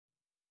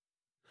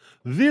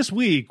This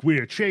week,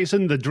 we're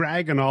chasing the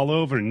dragon all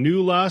over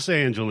New Los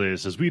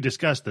Angeles as we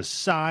discuss the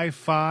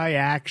sci-fi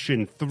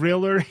action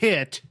thriller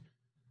hit,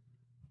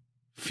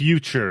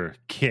 Future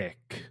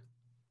Kick.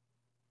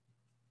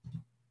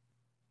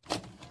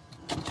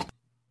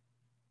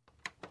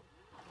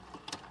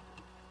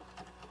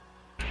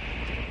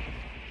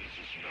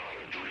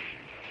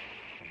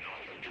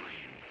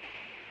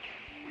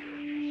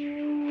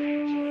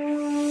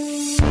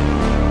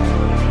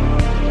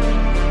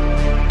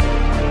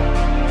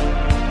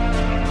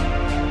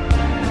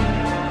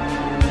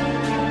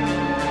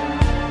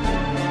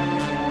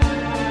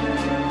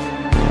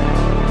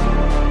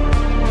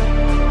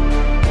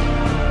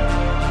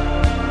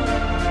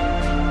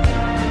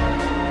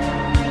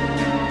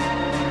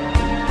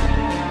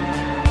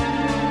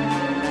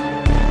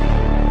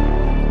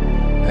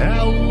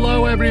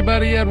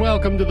 Everybody, and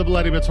welcome to the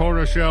Bloody Bits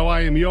Horror Show.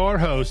 I am your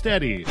host,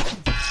 Eddie,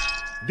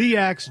 the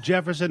Axe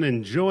Jefferson,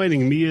 and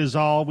joining me as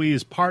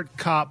always, part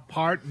cop,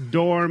 part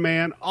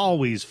doorman,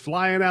 always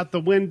flying out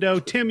the window,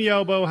 Tim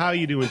Yobo. How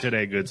you doing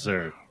today, good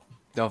sir?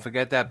 Don't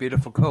forget that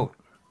beautiful coat.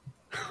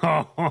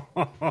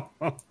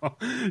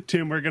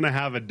 Tim, we're going to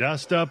have a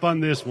dust up on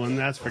this one,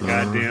 that's for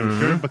goddamn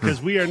sure,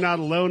 because we are not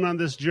alone on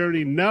this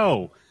journey,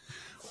 no.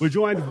 We're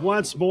joined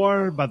once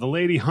more by the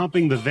lady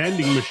humping the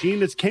vending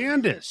machine. It's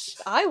Candace.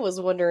 I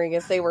was wondering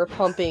if they were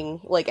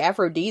pumping, like,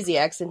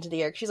 aphrodisiacs into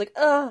the air. She's like,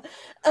 and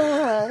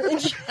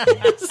she's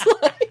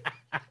like,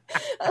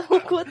 I'm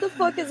like, what the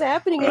fuck is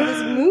happening in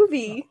this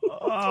movie?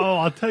 Oh,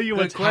 I'll tell you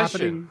what's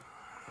happening.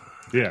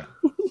 Yeah.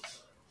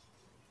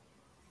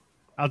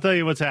 I'll tell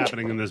you what's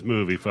happening in this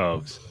movie,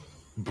 folks.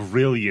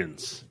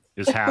 Brilliance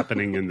is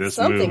happening in this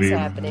movie. Something's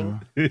happening.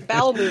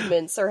 Bowel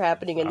movements are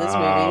happening in this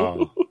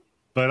movie.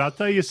 But I'll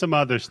tell you some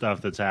other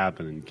stuff that's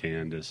happening,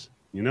 Candace.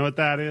 You know what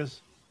that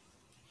is?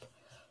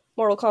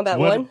 Mortal Kombat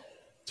 1?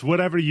 It's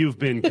whatever you've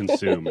been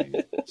consuming.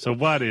 So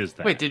what is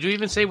that? Wait, did you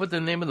even say what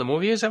the name of the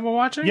movie is that we're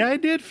watching? Yeah, I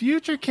did.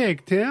 Future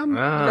Kick, Tim.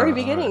 Very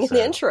beginning, in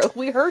the intro.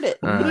 We heard it.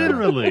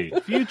 Literally.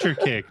 Future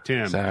Kick,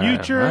 Tim. Sorry.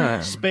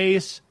 Future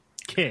Space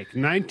Kick,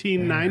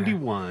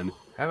 1991.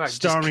 How about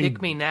starring just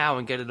kick me now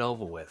and get it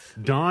over with?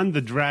 Don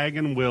the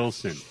Dragon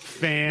Wilson.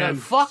 No,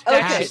 fuck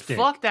that Okay.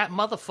 Fuck that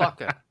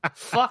motherfucker.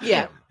 Fuck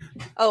Yeah. him.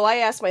 Oh, I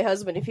asked my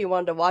husband if he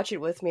wanted to watch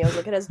it with me. I was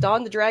like, it has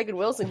Don the Dragon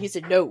Wilson. He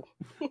said, no.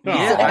 He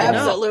said, I know.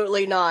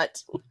 absolutely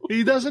not.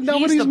 He doesn't know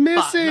what he's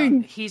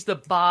missing. He's the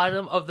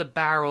bottom of the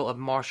barrel of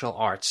martial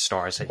arts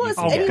stars. That Plus,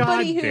 you can get.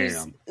 anybody who's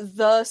goddamn.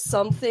 the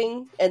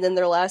something and then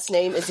their last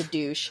name is a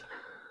douche.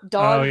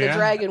 Don the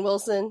Dragon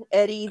Wilson,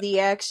 Eddie the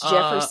Axe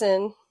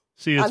Jefferson.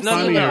 See, it's I'm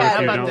funnier seeing if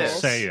you how don't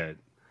this. say it.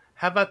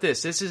 How about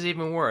this? This is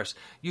even worse.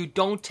 You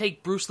don't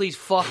take Bruce Lee's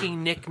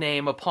fucking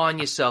nickname upon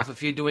yourself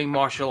if you're doing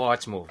martial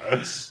arts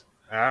movies.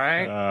 All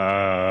right?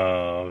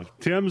 Oh,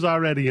 Tim's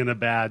already in a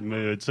bad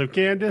mood. So,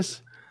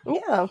 Candace,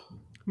 Yeah. I'm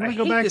going to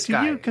go hate back this to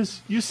guy. you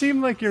because you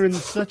seem like you're in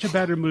such a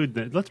better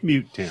mood. Let's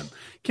mute Tim.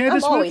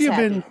 Candace, I'm always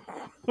happy.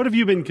 what have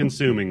you been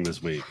consuming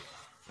this week?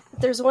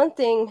 There's one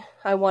thing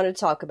I wanted to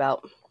talk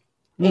about,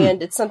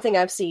 and it's something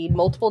I've seen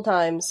multiple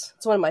times.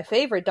 It's one of my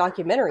favorite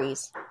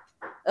documentaries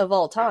of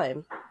all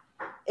time.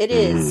 It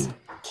is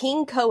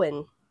King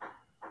Cohen,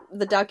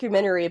 the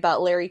documentary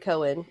about Larry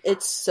Cohen.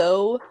 It's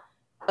so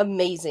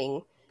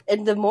amazing.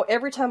 And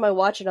every time I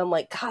watch it, I'm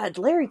like, God,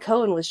 Larry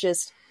Cohen was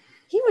just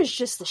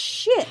the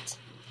shit.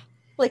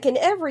 Like, in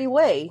every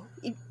way.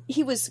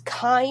 He was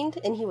kind,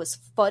 and he was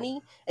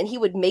funny, and he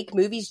would make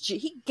movies.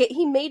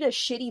 He made a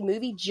shitty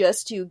movie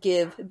just to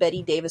give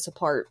Bette Davis a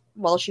part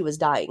while she was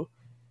dying.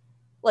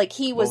 Like,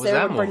 he was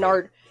there when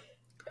Bernard...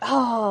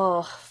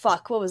 Oh,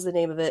 fuck, what was the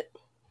name of it?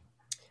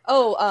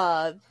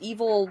 Oh,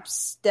 Evil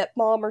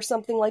Stepmom or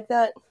something like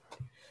that.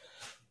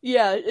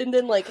 Yeah, and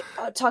then, like,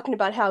 talking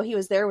about how he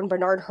was there when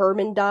Bernard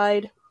Herrmann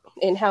died,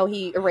 and how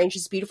he arranged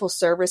his beautiful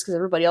service because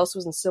everybody else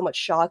was in so much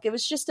shock. It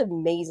was just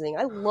amazing.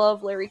 I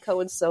love Larry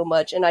Cohen so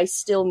much, and I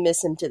still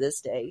miss him to this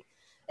day.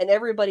 And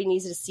everybody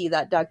needs to see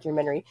that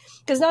documentary.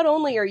 Because not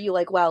only are you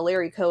like, wow,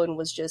 Larry Cohen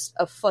was just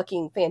a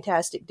fucking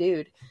fantastic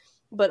dude,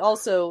 but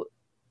also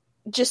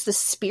just the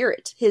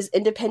spirit, his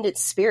independent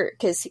spirit.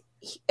 Because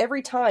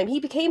every time he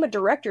became a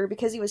director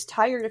because he was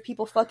tired of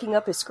people fucking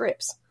up his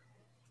scripts.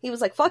 He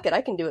was like, fuck it,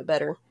 I can do it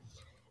better.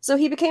 So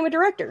he became a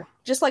director,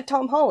 just like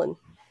Tom Holland.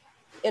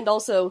 And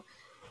also,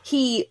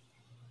 he...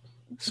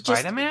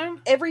 Spider-Man?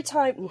 Every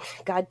time...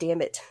 God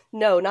damn it.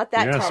 No, not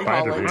that Tom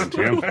Holland.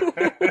 Tim.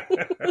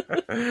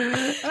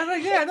 I'm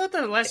like, yeah, I thought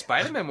the last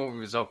Spider-Man movie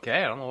was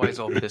okay. I don't know why he's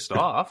all pissed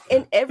off.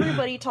 And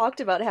everybody talked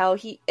about how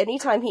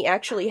anytime he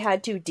actually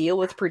had to deal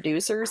with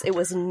producers, it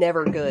was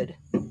never good.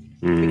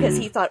 Because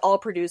he thought all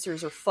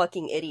producers are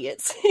fucking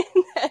idiots.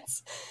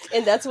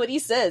 and that's what he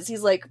says.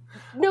 He's like,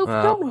 no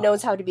one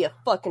knows how to be a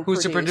fucking Who's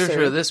producer. the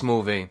producer of this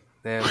movie?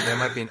 There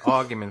might be an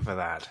argument for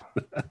that.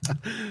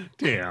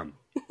 Damn.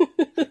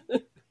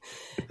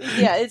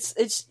 Yeah,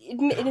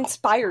 it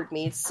inspired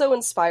me. It's so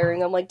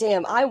inspiring. I'm like,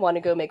 damn, I want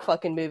to go make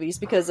fucking movies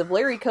because if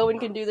Larry Cohen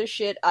can do this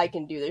shit, I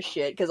can do this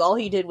shit. Because all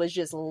he did was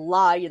just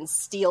lie and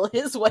steal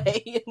his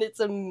way, and it's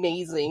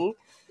amazing.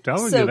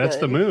 Telling So you, that's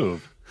good. the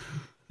move.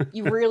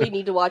 You really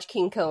need to watch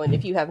King Cohen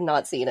if you have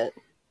not seen it.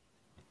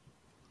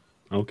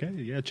 Okay,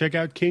 yeah, check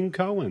out King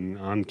Cohen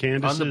on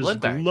Candace's Blood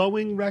Bank.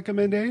 glowing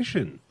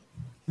recommendation.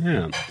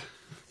 Yeah.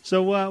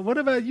 So, what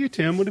about you,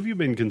 Tim? What have you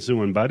been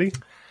consuming, buddy?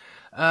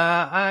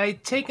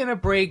 I'd taken a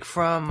break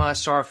from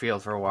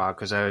Starfield for a while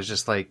because I was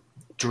just like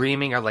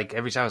dreaming, or like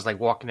every time I was like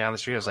walking down the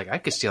street, I was like, I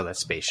could steal that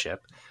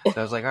spaceship. So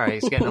I was like, all right,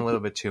 it's getting a little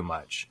bit too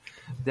much.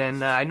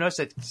 Then I noticed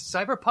that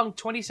Cyberpunk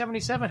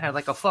 2077 had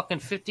like a fucking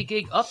 50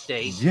 gig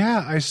update.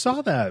 Yeah, I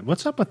saw that.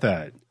 What's up with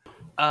that?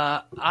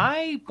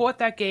 I bought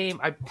that game.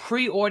 I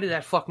pre-ordered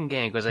that fucking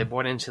game because I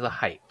bought into the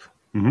hype.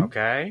 Mm-hmm.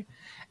 Okay?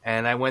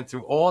 And I went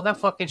through all that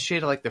fucking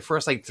shit. Like the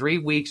first like 3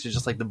 weeks was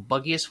just like the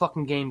buggiest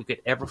fucking game you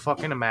could ever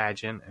fucking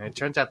imagine. And it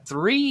turns out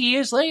 3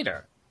 years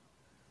later,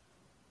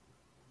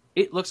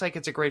 it looks like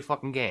it's a great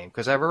fucking game.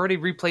 Because I've already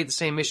replayed the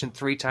same mission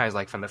 3 times.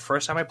 Like from the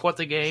first time I bought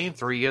the game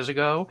 3 years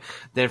ago,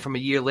 then from a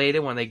year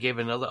later when they gave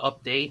another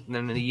update, and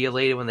then a year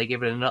later when they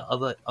gave it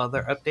another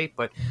update.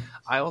 But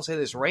I will say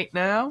this right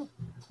now.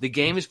 The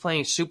game is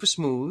playing super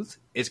smooth.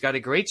 It's got a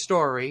great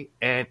story,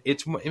 and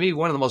it's maybe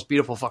one of the most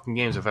beautiful fucking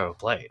games I've ever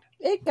played.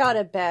 It got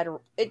a bad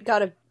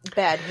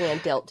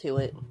hand dealt to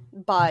it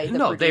by the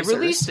producers. They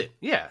released it.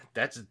 Yeah,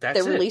 that's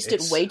they released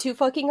it way too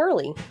fucking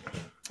early.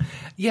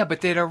 Yeah,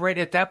 but they'd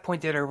already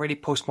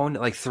postponed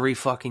it like 3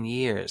 fucking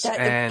years.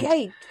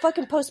 Hey,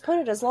 fucking postpone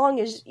it as long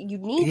as you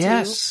need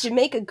to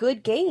make a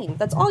good game.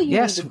 That's all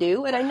you need to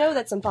do. And I know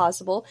that's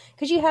impossible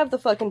because you have the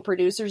fucking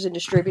producers and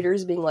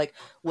distributors being like,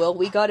 well,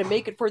 we got to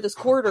make it for this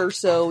quarter,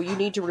 so you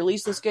need to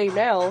release this game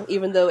now,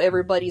 even though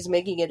everybody's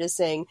making it is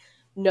saying,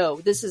 no,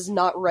 this is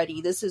not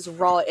ready. This is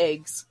raw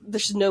eggs.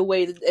 There's no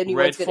way that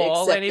anyone's going to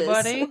accept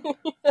anybody?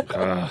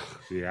 this.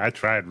 Yeah, I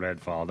tried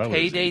Redfall. That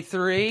Payday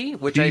 3,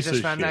 which I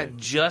just found out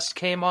just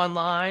came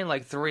online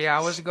like 3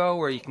 hours ago,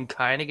 where you can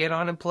kind of get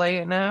on and play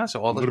it now.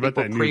 So all the people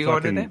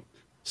pre-ordered it.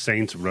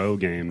 Saints Row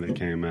game that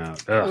came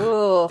out.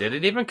 Did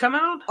it even come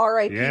out?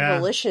 R.I.P.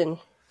 Volition.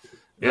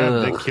 Yeah,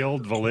 they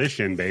killed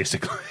Volition,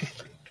 basically.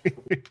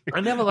 I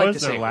never liked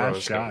the Saints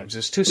Row games.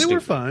 It's too stupid. They were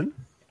fun.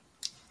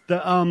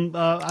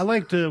 I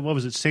liked, what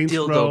was it, Saints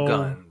Row? Dildo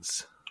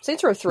guns.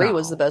 Saints Row 3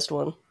 was the best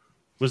one.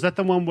 Was that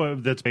the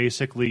one that's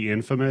basically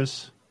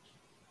infamous?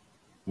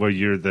 Where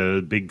you're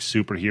the big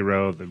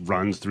superhero that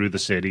runs through the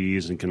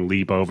cities and can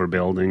leap over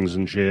buildings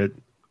and shit?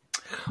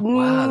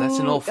 Wow, that's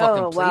an old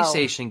fucking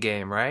PlayStation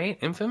game, right?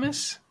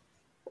 Infamous?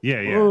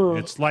 Yeah.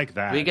 It's like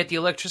that. Do you get the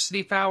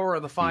electricity power or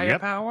the fire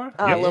power?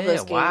 Oh, I love those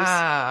games.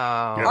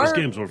 Wow. Yeah, those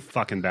games were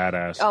fucking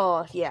badass.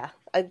 Oh, yeah.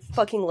 I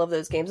fucking love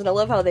those games. And I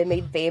love how they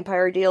made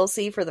Vampire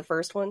DLC for the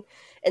first one.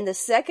 And the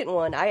second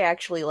one, I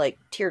actually,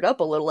 teared up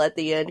a little at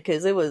the end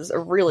because it was a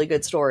really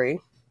good story.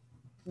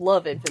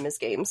 Love Infamous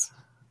games.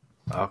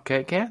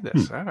 Okay,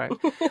 Candace. All right.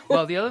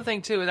 Well, the other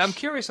thing, too, and I'm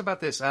curious about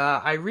this.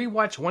 I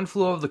rewatched One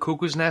Flew Over the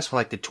Cuckoo's Nest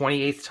for, the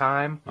 28th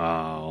time.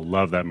 Oh,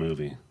 love that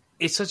movie.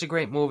 It's such a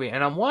great movie,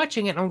 and I'm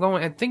watching it, and I'm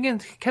going and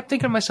kept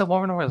thinking to myself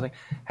over and over. I was like,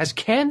 has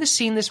Candace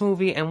seen this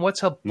movie, and what's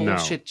her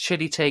bullshit,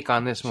 shitty take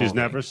on this movie? She's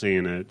never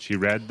seen it. She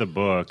read the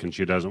book, and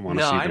she doesn't want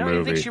to see the movie. No, I don't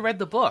even think she read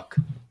the book.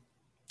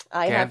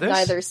 I have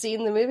neither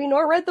seen the movie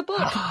nor read the book.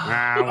 What'd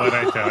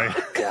I tell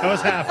you? I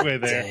was halfway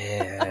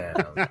there.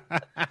 Damn.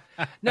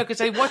 No,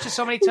 because I watched it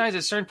so many times, at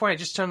a certain point, I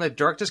just turned the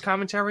director's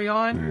commentary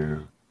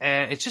on,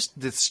 and it's just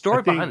the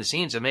story behind the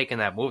scenes of making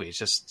that movie is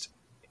just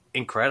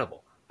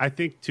incredible. I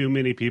think too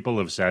many people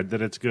have said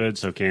that it's good,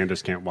 so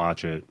Candace can't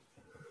watch it.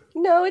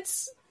 No,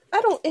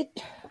 the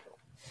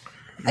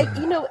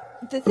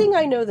thing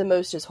I know the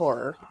most is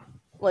horror.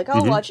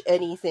 I'll watch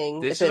anything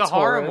This if is it's a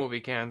horror movie,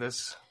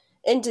 Candace.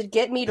 And to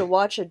get me to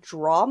watch a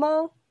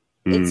drama,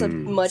 it's a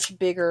much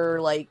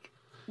bigger,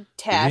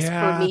 task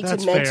for me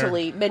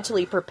to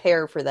mentally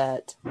prepare for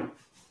that.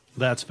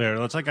 That's fair.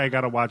 It's like I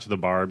gotta watch the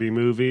Barbie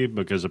movie,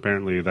 because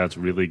apparently that's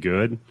really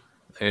good.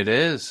 It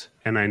is.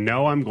 And I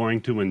know I'm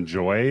going to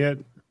enjoy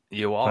it.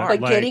 You are.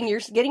 But getting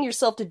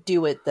yourself to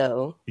do it,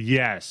 though.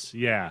 Yes,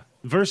 yeah.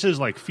 Versus,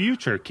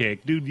 Future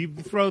Kick. Dude, you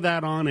throw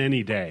that on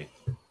any day.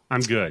 I'm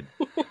good.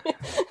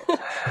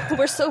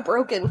 We're so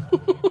broken.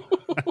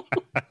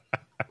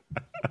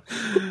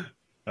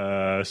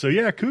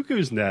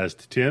 Cuckoo's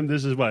Nest. Tim,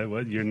 this is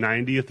what your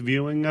 90th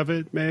viewing of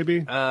it,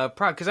 maybe?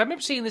 Probably, because I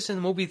remember seeing this in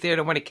the movie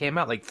theater when it came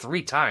out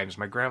 3 times.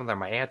 My grandmother and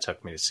my aunt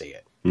took me to see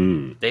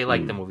it. They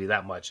liked the movie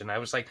that much. And I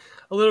was a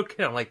little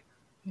kid. I'm like,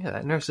 yeah,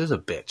 that nurse is a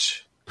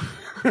bitch.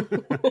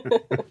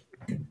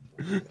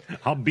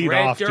 I'll beat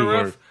off to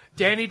her.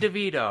 Danny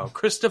DeVito,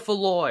 Christopher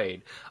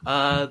Lloyd,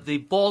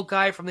 the bald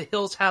guy from The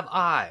Hills Have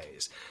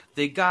Eyes,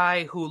 the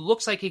guy who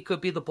looks like he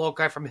could be the bald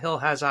guy from Hill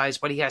Has Eyes,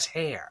 but he has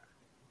hair.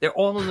 They're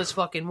all in this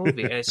fucking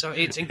movie, and so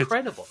it's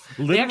incredible.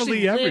 They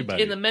actually lived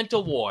in the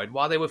mental ward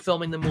while they were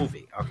filming the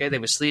movie. Okay, they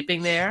were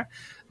sleeping there.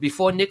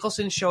 Before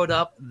Nicholson showed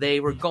up, they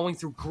were going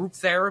through group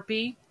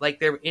therapy,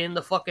 they're in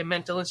the fucking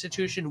mental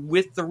institution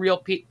with the real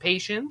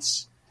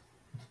patients.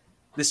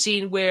 The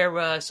scene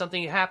where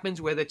something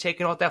happens, where they're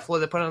taking off that floor,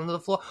 they put it on the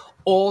floor.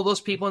 All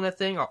those people in that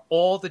thing are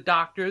all the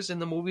doctors in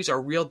the movies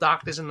are real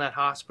doctors in that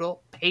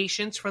hospital.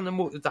 Patients from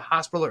the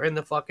hospital are in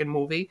the fucking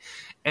movie,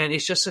 and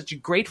it's just such a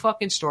great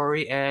fucking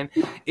story. And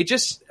it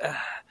just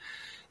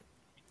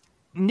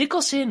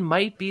Nicholson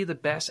might be the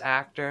best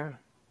actor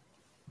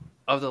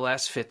of the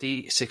last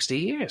 50, 60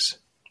 years.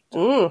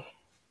 Bold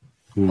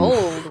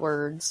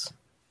words.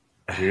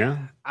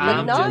 Yeah.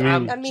 But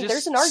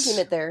there's an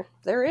argument there.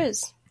 There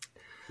is.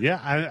 Yeah,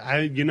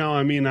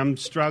 I'm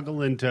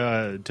struggling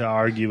to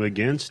argue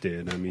against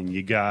it. I mean,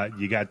 you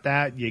got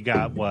that. You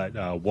got what?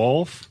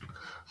 Wolf.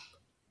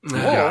 You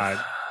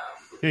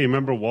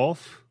remember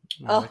Wolf?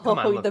 Oh, come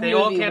on, look, the they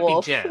movie all can't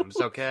Wolf. be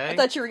gems, okay? I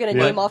thought you were going to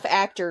name off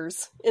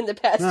actors in the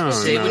past.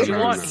 Say what you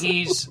no, want.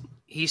 no.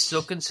 He's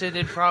still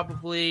considered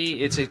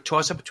probably. It's a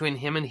toss up between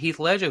him and Heath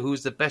Ledger,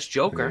 who's the best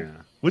Joker.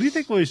 Yeah. What do you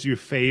think was your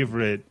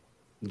favorite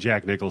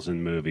Jack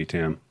Nicholson movie,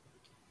 Tim?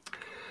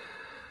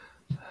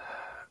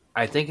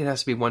 I think it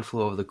has to be One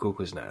Flew Over the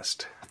Cuckoo's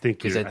Nest. I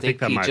think that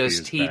might be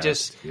his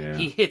best. Yeah.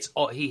 he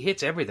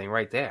hits everything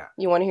right there.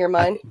 You want to hear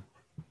mine?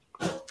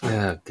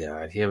 Oh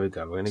God, here we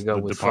go. We're gonna go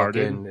The with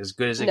Departed? fucking As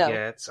Good as It No.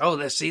 Gets. Oh,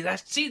 that's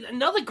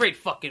another great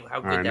fucking how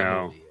good I that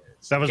know. movie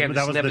is. That was Again,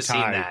 the never tie.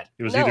 seen that.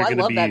 It was No, either I going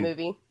to love be that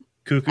movie.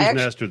 Cuckoo's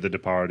Nest or The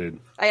Departed.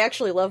 I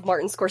actually love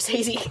Martin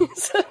Scorsese.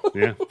 So.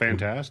 Yeah,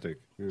 fantastic.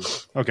 Yeah.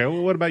 Okay,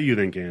 well, what about you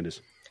then,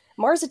 Candace?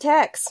 Mars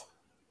Attacks.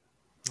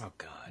 Oh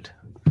God.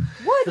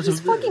 What? He's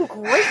fucking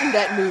great in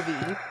that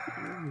movie.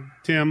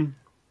 Tim,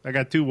 I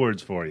got 2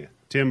 words for you.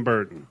 Tim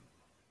Burton.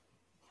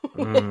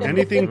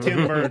 Anything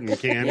Tim Burton,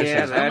 Candace.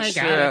 Yeah, is, that's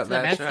oh my God, true. it's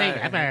the That's best thing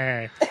right.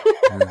 ever.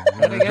 I'm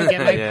going to go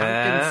get my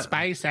Yeah. pumpkin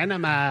spice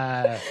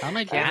enema. Oh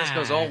my God. Candace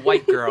goes all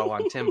white girl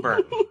on Tim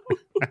Burton.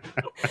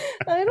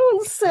 I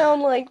don't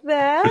sound like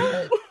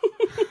that.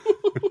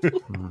 When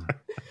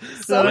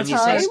you say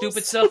Sometimes.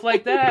 stupid stuff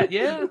like that,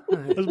 yeah.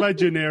 That was my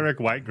generic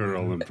white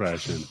girl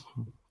impression.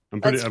 I'm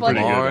pretty That's good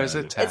Mars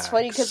at it. Attacks. It's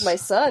funny because my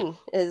son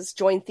is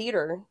joined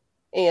theater,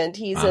 and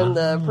he's in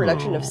the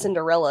production of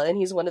Cinderella, and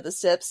he's one of the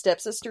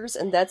stepsisters,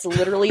 and that's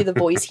literally the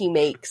voice he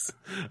makes.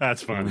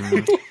 That's funny.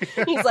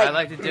 He's like, I'd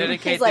like to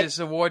dedicate he's like, this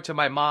award to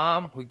my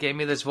mom, who gave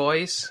me this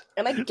voice.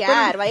 oh my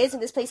God, why isn't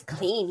this place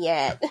clean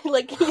yet?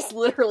 Like, he's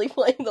literally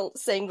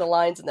saying the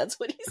lines, and that's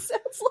what he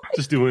sounds like.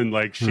 Just doing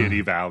like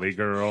shitty Valley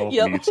Girl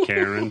Yep. meets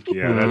Karen.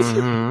 Yeah,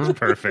 that's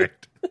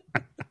perfect.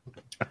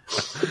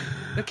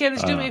 Now,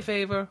 Candace, do me a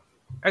favor.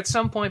 At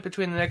some point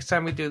between the next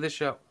time we do this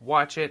show,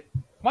 watch it.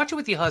 Watch it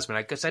with your husband,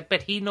 because I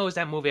bet he knows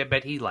that movie. I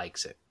bet he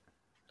likes it.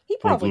 He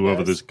One probably Flew does.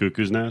 Over this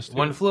Cuckoo's Nest.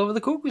 One Flew Over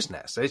the Cuckoo's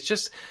Nest. It's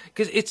just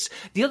because it's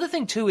the other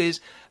thing too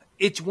is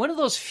it's one of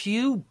those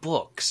few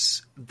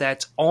books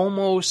that's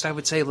almost, I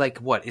would say, like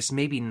what? It's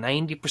maybe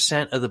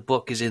 90% of the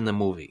book is in the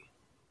movie.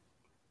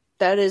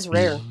 That is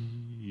rare.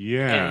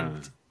 Yeah.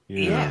 And,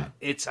 yeah,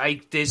 it's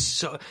there's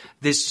so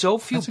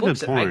few That's a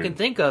books good that I point. can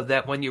think of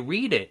that when you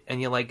read it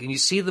and you're like, and you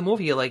see the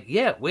movie, you're like,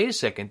 yeah, wait a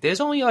second.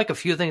 There's only like a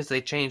few things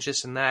they changed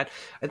this and that.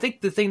 I think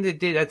the thing they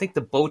did, I think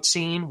the boat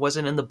scene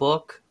wasn't in the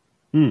book.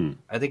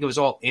 I think it was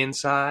all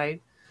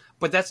inside.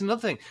 But that's another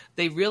thing.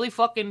 They really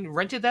fucking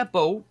rented that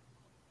boat.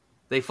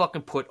 They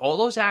fucking put all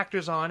those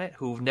actors on it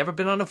who've never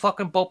been on a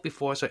fucking boat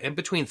before. So in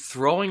between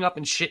throwing up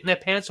and shitting their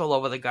pants all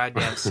over the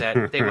goddamn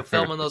set, they were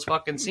filming those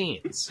fucking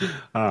scenes.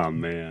 Oh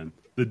man,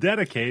 the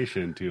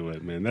dedication to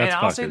it, man. That's And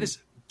I'll fucking... say this,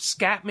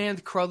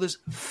 Scatman Crothers'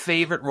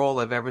 favorite role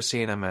I've ever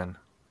seen him in.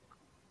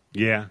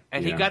 Yeah,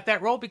 And yeah. he got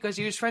that role because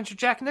he was friends with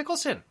Jack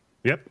Nicholson.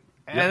 Yep.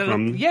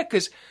 And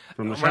because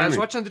from The when I was Shining.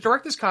 watching the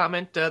director's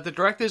comment, the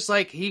director's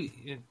like,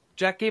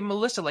 Jack gave him a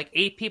list of like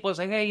 8 people. He's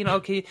like, hey,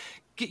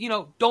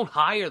 don't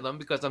hire them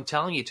because I'm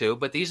telling you to,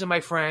 but these are my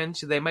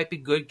friends. They might be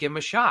good. Give them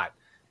a shot.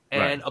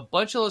 And Right. a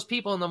bunch of those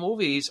people in the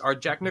movies are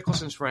Jack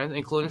Nicholson's friends,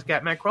 including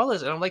Scatman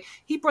Crothers. And I'm like,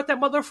 he brought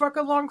that motherfucker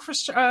along for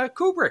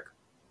Kubrick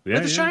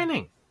with The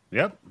Shining.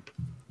 Yep.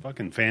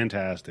 Fucking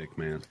fantastic,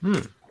 man.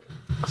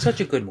 Such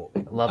a good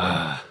movie. I love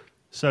it.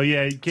 So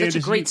yeah, Such Candace, a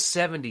great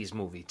 70s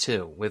movie,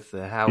 too, with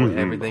how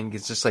everything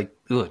is just like,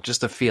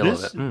 just the feel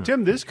this, of it.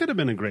 Tim, this could have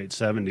been a great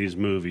 70s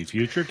movie.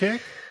 Future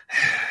Kick?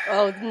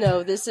 Oh,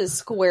 no, this is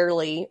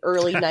squarely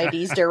early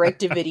 90s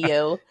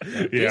direct-to-video.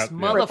 This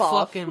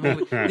motherfucking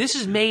movie. This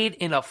is made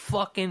in a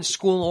fucking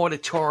school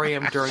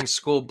auditorium during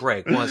school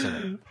break,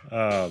 wasn't it?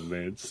 Oh,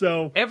 man.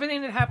 So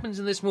Everything that happens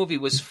in this movie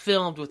was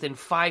filmed within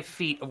 5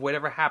 feet of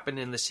whatever happened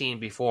in the scene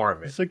before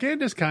of it. So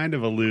Candace kind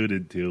of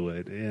alluded to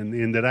it,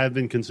 in that I've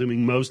been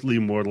consuming mostly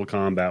Mortal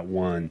Kombat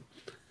 1.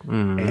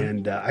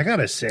 And I got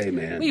to say,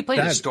 man. What, you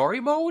playing the story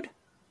mode?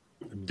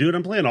 Dude,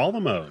 I'm playing all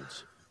the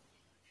modes.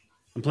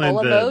 I'm playing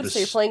All of those, so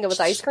you're playing it with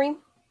ice cream?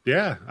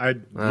 Yeah, I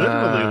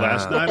literally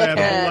last night I had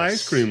a whole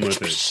ice cream with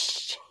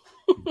it.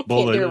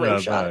 Bowl do a rim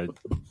of shot.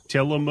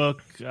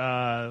 Tillamook,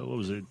 what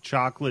was it?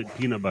 Chocolate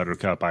peanut butter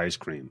cup ice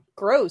cream.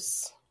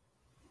 Gross.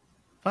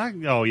 Fuck,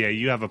 oh yeah,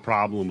 you have a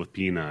problem with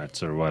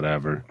peanuts or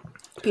whatever.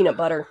 Peanut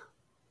butter.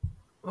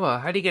 Well,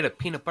 how do you get a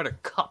peanut butter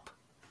cup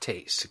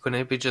taste?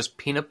 Couldn't it be just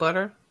peanut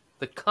butter?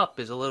 The cup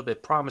is a little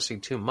bit promising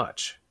too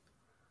much.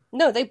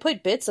 No, they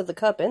put bits of the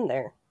cup in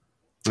there.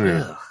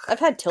 Yeah. I've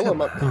had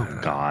Tillamook. Oh,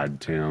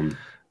 God, Tim.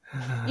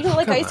 You don't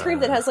like ice cream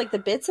that has, like, the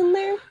bits in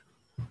there?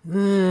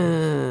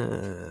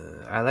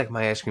 I like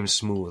my ice cream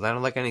smooth. I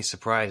don't like any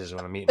surprises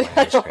when I'm eating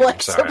my I ice cream. don't like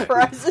I'm sorry.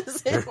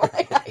 surprises in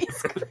my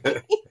ice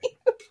cream.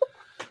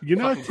 You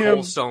know, Fucking Tim.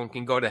 Cold Stone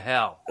can go to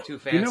hell. Too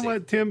fancy. You know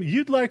what, Tim?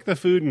 You'd like the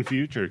Food and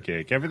Future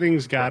cake.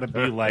 Everything's got to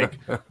be like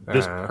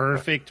this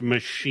perfect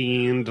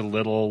machined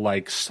little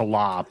like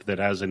slop that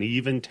has an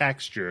even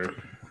texture,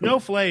 no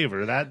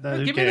flavor. That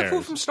who Give cares? me the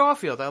food from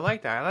Starfield. I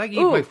like that. I like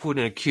eating my food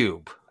in a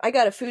cube. I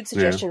got a food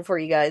suggestion for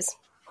you guys.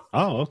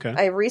 Oh, okay.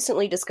 I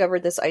recently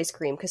discovered this ice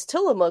cream because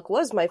Tillamook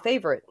was my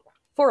favorite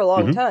for a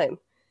long time.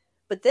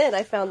 But then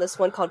I found this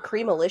one called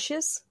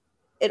Creamalicious.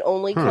 It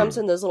only comes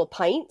in those little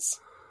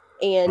pints.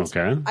 And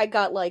I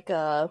got like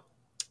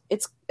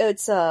it's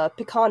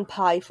pecan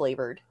pie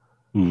flavored.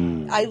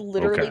 I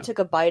literally took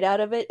a bite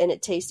out of it and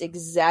it tastes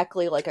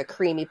exactly like a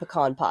creamy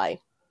pecan pie.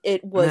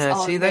 It was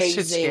amazing. See, that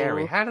shit's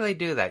scary. How do they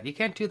do that? You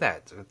can't do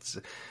that.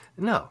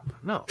 No.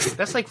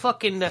 That's like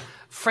fucking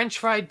French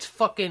fried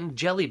fucking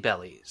Jelly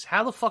Bellies.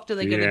 How the fuck do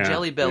they get a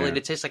Jelly Belly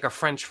that tastes like a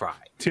French fry?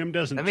 Tim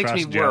doesn't that makes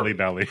trust me Jelly worried.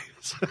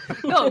 Bellies.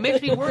 No, it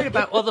makes me worried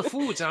about other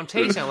foods that I'm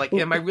tasting. I'm like,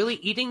 am I really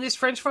eating this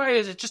French fry, or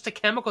is it just a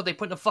chemical they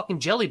put in a fucking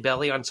Jelly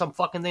Belly on some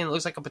fucking thing that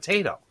looks like a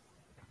potato?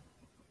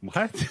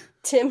 What?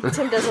 Tim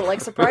doesn't like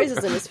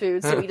surprises in his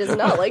food, so he does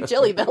not like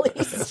Jelly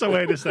Bellies. So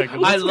wait a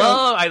second. I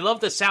love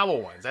the sour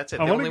ones. That's it.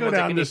 I The want to only go ones I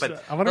down can this. eat,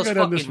 but I want to those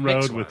go down this fucking road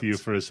mixed with you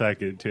ones. for a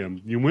second,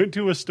 Tim. You went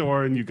to a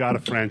store and you got a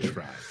French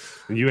fry,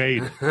 and you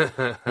ate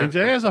it. And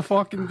there's a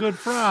fucking good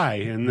fry.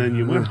 And then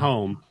you went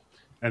home,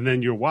 and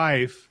then your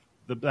wife,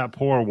 that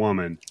poor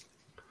woman,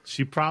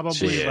 she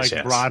probably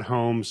brought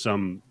home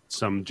some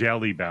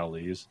Jelly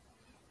Bellies.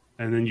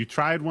 And then you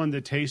tried one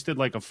that tasted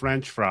like a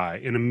French fry,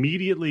 and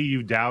immediately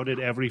you doubted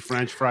every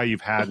French fry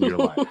you've had in your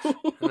life.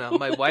 No,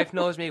 my wife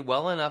knows me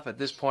well enough at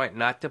this point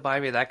not to buy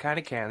me that kind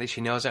of candy.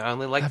 She knows I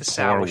only like the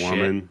sour Poor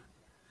woman. shit.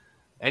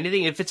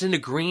 Anything, if it's in a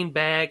green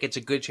bag, it's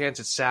a good chance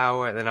it's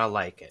sour, and then I'll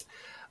like it.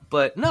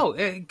 But no,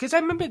 because I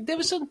remember there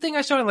was something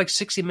I saw in like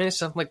 60 Minutes,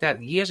 something like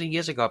that, years and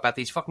years ago about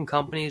these fucking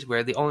companies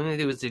where the only thing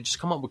they do is they just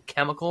come up with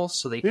chemicals,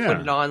 so they put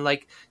it on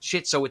like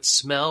shit so it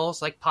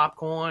smells like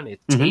popcorn, it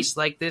tastes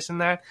like this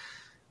and that.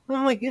 And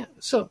I'm like, yeah,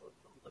 so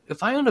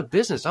if I own a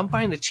business, I'm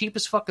buying the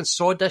cheapest fucking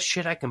sawdust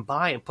shit I can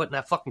buy and putting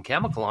that fucking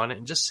chemical on it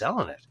and just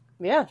selling it.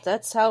 Yeah,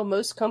 that's how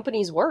most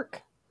companies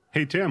work.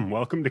 Hey, Tim,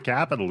 welcome to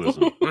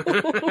capitalism.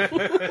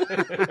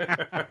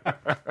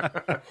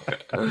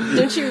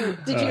 Did you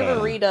ever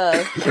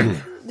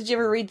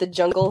read The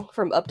Jungle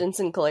from Upton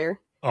Sinclair?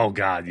 Oh,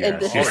 God, yes.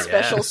 And the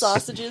special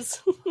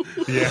sausages?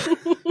 Yeah.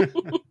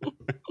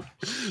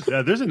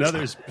 Yeah, there's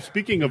another.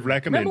 Speaking of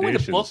recommendations, Remember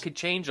when the book could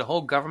change the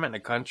whole government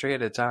and the country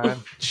at a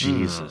time?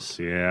 Jesus,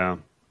 yeah.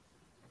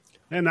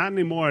 And not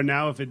anymore.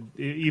 Now,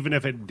 even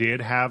if it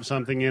did have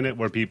something in it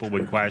where people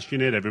would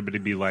question it,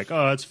 everybody'd be like,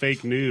 "Oh, it's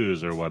fake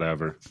news" or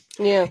whatever.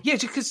 Yeah,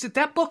 because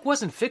that book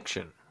wasn't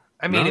fiction.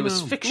 I mean, it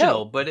was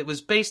fictional, but it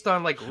was based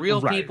on like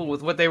real people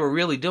with what they were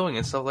really doing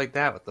and stuff like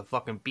that, with the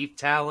fucking beef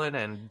talent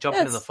and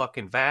jumping in the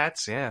fucking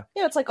vats. Yeah,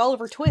 it's like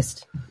Oliver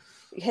Twist.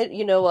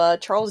 You know,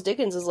 Charles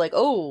Dickens is like,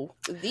 oh,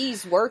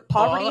 these work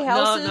poverty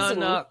houses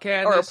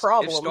Candace, are a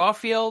problem.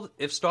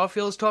 If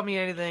Starfield has taught me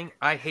anything,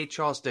 I hate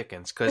Charles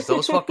Dickens because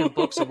those fucking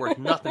books are worth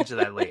nothing to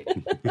that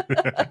lady.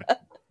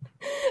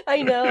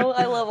 I know.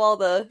 I love all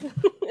the...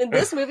 And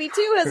this movie,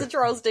 too, has a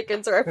Charles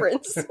Dickens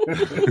reference.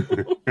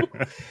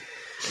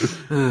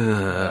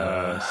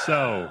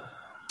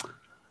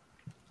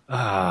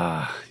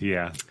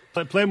 Yeah.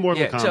 Play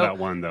Mortal Kombat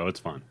 1, though. It's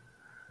fun.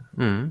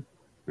 Mm-hmm.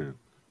 Yeah.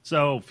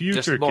 So,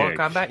 Future Just Mortal Kick.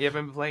 Kombat? You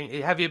haven't been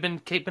playing? Have you been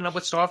keeping up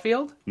with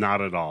Starfield? Not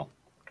at all.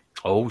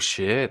 Oh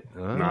shit!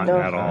 Not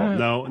at all.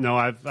 No.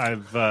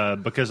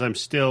 I've because I'm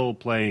still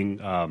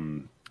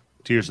playing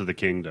Tears of the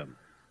Kingdom.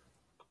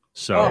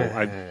 So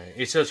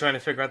you're still trying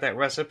to figure out that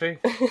recipe?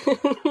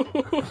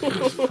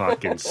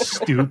 Fucking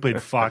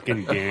stupid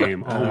fucking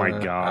game. Oh my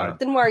god.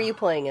 Then why are you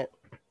playing it?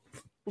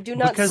 Do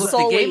not Because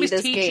sully the game is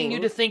this teaching game. you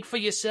to think for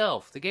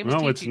yourself. The game is No,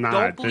 teaching it's you. not.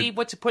 Don't believe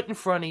what's put in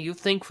front of you.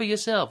 Think for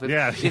yourself.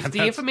 If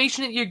the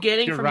information that you're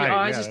getting from your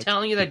eyes is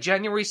telling you that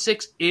January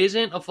 6th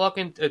isn't a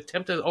fucking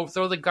attempt to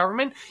overthrow the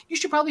government, you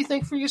should probably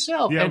think for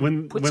yourself. Yeah, and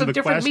when some the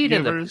different quest meat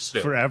in givers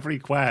there. for every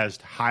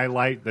quest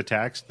highlight the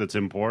text that's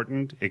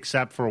important,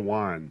 except for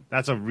one.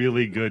 That's a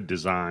really good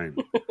design.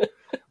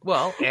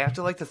 Well,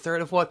 after like the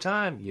third or fourth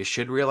time, you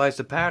should realize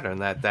the pattern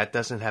that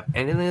doesn't have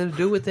anything to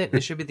do with it.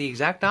 It should be the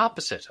exact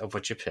opposite of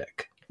what you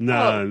pick.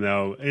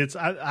 No.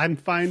 I'm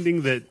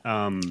finding that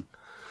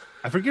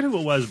I forget who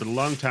it was, but a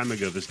long time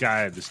ago, this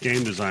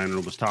game designer,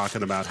 was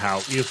talking about how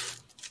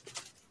if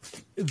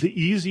the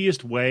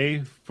easiest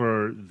way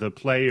for the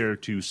player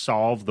to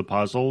solve the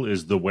puzzle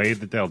is the way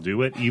that they'll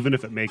do it, even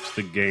if it makes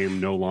the game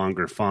no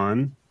longer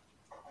fun.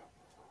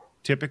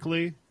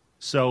 Typically.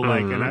 So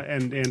like,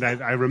 and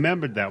I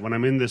remembered that when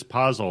I'm in this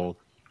puzzle,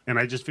 and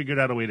I just figured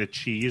out a way to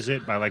cheese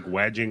it by like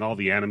wedging all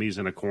the enemies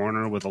in a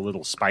corner with a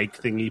little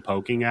spike thingy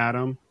poking at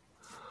them.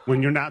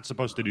 when you're not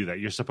supposed to do that.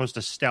 You're supposed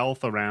to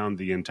stealth around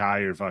the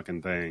entire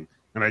fucking thing.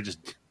 And I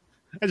just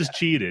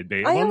cheated,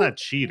 babe. Well, not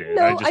cheated.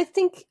 No, I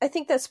think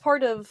that's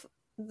part of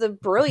the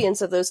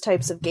brilliance of those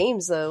types of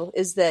games, though,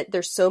 is that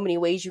there's so many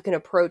ways you can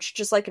approach,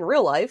 just like in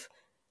real life.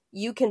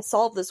 You can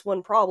solve this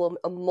one problem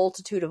a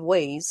multitude of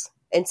ways,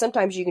 and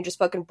sometimes you can just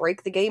fucking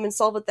break the game and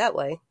solve it that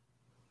way.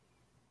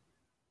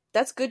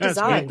 That's good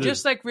design.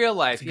 Just like real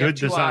life, you have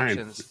two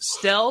options.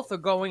 Stealth or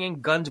going in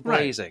guns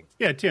blazing. Right.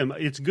 Yeah, Tim,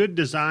 it's good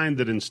design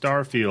that in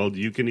Starfield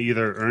you can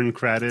either earn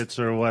credits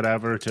or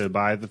whatever to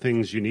buy the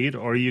things you need,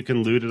 or you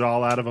can loot it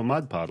all out of a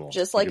mud puddle.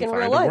 Just like in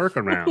real life.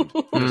 Find a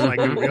workaround. Just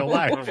like in real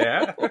life.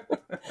 Yeah.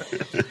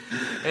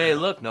 Hey,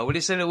 look, nobody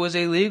said it was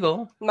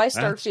illegal. My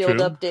Starfield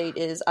update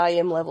is I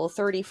am level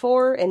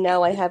 34, and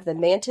now I have the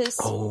Mantis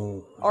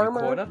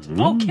armor.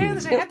 Oh,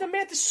 Candace, I had the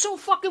Mantis so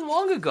fucking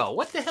long ago.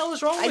 What the hell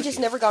is wrong with you? I just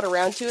never got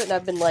around to it, and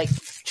I've been, like,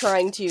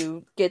 trying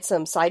to get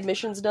some side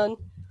missions done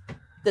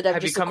that I've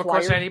Have just you come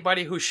acquired. across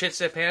anybody who shits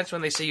their pants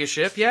when they see your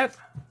ship yet?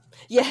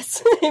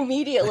 Yes,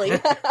 immediately.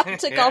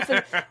 took off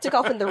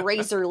in the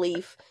razor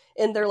leaf,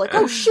 and they're like,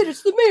 "Oh shit,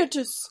 it's the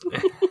Mantis!"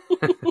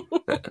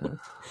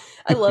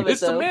 I love it.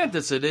 It's the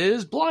Mantis. It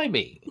is.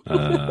 Blimey.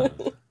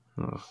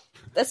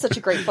 That's such a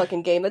great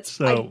fucking game. It's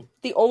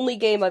the only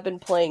game I've been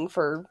playing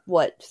for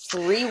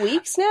 3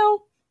 weeks now.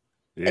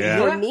 Yeah.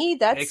 And for me,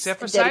 that's except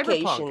for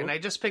dedication. Cyberpunk, and I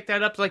just picked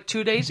that up like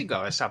 2 days ago.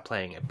 I stopped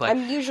playing it, but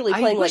I'm usually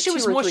playing I wish like it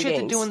was 2 or more 3 shit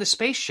games. to do in the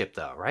spaceship,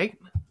 though, right?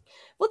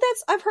 Well,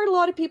 I've heard a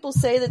lot of people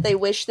say that they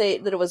wish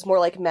that it was more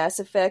like Mass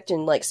Effect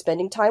and like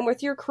spending time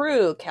with your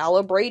crew,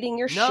 calibrating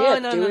your ship,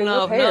 doing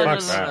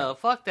repairs. No,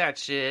 fuck that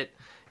shit.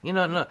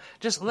 No.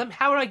 Just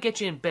how would I get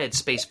you in bed,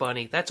 Space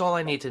Bunny? That's all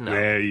I need to know.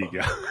 There you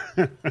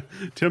go.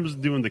 Tim's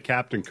doing the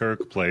Captain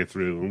Kirk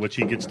playthrough, in which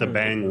he gets to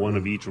bang one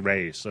of each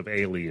race of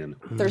alien.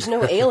 There's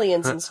no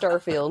aliens in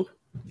Starfield.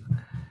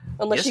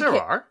 Unless yes,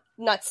 there are.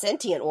 Not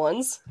sentient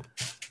ones.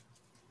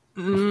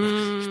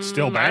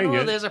 Still bang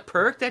it. There's a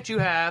perk that you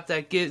have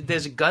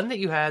there's a gun that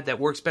you have that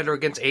works better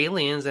against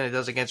aliens than it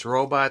does against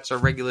robots or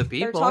regular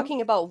people. They're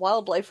talking about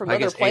wildlife from I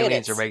other guess planets.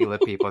 aliens are regular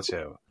people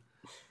too.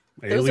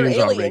 Aliens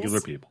are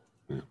regular people.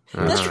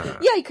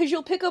 Yeah, because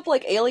you'll pick up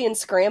like Alien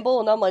Scramble,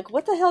 and I'm like,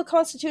 what the hell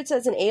constitutes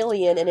as an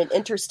alien in an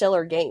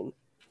interstellar game?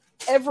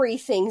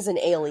 Everything's an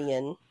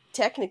alien,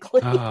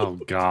 technically. Oh,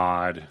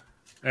 God.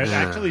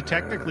 Actually,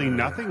 technically,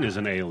 nothing is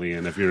an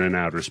alien if you're in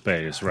outer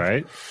space,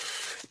 right?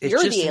 It's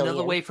You're just the another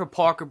alien. way for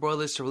Parker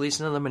Brothers to release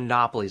another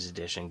Monopolies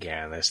edition,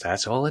 Candace.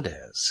 That's all it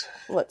is.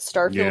 What,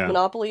 Starfield Yeah.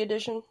 Monopoly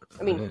Edition?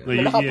 I mean, Well,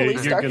 Monopoly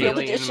you're Starfield gonna-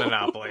 Alien Edition.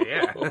 Monopoly,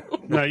 yeah.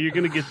 No, you're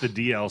going to get the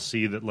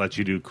DLC that lets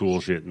you do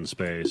cool shit in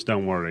space.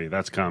 Don't worry.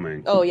 That's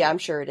coming. Oh, yeah, I'm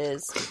sure it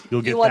is.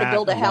 You'll get You want to that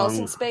build a house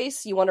along- in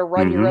space? You want to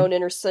run your own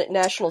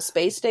international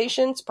space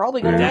station? It's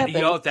probably going to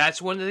happen.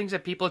 That's one of the things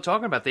that people are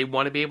talking about. They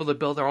want to be able to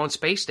build their own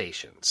space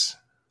stations.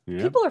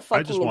 Yeah. People are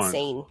I just fucking want-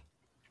 insane.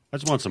 I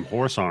just want some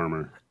horse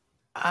armor.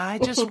 I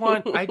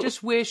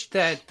just wish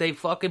that they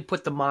fucking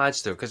put the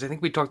mods through, because I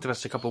think we talked about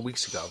this a couple of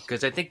weeks ago,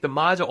 because I think the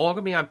mods are all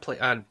going to be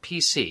on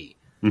PC.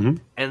 Mm-hmm.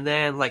 And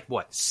then,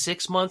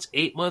 6 months,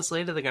 8 months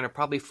later, they're going to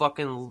probably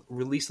fucking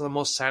release the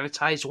most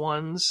sanitized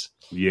ones.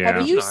 Yeah.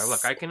 Have you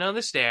Look, I can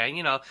understand,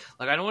 I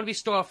don't want to be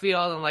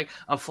Starfield and,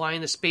 I'm flying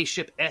the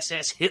spaceship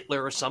SS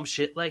Hitler or some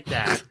shit like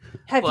that.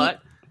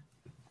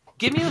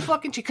 Give me the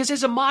fucking... Because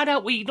there's a mod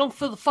out where you don't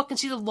fucking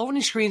see the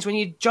loading screens when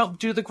you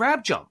do the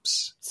grab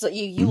jumps. So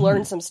you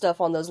learn some stuff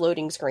on those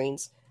loading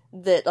screens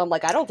that I'm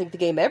like, I don't think the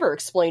game ever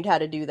explained how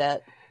to do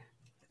that.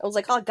 I was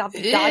like, oh,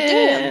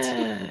 goddamn.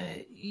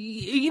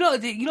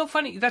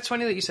 Funny. That's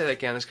funny that you say that,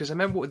 Candace, because I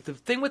remember the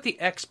thing with the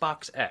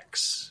Xbox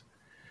X,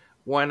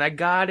 when I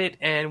got it,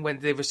 and when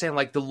they were saying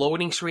the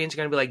loading screens are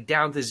going to be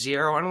down to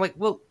 0, and I'm like,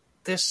 well,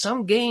 there's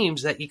some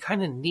games that you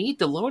kind of need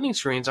the loading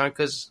screens on,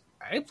 because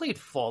I played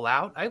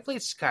Fallout, I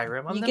played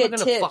Skyrim. I'm never going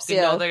to fucking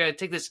know they're going to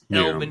take this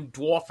elven,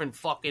 dwarfen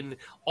fucking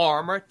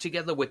armor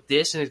together with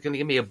this, and it's going to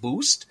give me a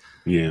boost.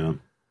 Yeah.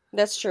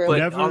 That's true.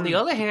 But on the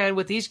other hand,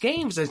 with these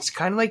games, it's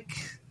kind of like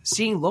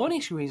seeing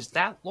loading screens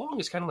that long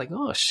is kind of like,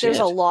 oh shit. There's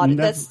a lot.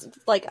 That's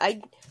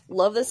I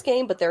love this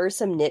game, but there are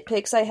some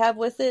nitpicks I have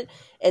with it,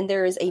 and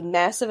there is a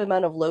massive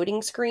amount of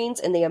loading screens,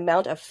 and the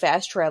amount of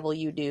fast travel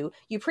you do.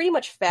 You pretty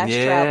much fast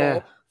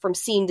travel from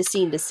scene to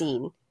scene to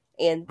scene.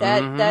 And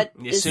that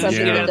is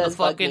something that does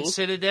bug me. The fucking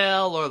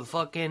Citadel or the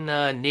fucking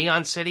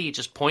Neon City, you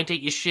just point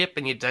at your ship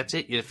and that's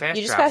it. You just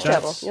fast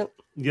travel. Yep.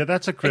 Yeah,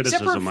 that's a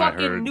criticism Except for I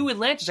fucking heard. New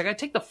Atlantis, I gotta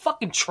take the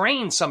fucking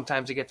train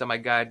sometimes to get to my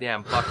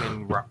goddamn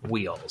fucking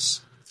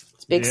wheels.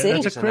 It's big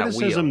city. That's a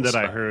criticism that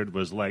I heard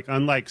was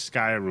unlike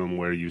Skyrim,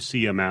 where you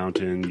see a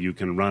mountain, you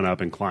can run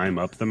up and climb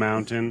up the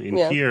mountain. In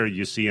here,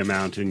 you see a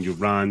mountain, you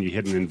run, you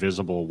hit an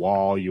invisible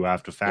wall, you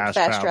have to fast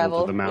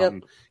travel to the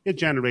mountain. Yep. It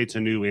generates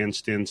a new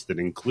instance that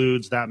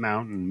includes that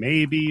mountain,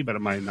 maybe, but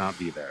it might not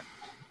be there.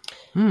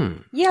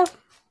 Yeah.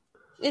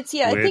 I think it's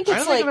I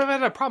don't think I've ever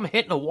had a problem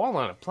hitting a wall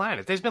on a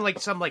planet. There's been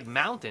some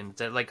mountains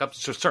that up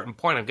to a certain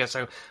point, I guess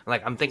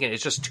I'm thinking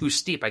it's just too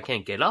steep. I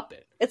can't get up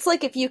it. It's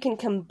like if you can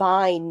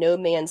combine No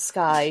Man's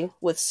Sky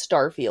with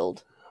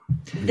Starfield.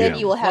 then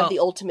you will have the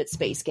ultimate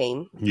space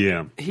game.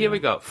 Yeah. Here we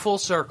go. Full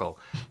circle.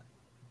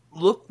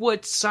 Look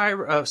what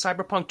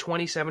Cyberpunk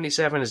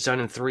 2077 has done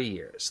in 3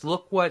 years.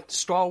 Look what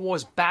Star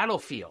Wars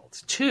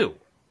Battlefield 2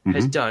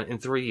 has done in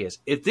 3 years.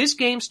 If this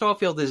game,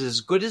 Starfield, is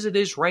as good as it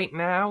is right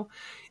now,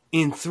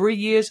 in 3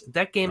 years,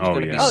 that game's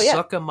going to be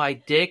sucking my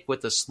dick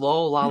with a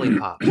slow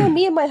lollipop. Yeah,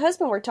 me and my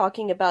husband were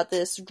talking about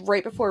this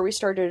right before we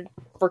started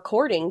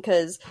recording,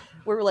 because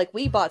we were like,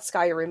 we bought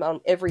Skyrim on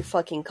every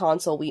fucking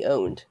console we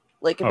owned.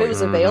 Like, if it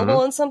was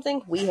available on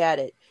something, we had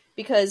it.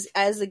 Because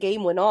as the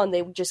game went on,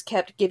 they just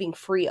kept giving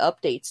free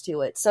updates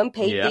to it. Some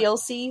paid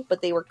DLC,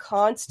 but they were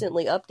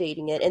constantly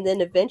updating it. And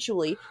then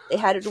eventually, they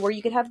had it to where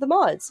you could have the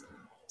mods.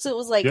 So it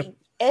was like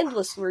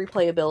endless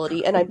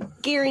replayability. And I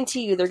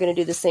guarantee you they're going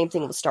to do the same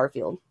thing with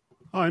Starfield.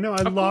 Oh, I know.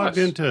 I logged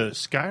into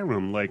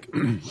Skyrim like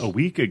a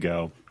week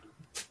ago,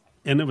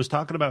 and it was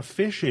talking about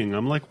fishing.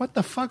 I'm like, what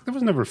the fuck? There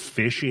was never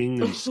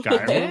fishing in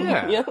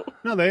Skyrim.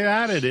 No, they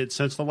added it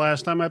since the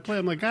last time I played.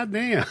 I'm like, God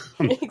damn.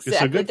 Exactly.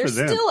 So good They're for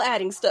them. still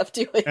adding stuff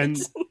to it.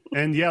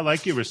 And yeah,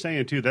 like you were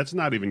saying, too, that's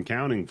not even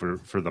counting for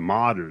the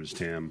modders,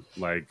 Tim.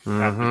 Like,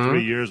 after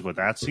 3 years, what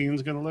that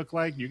scene's going to look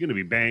like, you're going to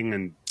be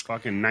banging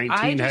fucking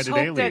 19-headed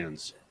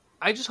aliens.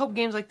 I just hope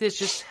games like this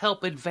just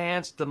help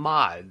advance the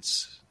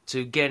mods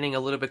to getting a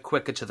little bit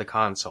quicker to the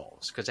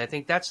consoles, because I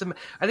think that's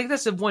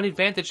the one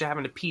advantage of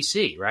having a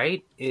PC,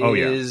 right?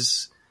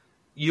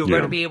 You're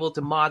going to be able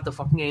to mod the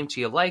fucking game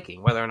to your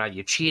liking, whether or not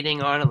you're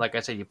cheating on it. Like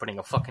I said, you're putting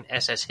a fucking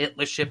SS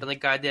Hitler ship in the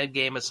goddamn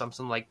game or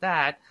something like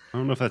that. I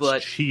don't know if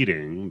that's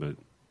cheating, but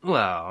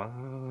well,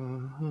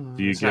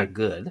 it's not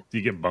good. Do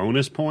you get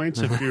bonus points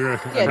if you're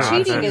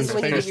cheating is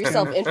when you give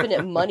yourself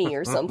infinite money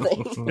or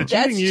something.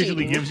 Cheating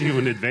usually gives you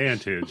an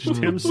advantage.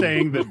 Tim's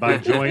saying that by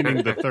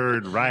joining the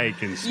Third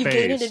Reich in space, you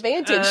gain an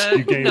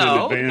advantage.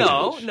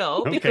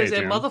 No, because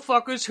they're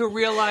motherfuckers who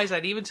realize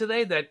that even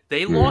today that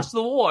they lost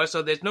the war,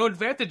 so there's no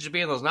advantage of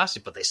being those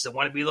Nazis, but they still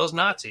want to be those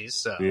Nazis.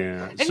 So.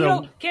 Yeah.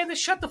 And Candace,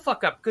 shut the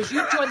fuck up, because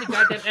you joined the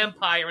goddamn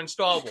Empire in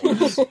Star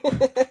Wars. All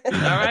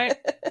right?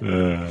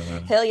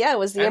 Hell yeah, it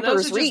was the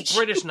Emperor's those are Reach. Just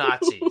British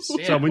Nazis.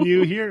 Yeah. So when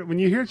you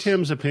hear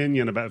Tim's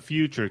opinion about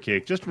Future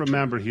Kick, just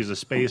remember he's a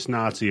space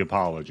Nazi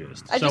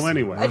apologist.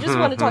 Anyway, I just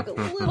want to talk a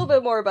little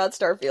bit more about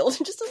Starfield,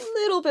 just a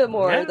little bit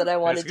more that I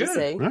wanted to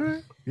say. All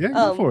right,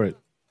 go for it.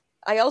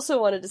 I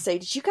also wanted to say,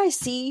 did you guys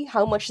see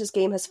how much this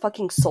game has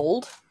fucking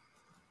sold?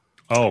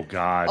 Oh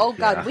God! Oh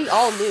God! We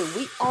all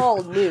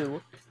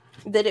knew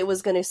that it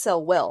was going to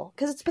sell well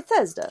because it's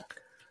Bethesda.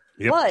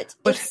 Yep.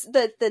 But it's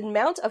the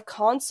amount of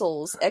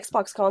consoles,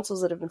 Xbox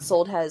consoles that have been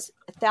sold has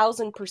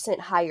 1,000%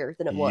 higher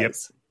than it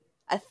was.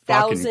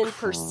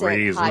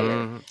 1,000% higher.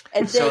 And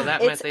then so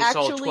that meant they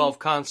sold 12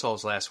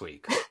 consoles last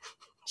week.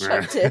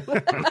 Shut Tim.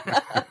 And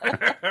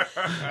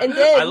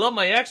then I love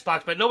my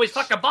Xbox, but nobody's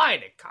fucking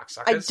buying it,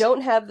 cocksuckers. I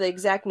don't have the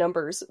exact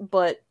numbers,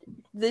 but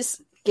this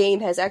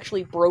game has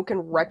actually broken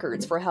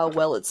records for how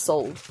well it's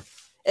sold.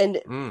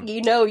 And and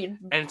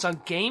it's on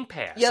Game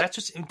Pass. Yep.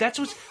 That's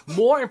what's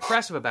more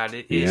impressive about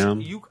it is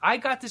I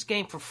got this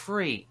game for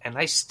free, and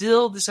I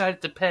still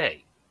decided to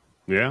pay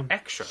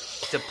extra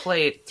to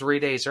play it 3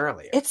 days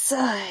earlier.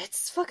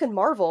 It's fucking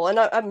Marvel, and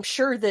I'm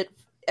sure that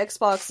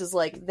Xbox is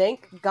like,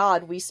 thank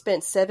God we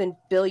spent $7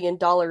 billion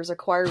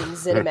acquiring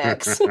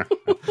ZeniMax.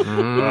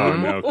 Oh,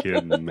 no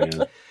kidding,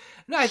 man.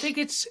 No, I think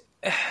it's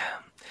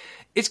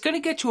going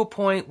to get to a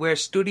point where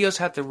studios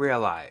have to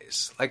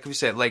realize, like we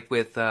said, like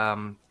with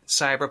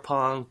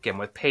Cyberpunk and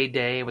with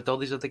Payday, with all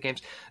these other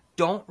games,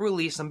 don't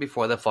release them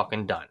before they're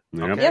fucking done.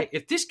 Okay?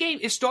 If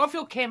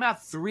Starfield came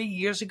out 3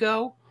 years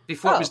ago,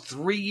 before it was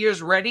 3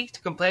 years ready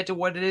to compare to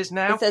what it is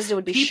now, Bethesda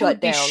would be people shut would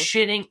be down.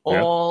 shitting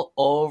all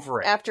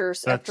over it. After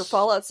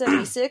Fallout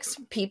 76,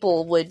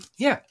 people would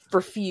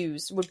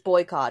would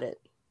boycott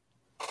it.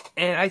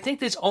 And I think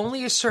there's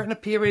only a certain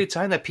period of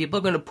time that people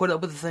are going to put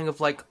up with the thing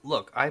of like,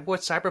 look, I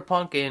bought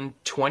Cyberpunk in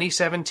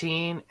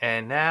 2017,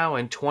 and now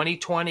in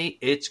 2020,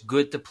 it's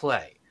good to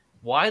play.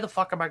 Why the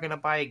fuck am I going to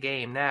buy a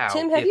game now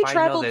Tim, have you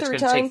traveled it's through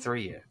going to time? take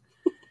 3 years?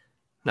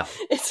 No.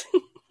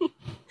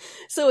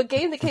 So a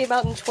game that came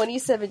out in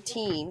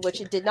 2017, which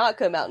it did not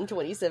come out in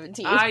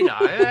 2017. I know.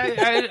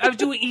 I was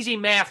doing easy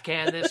math,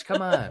 Candace.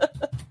 Come on.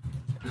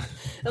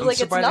 I was like,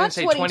 it's not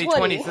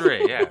 2020.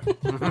 2023, yeah.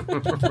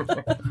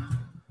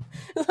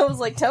 I was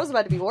like, Tom's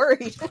about to be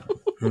worried.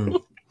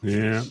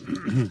 Yeah.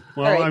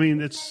 Well, right. I mean,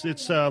 it's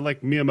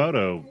like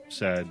Miyamoto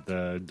said,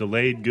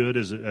 delayed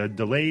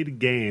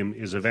game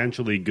is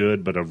eventually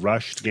good, but a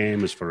rushed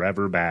game is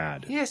forever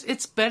bad. Yes,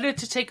 it's better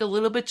to take a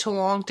little bit too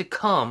long to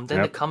come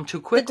than to come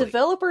too quickly. The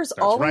developers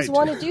always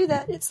want to do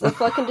that. It's the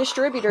fucking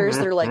distributors.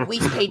 They're like, we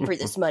paid for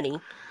this money.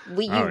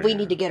 We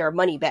need to get our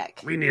money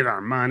back. We need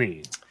our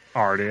money.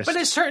 Artist. But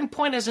at a certain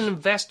point as an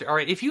investor, all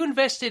right, if you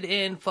invested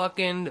in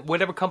fucking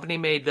whatever company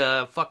made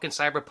fucking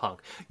Cyberpunk,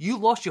 you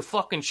lost your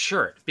fucking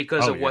shirt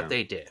because of what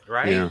they did,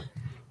 right? Yeah.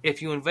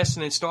 If you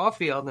invested in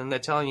Starfield and they're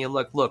telling you,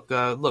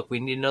 look,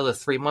 we need another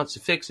 3 months to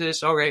fix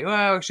this. All right, well,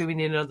 actually, we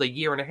need another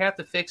year and a half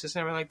to fix this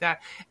and everything like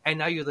that. And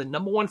now you're the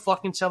number one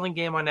fucking selling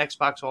game on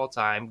Xbox all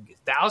time.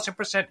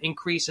 1,000%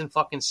 increase in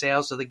fucking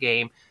sales of the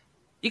game.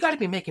 You got to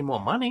be making more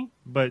money.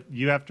 But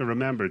you have to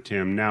remember,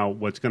 Tim, now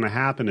what's going to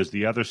happen is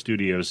the other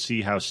studios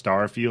see how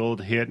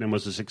Starfield hit and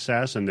was a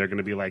success, and they're going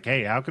to be like,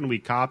 hey, how can we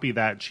copy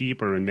that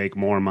cheaper and make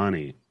more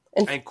money?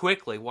 And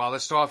quickly, while the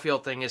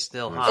Starfield thing is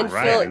still hot.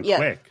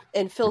 Quick.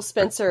 And Phil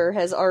Spencer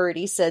has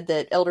already said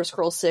that Elder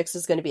Scrolls 6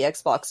 is going to be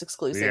Xbox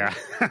exclusive. Yeah.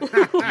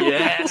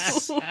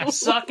 Yes.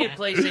 Suck it,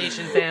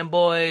 PlayStation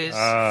fanboys.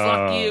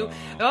 Fuck you.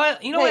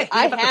 You know Hey, what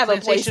I hate about have the a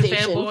PlayStation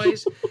PlayStation.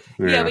 fanboys?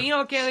 Yeah. Yeah, but you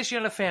know, Candace,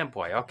 you're not a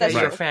fanboy, okay? That's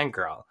You're a true.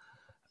 fangirl.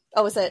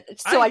 Oh, is that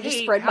so? I just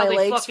hate spread how my they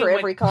legs fucking for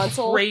every went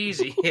console.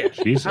 Crazy. Yeah.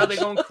 Jesus. How they're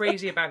going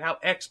crazy about how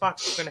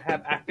Xbox is going to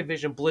have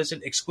Activision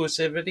Blizzard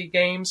exclusivity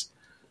games.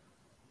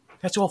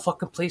 That's all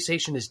fucking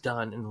PlayStation has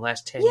done in the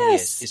last 10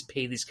 years, is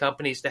pay these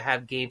companies to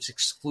have games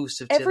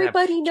exclusive to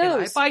Everybody them.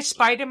 knows. Can I buy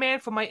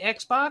Spider-Man for my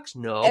Xbox?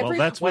 No. Well,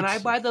 that's when what's-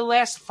 I buy the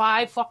last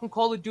 5 fucking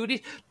Call of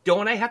Duties,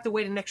 don't I have to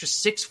wait an extra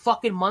 6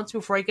 fucking months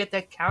before I get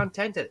that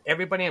content that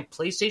everybody on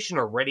PlayStation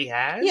already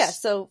has? Yeah,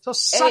 so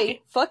suck hey,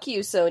 it. fuck you,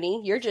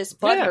 Sony. You're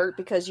just butthurt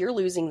because you're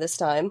losing this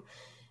time.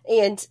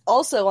 And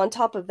also, on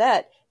top of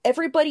that,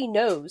 everybody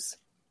knows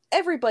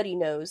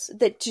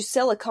that to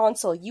sell a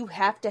console, you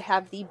have to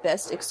have the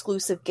best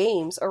exclusive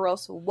games, or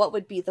else what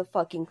would be the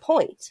fucking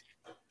point?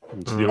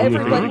 It's the only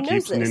Everybody thing that knows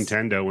keeps this.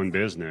 Nintendo in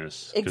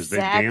business. Because they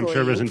damn Exactly.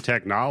 sure isn't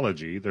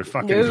technology. They're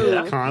fucking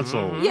No.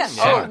 consoles. Yeah.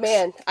 Sucks. Oh,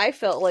 man. I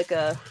felt like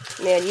I love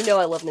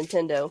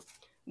Nintendo,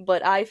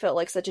 but I felt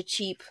like such a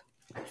cheap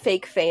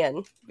fake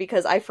fan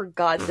because I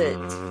forgot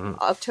that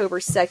October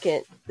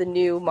 2nd, the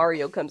new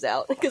Mario comes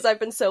out because I've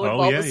been so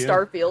involved with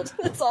Starfield.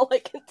 That's all I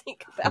can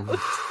think about.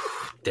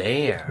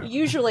 Damn.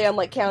 Usually I'm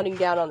like counting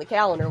down on the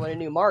calendar when a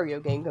new Mario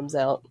game comes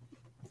out.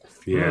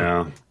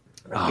 Yeah.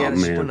 Again, Oh,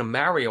 it's man. putting a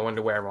Mario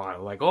underwear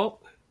on. Like, oh,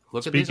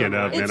 look at these Speaking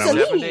of, underwear. man, It's I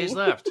was- 7 days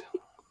left.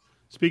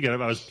 Speaking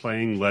of, I was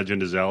playing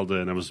Legend of Zelda,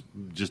 and I was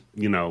just,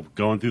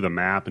 going through the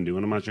map and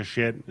doing a bunch of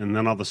shit, and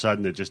then all of a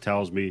sudden it just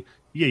tells me,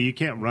 yeah, you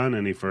can't run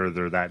any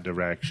further that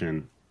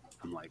direction.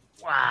 I'm like,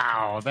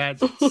 wow, that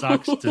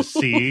sucks to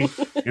see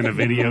in a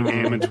video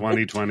game in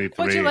 2023.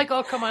 But you're like,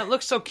 oh, come on, it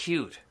looks so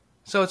cute.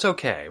 So it's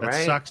okay, that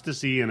right? sucks to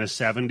see in a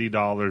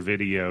 $70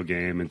 video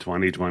game in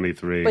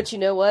 2023. But you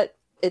know what?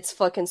 It's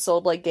fucking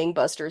sold like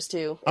gangbusters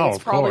too. And Oh, it's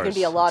of probably course. going to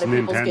be a lot of It's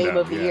people's Nintendo, game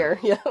of the yeah. year.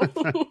 Yeah.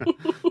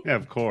 Yeah,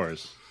 of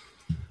course.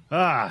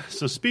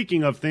 So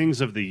speaking of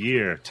things of the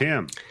year,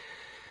 Tim.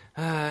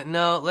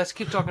 No, let's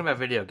keep talking about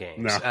video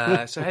games.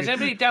 No. So has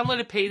anybody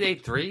downloaded Payday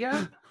 3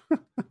 yet?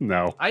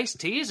 No.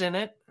 Ice-T's in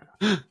it.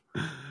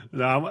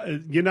 No,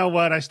 you know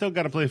what? I still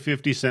got to play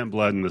 50 Cent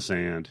Blood in the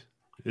Sand.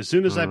 As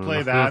soon as I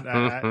play that,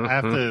 I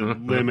have to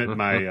limit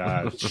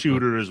my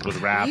shooters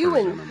with rappers in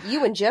them.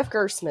 You and Jeff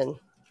Gersman,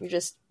 you're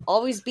just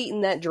always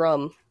beating that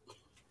drum.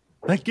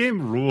 That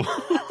game rules.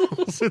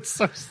 It's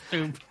so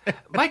stupid.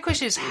 My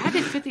question is, how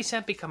did 50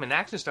 Cent become an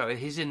action star?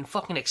 He's in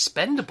fucking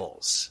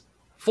Expendables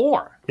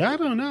 4. Yeah, I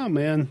don't know,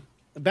 man.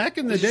 Back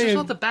in the Is it day, just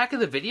off the back of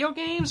the video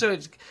games? Or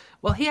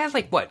well, he had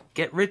like, what?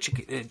 Get Rich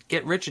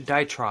and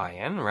Die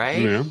Trying,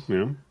 right? yeah.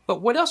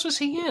 But what else was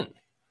he in?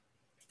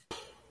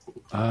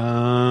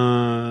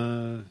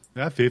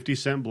 Yeah, 50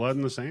 Cent Blood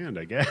in the Sand,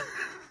 I guess.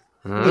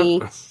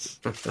 Me.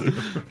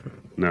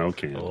 No,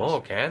 Candace. Oh,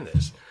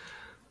 Candace.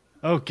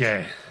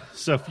 Okay,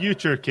 so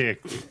Future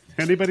Kick.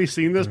 Anybody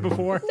seen this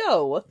before?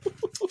 No.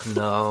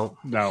 No.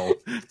 No.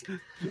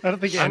 I don't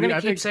think I'm going I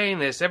to keep think saying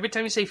this. Every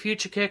time you say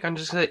Future Kick, I'm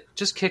just going to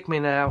just kick me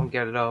now and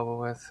get it over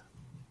with.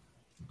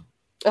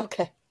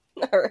 Okay.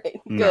 All right.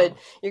 No. Good.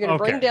 You're going to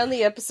bring Okay. down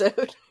the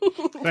episode.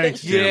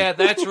 Thanks, Tim. Yeah,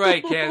 that's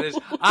right, Candace.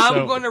 I'm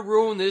So- going to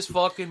ruin this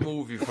fucking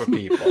movie for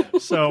people.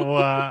 So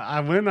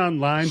I went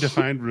online to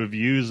find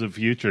reviews of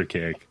Future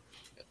Kick.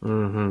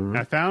 Mm-hmm.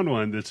 I found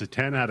one that's a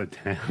 10 out of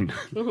 10.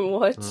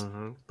 What?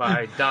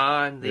 By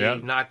Don, the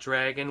Yep. Not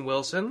Dragon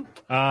Wilson.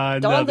 No,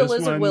 Dawn the this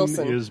Lizard one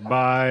Wilson. is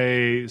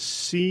by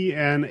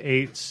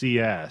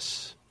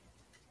CN8CS.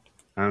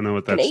 I don't know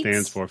what that An eights?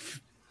 stands for.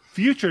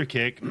 Future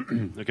Kick. Look,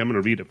 I'm going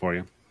to read it for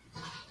you.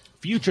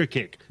 Future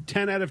Kick,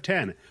 10 out of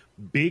 10.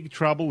 Big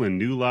Trouble in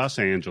New Los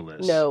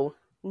Angeles. No.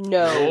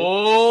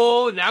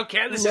 Oh, now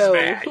Candace No. is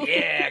mad.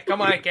 Yeah, come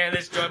on,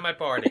 Candace, join my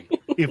party.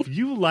 If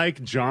you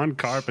like John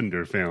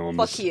Carpenter films,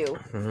 Fuck you.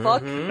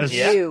 Fuck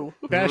Yeah. you.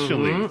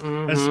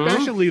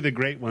 especially the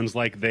great ones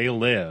like They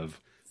Live,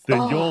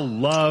 then you'll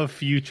love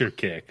Future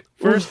Kick.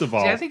 First of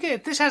all, See, I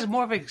think this has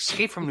more of an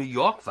Escape from New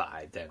York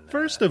vibe than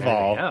First of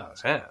all, anything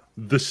else, yeah.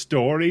 the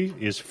story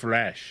is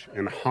fresh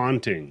and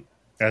haunting,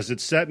 as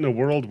it's set in a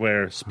world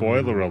where,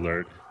 spoiler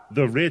alert,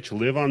 the rich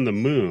live on the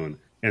moon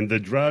and the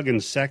drug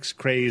and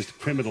sex-crazed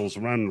criminals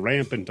run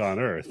rampant on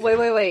Earth.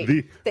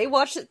 Wait. They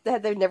watched it.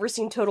 Had they never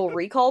seen Total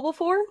Recall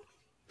before?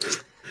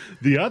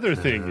 The other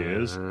thing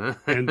is,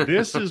 and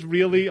this is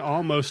really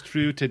almost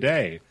true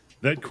today,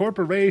 that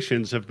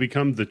corporations have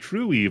become the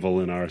true evil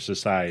in our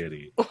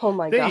society. Oh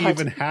my They god.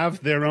 even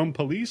have their own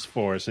police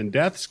force and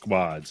death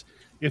squads.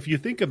 If you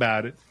think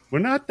about it, we're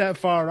not that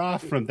far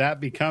off from that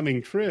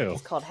becoming true.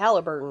 It's called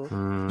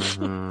Halliburton.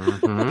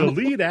 The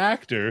lead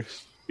actor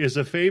is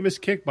a famous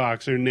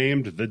kickboxer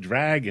named The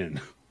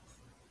Dragon.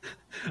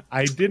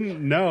 I didn't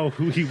know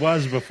who he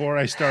was before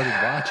I started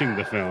watching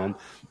the film,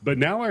 but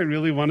now I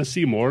really want to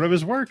see more of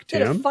his work, Tim.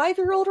 Did a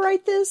 5-year-old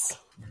write this?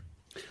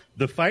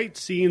 The fight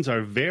scenes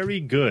are very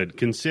good,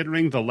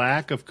 considering the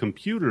lack of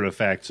computer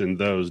effects in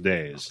those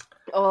days.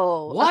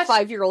 Oh, What? a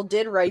 5-year-old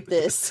did write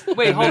this.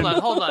 Wait, hold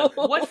on.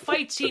 What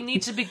fight scene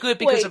needs to be good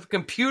because Wait. of a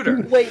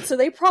computer? Wait, so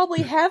they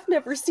probably have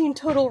never seen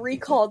Total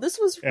Recall. This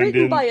was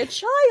written by a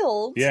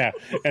child. Yeah,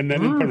 and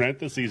then in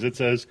parentheses it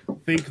says,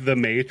 think The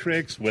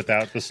Matrix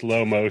without the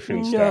slow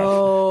motion stuff.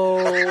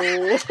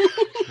 No.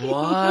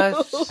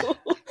 What?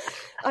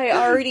 I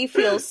already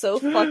feel so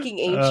fucking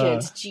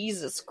ancient.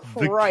 Jesus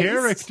The Christ.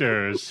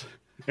 characters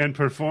and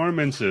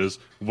performances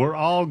were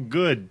all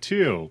good,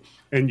 too.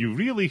 And you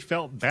really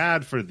felt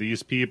bad for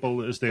these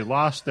people as they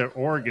lost their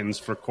organs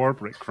for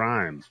corporate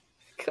crime.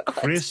 God.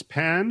 Chris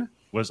Penn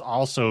was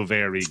also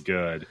very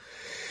good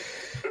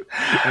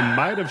and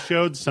might have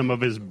showed some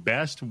of his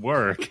best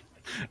work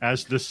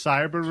as the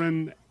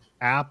Cyberan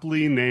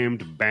aptly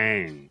named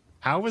Bang.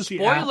 How was he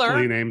Spoiler.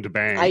 aptly named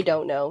Bang? I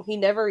don't know. He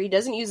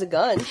doesn't use a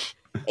gun.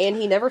 And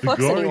he never fucks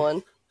gory-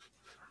 anyone.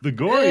 The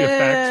gory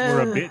effects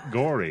were a bit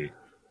gory,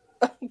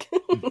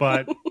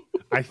 but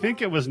I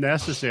think it was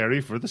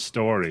necessary for the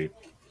story.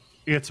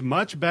 It's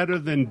much better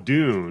than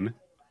Dune,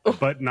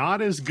 but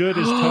not as good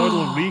as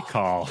Total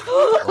Recall.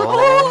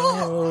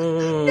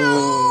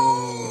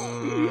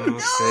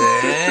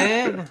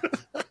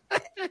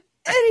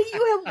 Eddie,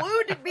 you have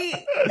wounded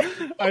me.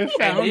 I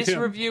found And this him.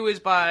 review is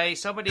by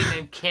somebody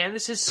named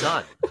Candace's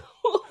son.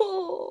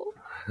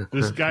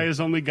 This guy has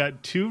only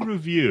got 2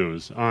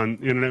 reviews on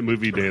Internet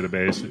Movie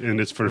Database, and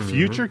it's for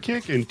Future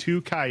Kick and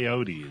 2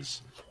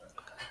 Coyotes.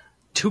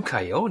 2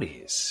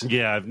 coyotes.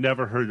 Yeah, I've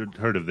never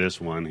heard of this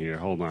one here.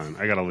 Hold on.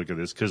 I got to look at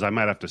this because I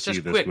might have to see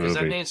Just this quick, because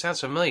that movie. name sounds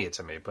familiar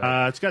to me.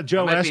 But It's got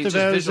Joe I might be just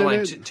Estevez in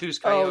visualizing it. Two's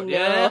Oh, coyote. no.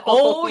 Yeah.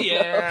 Oh,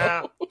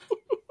 yeah.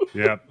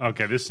 Yep.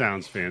 Okay, this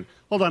sounds fan.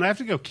 Hold on, I have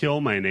to go kill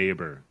my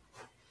neighbor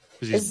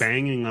because he's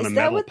banging on a Is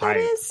that metal what pipe.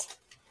 that is?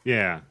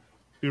 Yeah.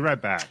 Be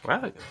right back.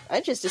 Wow. I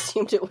just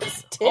assumed it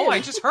was Tim. Oh, I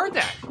just heard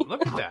that.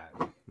 Look at that.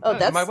 Oh,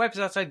 that's... My wife is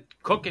outside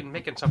cooking,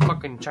 making some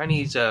fucking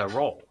Chinese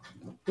roll.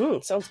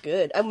 sounds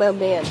good. Well,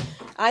 man,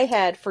 I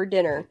had for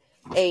dinner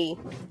a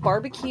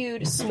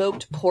barbecued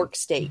smoked pork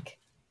steak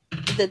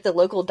that the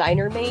local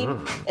diner made,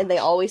 and they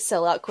always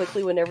sell out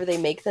quickly whenever they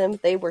make them.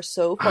 They were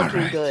so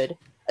fucking good.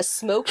 A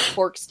smoked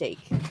pork steak.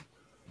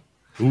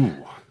 Ooh.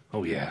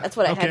 Oh, yeah. That's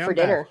what I had for I'm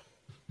dinner.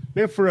 back.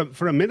 Man,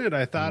 for a minute,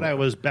 I thought I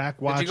was back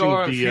Did watching you go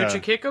on the... Future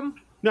Kick 'em?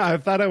 No, I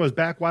thought I was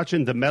back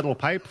watching the metal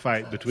pipe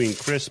fight between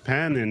Chris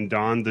Penn and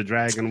Don the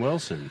Dragon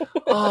Wilson.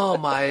 Oh,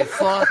 my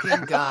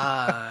fucking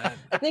God.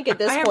 I think at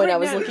this have point I written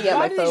was down, looking at why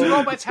my do these phone.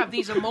 robots have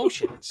these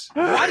emotions?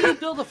 Why do you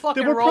build a They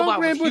fucking were robot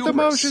programmed with hubris?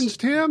 emotions,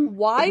 Tim.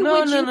 Why No,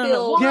 would no, you no, no.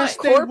 build Why? Yes,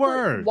 they corporate?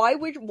 were.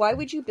 Why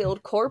would you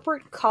build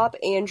corporate cop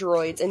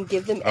androids and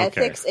give them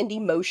ethics and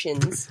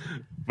emotions?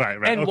 Right.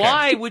 And okay.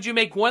 why would you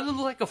make one look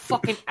like a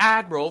fucking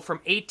admiral from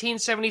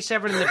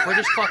 1877 in the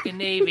British fucking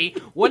Navy,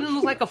 one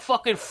look like a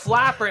fucking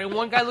flapper, and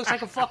one guy looks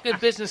like a fucking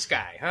business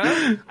guy,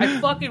 huh? I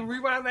fucking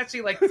rewound that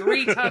scene like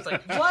 3 times.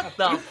 Like, what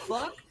the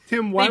fuck?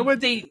 Tim, why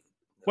would fur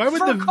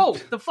the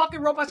coat? The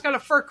fucking robot's got a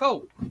fur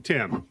coat.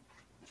 Tim?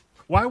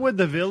 Why would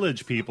the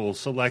village people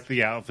select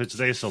the outfits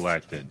they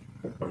selected?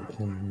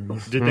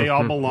 Did they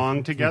all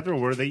belong together?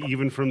 Were they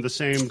even from the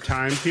same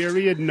time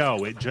period?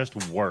 No, it just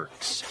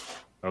works.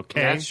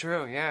 Okay. That's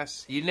true.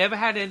 Yes, you never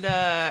had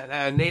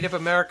a Native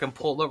American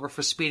pulled over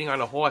for speeding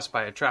on a horse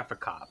by a traffic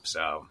cop.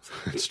 So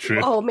That's true.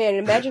 Oh man,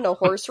 imagine a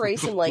horse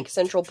race in like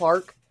Central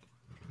Park.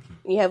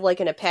 You have like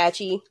an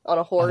Apache on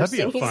a horse, that'd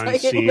be a and he's fun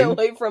like getting scene.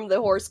 away from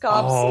the horse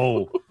cops.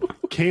 Oh,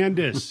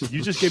 Candace,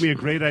 you just gave me a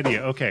great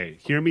idea. Okay,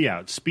 hear me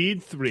out.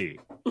 Speed 3,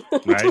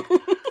 right?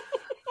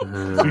 We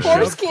Horse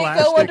shove can't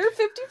go under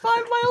 55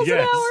 miles an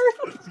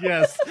hour.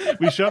 Yes,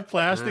 we shove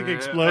plastic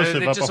explosive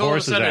and it up a just all of a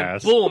horse's sudden,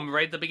 ass. boom!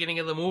 Right at the beginning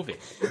of the movie.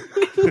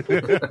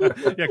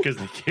 Yeah, because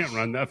they can't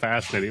run that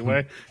fast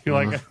anyway. You're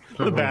like,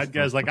 the bad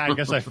guy's like, I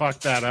guess I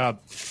fucked that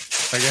up.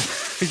 I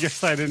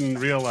guess I didn't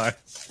realize.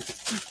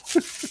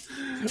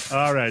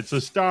 All right, so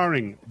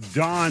starring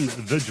Don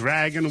the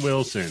Dragon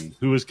Wilson,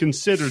 who is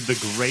considered the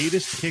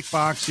greatest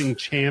kickboxing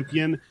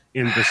champion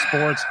in the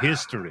sport's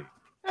history.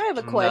 I have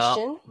a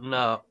question.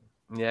 No.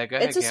 Yeah, go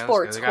ahead. It's a Candace,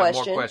 sports 'cause I got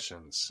question. More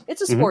questions.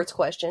 It's a sports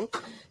question.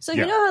 So you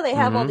Yeah. know how they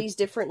have all these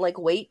different like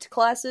weight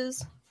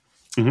classes?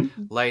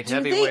 Light Do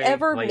heavyweight. they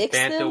ever light mix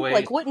them? bantamweight.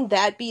 Like, wouldn't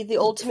that be the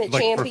ultimate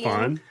Like, for champion?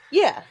 fun?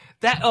 Yeah.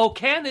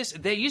 Candace,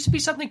 there used to be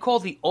something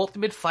called the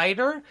Ultimate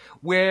Fighter,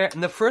 where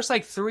in the first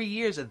 3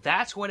 years,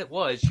 that's what it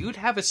was. You'd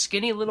have a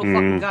skinny little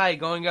fucking guy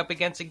going up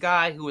against a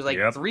guy who was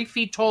 3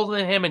 feet taller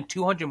than him and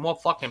 200 more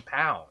fucking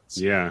pounds.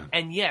 Yeah.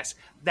 And yes,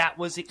 that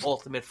was the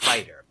Ultimate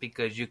Fighter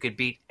because you could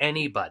beat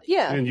anybody.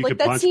 Yeah. And you like could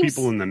that punch seems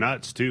people in the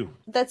nuts, too.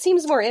 that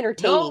seems more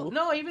entertaining.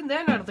 No, even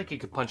then, I don't think you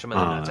could punch him in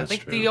the nuts. I that's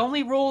think true. the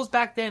only rules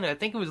back then, I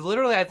think it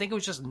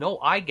was just no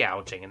eye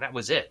gouging, and that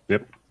was it.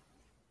 Yep.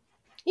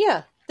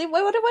 Yeah. Why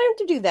don't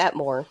they do that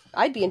more?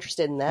 I'd be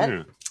interested in that.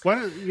 Yeah. Why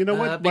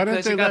don't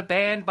Because they it got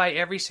banned by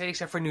every state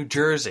except for New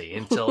Jersey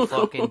until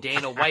fucking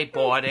Dana White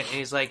bought it, and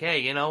he's like, hey,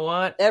 you know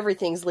what?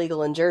 Everything's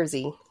legal in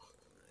Jersey.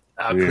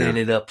 I'll clean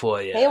it up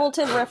for you.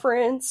 Hamilton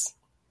reference.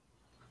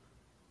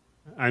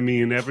 I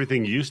mean,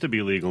 everything used to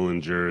be legal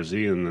in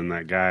Jersey, and then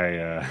that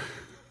guy...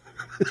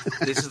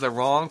 This is the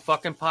wrong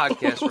fucking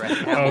podcast for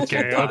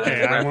Hamilton.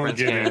 Okay, I won't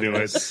get into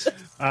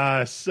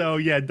it.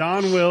 So,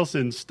 Don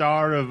Wilson,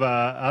 star of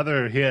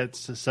other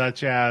hits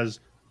such as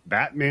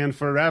Batman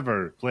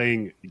Forever,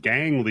 playing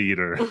gang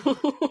leader.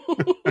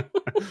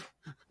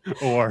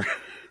 or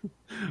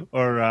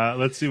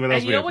let's see what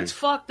else. And you know what's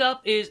fucked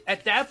up is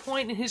at that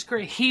point in his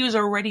career, he was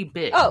already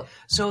big. Oh,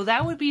 so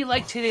that would be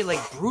like today, like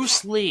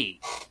Bruce Lee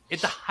at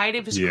the height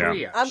of his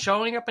career,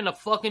 showing up in a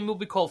fucking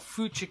movie called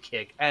Future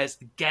Kick as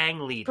gang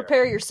leader.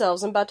 Prepare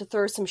yourselves. I'm about to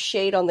throw some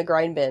shade on the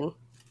grind bin.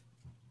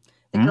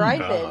 The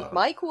grind bin,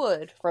 Mike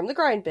Wood from the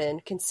grind bin,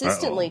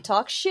 consistently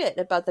talks shit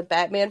about the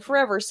Batman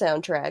Forever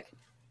soundtrack.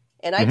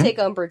 And I take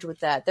umbrage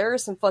with that. There are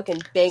some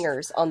fucking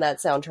bangers on that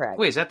soundtrack.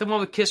 Wait, is that the one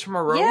with Kiss from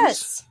a Rose?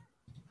 Yes.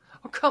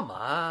 Oh, come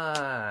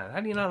on.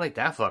 How do you not like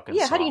that fucking song?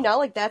 Yeah, how do you not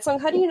like that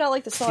song? How do you not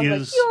like the song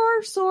like,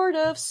 you're sort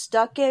of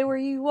stuck where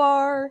you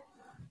are?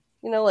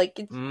 You know,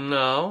 like...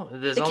 No,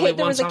 there's only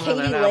one song on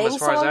that album as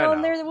far as I know. There was a Katie Lang song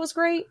on there that was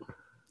great.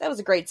 That was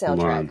a great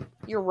soundtrack.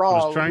 You're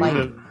wrong,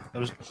 I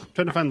was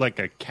trying to find like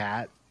a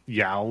cat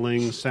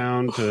yowling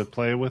sound to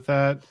play with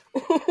that.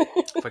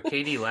 For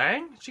Katie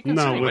Lang? She can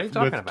sing. What are you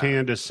talking about?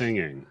 Candace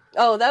singing.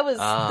 Oh, that was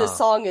the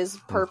song is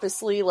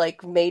purposely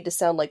like made to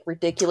sound like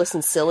ridiculous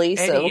and silly.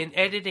 Eddie, in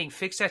editing,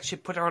 fix that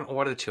shit, put her on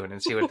autotune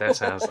and see what that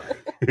sounds like.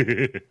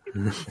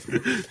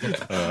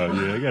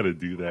 I got to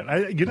do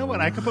that. You know what?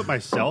 I could put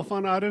myself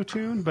on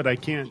autotune, but I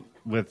can't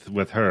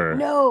with her.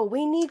 No,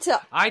 we need to.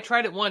 I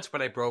tried it once,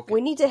 but I broke it.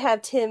 We need to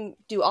have Tim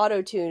do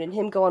autotune and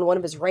him go on one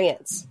of his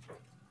rants.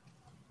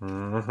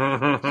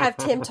 Have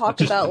Tim talk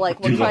about like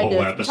what kind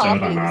of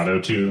episode on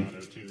auto-tune.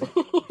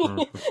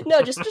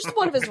 No, just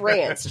one of his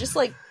rants, just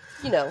like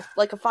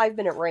like a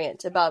 5-minute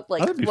rant about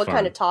like what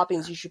kind of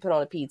toppings you should put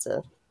on a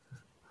pizza.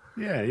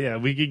 Yeah,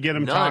 we could get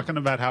him talking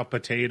about how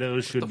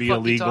potatoes should be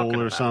illegal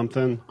or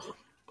something.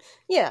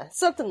 Yeah,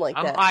 something like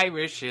that. I'm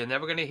Irish. You're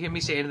never going to hear me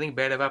say anything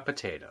bad about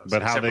potatoes.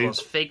 But how those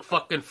fake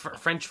fucking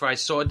French fry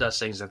sawdust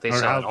things that they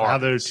sell. How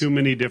there are too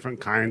many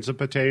different kinds of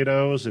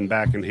potatoes, and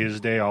back in his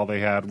day, all they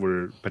had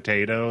were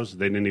potatoes.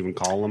 They didn't even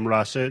call them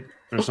russet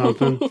or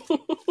something.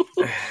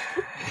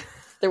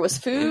 There was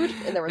food,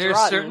 and there was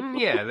rotten.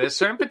 There's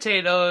certain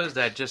potatoes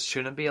that just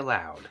shouldn't be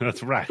allowed.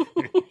 That's right.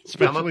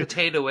 I'm a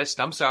potatoist.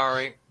 I'm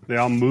sorry. They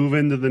all move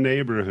into the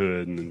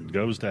neighborhood and it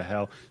goes to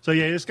hell. So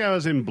this guy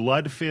was in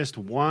Blood Fist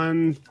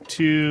 1,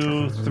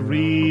 2,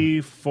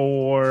 3,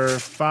 4,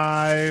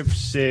 5,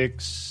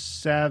 6,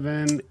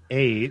 7,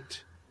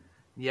 8.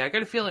 Yeah, I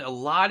got a feeling a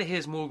lot of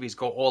his movies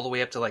go all the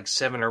way up to like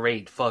 7 or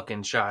 8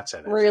 fucking shots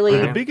in it. Really?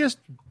 The biggest...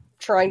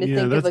 Trying to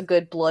think of a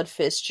good Blood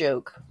Fist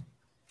joke.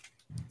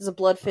 Is a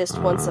Blood Fist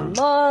once a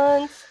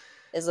month?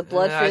 Is a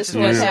Blood Fist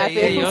what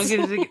happens?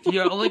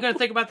 You're only going to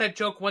think about that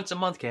joke once a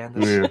month,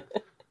 Candace. Yeah.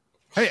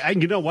 Hey,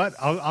 you know what?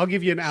 I'll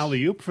give you an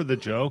alley-oop for the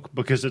joke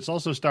because it's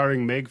also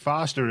starring Meg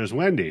Foster as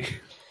Wendy.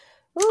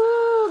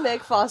 Ooh, Meg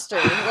Foster.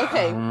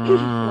 Okay,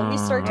 let me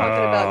start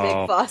talking about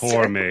Meg Foster.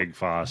 Poor Meg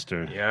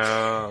Foster.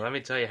 Yo, let me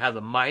tell you how the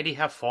mighty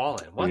have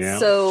fallen.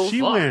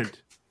 She went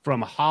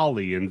from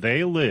Holly and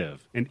They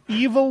Live and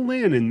Evil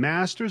Lynn in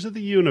Masters of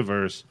the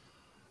Universe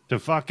to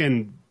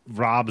fucking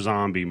Rob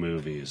Zombie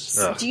movies.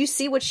 Do you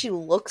see what she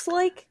looks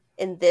like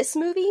in this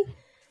movie?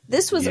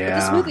 This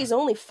movie's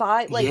only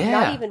 5,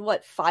 not even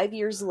 5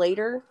 years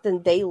later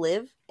than They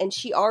Live, and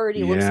she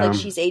already looks like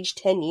she's aged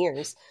 10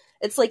 years.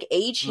 It's like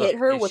age hit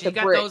her with a brick.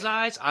 If she got those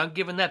eyes, I'm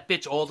giving that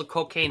bitch all the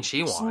cocaine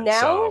she wants.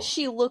 Now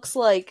she looks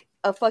like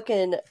a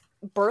fucking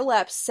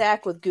burlap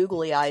sack with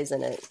googly eyes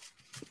in it.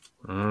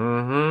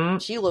 Mm-hmm.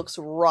 She looks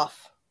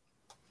rough.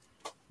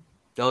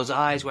 Those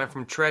eyes went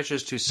from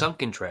treasures to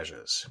sunken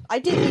treasures. I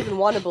didn't even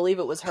want to believe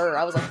it was her.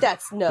 I was like,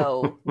 that's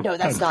not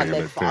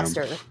Meg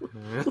Foster.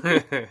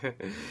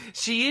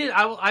 She is.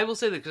 I will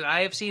say that because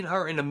I have seen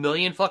her in a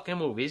million fucking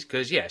movies.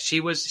 Because she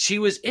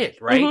was it,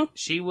 right? Mm-hmm.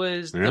 She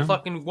was the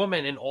fucking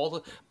woman in all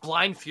the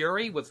Blind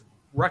Fury with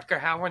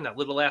Rutger Hauer and that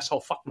little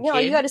asshole fucking kid.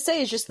 All you got to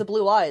say is just the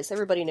blue eyes.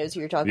 Everybody knows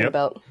who you're talking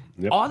about.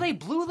 Yep. Are they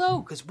blue though?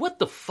 Because what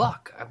the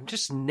fuck? I've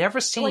just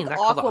never seen that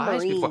color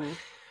eyes before.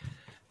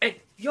 And,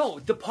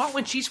 the part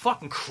when she's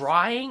fucking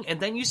crying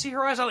and then you see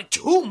her eyes, I'm like,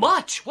 too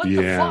much. What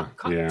the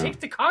fuck? Take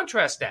the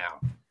contrast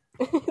down.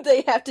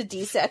 They have to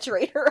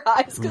desaturate her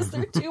eyes because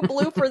they're too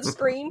blue for the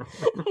screen.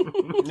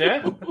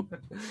 Yeah.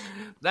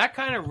 That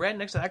kind of red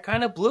next to that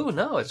kind of blue.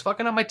 No, it's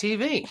fucking on my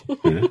TV.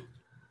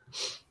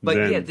 But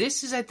I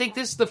think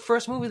this is the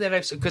first movie that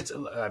I've seen. Because,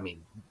 I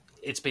mean,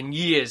 it's been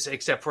years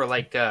except for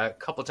like a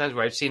couple times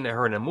where I've seen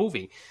her in a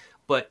movie.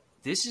 But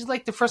this is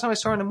like the first time I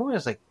saw her in a movie. I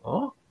was like,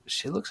 oh.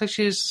 She looks like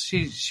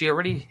she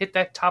already hit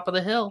that top of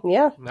the hill.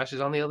 Yeah. Now she's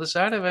on the other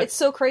side of it. It's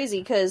so crazy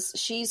because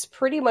she's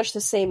pretty much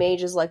the same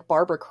age as like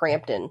Barbara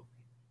Crampton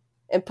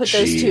and put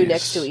those two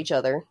next to each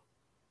other.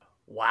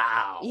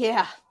 Wow.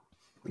 Yeah.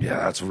 Yeah,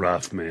 that's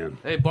rough, man.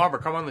 Hey, Barbara,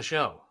 come on the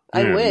show.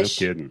 I wish.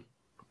 No kidding.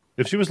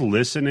 If she was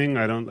listening,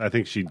 I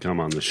think she'd come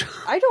on the show.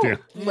 I don't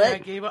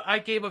I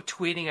gave up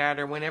tweeting at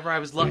her whenever I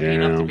was lucky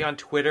enough to be on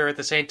Twitter at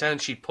the same time.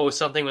 She'd post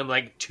something in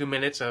like 2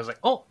 minutes, and I was like,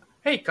 "Oh,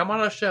 hey, come on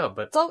our show."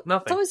 But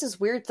nothing. It's always this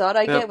weird thought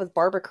I get with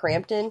Barbara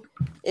Crampton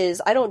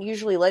is I don't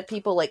usually let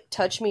people like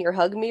touch me or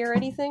hug me or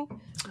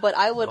anything, but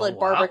I would let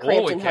Barbara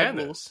Crampton hug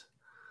me.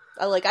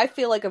 I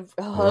feel like a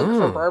hug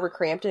from Barbara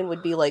Crampton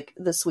would be like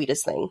the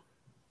sweetest thing.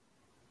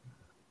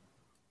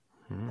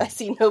 I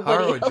see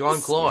nobody else. John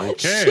Claude.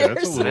 Okay,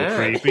 that's a little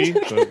creepy,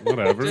 but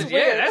whatever.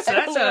 Yeah,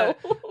 that's a.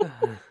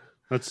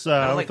 Let's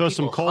like throw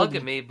some cold.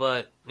 Hugging me,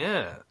 but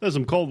yeah, throw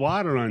some cold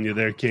water on you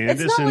there, Candace.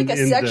 It's not like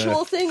a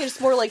sexual thing.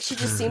 It's more like she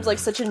just seems like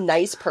such a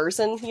nice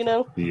person, you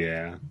know?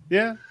 Yeah.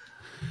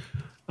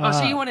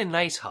 So you want a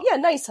nice hug? Yeah,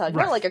 nice hug,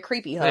 not like a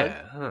creepy hug.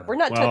 Yeah. We're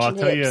not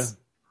touching hips.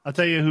 I'll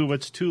tell you who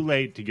it's too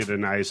late to get a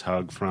nice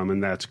hug from,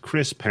 and that's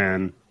Chris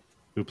Penn,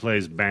 who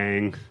plays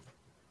Bang.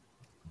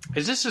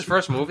 Is this his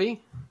first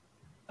movie?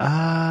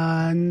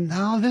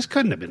 No, this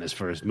couldn't have been his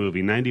first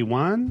movie.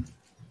 91?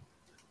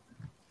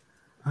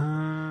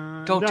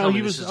 Don't tell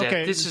me this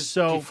is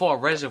before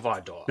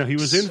Reservoir Dogs. No, he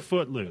was in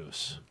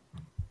Footloose.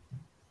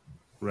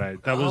 Right,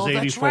 that was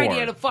 84. That's right, he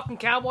had a fucking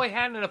cowboy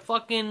hat and a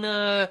fucking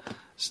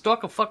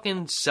stalk of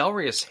fucking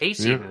celery or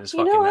hayseed in his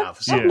fucking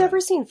mouth. I've never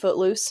seen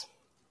Footloose.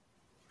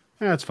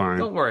 That's fine.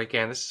 Don't worry,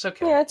 Candace, it's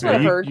okay. Yeah, that's what I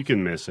heard. You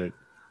can miss it.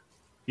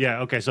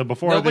 Yeah, okay, so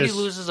before Nobody this...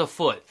 loses a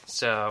foot,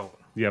 so...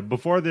 Yeah,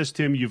 before this,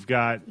 Tim, you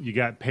got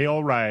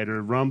Pale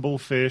Rider,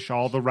 Rumblefish,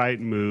 All the Right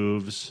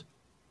Moves,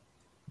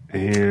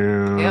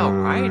 and Pale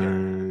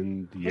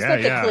Rider. Was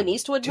that the Clint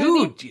Eastwood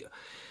movie? Dude,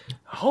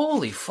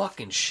 holy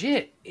fucking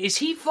shit!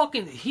 He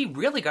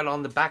really got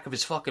on the back of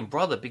his fucking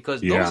brother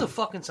because those are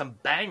fucking some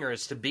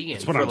bangers to be in.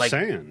 That's what I'm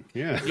saying.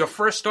 Yeah, your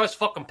first star's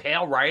fucking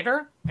Pale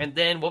Rider, and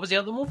then what was the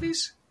other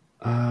movies?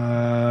 All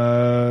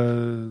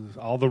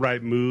the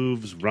Right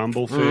Moves,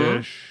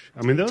 Rumblefish.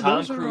 I mean,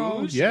 those are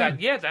all,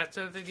 that's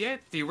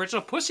the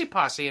original Pussy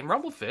Posse and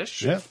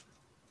Rumblefish.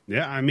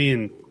 Yeah. I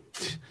mean,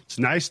 it's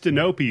nice to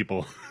know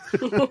people.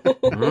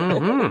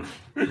 For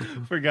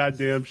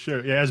goddamn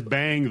sure. Yeah, it's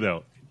Bang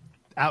though.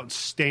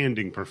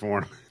 Outstanding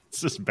performance.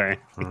 This Bang.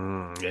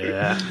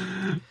 Yeah.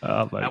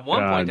 Oh my At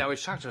one point, I was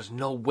shocked. There's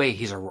no way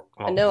he's a.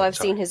 I know. I've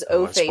seen his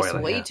O face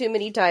way too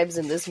many times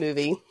in this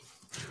movie.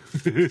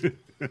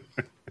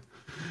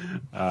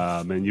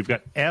 And you've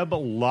got Eb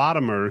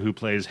Latimer, who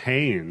plays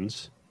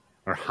Hines,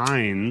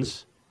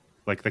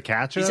 like the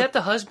catcher. Is that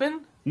the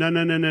husband?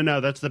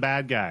 No. That's the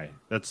bad guy.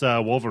 That's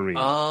Wolverine.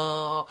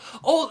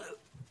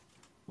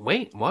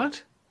 Wait,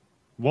 what?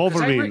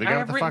 Wolverine, the guy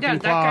with the fucking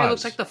claws. That guy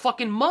looks like the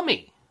fucking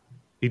mummy.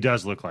 He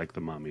does look like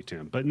the mummy,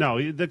 Tim. But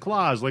no, the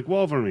claws, like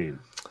Wolverine.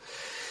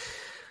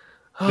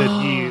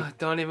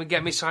 Don't even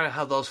get me started on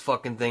how those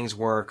fucking things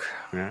work.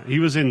 Yeah, he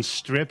was in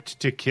Stripped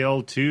to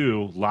Kill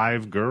 2,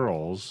 Live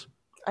Girls.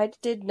 I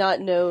did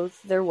not know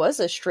there was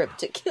a Strip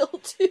to Kill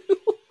 2.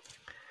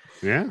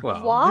 Yeah.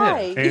 Well,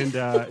 why?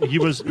 Yeah. And he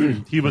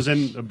was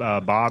in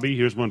Bobby.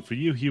 Here's one for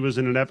you. He was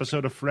in an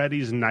episode of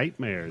Freddy's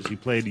Nightmares. He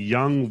played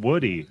young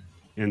Woody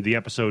in the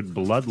episode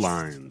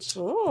Bloodlines.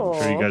 Oh.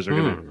 I'm sure you guys are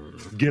going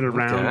to get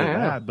around to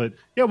that. But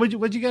yeah,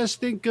 what'd you guys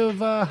think of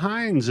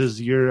Hines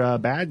as your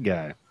bad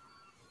guy?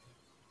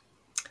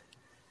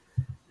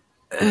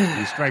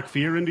 You strike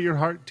fear into your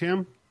heart,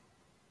 Tim?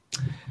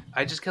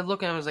 I just kept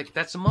looking. I was like,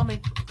 "That's the mummy.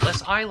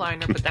 Less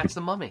eyeliner, but that's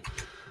the mummy."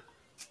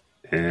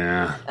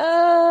 Yeah.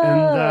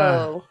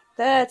 Oh,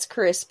 that's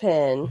Chris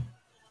Penn.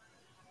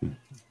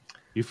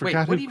 You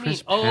forgot what who do you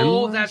Chris mean? Penn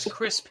was? That's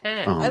Chris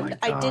Penn. Oh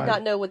I did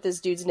not know what this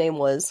dude's name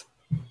was.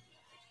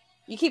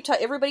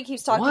 Everybody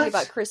keeps talking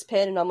about Chris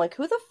Penn, and I'm like,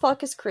 who the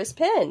fuck is Chris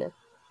Penn?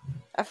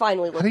 I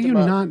finally looked him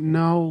up. How do you not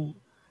know?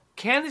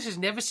 Candace has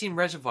never seen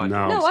Reservoir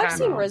Dogs. No, I've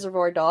seen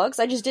Reservoir Dogs.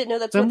 I just didn't know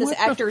that's what this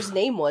actor's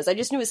name was. I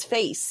just knew his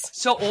face.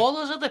 So all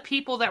those other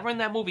people that were in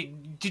that movie,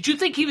 did you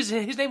think his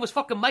name was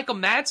fucking Michael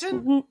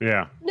Madsen?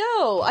 Yeah.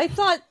 No, I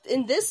thought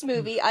in this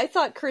movie,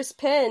 Chris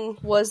Penn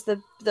was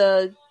the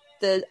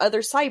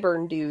other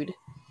Cyburn dude.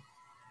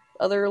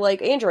 Other,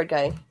 like, android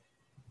guy.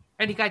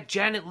 And he got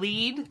Janet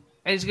Leigh, and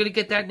he's going to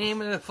get that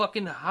name in the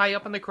fucking high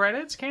up in the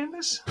credits,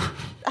 Candace?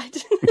 I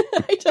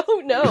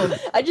don't know.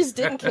 I just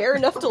didn't care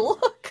enough to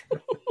look.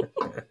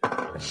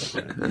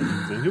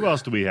 Who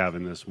else do we have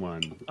in this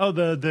one? Oh,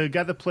 the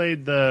guy that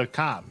played the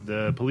cop,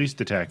 the police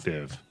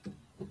detective.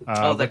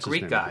 That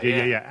Greek guy.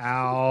 Yeah.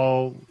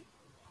 Al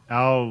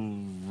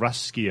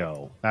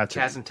Ruskio. That's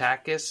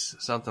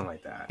Kazantakis, something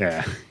like that.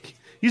 Yeah.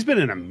 He's been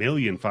in a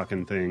million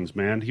fucking things,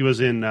 man. He was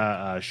in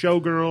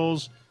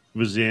Showgirls. He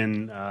was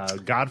in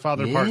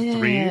Godfather Part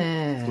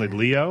 3. Played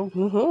Leo.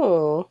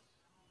 Ooh.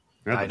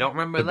 I don't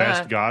remember the that.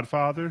 Best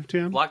Godfather,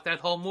 Tim? Block that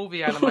whole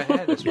movie out of my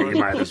head. Yeah, you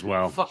might as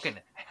well. Fucking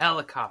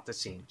helicopter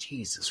scene.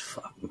 Jesus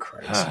fucking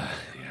Christ.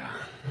 Yeah.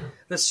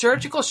 The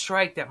surgical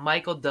strike that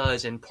Michael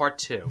does in Part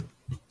 2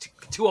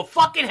 to a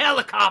fucking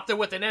helicopter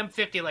with an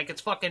M50 like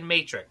it's fucking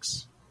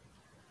Matrix.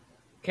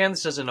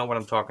 Candace doesn't know what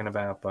I'm talking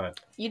about, but...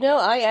 You know,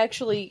 I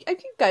think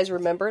you guys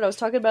remember it. I was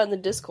talking about it in the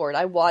Discord.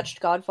 I watched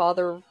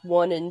Godfather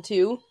 1 and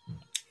 2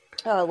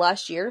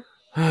 last year.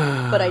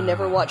 But I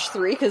never watched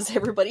 3 because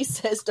everybody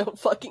says don't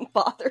fucking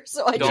bother,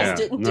 so I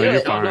just didn't do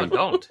it. No,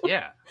 don't.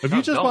 Yeah. If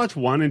you just watch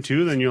 1 and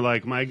 2, then you're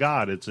like, my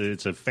God,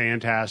 it's a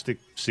fantastic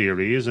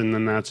series, and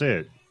then that's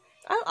it.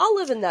 I'll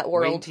live in that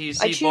world.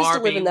 I choose Barbie,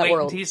 to live in that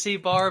world. Wait till you see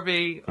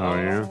Barbie. Oh,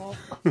 yeah?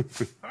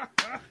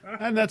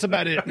 And that's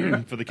about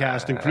it for the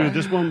cast and crew.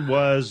 This one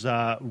was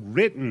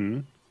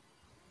written,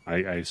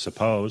 I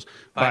suppose,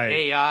 by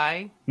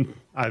AI?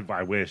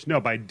 I wish.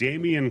 No, by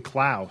Damian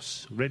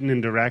Klaus, written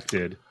and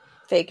directed.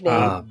 Fake name.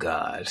 Oh,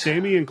 God.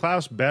 Damian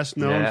Klaus, best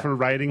known for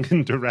writing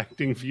and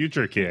directing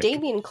Future Kick.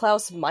 Damian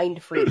Klaus,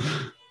 mind freak.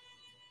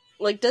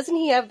 Like, doesn't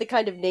he have the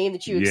kind of name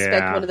that you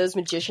expect one of those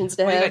magicians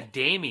to have? You got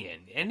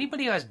Damien.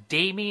 Anybody who has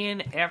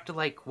Damien after,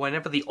 like,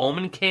 whenever The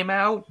Omen came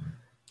out?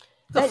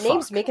 That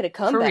name's making a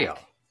comeback. For real.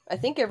 I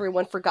think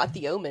everyone forgot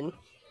The Omen.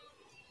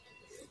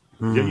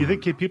 You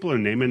think people are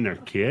naming their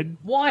kid?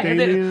 Why?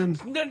 Damien?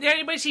 Did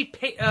anybody see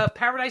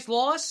Paradise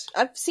Lost?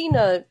 I've seen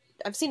a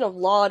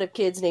lot of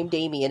kids named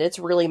Damien. It's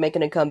really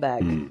making a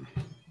comeback.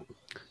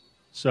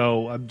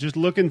 So I'm just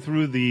looking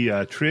through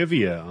the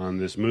trivia on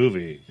this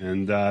movie,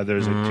 and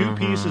there's 2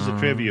 pieces of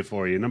trivia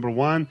for you. Number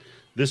 1,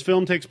 this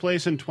film takes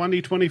place in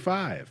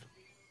 2025.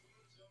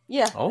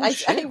 Yeah,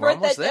 I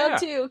wrote that down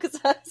too because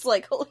I was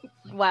like, holy,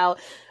 wow.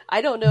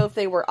 I don't know if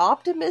they were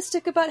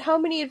optimistic about how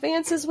many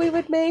advances we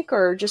would make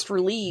or just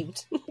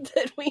relieved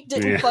that we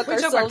didn't fuck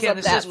ourselves up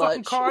that There's much.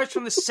 fucking cars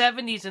from the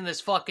 70s in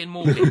this fucking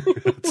movie.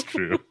 That's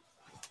true.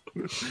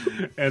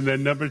 And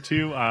then number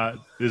 2,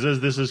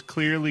 this is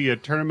clearly a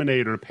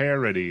Terminator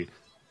parody.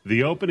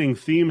 The opening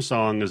theme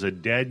song is a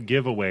dead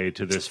giveaway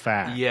to this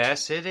fact.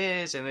 Yes, it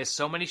is. And there's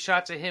so many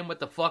shots of him with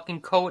the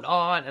fucking coat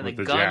on and the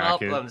gun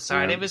jacket, up on the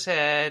side of his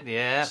head.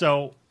 Yeah.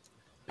 So,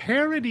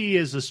 parody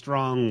is a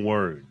strong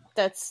word.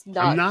 That's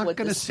not what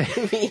gonna this say.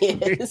 movie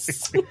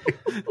is.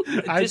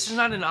 This is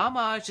not an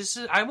homage.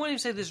 I wouldn't even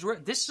say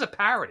this is a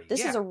parody.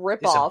 This is a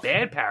ripoff. It's a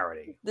bad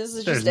parody. This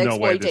is There's just no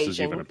way exploitation. this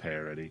is even a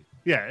parody.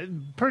 Yeah,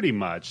 pretty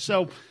much.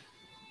 So,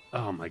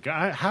 oh my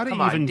God, how do you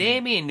Come on, even...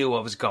 Damien knew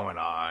what was going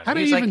on. How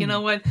do He's you like, even... you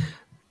know what?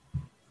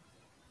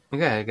 Go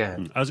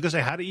ahead. I was going to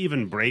say, how to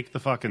even break the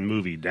fucking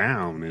movie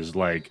down is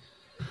like...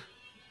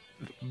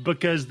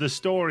 Because the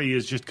story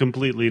is just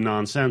completely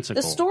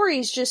nonsensical. The story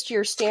is just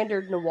your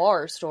standard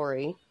noir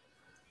story.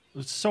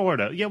 Sort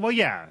of. Yeah, well,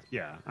 yeah.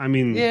 I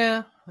mean...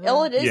 Yeah.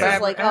 All it is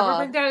is like,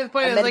 I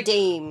met a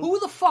dame. Who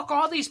the fuck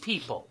are these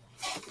people?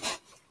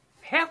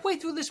 Halfway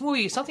through this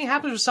movie, something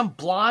happens with some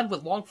blonde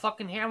with long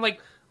fucking hair. I'm like,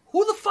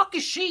 who the fuck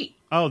is she?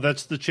 Oh,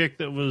 that's the chick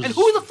that was... And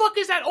who the fuck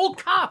is that old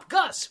cop,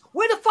 Gus?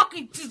 Where the fuck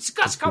does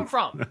Gus come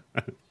from?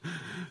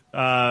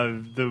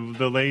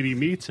 The lady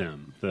meets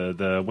him.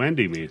 The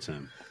Wendy meets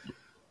him.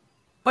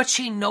 But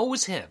she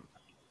knows him.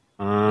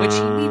 When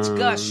she meets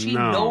Gus, she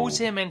knows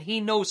him and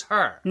he knows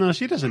her. No,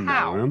 she doesn't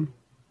know him.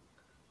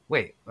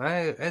 Wait,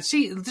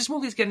 see, this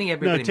movie's getting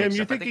everybody No, Tim, mixed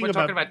you're up. I think thinking we're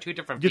about... talking about 2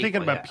 different people. You're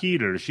thinking about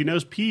Peter. She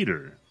knows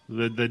Peter.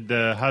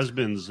 The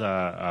husband's...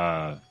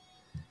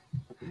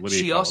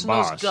 She also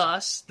knows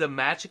Gus, the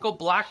magical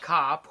black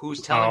cop,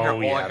 who's telling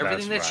her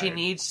everything that she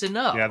needs to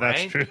know. Yeah,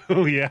 that's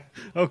true. Yeah.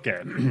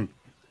 Okay.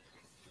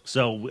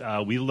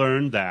 So we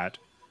learned that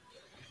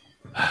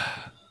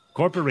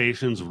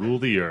corporations rule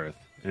the earth,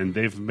 and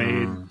they've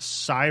made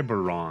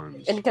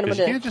cyberons. And you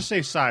can't just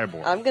say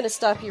cyborg. I'm going to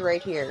stop you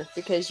right here,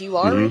 because you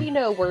already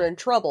know we're in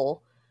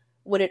trouble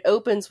when it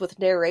opens with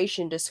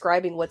narration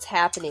describing what's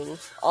happening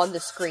on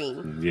the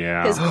screen.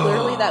 Yeah. Because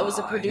clearly that was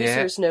a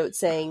producer's note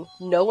saying,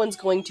 no one's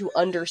going to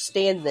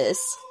understand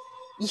this.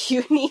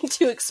 You need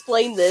to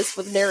explain this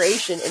with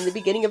narration in the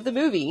beginning of the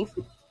movie.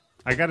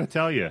 I gotta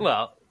tell you.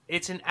 Well,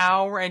 it's an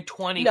hour and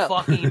 20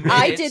 fucking minutes.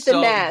 I did the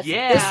math.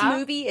 Yeah. This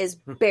movie is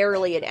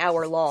barely an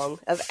hour long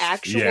of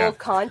actual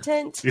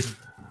content.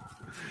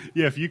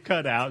 Yeah, if you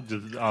cut out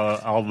just,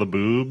 all the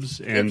boobs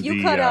and if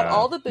you cut out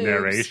all the boobs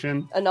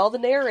narration and all the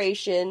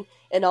narration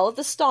and all of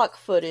the stock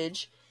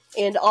footage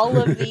and all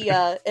of the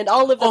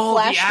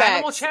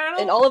flashbacks the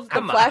and all of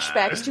the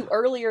flashbacks to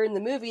earlier in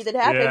the movie that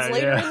happens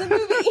later in the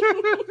movie.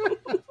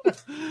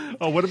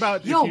 Oh, what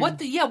about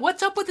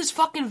what's up with this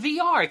fucking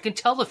VR? It can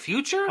tell the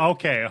future?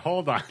 Okay,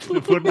 hold on.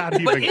 We're not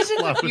even What is it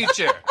the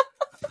future?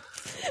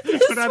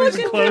 We're not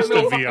even close to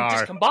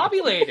VR.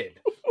 Discombobulated.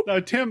 No,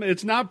 Tim,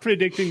 it's not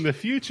predicting the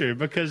future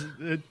because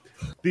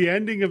the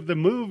ending of the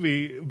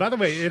movie, by the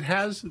way, it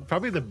has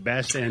probably the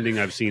best ending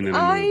I've seen in a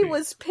movie. I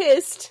was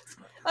pissed.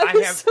 I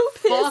was so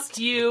pissed. Fuck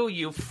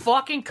you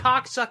fucking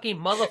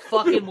cocksucking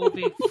motherfucking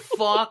movie.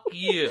 Fuck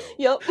you.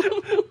 Yep.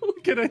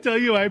 Can I tell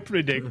you I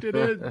predicted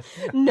it?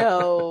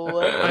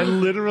 No. I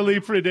literally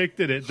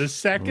predicted it. The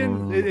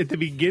second, at the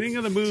beginning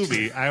of the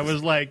movie, I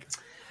was like...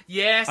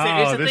 Yes,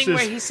 there is a thing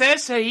where he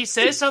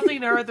says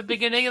something to her at the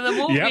beginning of the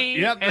movie,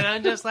 Yep. and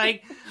I'm just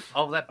like,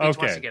 oh, that bitch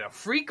wants to get a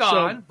freak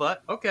on,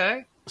 but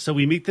okay. So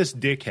we meet this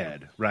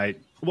dickhead, right?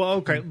 Well,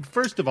 okay.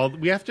 First of all,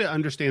 we have to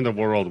understand the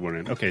world we're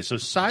in. Okay, so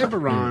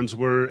Cyberons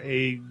were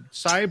a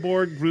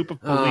cyborg group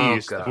of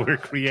police that were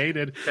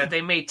created. That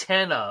they made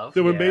 10 of.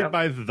 That were made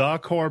by the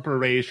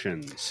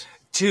corporations.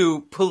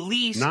 To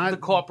police the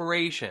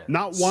corporation.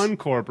 Not one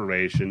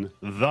corporation,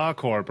 the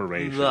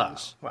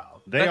corporations.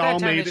 Well, they all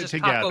made it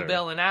together. Taco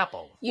Bell and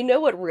Apple. You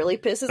know what really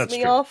pisses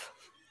me off?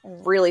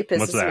 Really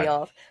pisses me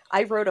off.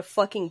 I wrote a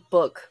fucking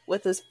book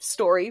with a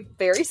story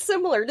very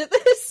similar to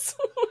this.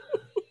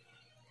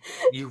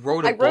 You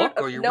wrote a book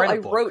or you read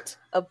a book? I wrote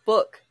a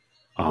book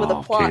with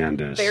a plot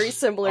Candace. very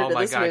similar to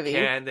this movie.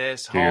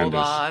 Candace, hold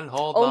on.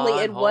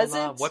 Only it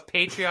wasn't. What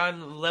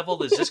Patreon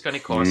level is this going to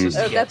cost us?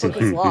 That book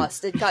is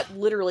lost. It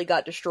literally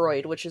got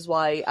destroyed, which is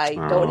why I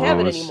don't have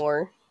it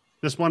anymore.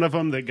 This one of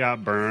them that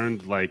got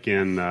burned, like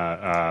in,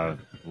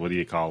 what do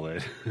you call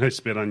it? I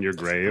Spit on Your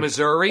Grave.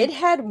 Missouri? It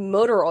had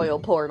motor oil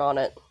poured on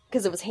it,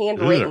 because it was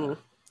handwritten,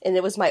 and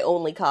it was my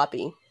only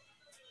copy.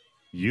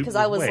 Because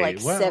I was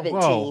 17.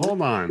 Whoa,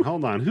 hold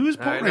on. Who's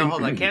pouring? No,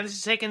 hold on. Candace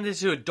is taking this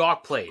to a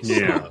dark place.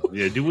 Yeah.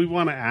 Do we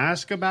want to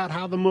ask about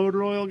how the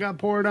motor oil got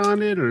poured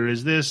on it, or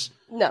is this...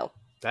 No.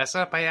 That's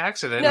not by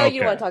accident. No,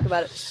 you don't want to talk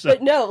about it.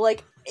 But no,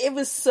 it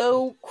was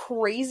so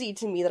crazy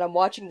to me that I'm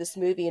watching this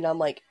movie, and I'm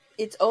like,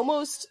 it's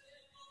almost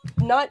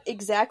not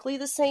exactly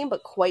the same,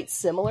 but quite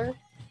similar.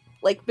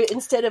 But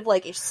instead of,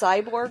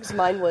 cyborgs,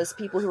 mine was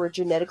people who were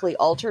genetically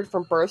altered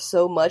from birth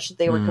so much that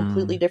they were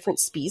completely different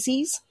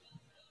species.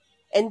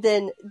 And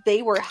then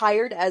they were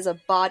hired as a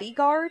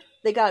bodyguard.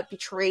 They got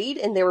betrayed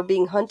and they were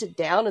being hunted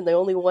down, and the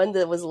only one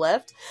that was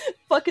left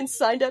fucking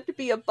signed up to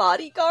be a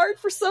bodyguard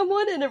for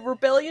someone in a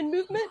rebellion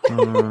movement.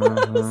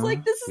 I was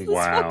like, this is this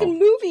fucking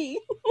movie.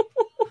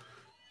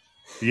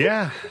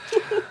 Yeah.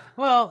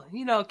 Well,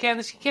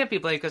 Candace, you can't be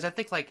blamed, because I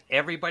think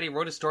everybody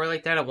wrote a story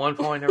like that at one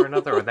point or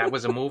another, or that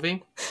was a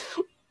movie.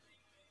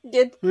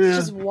 It's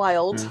just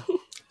wild.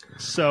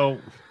 So...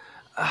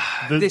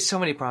 there's so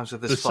many problems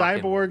with this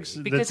fucking cyborgs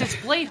movie. Because it's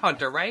Blade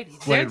Hunter, right?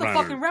 Blade They're the Runner.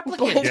 fucking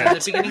replicants at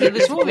the beginning of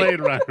this movie. Blade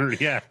Runner,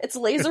 yeah. It's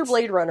Laser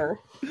Blade Runner.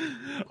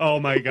 Oh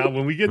my god,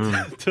 when we get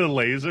to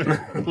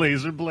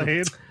Laser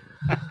Blade.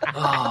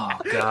 Oh,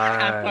 God.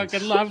 I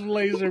fucking love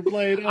Laser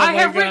Blade. Oh, I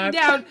have written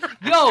down,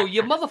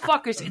 you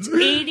motherfuckers, it's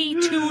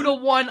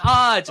 82-1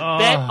 odds.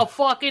 Bet a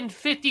fucking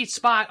 50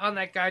 spot on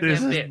that goddamn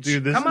bitch.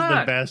 Dude, this is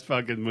the best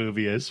fucking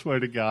movie, I swear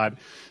to God.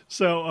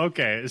 So,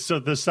 okay, so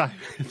the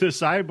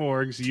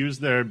cyborgs use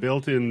their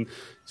built-in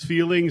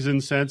feelings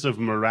and sense of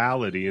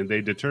morality, and they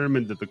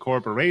determined that the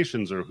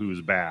corporations are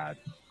who's bad.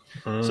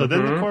 Mm-hmm. So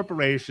then the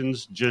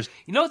corporations just...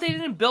 You know what they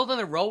didn't build on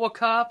the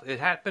RoboCop?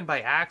 It happened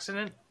by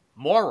accident?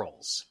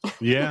 Morals.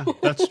 Yeah,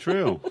 that's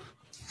true.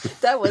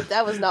 That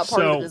was not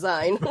part of the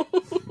design.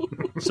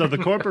 So the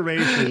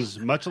corporations,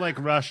 much like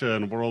Russia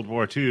in World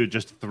War II,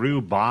 just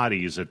threw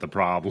bodies at the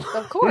problem.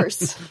 Of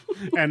course.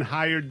 And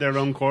hired their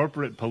own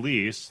corporate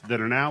police that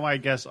are now, I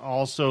guess,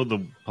 also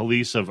the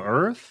police of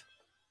Earth?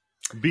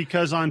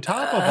 Because on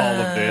top of all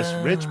of this,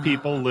 rich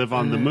people live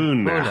on the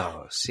moon now. Who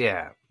knows?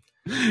 Yeah.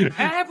 I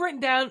have written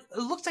down, it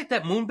looks like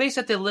that moon base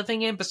that they're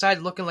living in,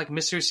 besides looking like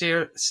Mystery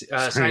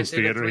Science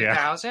Theater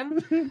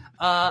 3000.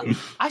 Yeah.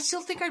 I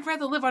still think I'd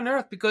rather live on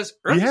Earth, because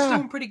Earth is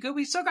doing pretty good.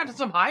 We still got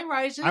some high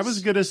rises. I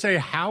was going to say,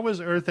 how is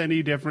Earth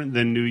any different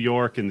than New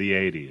York in the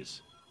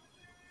 80s?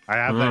 I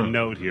have that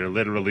note here,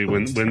 literally,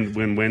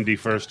 when Wendy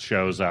first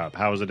shows up.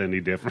 How is it any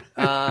different?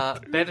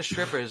 Better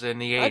strippers in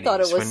the 80s. I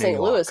thought it was St.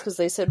 Louis, because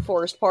they said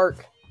Forest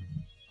Park.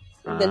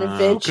 Then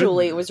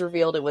eventually it was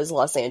revealed it was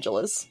Los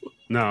Angeles.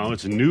 No,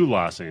 it's New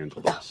Los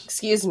Angeles. Oh,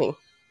 excuse me.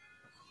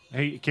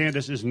 Hey,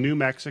 Candace, is New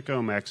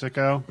Mexico,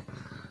 Mexico?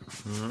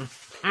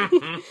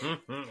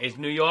 Is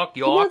New York,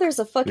 You know there's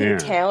a fucking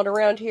town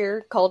around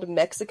here called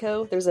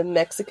Mexico? There's a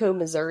Mexico,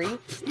 Missouri. And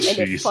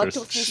it fucked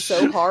with me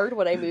so hard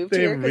when I moved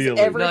here. Because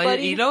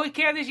everybody... No, you know what,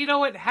 Candace? You know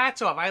what?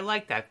 Hats off. I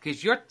like that.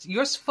 Because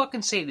your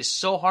fucking saying is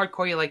so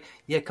hardcore. You're like,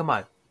 yeah, come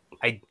on.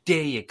 I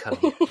dare you come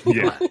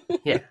here.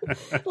 Yeah.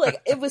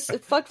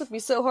 It fucked with me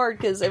so hard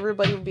because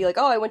everybody would be like,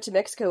 oh, I went to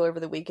Mexico over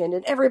the weekend,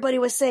 and everybody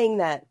was saying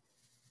that.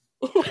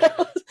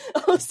 I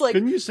was like,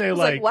 couldn't you say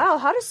wow,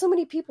 how do so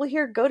many people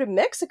here go to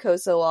Mexico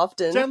so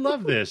often? I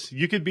love this.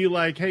 You could be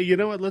like, hey, you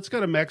know what? Let's go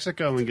to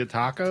Mexico and get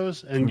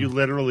tacos. And you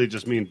literally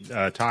just mean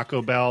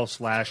Taco Bell /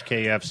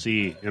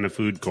 KFC in a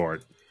food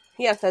court.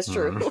 Yeah, that's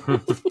true.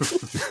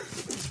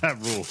 That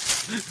rules.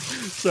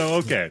 So,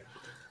 okay.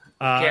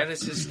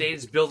 Candace's state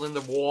is building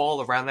the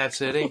wall around that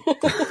city.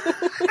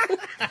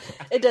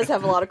 It does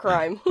have a lot of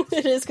crime.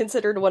 It is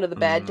considered one of the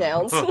bad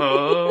towns.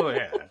 Oh,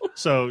 yeah.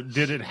 So,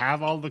 did it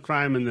have all the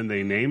crime and then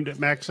they named it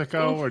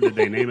Mexico? Or did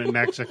they name it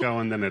Mexico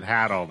and then it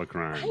had all the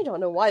crime? I don't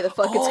know why the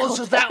fuck it's called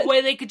so that way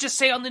they could just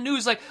say on the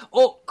news, like,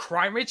 oh,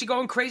 crime rates are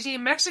going crazy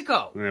in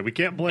Mexico. Yeah, we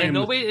can't blame...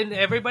 And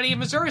everybody in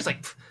Missouri is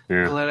like,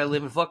 glad I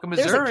live in fucking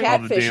Missouri. There's a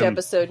catfish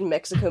episode in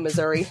Mexico,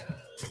 Missouri.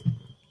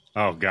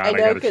 Oh, God, I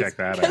gotta check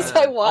that out.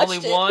 I watched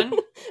Only one?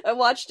 I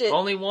watched it.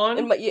 Only one?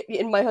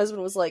 And my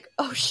husband was like,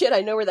 oh shit, I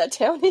know where that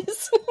town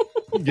is.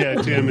 Yeah,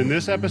 Tim, in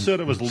this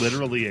episode, it was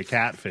literally a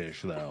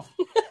catfish, though.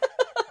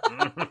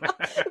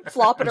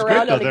 Flopping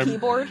around on a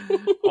keyboard.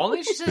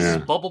 Only she says is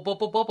bubble,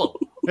 bubble, bubble.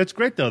 It's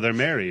great, though. They're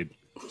married.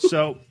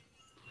 So,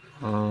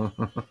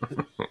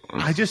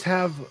 I just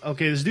have...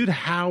 Okay, this dude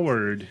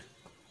Howard,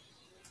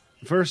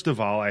 first of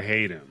all, I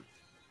hate him.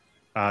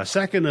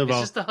 Second of all...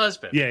 It's just the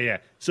husband. Yeah.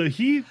 So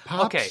he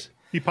pops... Okay.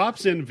 He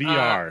pops in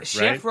VR, right?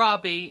 Chef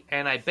Robbie,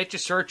 and I bet you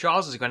Sir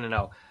Charles is going to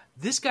know.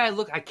 This guy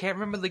I can't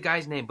remember the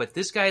guy's name, but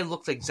this guy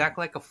looks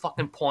exactly like a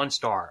fucking porn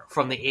star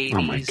from the 80s.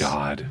 Oh, my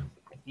God.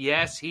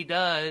 Yes, he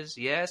does.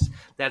 Yes.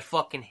 That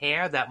fucking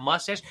hair, that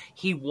mustache.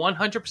 He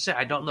 100%,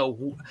 I don't know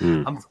who.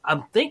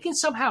 I'm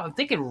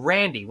thinking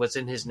Randy was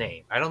in his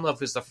name. I don't know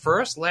if it's the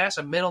first, last,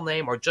 or middle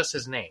name, or just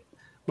his name.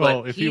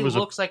 Well, but if he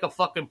looks like a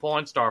fucking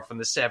porn star from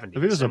the 70s.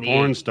 If he was a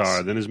porn 80s.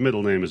 star, then his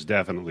middle name is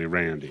definitely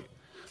Randy.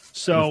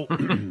 So,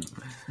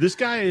 this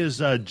guy is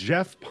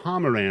Jeff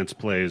Pomerantz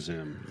plays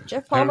him.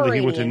 Jeff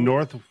Apparently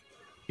Pomeranian.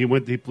 he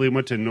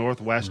went to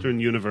Northwestern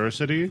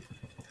University.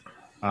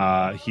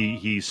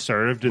 He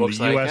served in Looks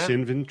the like U.S. it.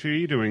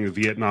 infantry during the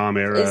Vietnam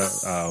era.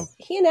 Is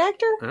he an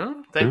actor?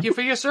 Oh, thank you for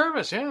your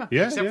service, yeah.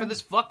 Yeah, Except yeah. for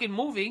this fucking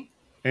movie.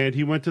 And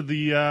he went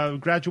to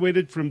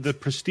graduated from the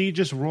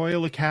prestigious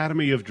Royal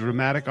Academy of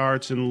Dramatic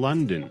Arts in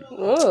London,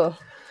 Ugh.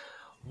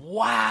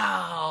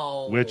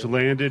 Wow. which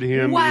landed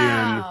him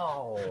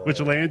Wow.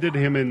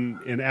 in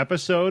an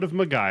episode of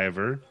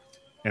MacGyver,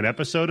 an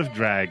episode of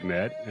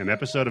Dragnet, an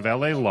episode of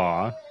L.A.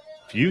 Law,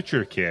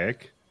 Future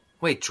Kick,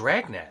 Wait,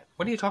 Dragnet?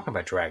 What are you talking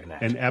about,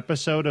 Dragnet? an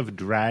episode of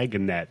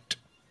Dragnet.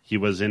 He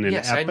was in an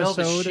yes, I know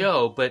the episode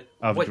show, but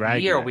of what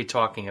Dragnet. year are we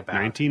talking about?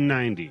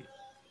 1990.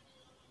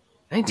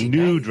 1990.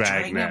 New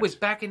Dragnet. was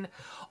back in...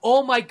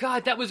 Oh, my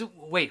God, that was...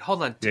 Wait,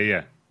 hold on.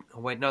 Yeah.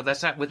 Wait, no,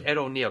 that's not with Ed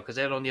O'Neill, because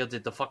Ed O'Neill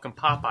did the fucking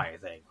Popeye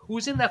thing.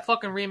 Who's in that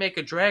fucking remake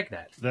of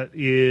Dragnet? That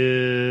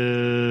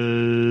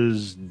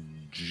is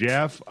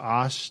Jeff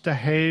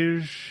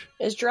Osterhage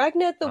Is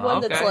Dragnet the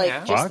one that's okay, like,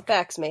 yeah. just Fuck.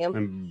 facts, ma'am?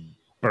 and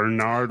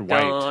Bernard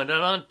White. Dun, dun,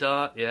 dun,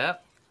 dun. Yeah.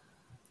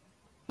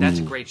 That's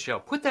a great show.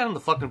 Put that on the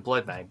fucking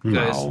Blood Bank,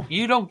 because No.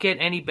 you don't get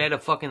any better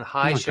fucking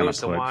high I'm not gonna shows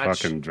to put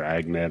watch. fucking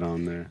Dragnet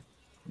on there.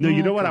 No,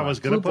 you know what I was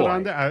going to Blue put Boy.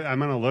 on there? I'm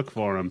going to look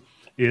for him.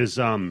 Is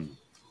John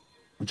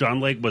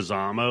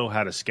Leguizamo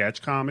had a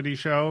sketch comedy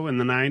show in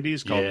the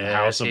 90s called Yes,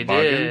 House of he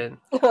Buggin'.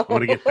 did.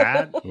 Want to get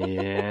that?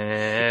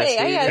 Yes. Hey,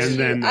 I he asked And you.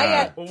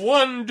 then,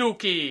 One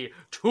dookie,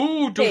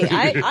 two Hey,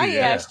 dookie. I Yeah.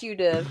 asked you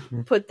to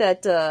put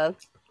that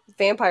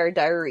Vampire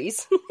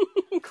Diaries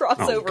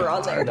crossover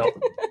on there.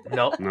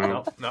 No.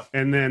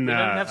 And then He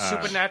doesn't have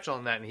Supernatural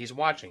in that, and he's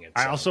watching it.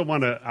 I so. also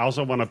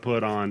want to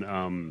put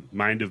on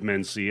Mind of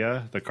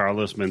Mencia, the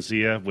Carlos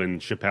Mencia, when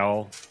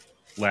Chappelle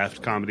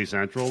left Comedy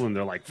Central, and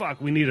they're like,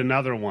 "Fuck, we need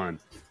another one."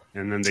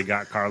 And then they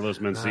got Carlos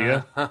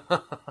Mencia.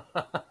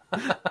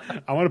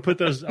 I want to put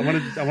those. I want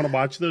to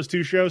watch those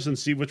two shows and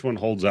see which one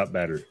holds up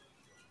better.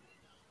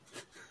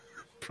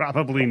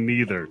 Probably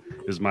neither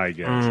is my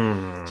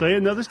guess. So yeah,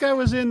 no, this guy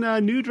was in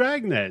New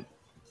Dragnet.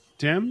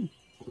 Tim,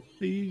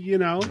 you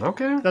know,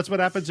 Okay. that's what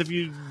happens if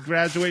you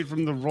graduate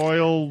from the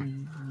Royal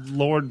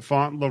Lord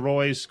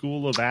Fauntleroy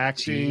School of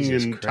Acting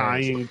Jesus and Christ.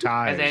 tying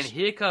ties. And then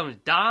here comes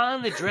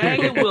Don the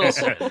Dragon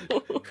Wilson.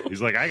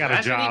 He's like, I got a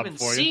Hasn't job even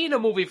for you. seen a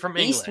movie from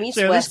East England. meets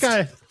So West.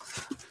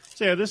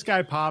 this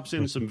guy pops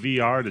in some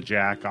VR to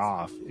jack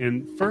off,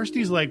 and first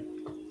he's like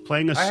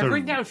playing a I have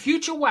written down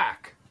Future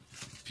Whack.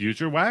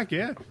 future whack,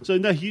 yeah. So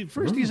no,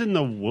 he's in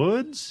the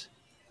woods,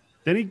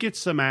 then he gets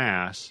some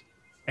ass,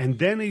 and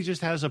then he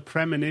just has a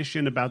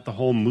premonition about the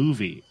whole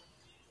movie.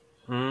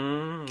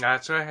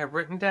 That's what I have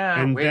written down.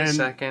 And Wait then, a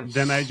second.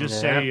 then I just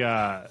say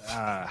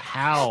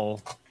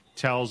Hal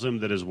tells him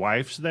that his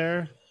wife's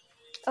there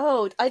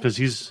Oh,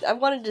 because I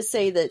wanted to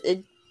say that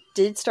it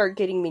did start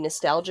getting me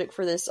nostalgic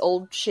for this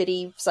old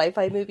shitty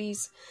sci-fi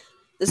movies,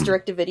 this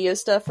direct-to-video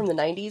stuff from the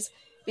 90s,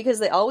 because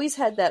they always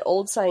had that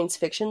old science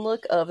fiction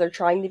look of they're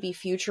trying to be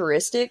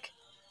futuristic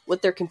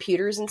with their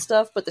computers and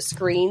stuff, but the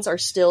screens are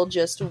still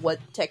just what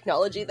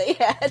technology they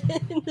had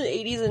in the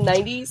 80s and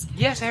 90s.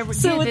 Yes, So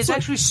it's there's like-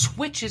 actually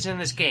switches in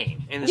this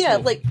game. In this Yeah,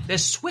 movie. like-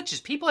 there's switches.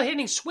 People are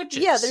hitting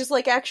switches. Yeah, there's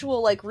like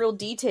actual like real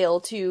detail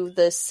to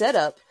the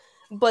setup,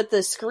 but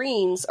the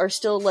screens are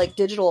still like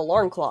digital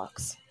alarm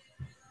clocks.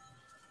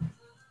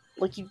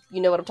 Like you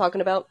know what I'm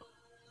talking about?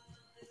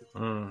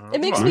 It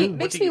makes Well, me what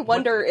makes do me you-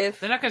 wonder what- if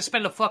they're not going to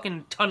spend a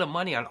fucking ton of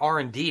money on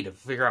R&D to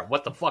figure out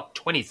what the fuck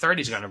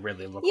 2030 is going to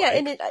really look yeah, like.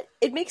 and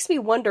it makes me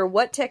wonder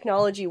what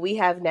technology we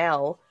have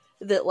now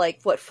that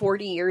like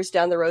 40 years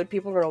down the road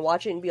people are going to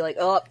watch it and be like,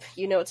 oh,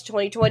 you know, it's a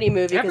 2020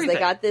 movie because they Everything.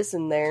 got this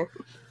in there.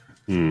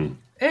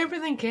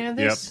 Everything,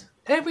 Candace.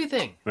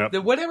 Everything. Yep.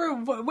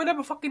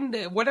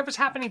 Whatever's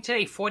happening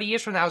today, 40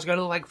 years from now, is going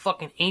to look like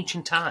fucking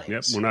ancient times.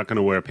 Yep, we're not going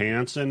to wear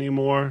pants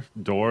anymore.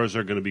 Doors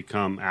are going to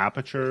become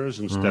apertures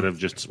instead of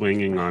just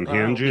swinging on I'll be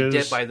hinges.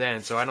 dead by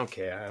then, so I don't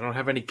care. I don't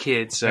have any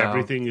kids, so...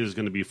 Everything is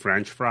going to be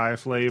French fry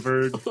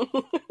flavored.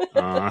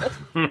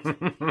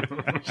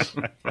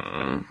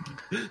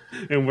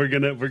 And we're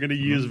gonna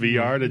use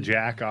VR to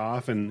jack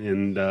off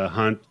and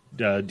hunt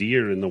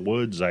deer in the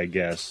woods, I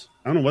guess.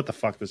 I don't know what the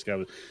fuck this guy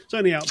was. So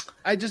anyhow,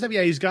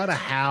 he's got a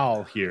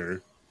Hal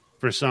here,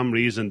 for some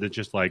reason that's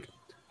just like,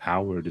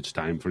 Howard, it's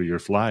time for your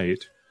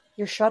flight.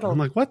 Your shuttle. I'm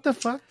like, what the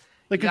fuck?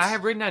 Like, I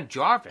have written on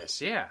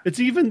Jarvis. Yeah, it's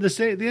even the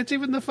same. It's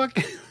even the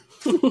fucking.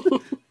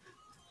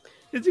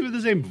 It's even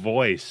the same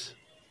voice.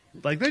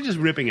 Like, they're just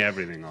ripping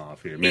everything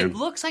off here, man. It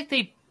looks like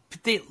they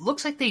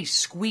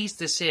squeezed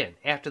this in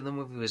after the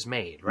movie was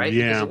made, right?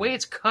 Yeah. Because the way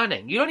it's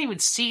cutting, you don't even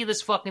see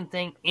this fucking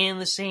thing in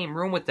the same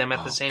room with them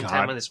at the same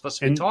time when they're supposed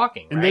to be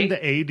talking, and right?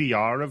 then the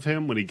ADR of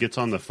him when he gets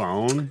on the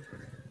phone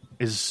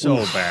is so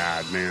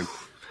bad, man.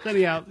 Then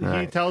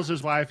he tells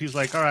his wife, he's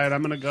like, all right,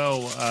 I'm going to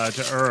go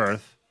to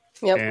Earth.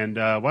 Yep. And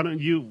why don't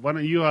you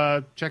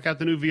check out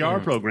the new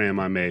VR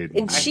program I made?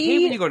 And I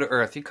hate when you go to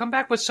Earth. You come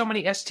back with so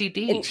many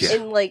STDs.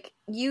 And like,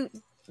 you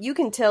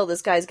can tell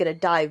this guy's going to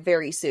die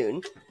very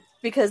soon.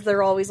 Because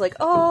they're always like,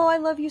 oh, I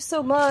love you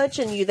so much.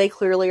 And they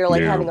clearly are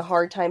like having a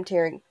hard time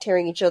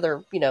tearing each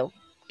other,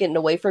 getting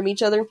away from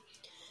each other.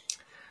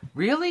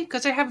 Really?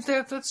 Because they have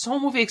this whole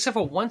movie except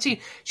for one scene.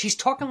 She's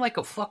talking like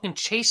a fucking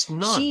chaste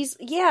nun.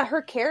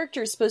 Her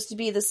character is supposed to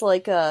be this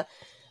like, I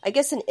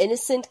guess an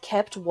innocent,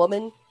 kept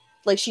woman.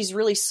 Like, she's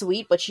really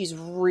sweet, but she's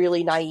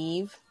really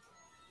naive.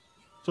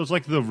 So it's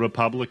like the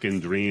Republican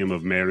dream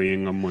of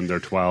marrying them when they're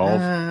 12.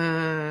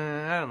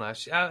 I don't know.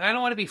 I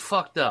don't want to be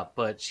fucked up,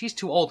 but she's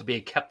too old to be a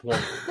kept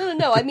woman.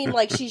 No. I mean,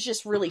 like, she's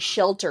just really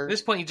sheltered. At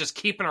this point, you're just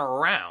keeping her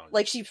around.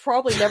 Like, she's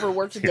probably never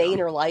worked a day in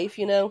her life,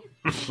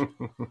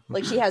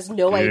 Like, she has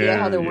no idea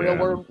how the real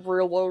world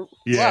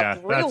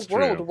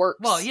works.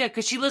 Well, yeah,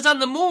 because she lives on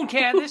the moon,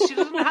 Candace. She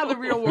doesn't know how the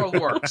real world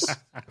works.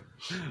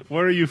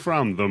 Where are you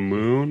from? The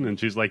moon? And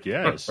she's like,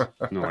 yes. And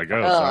I'm like,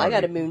 Oh, sorry. I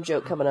got a moon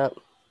joke coming up.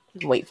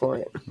 Wait for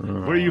it.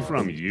 Where are you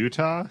from?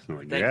 Utah? I'm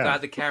like, Thank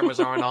God the cameras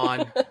aren't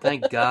on.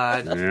 Thank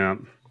God. Yeah.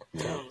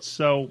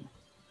 So,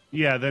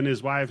 then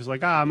his wife is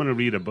like, I'm going to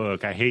read a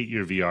book. I hate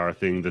your VR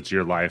thing. That's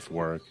your life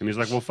work. And he's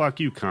like, well, fuck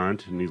you,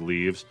 cunt. And he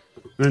leaves.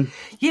 And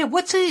then,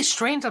 what's a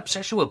strange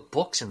obsession with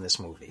books in this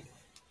movie?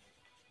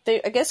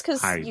 I guess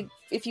because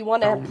if you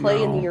want to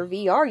play in your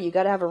VR, you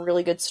got to have a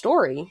really good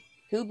story.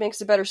 Who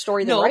makes a better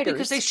story than writers? No,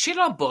 because they shit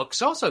on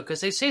books also, because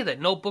they say that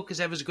no book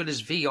is ever as good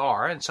as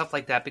VR and stuff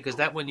like that, because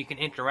that one you can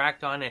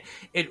interact on it,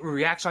 it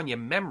reacts on your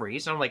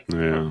memories. And I'm like, I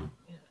don't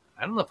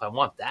know if I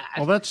want that.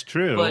 Well, that's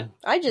true. But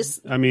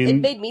it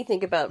made me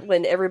think about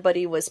when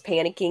everybody was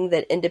panicking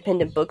that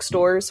independent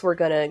bookstores were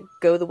going to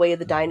go the way of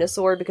the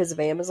dinosaur because of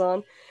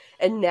Amazon.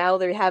 And now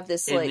they have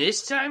this, like... In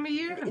this time of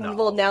year? No.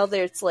 Well, now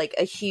there's, like,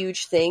 a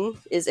huge thing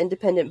is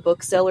independent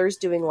booksellers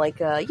doing, like,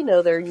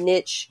 their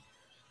niche...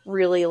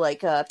 really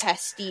like a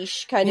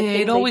pastiche kind of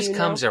thing. It always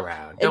comes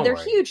around. And they're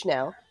huge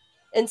now.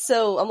 And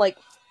so I'm like,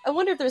 I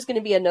wonder if there's going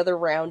to be another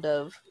round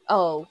of,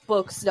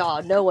 books.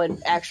 No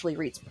one actually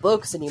reads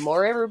books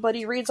anymore.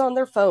 Everybody reads on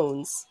their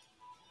phones.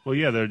 Well,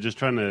 yeah, they're just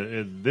trying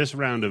to, this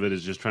round of it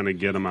is just trying to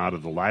get them out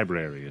of the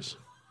libraries.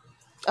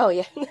 Oh,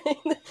 yeah.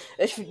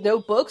 If there's no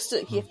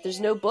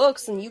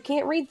books, then you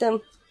can't read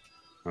them.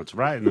 That's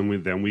right.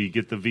 And then we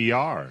get the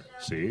VR.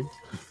 See?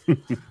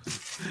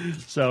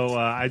 So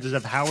I just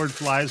have Howard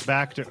flies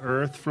back to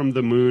Earth from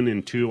the moon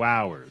in 2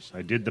 hours.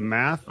 I did the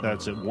math.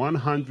 That's at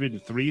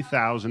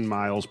 103,000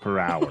 miles per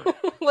hour.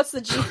 What's the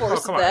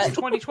G-force come of on, that? it's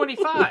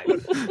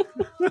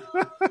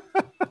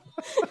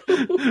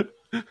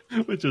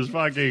 2025. Which is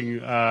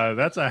fucking,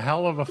 that's a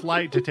hell of a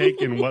flight to take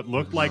in what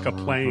looked like a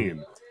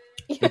plane.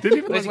 It didn't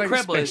even look like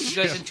a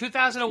spaceship. Because in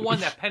 2001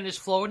 that pen is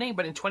floating,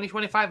 but in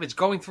 2025 it's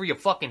going through your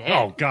fucking head.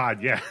 Oh,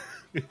 God, yeah.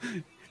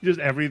 Just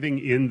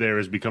everything in there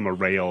has become a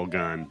rail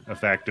gun,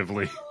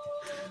 effectively.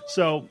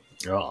 So,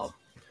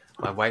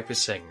 my wife is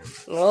singing.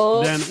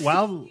 Oh. Then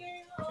while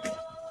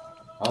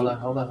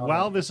Hold on.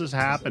 while this is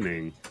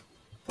happening,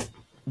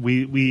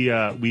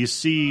 we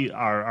see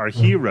our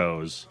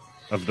heroes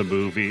of the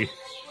movie.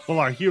 Well,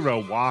 our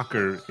hero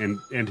Walker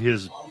and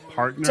his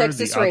partner,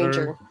 Texas the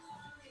Ranger.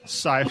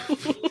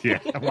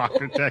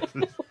 Walker,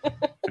 Texas.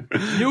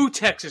 New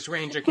Texas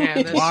Ranger,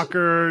 Candace.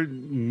 Walker,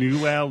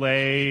 New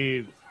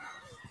LA,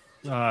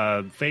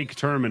 fake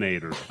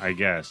Terminator, I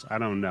guess. I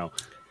don't know.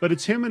 But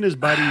it's him and his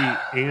buddy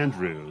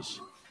Andrews.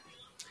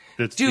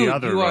 That's Dude, the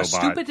other you are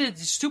robot.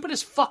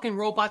 stupidest fucking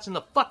robots in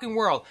the fucking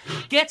world.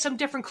 Get some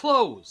different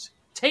clothes.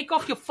 Take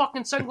off your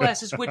fucking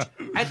sunglasses, which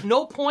at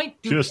no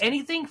point do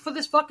anything for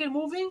this fucking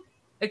movie.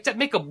 Except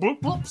make a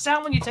bloop bloop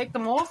sound when you take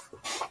them off.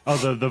 Oh,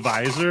 the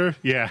visor,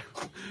 yeah.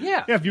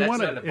 If you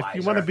want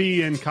to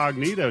be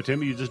incognito,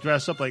 Tim, you just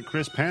dress up like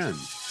Chris Penn,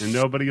 and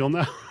nobody will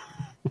know.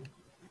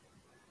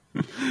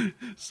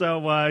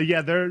 So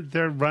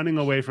they're running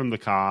away from the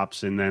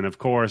cops, and then of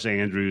course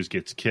Andrews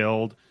gets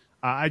killed.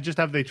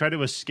 They try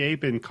to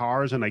escape in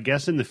cars, and I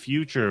guess in the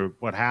future,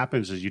 what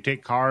happens is you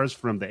take cars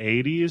from the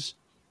 80s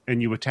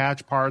and you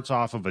attach parts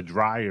off of a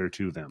dryer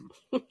to them.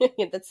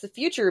 That's the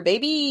future,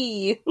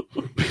 baby.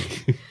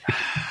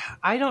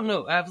 I don't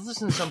know. I've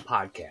listened to some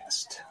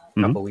podcast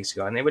a couple weeks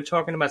ago, and they were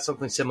talking about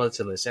something similar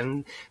to this.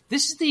 And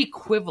this is the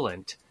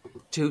equivalent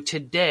to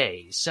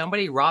today,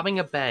 somebody robbing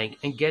a bank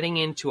and getting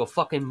into a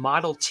fucking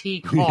Model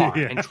T car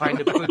and trying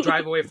to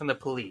drive away from the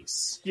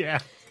police. Yeah.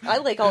 I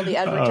like all the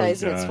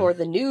advertisements for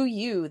the new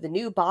you, the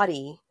new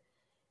body.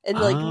 And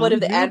like one of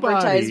the new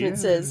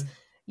advertisements body, yeah. says,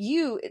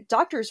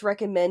 doctors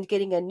recommend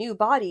getting a new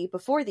body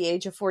before the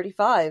age of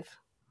 45.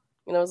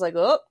 And I was like,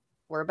 oh,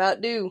 we're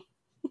about due.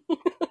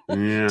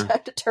 Yeah,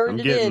 Have to turn I'm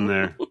it getting in.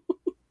 there.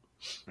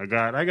 I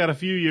got a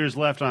few years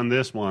left on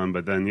this one,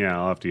 but then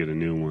I'll have to get a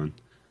new one.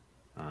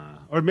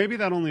 Or maybe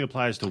that only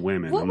applies to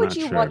women. What I'm would not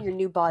you sure. want your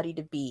new body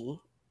to be?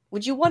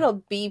 Would you want to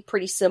be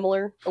pretty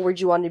similar, or would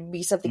you want to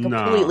be something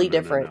completely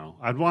different? No.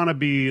 I'd want to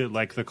be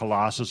like the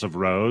Colossus of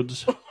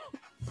Rhodes.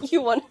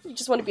 You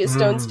just want to be a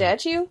stone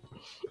statue?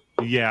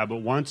 Yeah, but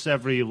once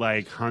every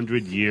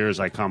 100 years,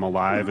 I come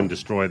alive and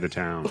destroy the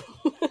town.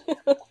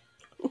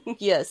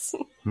 Yes.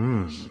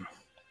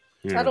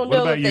 Yeah. I don't What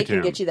know about if they you, can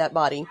Tim? get you that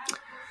body.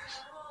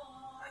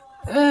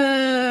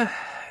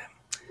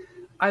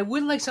 I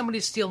would like somebody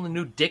to steal a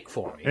new dick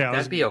for me. Yeah,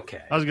 That'd be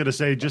okay. I was going to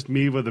say just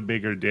me with a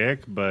bigger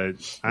dick, but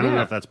I don't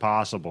know if that's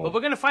possible. But we're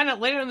going to find out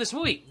later in this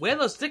movie where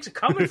those dicks are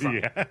coming from.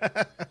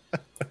 Yeah.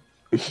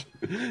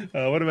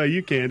 What about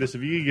you, Candace?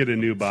 If you could get a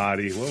new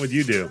body, what would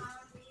you do?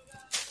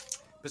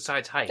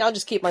 Besides height. I'll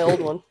just keep my old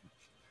one.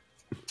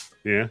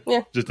 Yeah?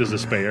 Yeah. Just as a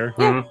spare?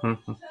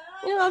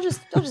 I'll just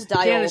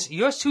die Candace, old.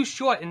 yours too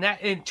short, and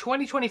that in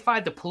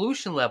 2025 the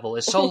pollution level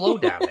is so low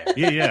down there.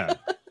 Yeah.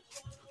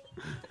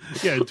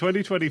 Yeah, in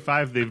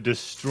 2025, they've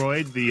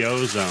destroyed the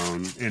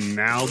ozone, and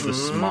now the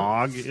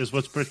smog is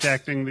what's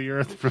protecting the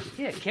Earth from...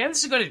 Yeah,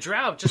 Candace is going to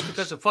drown just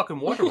because of fucking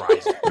water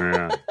rising.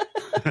 Yeah,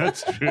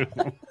 that's true.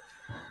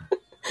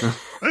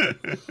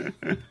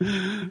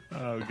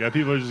 Oh, God,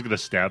 people are just going to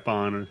step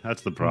on her.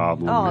 That's the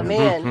problem. Oh,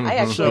 man. I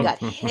actually So- got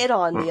hit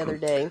on the other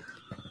day.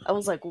 I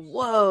was like,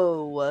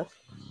 whoa.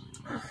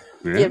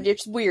 Yeah. Yeah,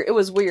 it's weird. It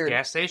was weird.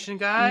 Gas station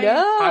guy?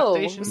 No. Pot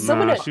station?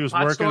 Someone No, at- she was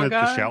Pot working store at the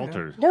guy?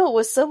 shelter. No, it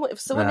was someone in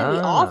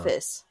the Ah.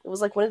 office. It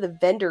was like one of the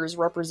vendors'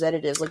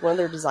 representatives, like one of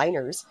their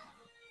designers.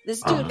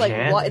 This dude,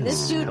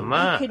 Candace, he come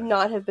on. could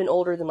not have been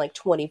older than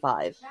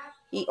 25.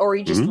 He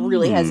just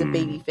really has a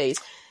baby face.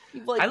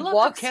 He, I love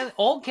walks. how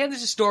all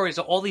Candace's stories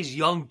are all these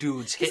young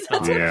dudes hitting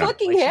That's on what her. Yeah.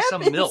 fucking Like she's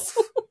some happens.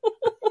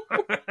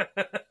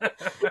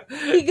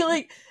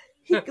 MILF.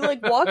 he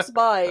walks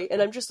by,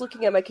 and I'm just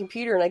looking at my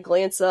computer, and I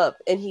glance up,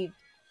 and he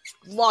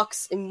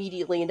locks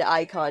immediately into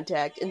eye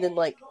contact, and then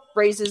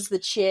raises the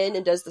chin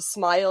and does the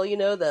smile,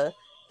 the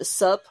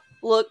sup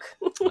look.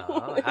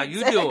 How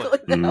you doing? Exactly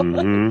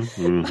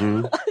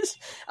that way.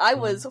 I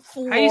was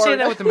floored. How you say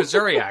that with the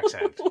Missouri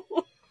accent?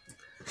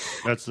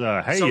 That's,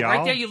 hey, So y'all.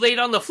 right there you laid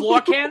on the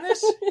floor,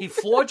 Candace? He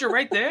floored you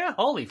right there?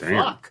 Holy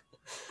Damn. fuck.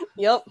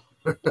 Yep.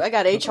 I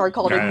got HR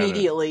called Got it.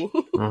 immediately.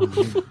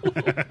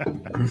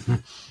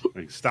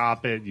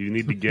 Stop it. You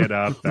need to get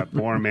up. That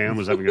poor man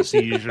was having a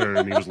seizure,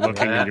 and he was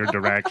looking in your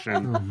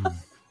direction.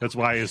 That's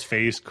why his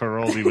face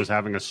curled. He was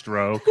having a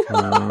stroke.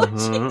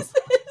 Jesus.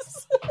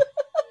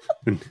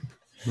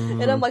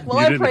 And I'm like, well,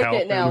 You I'm didn't help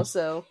pregnant now, him.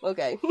 so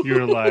okay.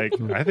 You're like,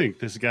 I think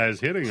this guy's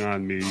hitting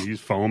on me. He's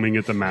foaming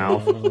at the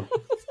mouth.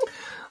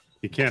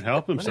 He can't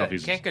help himself. He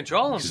He's can't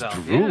control He's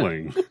himself.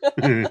 drooling.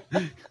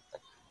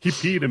 He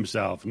peed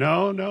himself.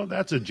 No,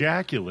 that's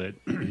ejaculate.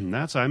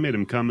 I made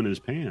him come in his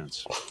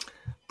pants.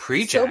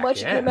 Pre-jack, So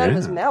much yeah. came out of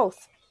his mouth.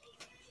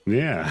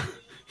 Yeah.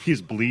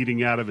 He's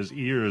bleeding out of his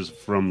ears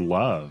from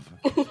love.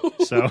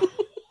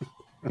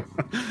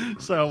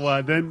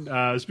 So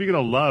then speaking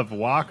of love,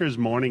 Walker's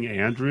Morning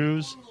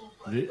Andrews,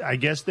 I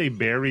guess they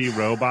bury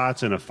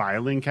robots in a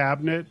filing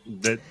cabinet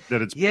that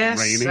it's Yes,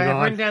 raining I've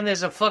on. written down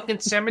there's a fucking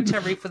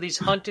cemetery for these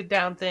hunted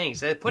down things.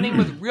 They're putting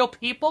with real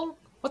people?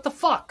 What the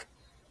fuck?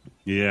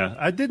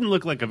 Yeah, it didn't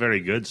look like a very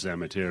good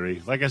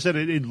cemetery. Like I said,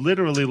 it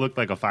literally looked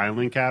like a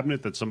filing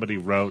cabinet that somebody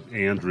wrote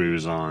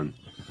Andrews on.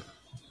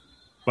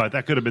 But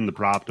that could have been the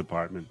prop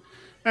department.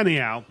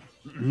 Anyhow,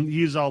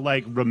 he's all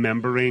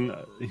remembering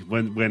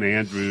when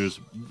Andrews...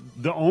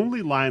 The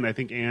only line I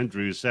think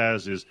Andrews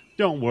says is,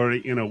 "Don't worry,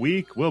 in a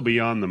week we'll be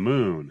on the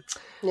moon."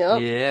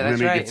 Yep. Yeah, And that's then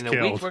he right. gets In a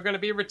killed. week we're going to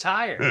be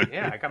retired.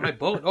 Yeah, I got my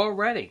boat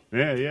already.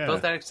 Yeah.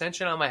 Built that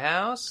extension on my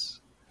house.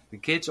 The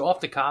kids are off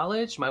to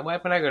college. My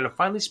wife and I are going to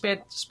finally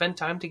spend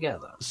time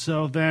together.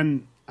 So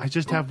then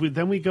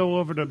we go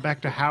over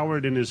back to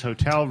Howard in his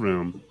hotel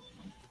room,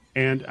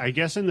 and I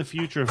guess in the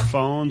future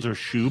phones or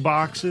shoe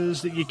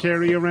boxes that you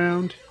carry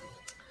around.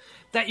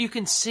 That you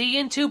can see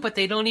into, but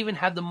they don't even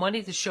have the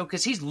money to show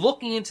because he's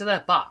looking into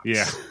that box.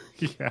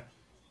 Yeah.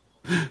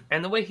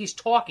 And the way he's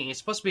talking, it's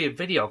supposed to be a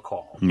video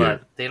call, Yeah.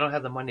 but they don't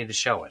have the money to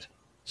show it.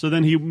 So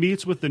then he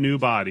meets with the new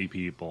body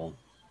people,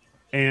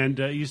 and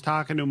he's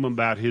talking to them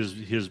about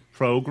his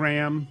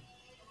program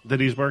that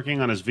he's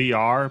working on, his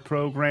VR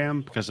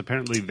program, because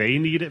apparently they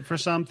need it for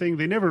something.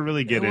 They never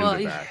really get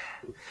into that.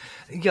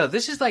 Yeah,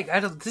 this is like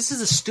this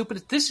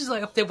is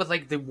like up there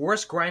with the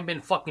worst grind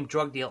bin fucking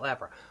drug deal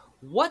ever.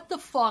 What the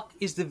fuck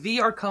is the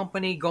VR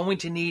company going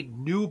to need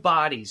new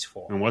bodies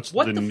for? And what's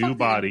What the fuck new is-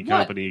 body what?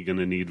 company going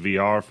to need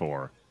VR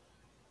for?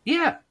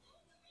 Yeah.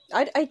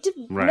 I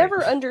Right.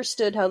 never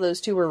understood how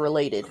those two were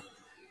related.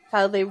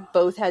 How they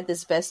both had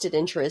this vested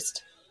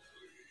interest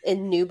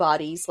in new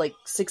bodies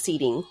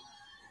succeeding.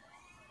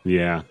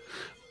 Yeah.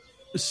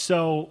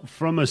 So,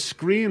 from a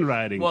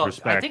screenwriting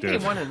perspective... I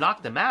think they want to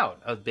knock them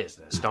out of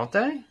business, don't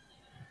they?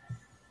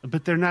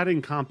 But they're not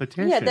in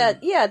competition.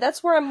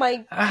 That's where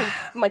my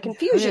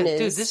confusion is.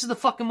 Dude, this is the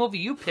fucking movie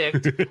you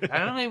picked.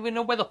 I don't even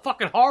know where the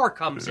fucking horror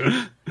comes in.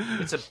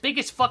 It's the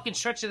biggest fucking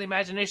stretch of the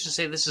imagination to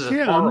say this is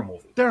a horror movie.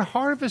 They're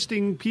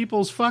harvesting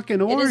people's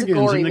fucking organs,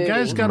 and the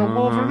guy's got a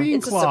Wolverine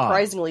It's claw. a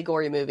surprisingly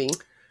gory movie.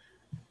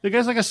 The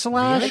guy's like a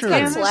slasher. It's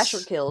got slasher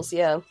kills,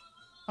 yeah.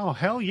 Oh,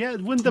 hell yeah.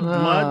 Wouldn't the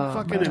blood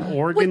fucking and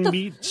organ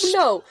meat...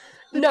 No.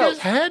 The guy's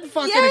head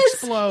fucking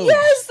explodes.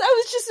 Yes,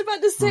 I was just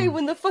about to say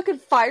when the fucking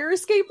fire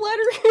escape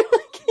ladder.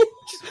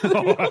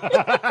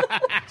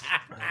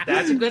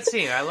 That's a good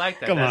scene. I like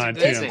that. Come That's on, a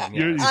good Tim. scene.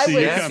 You're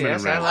coming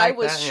around. I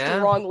was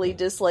strongly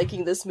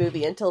disliking this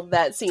movie until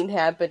that scene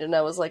happened, and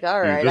I was like,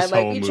 all right, I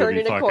might be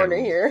turning a corner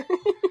here.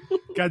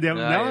 Goddamn,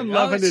 now I'm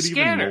loving it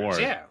even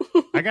more. Yeah.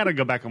 I gotta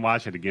go back and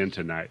watch it again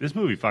tonight. This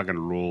movie fucking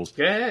rules.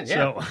 Yeah.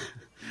 So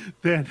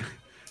then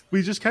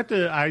we just cut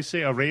to, I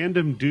say, a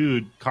random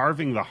dude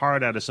carving the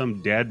heart out of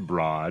some dead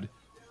broad,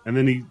 and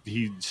then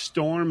he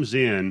storms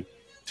in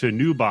to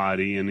New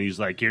Body, and he's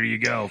like, here you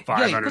go, $500,000.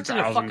 Yeah, he puts it in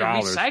a fucking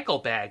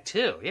recycle bag,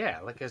 too. Yeah,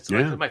 like it's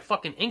like my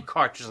fucking ink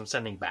cartridge I'm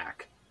sending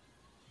back.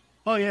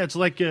 Oh, yeah, it's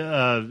like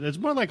it's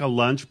more like a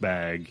lunch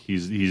bag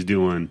he's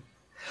doing.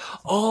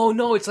 Oh,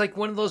 no, it's like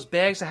one of those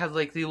bags that have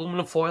like the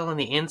aluminum foil on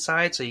the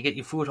inside, so you get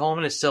your food home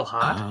and it's still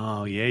hot.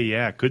 Oh,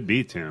 yeah, could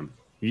be, Tim.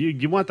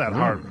 You want that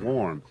heart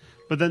warm.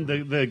 But then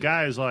the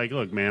guy's like,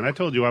 look, man, I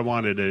told you I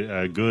wanted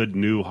a good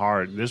new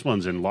heart. This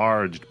one's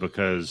enlarged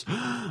because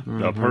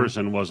the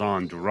person was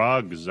on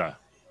drugs.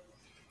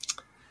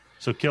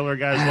 So Killer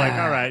Guy's like,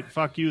 all right,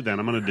 fuck you then.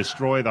 I'm going to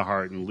destroy the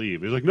heart and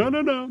leave. He's like, no,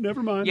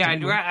 never mind. Yeah,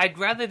 I'd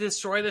rather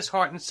destroy this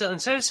heart and sell.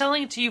 Instead of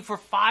selling it to you for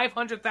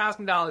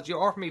 $500,000, you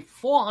offer me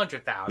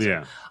 $400,000.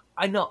 Yeah.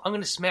 I know, I'm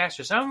going to smash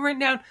this. I'm writing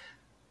down, what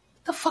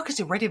the fuck is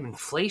the rate of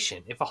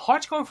inflation? If a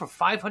heart's going for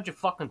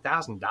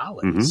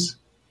 $500,000,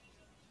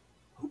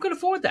 who can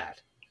afford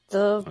that?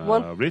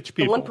 The rich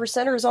people. The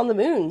 1%ers on the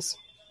moons.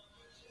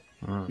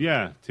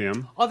 Yeah,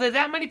 Tim. Are there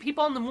that many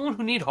people on the moon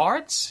who need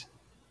hearts?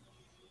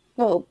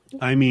 Well,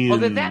 I mean... Are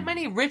there that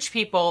many rich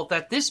people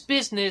that this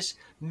business,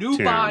 New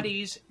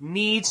Bodies,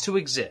 needs to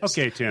exist?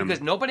 Okay, Tim. Because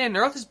nobody on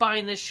Earth is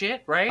buying this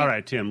shit, right? All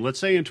right, Tim. Let's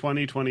say in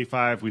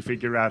 2025 we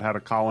figure out how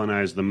to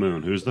colonize the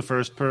moon. Who's the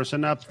first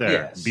person up there?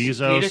 Yes.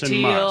 Bezos Peter and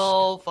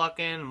Thiel, Musk.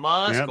 Fucking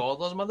Musk, Yep. all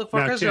those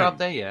motherfuckers Now, Tim, are up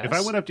there, yes. If I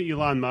went up to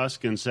Elon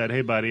Musk and said,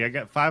 hey, buddy, I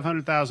got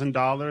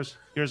 $500,000.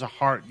 Here's a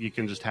heart you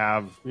can just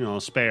have,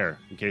 spare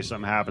in case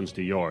something happens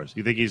to yours.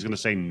 You think he's going to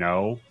say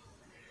no?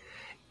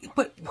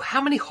 But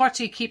how many hearts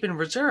do you keep in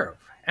reserve?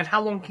 And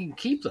how long can you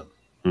keep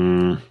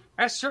them?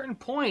 At a certain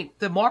point,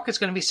 the market's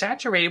going to be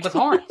saturated with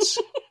hearts.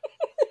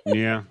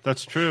 Yeah,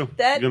 that's true.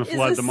 That You're gonna is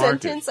flood a the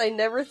market. sentence I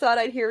never thought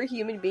I'd hear a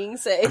human being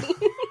say.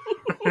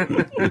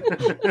 Yeah.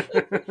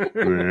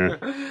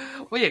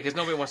 Well, yeah, because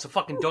nobody wants to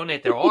fucking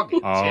donate their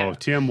organs. Oh, yeah.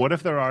 Tim, what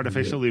if they're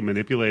artificially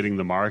manipulating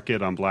the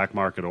market on black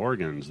market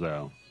organs,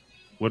 though?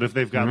 What if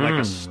they've got like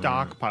a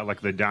stockpile,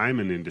 like the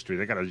diamond industry?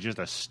 They got just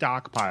a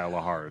stockpile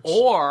of hearts.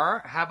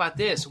 Or, how about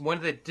this? One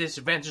of the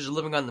disadvantages of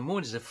living on the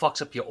moon is it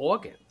fucks up your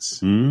organs.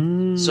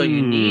 So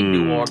you need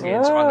new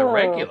organs on the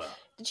regular.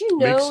 Did you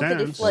know Makes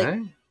that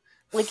sense.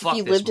 if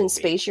you lived in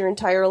space your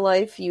entire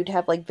life, you'd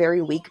have like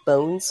very weak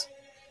bones?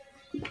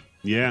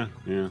 Yeah.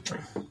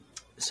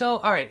 So,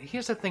 all right,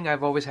 here's the thing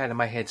I've always had in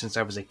my head since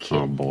I was a kid.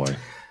 Oh, boy.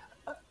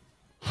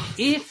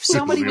 If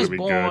somebody was be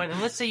born, good. and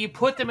let's say you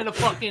put them in a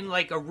fucking,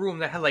 like, a room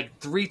that had, like,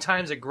 3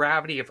 times the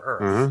gravity of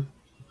Earth,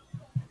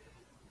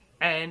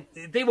 and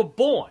they were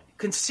born,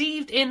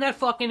 conceived in that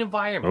fucking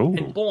environment,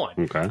 and born.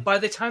 Okay. By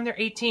the time they're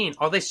 18,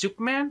 are they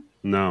Superman?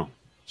 No.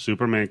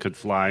 Superman could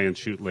fly and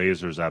shoot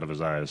lasers out of his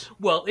eyes.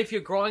 Well, if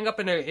you're growing up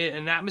in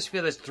an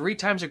atmosphere that's 3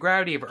 times the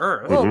gravity of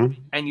Earth,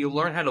 and you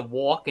learn how to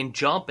walk and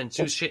jump and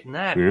do shit in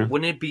that,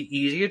 wouldn't it be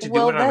easier to do it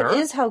on Earth? Well, that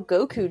is how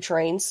Goku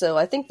trains, so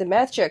I think the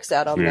math checks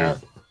out on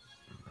that.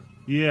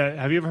 Yeah,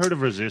 have you ever heard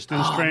of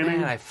resistance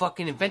training? Man, I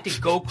fucking invented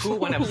Goku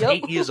when I was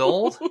 8 years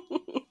old.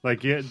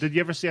 Like, did you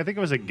ever see, I think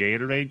it was a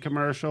Gatorade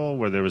commercial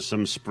where there was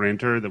some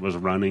sprinter that was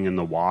running in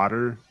the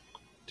water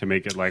to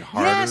make it, like,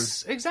 harder?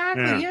 Yes,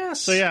 exactly,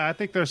 yes. So, yeah, I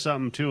think there's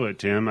something to it,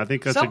 Tim. I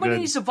think that's Somebody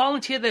needs to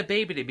volunteer their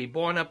baby to be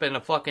born up in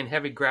a fucking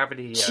heavy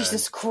gravity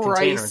Jesus container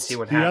Christ. and see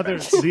what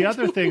happens. The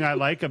other thing I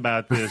like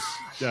about this,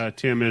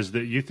 Tim, is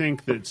that you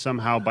think that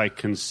somehow by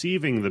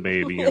conceiving the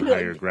baby in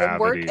higher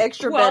gravity... Work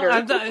extra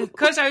better.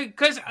 Because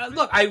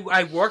look,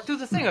 I worked through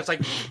the thing. I was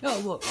like, no,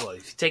 look,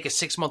 if you take a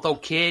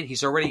 6-month-old kid,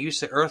 he's already used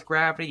to Earth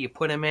gravity, you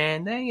put him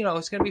in, then,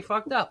 it's going to be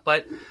fucked up.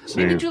 But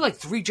maybe do like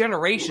 3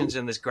 generations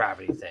in this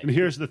gravity thing. And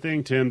here's the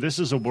thing, Tim. This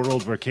is a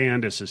world where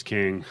Candace is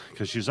king,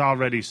 because she's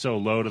already so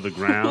low to the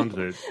ground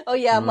that... Oh,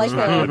 yeah, I'm like,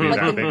 that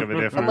big of a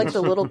difference. I'm like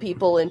the little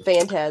people in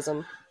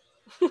Phantasm.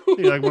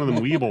 You're like one of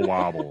them weeble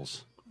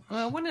wobbles.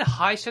 Wouldn't a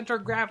high center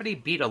of gravity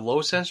beat a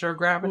low center of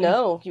gravity?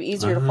 No, you're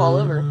easier to fall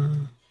over.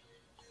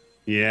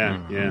 Yeah.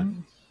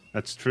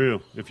 That's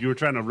true. If you were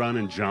trying to run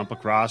and jump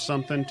across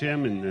something,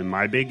 Tim, and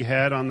my big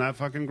head on that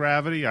fucking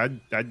gravity, I'd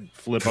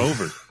flip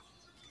over.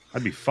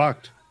 I'd be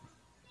fucked.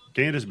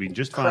 Candace would be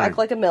just fine. Crack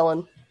like a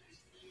melon.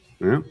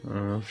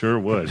 Yeah, sure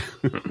would.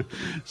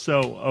 So,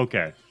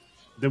 okay.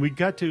 Then we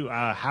got to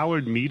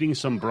Howard meeting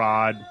some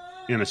broad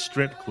in a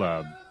strip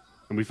club.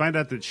 And we find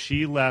out that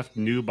she left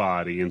New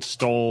Body and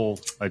stole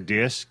a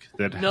disc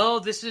that... No,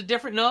 this is a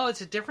different... No,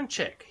 it's a different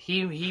chick.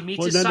 He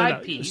meets his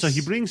side piece. So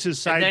he brings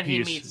his side and then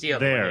piece he meets the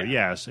other there, one,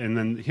 yeah. yes. And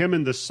then him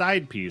and the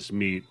side piece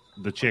meet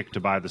the chick to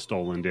buy the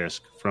stolen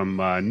disc from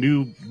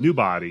New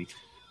Body.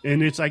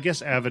 And it's, I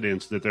guess,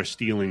 evidence that they're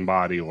stealing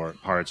body or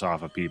parts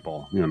off of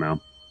people, you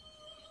know.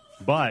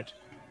 But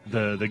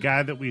the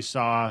guy that we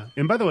saw...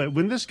 And by the way,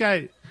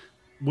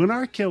 when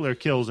our killer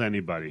kills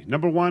anybody,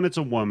 number one, it's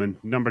a woman.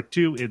 Number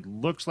two, it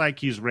looks like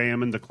he's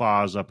ramming the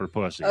claws up her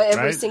pussy.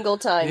 Every single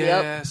time,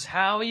 yes. Yep.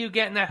 How are you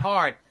getting that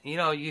hard? You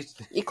know, you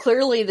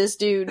clearly this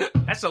dude...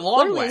 That's a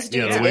long way. This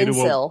dude's an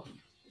incel.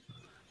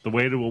 The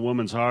way to a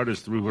woman's heart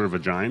is through her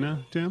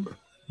vagina, Tim?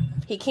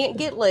 He can't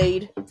get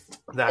laid,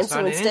 That's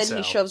and so instead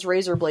he shoves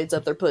razor blades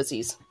up their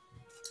pussies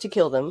to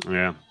kill them.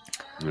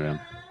 Yeah.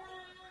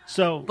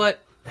 So...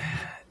 But...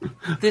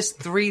 This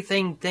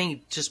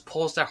 3-thing just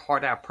pulls that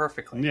heart out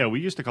perfectly. Yeah, we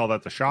used to call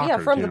that the shocker. Yeah,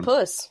 from Tim. the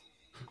puss.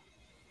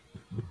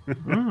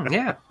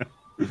 Yeah.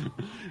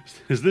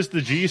 Is this the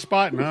G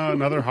spot? No,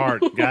 another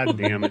heart. God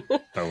damn it.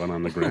 Throw it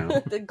on the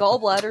ground. The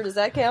gallbladder, does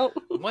that count?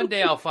 One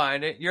day I'll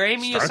find it. You're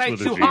aiming your sight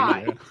too G,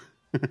 high.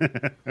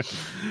 Yeah.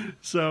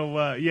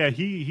 So,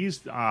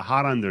 he's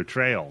hot on their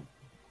trail.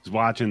 He's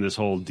watching this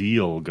whole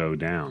deal go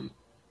down.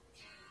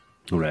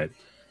 All right.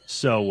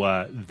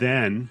 So,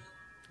 then...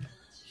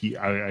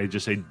 I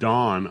just say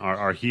Don,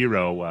 our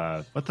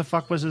hero. What the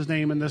fuck was his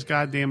name in this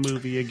goddamn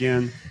movie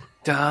again?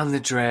 Don the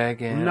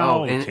Dragon.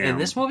 No, in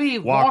this movie,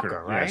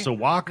 Walker, right? Yeah, so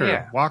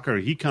Walker,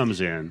 he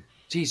comes in.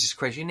 Jesus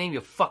Christ, you name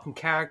your fucking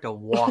character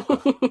Walker.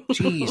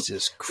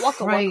 Jesus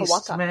Christ,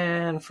 Waka.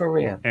 man, for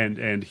real.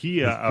 And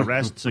he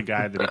arrests a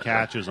guy that he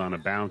catches on a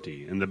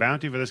bounty, and the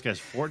bounty for this guy's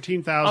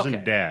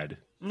 14,000 dead.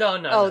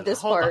 No. This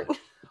Hold part. on.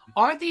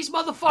 Aren't these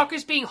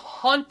motherfuckers being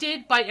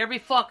hunted by every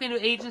fucking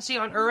agency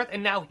on Earth,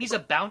 and now he's a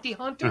bounty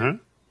hunter? Uh-huh.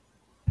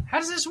 How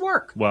does this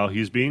work? Well,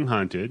 he's being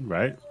hunted,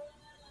 right?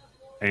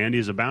 And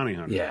he's a bounty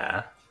hunter.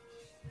 Yeah.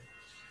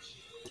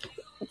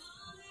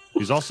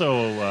 He's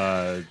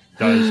also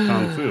does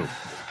kung fu.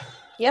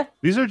 Yeah.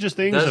 These are just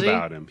things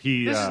about him.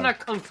 This is not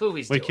kung fu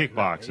he's like doing.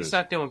 kickboxes. He's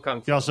not doing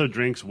kung fu. He also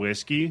drinks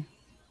whiskey.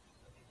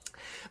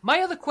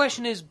 My other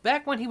question is,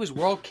 back when he was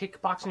world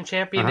kickboxing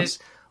champion,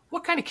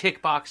 what kind of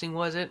kickboxing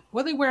was it?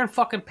 Were they wearing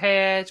fucking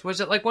pads?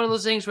 Was it like one of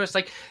those things where it's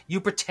like you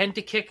pretend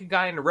to kick a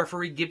guy and the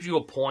referee gives you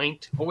a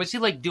point? Or was he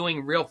like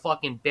doing real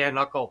fucking bare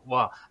knuckle,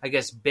 I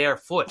guess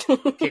barefoot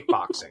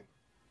kickboxing?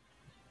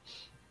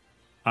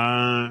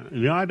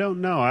 I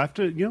don't know. I have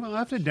to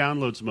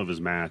download some of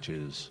his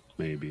matches.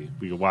 Maybe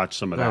we could watch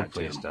some of that.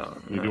 Please Tim.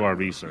 don't. We do our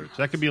research.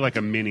 That could be like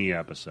a mini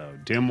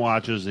episode. Tim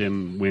watches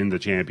him win the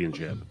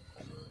championship.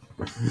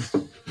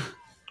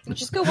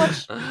 Just go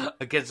watch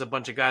against a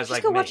bunch of guys like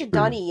me. Just go me. watch a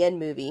Donnie Yen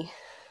movie.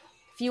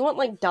 If you want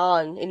like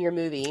Don in your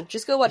movie,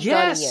 just go watch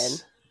Donnie Yen.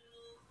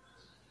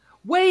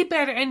 Way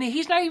better, and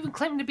he's not even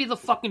claiming to be the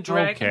fucking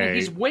dragon. Okay.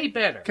 He's way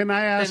better. Can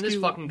I ask than this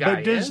you? Fucking guy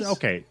is.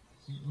 Okay,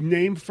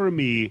 name for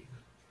me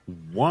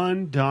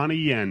one Donnie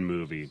Yen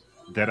movie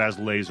that has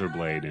Laser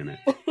Blade in it.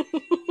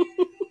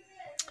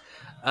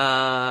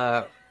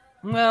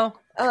 Well.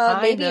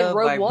 Maybe in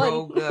Rogue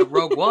One.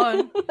 Rogue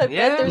One. I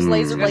bet there's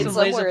laser blade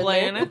somewhere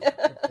in it.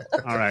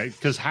 All right,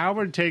 because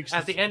Howard takes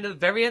at the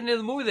very end of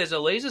the movie, there's a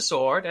laser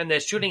sword, and they're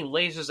shooting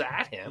lasers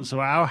at him. So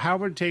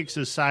Howard takes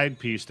his side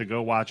piece to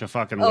go watch a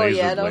fucking laser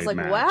blade and I was like,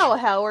 match. wow,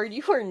 Howard,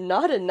 you are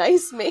not a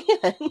nice man.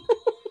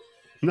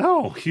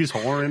 No, he's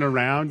whoring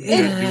around, doing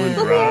drugs.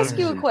 Let me ask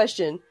you a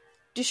question.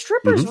 Do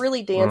strippers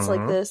really dance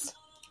like this?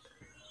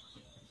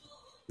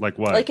 Like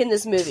what? Like in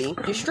this movie.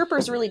 Do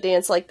strippers really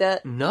dance like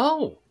that?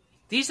 No.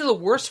 These are the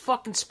worst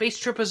fucking space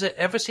strippers I've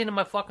ever seen in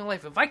my fucking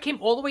life. If I came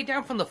all the way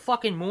down from the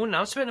fucking moon and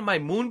I'm spending my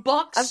moon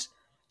bucks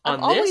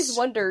I've always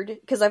wondered,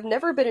 because I've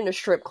never been in a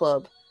strip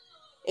club,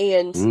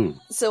 and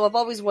so I've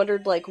always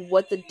wondered, like,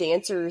 what the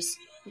dancers,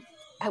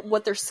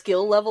 what their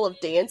skill level of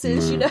dance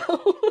is, you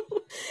know?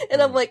 And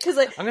I'm like, because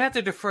I'm going to have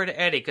to defer to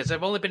Eddie, because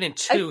I've only been in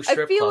two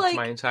strip clubs like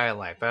my entire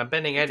life, but I'm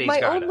betting Eddie's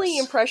got my only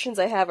impressions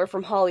I have are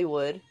from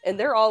Hollywood, and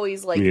they're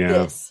always like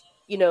this.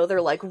 You know,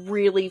 they're like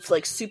really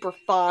like super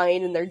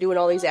fine and they're doing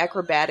all these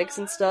acrobatics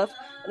and stuff.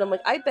 And I'm like,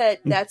 I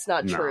bet that's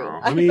not true.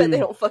 I bet they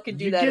don't fucking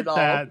do that at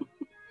all.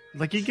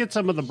 Like, you get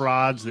some of the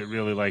broads that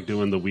really like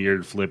doing the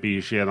weird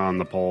flippy shit on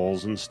the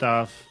poles and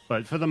stuff.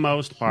 But for the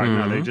most part,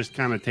 no, they just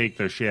kind of take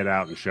their shit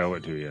out and show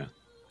it to you.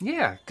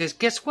 Yeah, because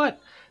guess what?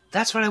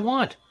 That's what I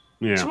want.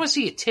 Yeah. I just want to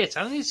see your tits.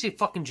 I don't need to see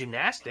fucking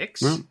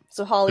gymnastics. Well,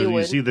 so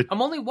Hollywood.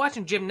 I'm only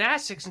watching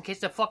gymnastics in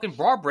case the fucking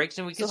bra breaks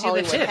and we can see the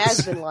tits. Hollywood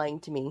has been lying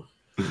to me.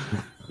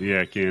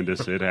 Yeah,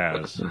 Candace, it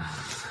has.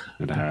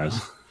 It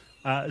has.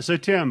 So,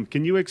 Tim,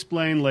 can you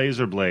explain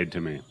Laser Blade to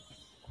me?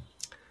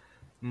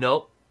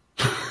 Nope.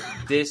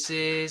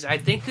 I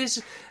think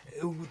this...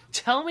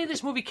 tell me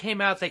this movie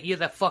came out that year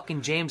that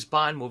fucking James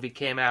Bond movie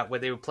came out where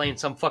they were playing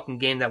some fucking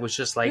game that was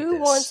just like Who this.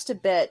 wants to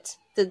bet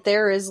that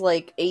there is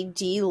like a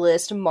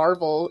D-list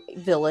Marvel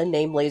villain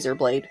named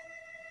Laserblade?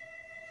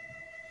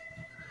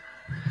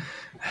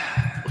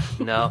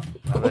 No,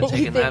 I'm not You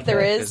taking think that there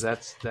bet, is?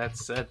 'cause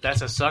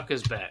that's a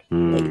sucker's bet.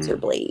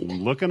 Laserblade.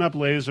 Looking up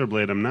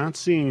Laserblade, I'm not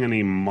seeing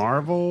any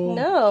Marvel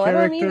No, I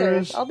don't either.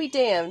 characters. I'll be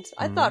damned.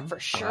 I thought for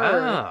sure.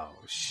 Oh,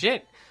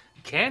 shit.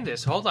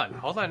 Candace, hold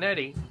on,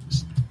 Eddie.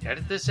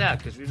 Edit this out,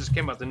 because we just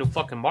came out with the new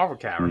fucking Marvel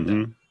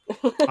character.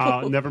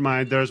 Never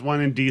mind. There's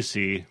one in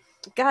DC.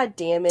 God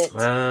damn it.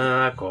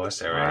 Of course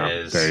there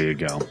is. There you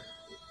go.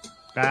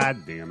 God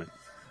damn it.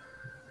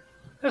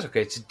 That's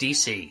okay, it's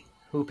DC.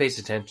 Who pays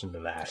attention to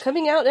that?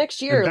 Coming out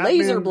next year, And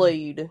Batman-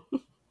 Laserblade.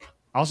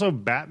 Also,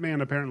 Batman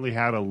apparently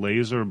had a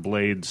laser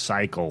blade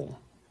cycle.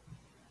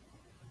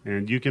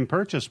 And you can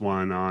purchase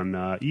one on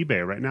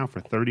eBay right now for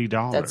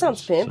 $30. That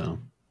sounds pimp. So.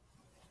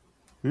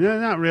 No,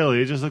 not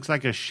really. It just looks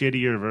like a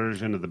shittier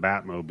version of the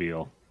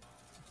Batmobile.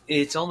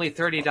 It's only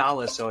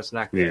 $30, so it's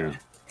not good. Yeah.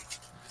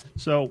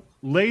 So,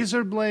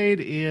 Laserblade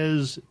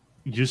is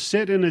you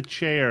sit in a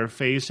chair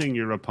facing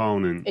your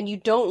opponent. And you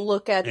don't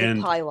look at the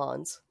And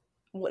pylons.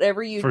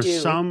 Whatever you For do.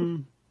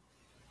 some...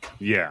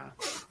 Yeah.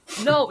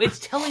 No, it's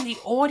telling the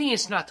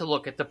audience not to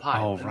look at the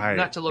pile, Oh, right,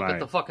 not to look right. at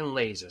the fucking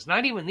lasers.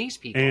 Not even these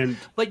people. And-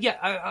 but yeah,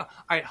 all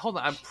right, hold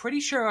on. I'm pretty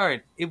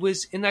sure it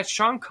was in that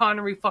Sean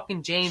Connery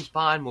fucking James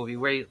Bond movie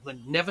where he, like,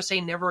 Never Say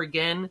Never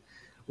Again,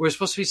 where it's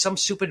supposed to be some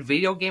stupid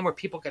video game where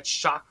people get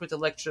shocked with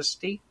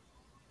electricity.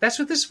 That's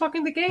what this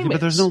fucking the game is.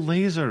 But there's no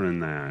laser in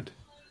that.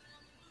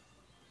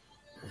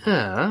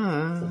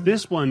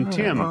 This one,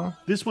 Tim,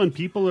 this one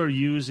people are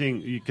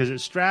using because it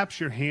straps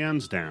your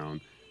hands down,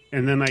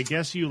 and then I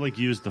guess you like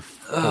use the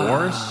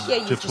force Yeah,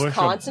 you to just push a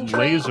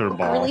concentrate laser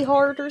ball. really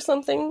hard or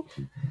something.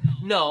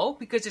 No,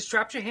 because it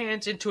straps your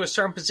hands into a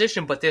certain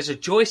position, but there's a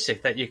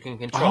joystick that you can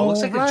control. Oh,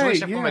 Looks like right, a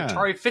joystick from yeah.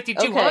 Atari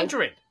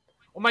 5200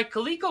 or my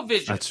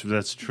ColecoVision.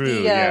 That's true.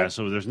 The, Yeah,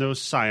 so there's no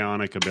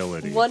psionic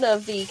ability. One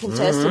of the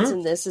contestants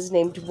in this is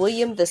named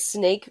William the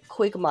Snake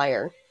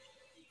Quagmire.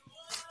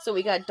 So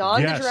we got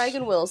Don Yes. the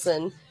Dragon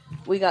Wilson,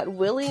 we got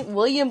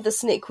William the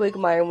Snake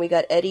Quagmire, and we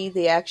got Eddie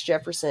the Axe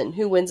Jefferson.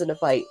 Who wins in a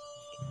fight?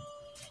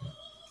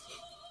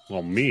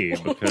 Well, me,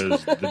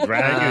 because the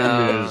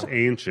dragon is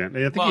ancient.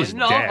 I think he's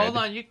no, dead. hold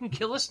on. You can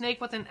kill a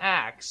snake with an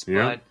axe,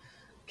 Yeah.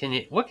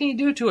 but what can you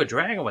do to a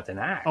dragon with an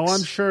axe? Oh,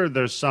 I'm sure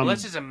there's some...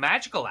 Unless it's a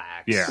magical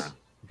axe. Yeah.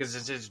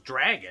 Because it's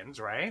dragons,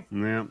 right?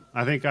 Yeah,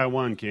 I think I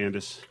won,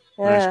 Candace.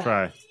 Nice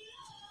try.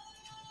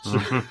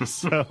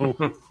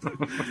 So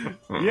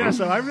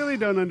I really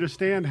don't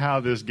understand how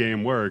this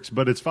game works,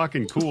 but it's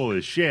fucking cool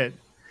as shit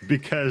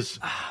because...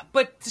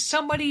 But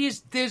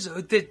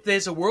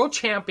there's a world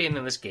champion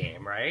in this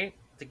game, right?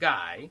 The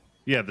guy.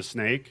 Yeah, the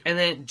snake. And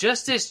then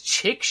just this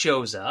chick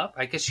shows up.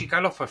 I guess she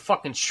got off her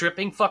fucking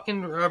stripping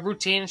fucking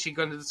routine. She's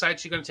going to decide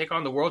she's going to take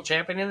on the world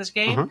champion in this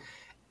game. Uh-huh.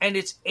 And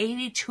it's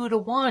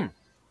 82-1.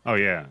 Oh,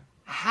 yeah.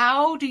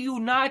 How do you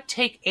not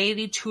take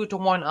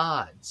 82-1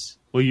 odds?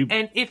 Well,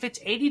 And if it's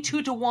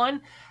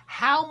 82-1,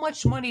 how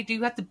much money do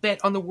you have to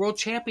bet on the world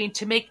champion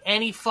to make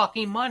any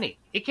fucking money?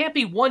 It can't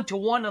be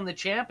 1-1 on the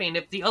champion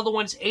if the other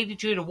one's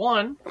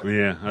 82-1.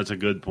 Yeah, that's a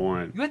good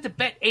point. You have to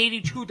bet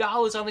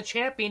 $82 on the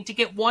champion to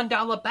get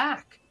 $1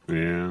 back.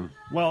 Yeah.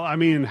 Well, I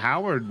mean,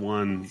 Howard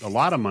won a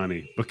lot of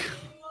money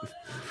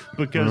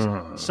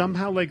because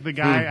somehow, like, the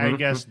guy, I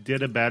guess,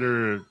 did a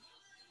better...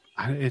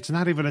 It's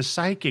not even a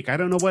psychic. I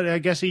don't know what... I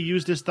guess he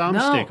used his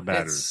thumbstick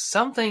better. It's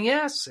something,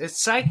 yes. It's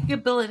psychic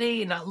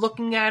ability, not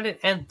looking at it,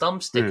 and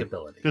thumbstick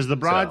ability. Because the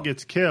broad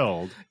gets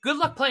killed. Good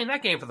luck playing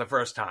that game for the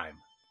first time.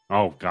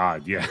 Oh,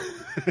 God, yeah.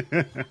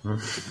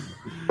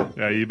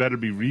 Yeah, you better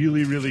be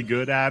really, really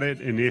good at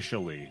it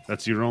initially.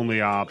 That's your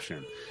only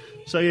option.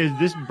 So yeah,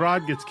 this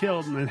broad gets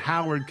killed, and then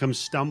Howard comes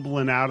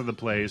stumbling out of the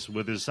place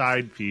with his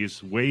side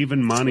piece,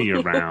 waving money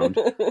around.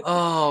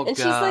 Oh, And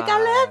God. she's like,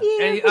 I love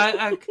you.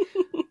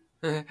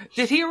 And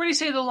did he already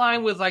say the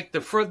line with, like,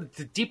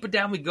 the deeper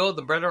down we go,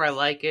 the better I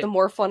like it? The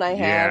more fun I have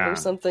Yeah. or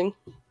something.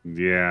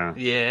 Yeah.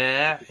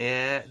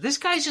 Yeah. This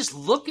guy's just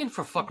looking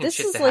for fucking This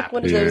shit is to like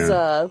happen. one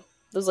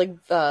of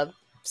those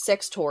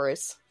sex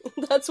tourists.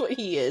 That's what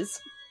he is.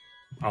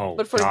 Oh,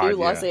 But for God, New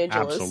Los yeah,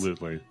 Angeles.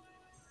 Absolutely.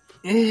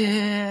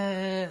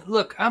 Yeah.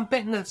 Look, I'm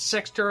betting that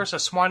sex tourists are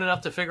smart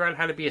enough to figure out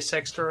how to be a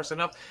sex tourist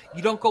enough.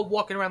 You don't go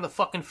walking around the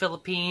fucking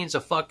Philippines or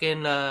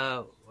fucking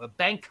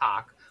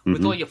Bangkok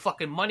with all your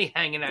fucking money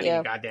hanging out of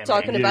your goddamn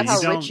talking hand. about you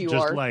how don't rich you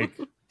just are. like...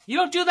 You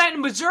don't do that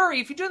in Missouri.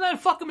 If you do that in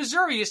fucking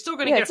Missouri, you're still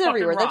going to Yeah, get it's fucking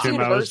everywhere. That's robbed.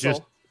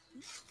 universal.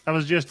 I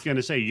was just going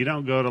to say, you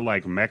don't go to,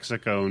 like,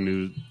 Mexico,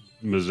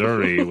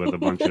 Missouri with a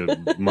bunch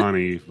of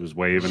money, was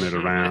waving it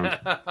around.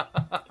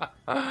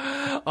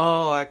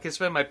 Oh, I can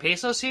spend my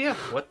pesos here?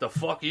 What the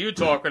fuck are you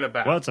talking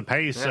about? Well, it's a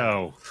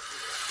peso.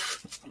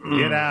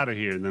 Get out of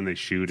here. And then they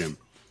shoot him.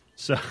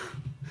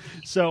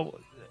 So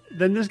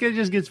then this guy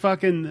just gets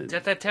fucking... Is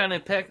that town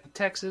in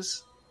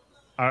Texas?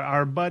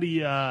 Our buddy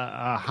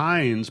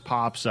Hines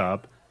pops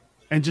up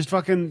and just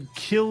fucking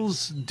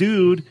kills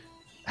dude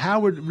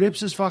Howard rips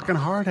his fucking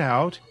heart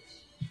out.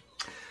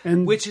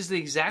 And which is the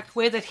exact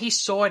way that he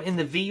saw it in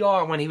the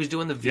VR when he was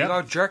doing the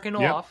VR jerking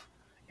off.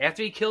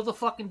 After he killed the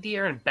fucking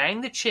deer and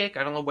banged the chick,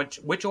 I don't know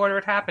which order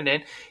it happened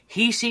in,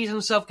 he sees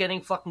himself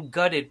getting fucking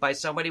gutted by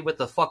somebody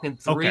with a fucking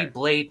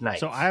three-blade knife.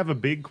 So I have a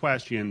big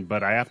question,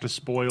 but I have to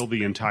spoil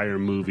the entire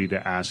movie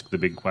to ask the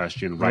big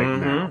question right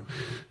now.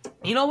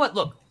 You know what?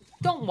 Look,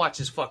 don't watch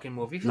this fucking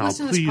movie. If you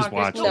listen to this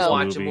podcast, don't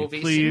watch a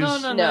movie. Please.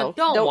 No,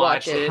 don't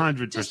watch it.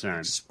 100%.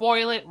 Just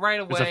spoil it right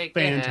away. It's a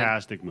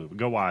fantastic movie.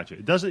 Go watch it.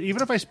 It doesn't,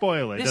 even if I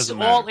spoil it, it doesn't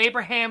matter. This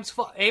is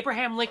all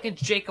Abraham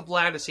Lincoln's Jacob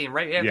Ladder scene,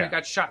 right after he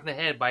got shot in the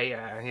head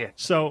by...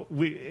 So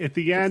at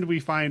the end, we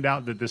find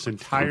out that this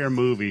entire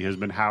movie has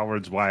been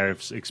Howard's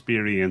wife's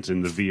experience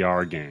in the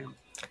VR game.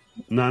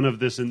 None of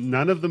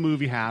the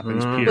movie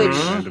happens, period.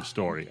 End of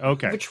story.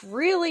 Okay. Which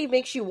really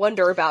makes you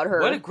wonder about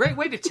her. What a great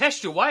way to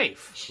test your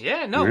wife.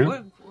 Yeah,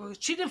 no,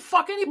 she didn't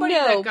fuck anybody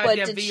in that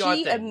goddamn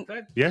VR thing.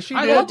 Yes, she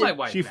did. I love my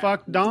wife. She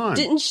fucked Dawn.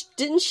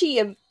 Didn't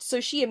she? So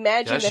she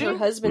imagined that her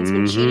husband's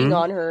been cheating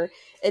on her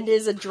and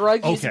is a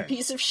drug-using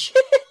piece of shit.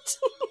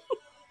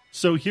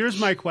 So here's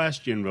my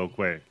question real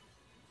quick.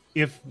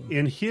 If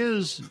in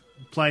his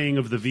playing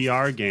of the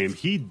VR game,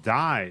 he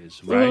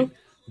dies, right?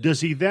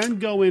 Does he then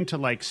go into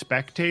like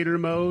spectator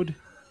mode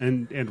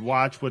and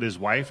watch what his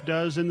wife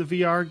does in the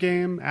VR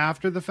game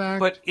after the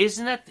fact? But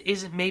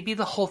isn't maybe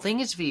the whole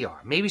thing is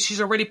VR? Maybe she's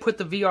already put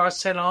the VR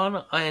set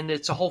on and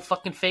it's a whole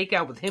fucking fake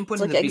out with him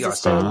putting the VR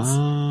set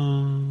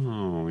on.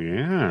 Oh,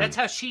 yeah. That's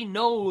how she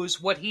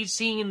knows what he's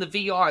seeing in the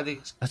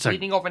VR that's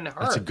leading over into hers.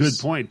 That's a good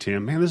point,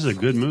 Tim. Man, this is a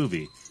good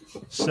movie.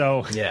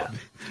 So yeah.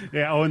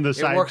 Oh, and it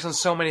works on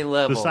so many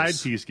levels. The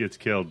side piece gets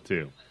killed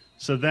too.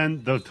 So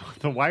then the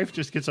wife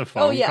just gets a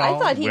phone call. Oh, yeah, I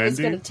thought he was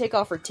going to take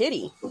off her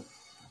titty.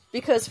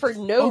 Because for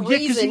no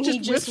reason, he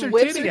just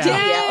whips her titty out.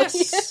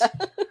 Yes!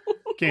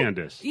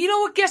 Candace. You know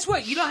what? Guess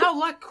what? You know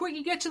how quick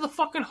you get to the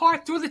fucking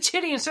heart through the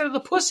titty instead of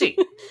the pussy?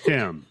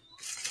 Tim.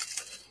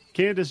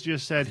 Candace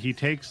just said he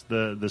takes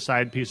the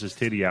side piece's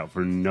titty out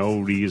for no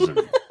reason.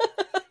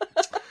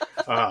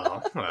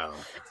 Oh, well.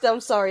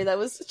 I'm sorry, that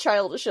was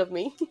childish of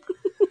me.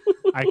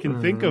 I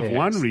can think of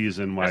one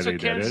reason why they did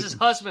it. That's what Candace's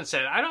husband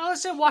said. I don't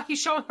understand why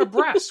he's showing her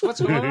breasts. What's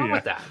going on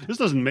with that? This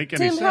doesn't make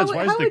any Tim, sense.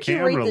 Why is the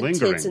camera lingering? How would you rate the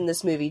lingering? tits in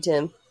this movie,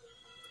 Tim?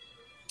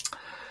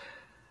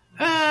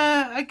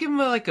 I give him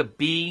like a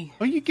B.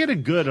 Well, you get a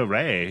good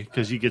array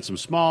because you get some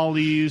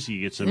smallies,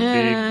 you get some big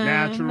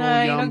natural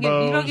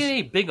yumbos. You don't get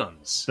any big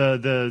ones.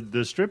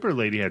 The stripper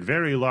lady had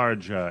very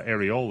large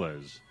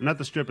areolas. Not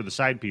the stripper, the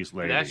side piece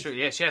lady. That's true.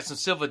 Yeah, she had some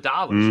silver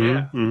dollars.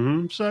 Yeah.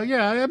 Mm-hmm. So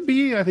yeah, a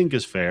B I think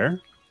is fair.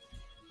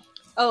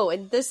 Oh,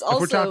 and this also,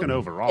 if we're talking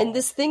overall, and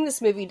this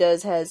movie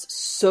does has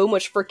so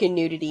much freaking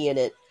nudity in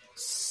it.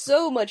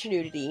 So much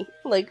nudity,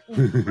 like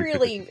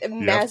really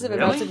massive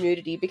amounts of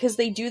nudity, because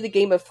they do the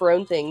Game of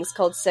Thrones things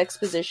called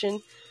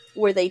sexposition,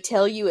 where they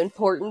tell you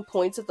important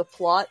points of the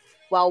plot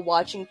while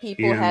watching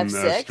people have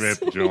sex.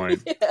 Strip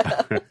joint.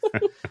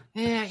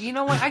 Yeah, you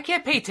know what? I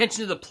can't pay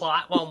attention to the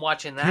plot while I'm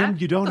watching that. Tim,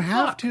 you don't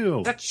have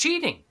to. That's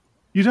cheating.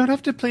 You don't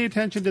have to pay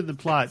attention to the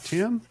plot,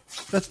 Tim.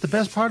 That's the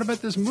best part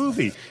about this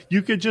movie.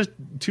 You could just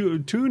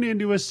tune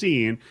into a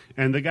scene,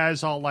 and the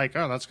guy's all like,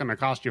 "Oh, that's going to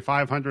cost you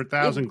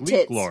 500,000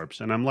 Gleek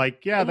glorps," and I'm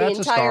like, "Yeah, that's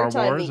a Star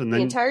Wars." And then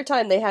the entire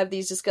time they have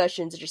these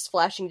discussions, they're just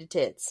flashing to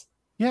tits.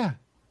 Yeah,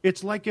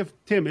 it's like if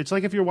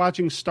you're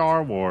watching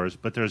Star Wars,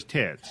 but there's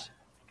tits.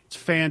 It's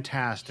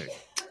fantastic.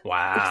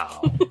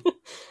 Wow.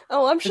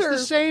 Oh, I'm sure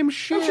it's the same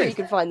shit. I'm sure you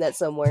can find that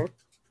somewhere.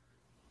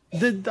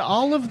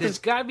 There's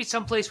got to be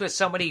some place where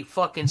somebody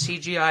fucking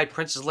CGI'd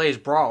Princess Leia's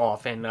bra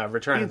off in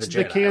Return of the Jedi.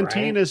 It's the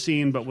cantina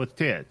scene, but with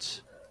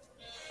tits.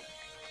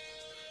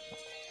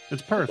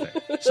 It's perfect.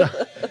 So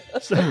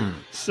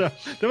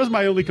that was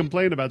my only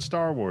complaint about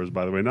Star Wars,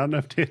 by the way. Not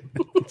enough tits.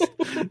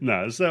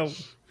 No, so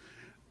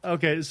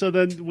okay. So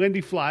then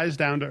Wendy flies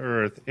down to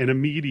Earth, and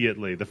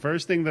immediately the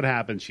first thing that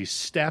happens, she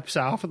steps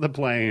off of the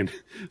plane.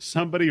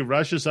 Somebody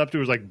rushes up to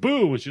her, like,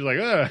 "Boo!" And she's like,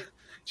 "Ugh."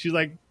 She's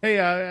like, "Hey,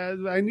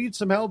 I need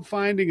some help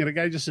finding," and a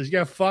guy just says,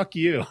 "Yeah, fuck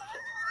you."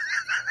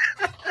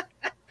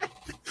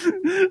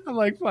 I'm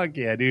like, "Fuck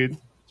yeah, dude.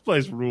 This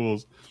place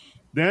rules."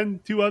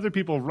 Then two other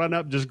people run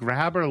up, just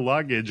grab her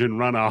luggage, and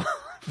run off.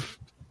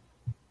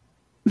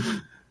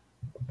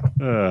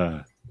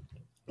 Yeah,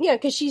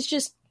 because she's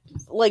just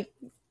like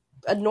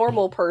a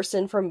normal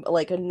person from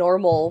like a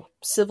normal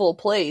civil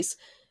place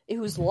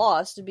who's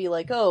lost to be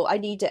like, "Oh, I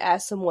need to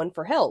ask someone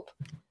for help."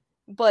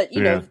 But,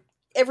 you know,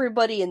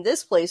 everybody in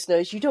this place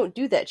knows you don't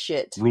do that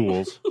shit.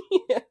 Rules.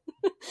 Yeah.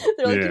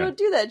 They're like, you don't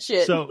do that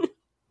shit. So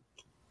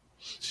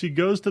she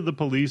goes to the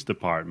police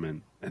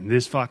department, and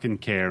this fucking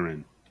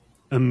Karen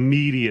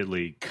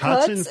immediately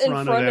cuts in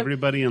front of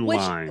everybody in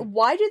line.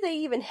 Why do they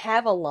even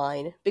have a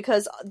line?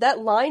 Because that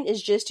line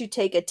is just to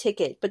take a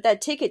ticket, but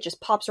that ticket just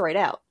pops right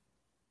out.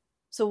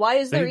 So why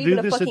is there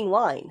even a fucking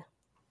line?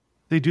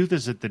 They do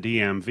this at the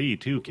DMV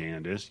too,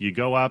 Candace. You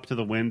go up to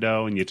the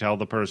window and you tell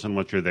the person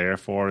what you're there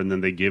for, and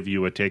then they give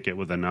you a ticket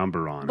with a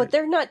number on it. But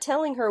they're not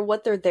telling her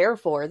what they're there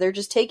for. They're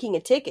just taking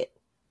a ticket.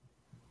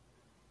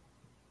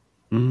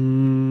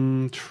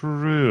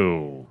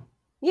 True.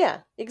 Yeah,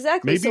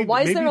 exactly. So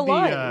why is there a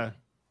line?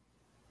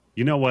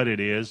 You know what it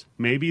is?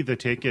 Maybe the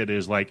ticket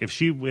is like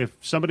if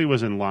somebody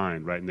was in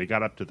line, right, and they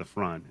got up to the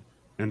front,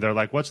 and they're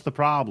like, "What's the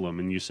problem?"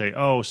 And you say,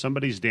 "Oh,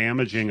 somebody's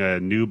damaging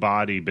a new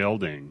body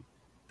building,"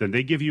 then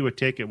they give you a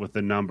ticket with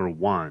the number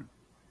 1.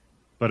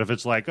 But if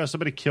it's like, "Oh,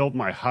 somebody killed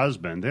my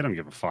husband," they don't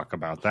give a fuck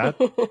about that.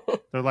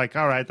 They're like,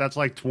 "All right, that's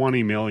like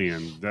 20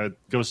 million.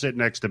 Go sit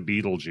next to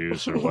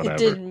Beetlejuice or whatever." It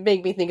did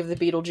make me think of the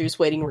Beetlejuice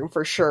waiting room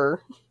for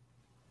sure.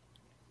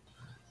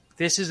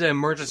 This is an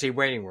emergency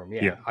waiting room.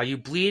 Yeah. Are you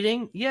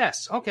bleeding?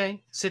 Yes.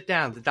 Okay. Sit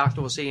down. The doctor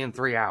will see you in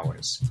 3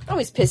 hours. It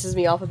always pisses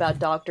me off about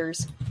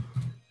doctors.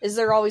 Is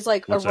they're always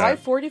like,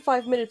 arrive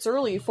 45 minutes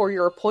early for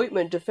your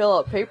appointment to fill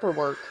out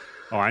paperwork.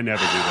 Oh, I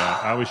never do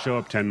that. I always show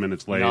up 10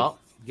 minutes late. No,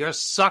 you're a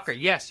sucker.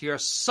 Yes, you're a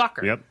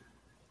sucker. Yep.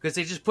 Because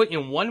they just put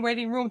you in one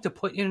waiting room to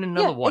put you in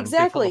another one.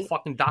 Exactly. Before the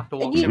fucking doctor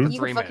walks and in for you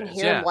 3 can fucking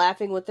minutes. hear them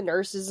laughing with the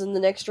nurses in the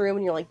next room,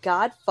 and you're like,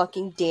 God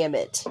fucking damn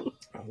it.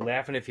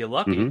 Laughing if you're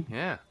lucky.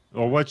 Yeah.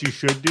 Or what you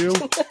should do,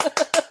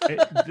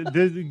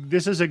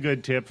 this is a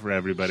good tip for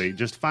everybody.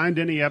 Just find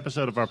any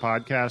episode of our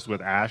podcast with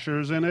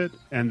Ashers in it,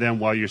 and then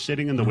while you're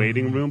sitting in the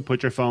waiting room,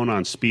 put your phone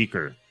on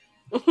speaker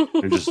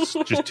and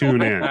just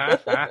tune in.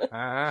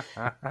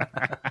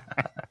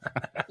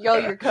 Yo,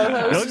 your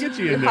co-host. They'll get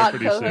you your in there hot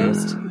pretty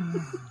co-host.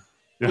 soon.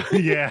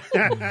 Yeah.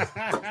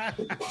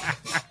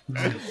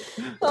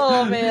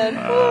 Oh, man.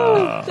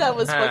 That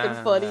was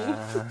fucking funny.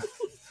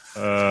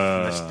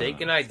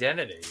 Mistaken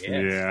identity.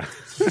 Yeah.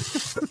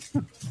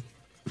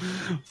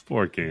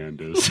 Poor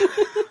Candace.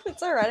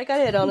 It's all right. I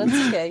got hit on it.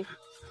 It's okay.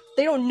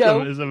 They don't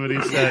know.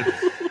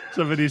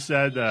 Somebody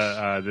said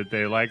that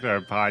they liked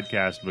our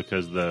podcast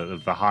because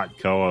of the hot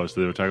co-host.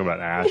 They were talking about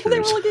Ashers. They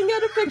were looking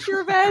at a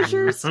picture of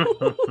Ashers.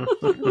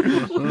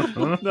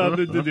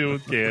 Nothing to do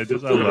with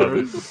Candace. I love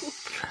it.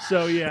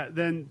 So yeah,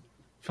 then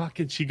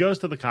fucking she goes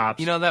to the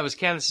cops. You know, that was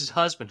Candace's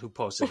husband who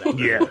posted that.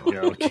 Yeah,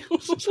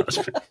 Candace's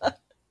husband.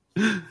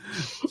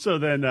 So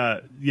then,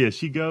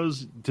 she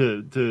goes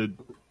to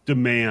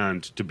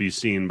demand to be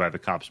seen by the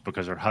cops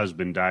because her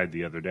husband died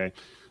the other day.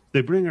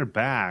 They bring her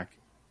back,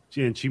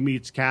 and she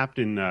meets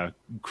Captain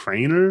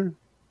Craner.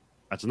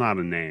 That's not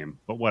a name,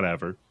 but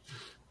whatever.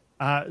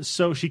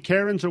 So she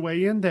Karens her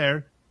way in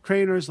there.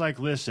 Craner's like,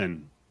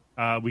 listen,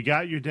 we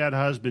got your dead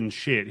husband's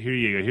shit. Here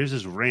you go. Here's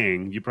his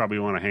ring. You probably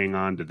want to hang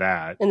on to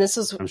that. And this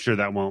is, I'm sure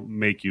that won't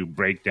make you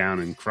break down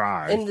and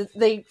cry. And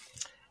they...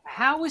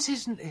 How is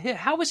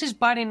his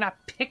body not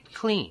picked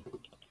clean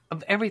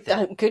of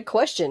everything? Good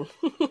question.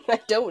 I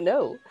don't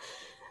know.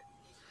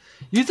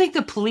 You think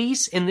the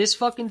police in this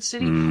fucking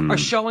city are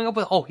showing up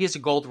with, here's a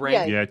gold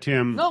ring? Yeah,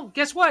 Tim. No,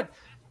 guess what?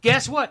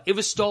 It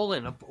was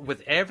stolen.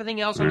 With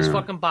everything else on his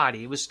fucking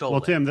body, it was stolen.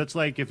 Well, Tim, that's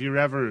like if you're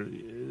ever...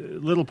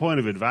 Little point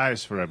of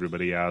advice for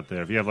everybody out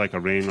there. If you have like a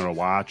ring or a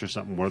watch or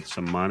something worth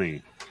some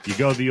money, you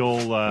go the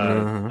old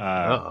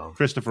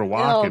Christopher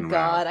Walken Oh,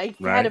 God. route, I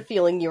had a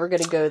feeling you were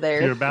going to go there.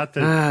 If you're about to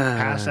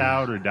pass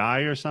out or die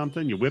or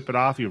something, you whip it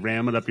off, you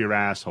ram it up your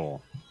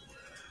asshole.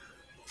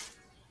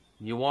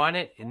 You want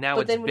it, and now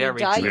but it's then when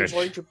buried. you die, you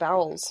avoid your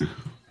bowels.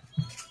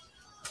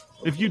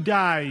 If you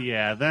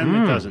die, then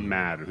it doesn't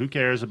matter. Who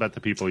cares about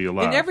the people you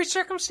love? In every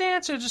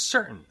circumstance, or just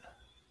certain?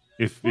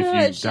 If you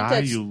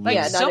die, you lose.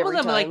 Like some of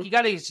them, like you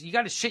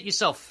gotta shit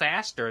yourself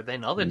faster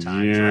than other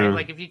times, right?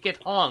 Like if you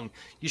get hung,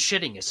 you're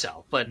shitting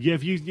yourself. But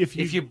if you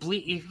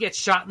bleed, if you get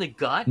shot in the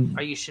gut,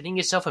 are you shitting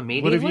yourself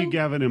immediately? What if you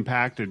have an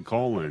impacted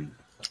colon,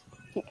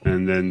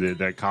 and then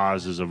that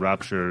causes a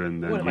rupture,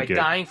 and then am I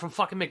dying from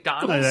fucking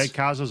McDonald's? That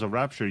causes a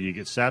rupture. You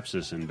get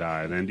sepsis and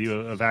die. Then do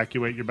you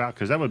evacuate your bowel?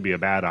 Because that would be a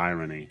bad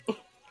irony.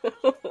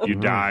 You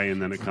die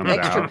and then it comes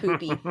Extra out.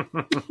 poopy.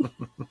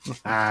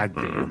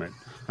 Damn it.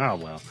 Oh,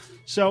 well.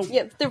 So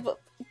yeah,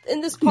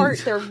 in this part,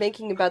 they're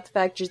making about the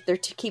fact they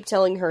keep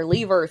telling her,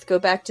 leave Earth, go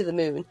back to the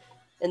moon.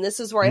 And this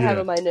is where I have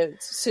in my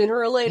notes. Sooner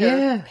or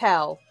later,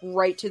 pow,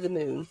 right to the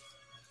moon.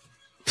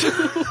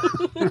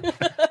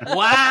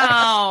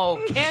 Wow,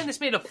 Candace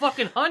made a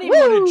fucking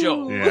honeymoon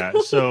joke. Yeah,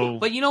 so...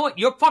 But you know what?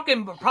 You're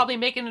fucking probably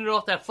making it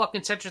off that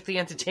fucking Cedric the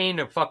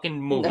Entertainer fucking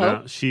movie.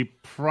 No, she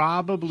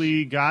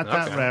probably got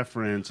that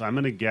reference, I'm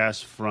going to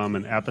guess, from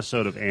an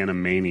episode of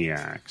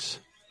Animaniacs.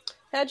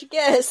 How'd you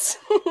guess?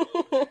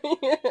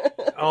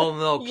 Oh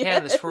no,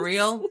 Candace, for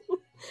real?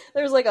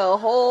 There's like a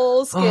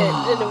whole skit,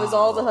 and it was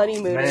all the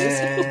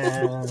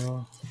honeymooners.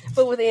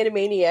 But with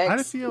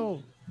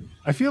Animaniacs.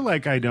 I feel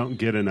like I don't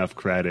get enough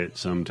credit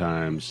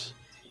sometimes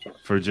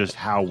for just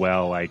how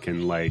well I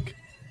can, like,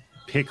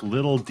 pick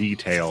little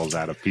details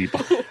out of people.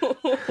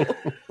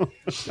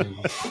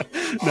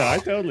 No, I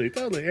totally.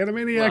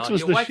 Animaniacs was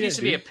the shit. Your wife used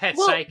to be a pet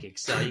psychic,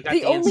 so you got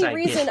the only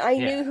reason I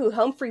knew who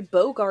Humphrey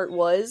Bogart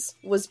was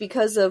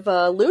because of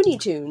Looney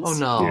Tunes. Oh,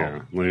 no.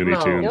 Yeah,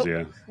 Looney Tunes,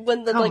 yeah.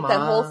 When that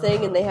whole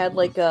thing, and they had,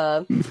 like,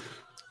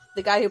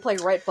 the guy who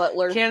played Rhett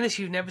Butler. Candace,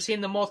 you've never seen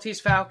The Maltese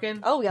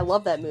Falcon? Oh, yeah, I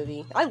love that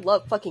movie. I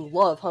fucking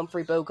love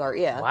Humphrey Bogart,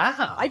 yeah.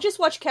 Wow. I just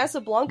watched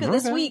Casablanca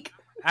this week.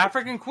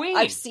 African Queen.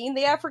 I've seen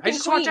the African I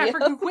just Queen. watched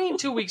African Queen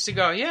 2 weeks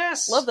ago.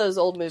 Yes. Love those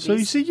old movies. So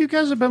you see, you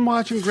guys have been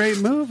watching great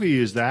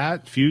movies.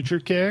 That Future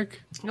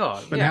Kick.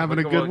 Oh, Been having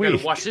a good we're week.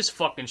 gonna wash this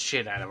fucking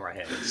shit out of our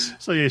heads.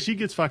 So yeah, she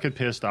gets fucking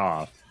pissed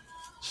off.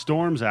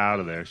 Storms out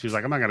of there. She's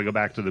like, I'm not going to go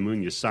back to the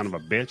moon, you son of a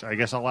bitch. I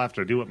guess I'll have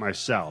to do it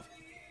myself.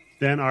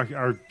 Then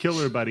our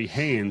killer buddy,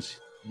 Haynes,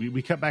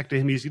 we cut back to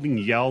him. He's getting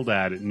yelled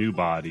at New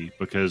Body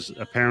because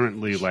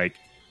apparently, like,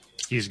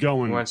 he's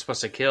going... You weren't supposed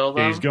to kill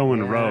them? He's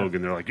going rogue,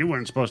 and they're like, you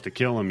weren't supposed to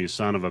kill him, you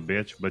son of a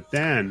bitch. But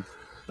then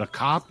the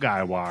cop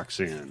guy walks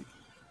in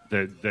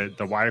that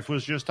the wife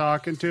was just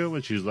talking to,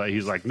 and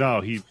he's like, no,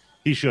 he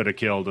should have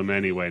killed him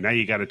anyway. Now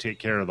you got to take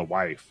care of the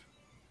wife.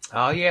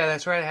 Oh, yeah,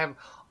 that's right.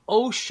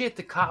 Oh, shit,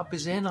 the cop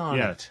is in on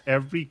it.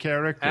 Every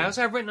character. As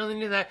I've written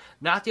underneath that,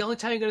 not the only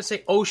time you're going to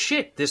say, oh,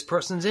 shit, this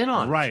person's in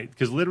on it. Right,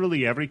 because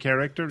literally every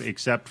character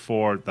except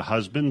for the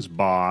husband's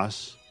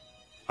boss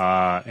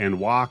and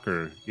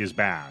Walker is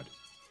bad.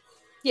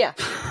 Yeah.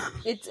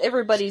 It's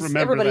everybody's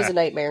that. a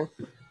nightmare.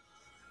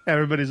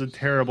 Everybody's a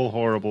terrible,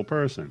 horrible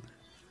person.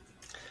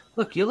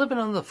 Look, you're living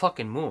on the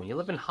fucking moon. You're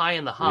living high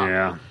in the hop.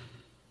 Yeah.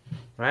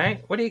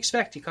 Right? What do you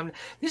expect? You come.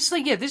 This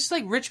is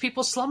like rich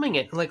people slumming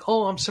it. Like,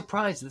 oh, I'm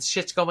surprised this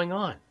shit's going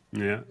on.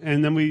 Yeah,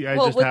 and then we get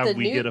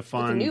a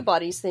fun. With the new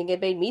bodies thing,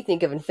 it made me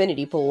think of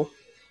Infinity Pool.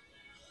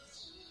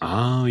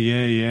 Oh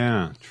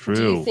yeah, true.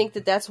 Do you think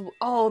that's?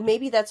 Oh,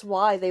 maybe that's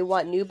why they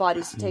want new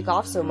bodies to take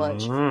off so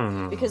much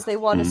because they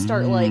want to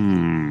start like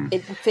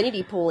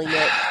Infinity Pooling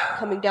it,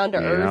 coming down to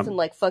Earth and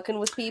like fucking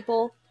with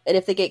people. And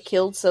if they get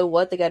killed, so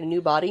what? They got a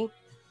new body.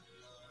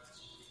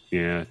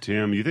 Yeah,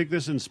 Tim, you think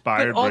this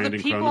inspired But are Brandon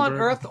the people Cronenberg? on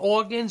Earth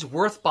organs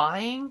worth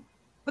buying?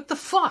 What the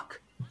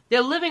fuck?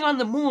 They're living on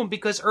the moon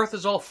because Earth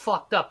is all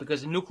fucked up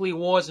because of nuclear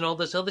wars and all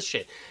this other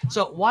shit.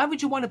 So why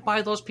would you want to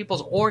buy those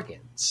people's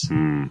organs?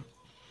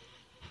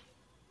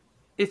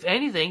 If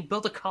anything,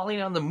 build a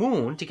colony on the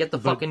moon to get the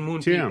fucking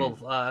moon people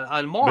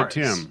on Mars. But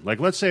Tim, like,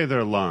 let's say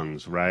their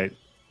lungs, right?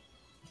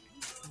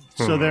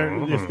 So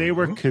if they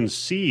were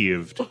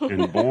conceived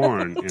and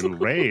born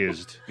and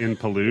raised in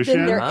pollution,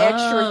 then they're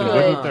extra wouldn't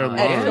good their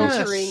at lungs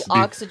filtering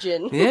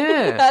oxygen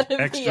Yeah. out of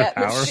Extra the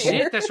atmosphere.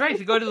 Shit, that's right. If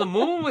you go to the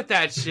moon with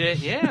that shit,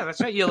 yeah, that's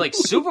right. You're like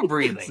super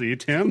breathing. See,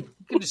 Tim? You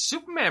get the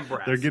Superman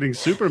breath. They're getting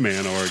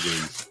Superman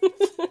organs.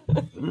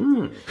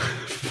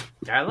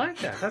 I like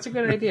that. That's a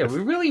good idea.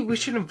 We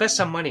should invest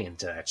some money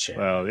into that shit.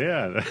 Well,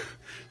 yeah.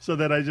 So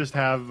that I just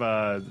have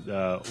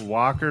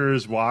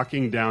walkers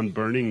walking down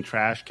burning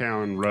Trash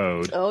Town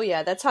Road. Oh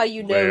yeah, that's how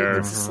you know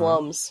it's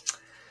slums.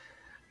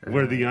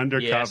 Where the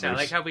undercovers... Yes, I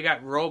like how we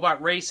got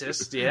robot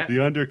racist, yeah.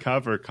 The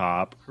undercover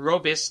cop...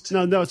 Robist.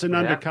 No, it's an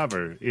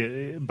undercover.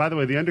 By the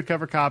way, the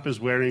undercover cop is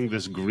wearing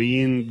this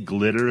green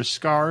glitter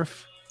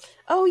scarf.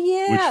 Oh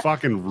yeah. Which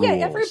fucking rules.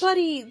 Yeah,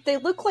 everybody, they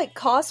look like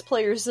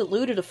cosplayers that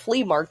looted a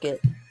flea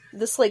market.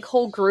 This like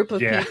whole group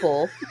of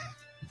people.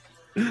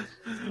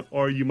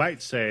 Or you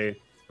might say,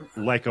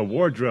 like a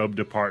wardrobe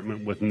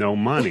department with no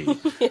money.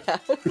 Yeah.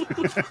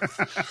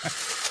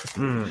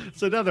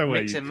 It's another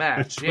way. Mix and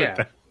match,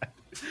 yeah.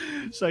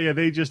 So yeah,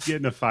 they just get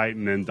in a fight,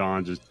 and then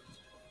Don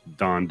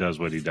does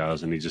what he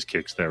does, and he just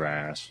kicks their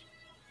ass.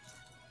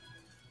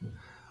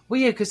 Well,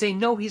 yeah, because they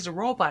know he's a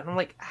robot. And I'm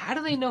like, how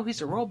do they know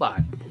he's a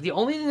robot? The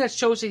only thing that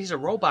shows that he's a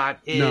robot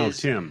is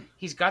Tim.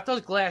 He's got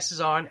those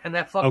glasses on and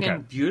that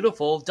fucking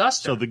beautiful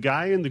duster. So the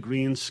guy in the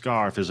green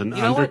scarf is an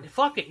You know what?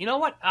 Fuck it. You know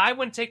what? I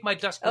wouldn't take my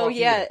duster off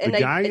yeah, either.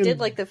 and I did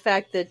like the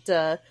fact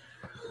that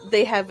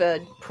they have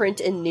a print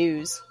and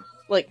news.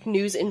 Like,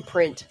 news in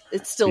print.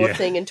 It's still a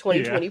thing in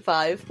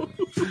 2025.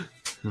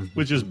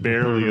 Which is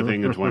barely a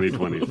thing in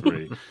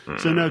 2023.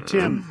 So now,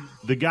 Tim,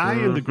 the guy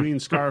in the green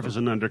scarf is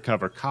an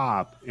undercover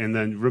cop, and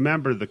then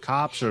remember, the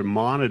cops are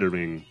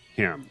monitoring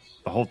him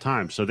the whole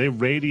time. So they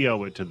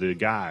radio it to the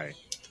guy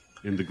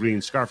in the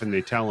green scarf, and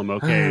they tell him,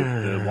 okay,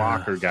 the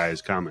Walker guy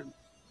is coming.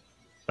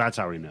 That's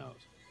how he knows.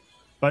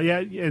 But yeah,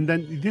 and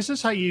then this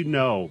is how you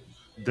know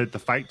that the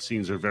fight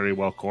scenes are very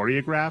well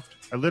choreographed.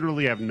 I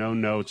literally have no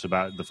notes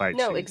about the fight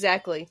scenes. No,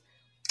 exactly.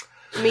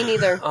 Me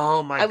neither.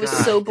 Oh my god. I was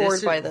so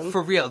bored by them.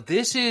 For real.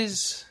 This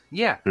is...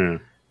 Yeah.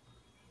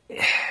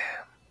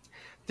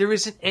 There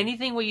isn't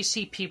anything where you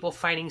see people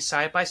fighting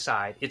side by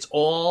side. It's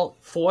all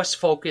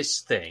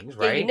force-focused things,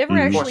 right? Yeah, you never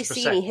actually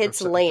see any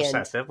hits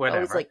land. It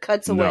was like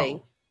cuts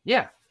away.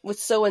 Yeah. It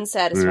was so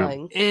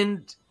unsatisfying.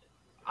 And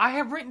I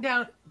have written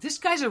down, this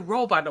guy's a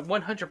robot at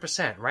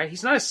 100%, right?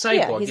 He's not a cyborg.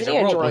 Yeah, he's an a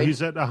android. robot. Well,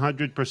 he's at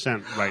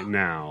 100% right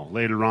now.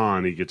 Later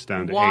on, he gets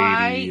down to 80.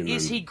 Why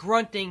is he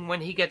grunting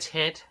when he gets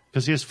hit?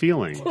 Because he has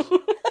feelings.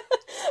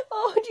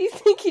 Oh, do you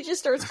think he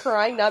just starts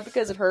crying not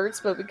because it hurts,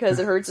 but because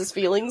it hurts his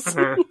feelings?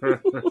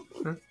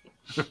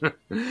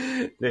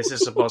 This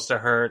is supposed to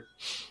hurt.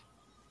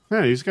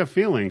 Yeah, he's got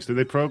feelings.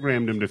 They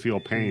programmed him to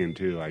feel pain,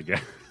 too, I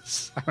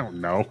guess. I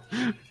don't know.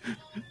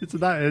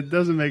 It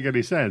doesn't make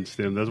any sense,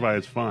 Tim. That's why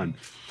it's fun.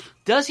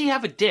 Does he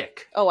have a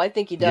dick? Oh, I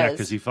think he does. Yeah,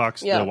 because he fucks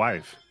the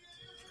wife.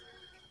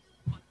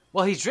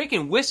 Well, he's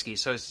drinking whiskey,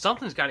 so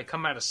something's got to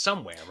come out of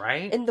somewhere,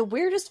 right? In the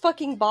weirdest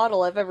fucking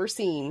bottle I've ever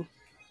seen.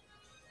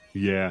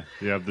 Yeah,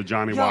 the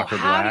Johnny Yo, Walker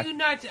how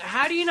Black.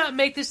 how do you not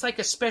make this like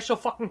a special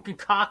fucking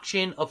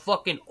concoction of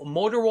fucking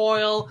motor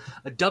oil,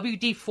 a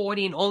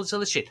WD-40, and all this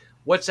other shit?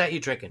 What's that you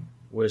drinking?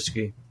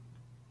 Whiskey.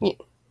 Yeah.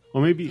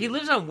 Well, maybe He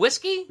lives on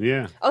whiskey?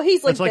 Yeah. Oh,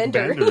 he's like It's like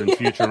Bender. Bender in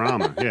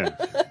Futurama.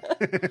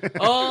 Yeah.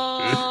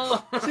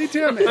 Oh, See,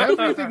 Tim,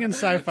 everything in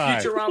sci-fi.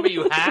 Futurama,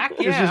 you hack?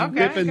 It's Yeah, just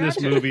okay. ripping this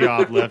gotcha. movie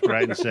off left,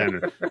 right, and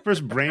center.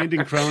 First,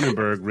 Brandon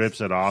Cronenberg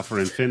rips it off for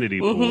Infinity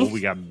Pool.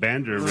 We got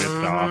Bender ripped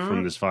off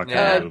from this fucking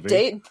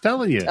movie.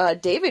 Telling you.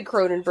 David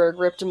Cronenberg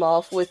ripped him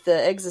off with the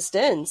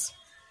Existenz.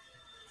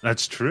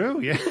 That's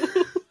true, yeah.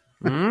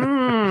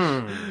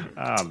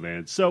 Oh,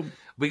 man. So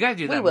We gotta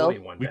do that We will. movie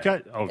one day. we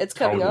cut... Oh, It's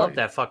coming totally. up.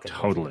 That fucking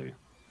movie. Totally.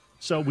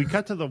 So we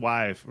cut to the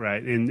wife,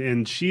 right?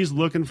 And she's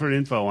looking for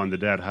info on the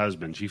dead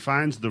husband. She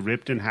finds the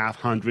ripped in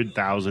half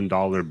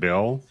 $100,000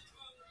 bill.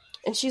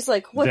 And she's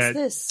like, what's That-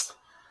 this?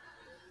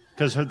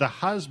 Because the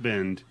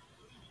husband,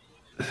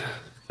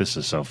 this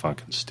is so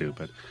fucking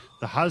stupid.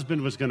 The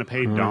husband was going to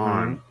pay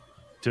Dawn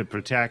to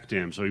protect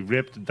him, so he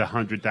ripped the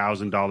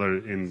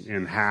 $100,000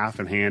 in half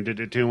and handed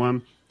it to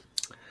him.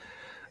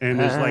 And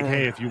it's like,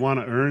 hey, if you want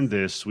to earn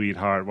this,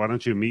 sweetheart, why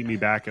don't you meet me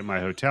back at my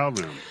hotel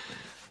room?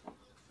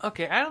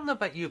 Okay, I don't know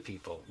about you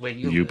people, where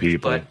you You live,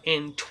 people. but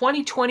in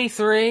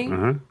 2023,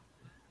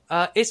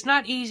 Uh-huh. it's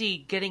not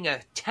easy getting a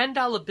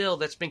 $10 bill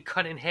that's been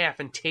cut in half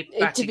and taped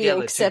back To be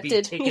together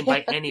accepted. to be taken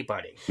by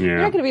anybody. You're Yeah.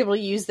 not going to be able to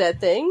use that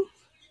thing.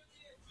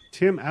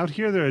 Tim, out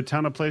here there are a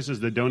ton of places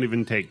that don't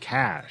even take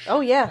cash.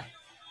 Oh, yeah.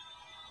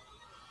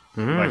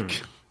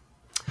 Like,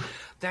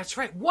 That's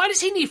right. Why does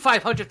he need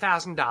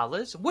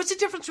 $500,000? What's the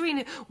difference between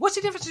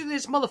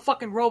this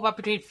motherfucking robot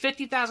between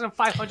 $50,000 and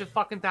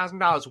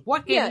 $500,000?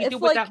 What can Yeah, he if, do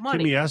with like- that money?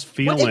 Timmy, us If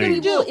he,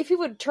 feeling. if he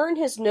would turn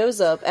his nose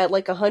up at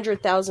like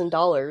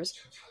 $100,000,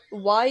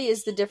 why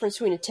is the difference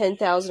between a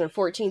 $10,000 and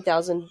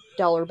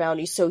 $14,000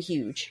 bounty so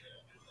huge?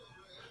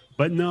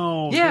 But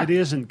no, Yeah. it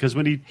isn't. Because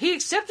when He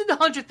accepted the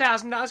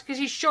 $100,000 because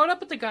he showed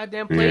up at the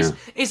goddamn place. Yeah.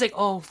 And he's like,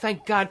 "Oh,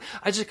 thank God!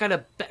 I just got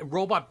a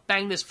robot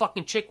bang this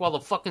fucking chick while the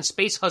fucking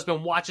space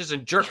husband watches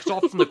and jerks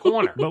off from the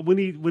corner." But when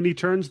he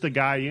turns the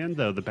guy in,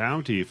 though, the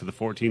bounty for the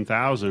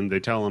 14,000,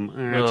 they tell him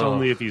it's Ugh.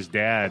 only if he's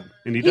dead,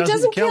 and he He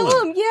doesn't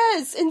kill him.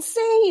 Yes,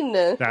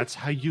 insane. That's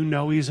how you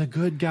know he's a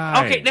good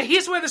guy. Okay, now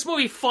here's where this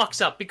movie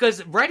fucks up,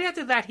 because right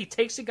after that, he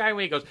takes the guy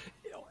away. He goes,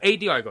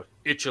 ADR goes,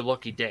 "It's your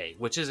lucky day,"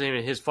 which isn't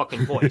even his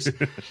fucking voice.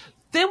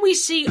 Then we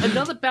see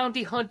another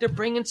bounty hunter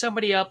bringing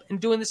somebody up and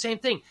doing the same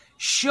thing.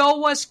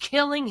 Show us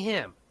killing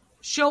him.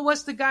 Show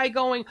us the guy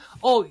going,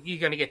 "Oh, you're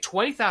going to get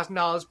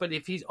 $20,000, but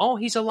if he's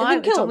alive,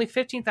 kill it's him. only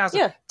 $15,000.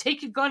 Yeah.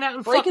 Take your gun out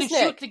and Break fucking his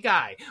neck. shoot the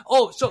guy."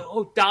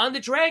 Don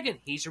the Dragon,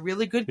 he's a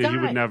really good Yeah, guy. he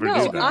would never No,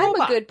 do that. I'm a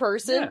Robot. good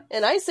person, Yeah.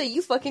 and I say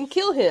you fucking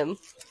kill him.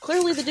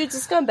 Clearly the dude's a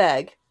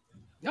scumbag.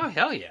 Oh,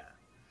 hell yeah.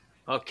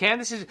 Oh,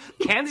 Candace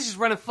is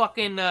running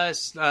fucking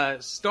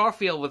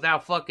Starfield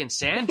without fucking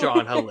Sandra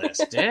on her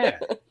list. Yeah.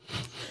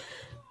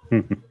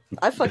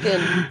 I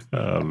fucking...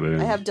 Oh,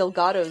 man. I have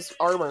Delgado's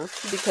armor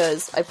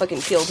because I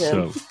fucking killed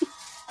him.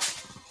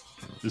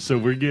 So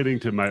we're getting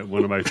to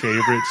one of my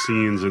favorite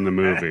scenes in the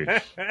movie.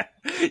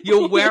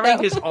 You're wearing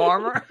his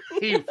armor?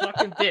 You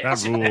fucking bitch.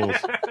 That rules.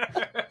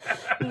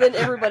 And then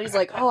everybody's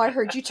like, "Oh, I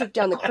heard you took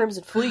down the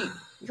Crimson Fleet.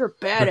 You're a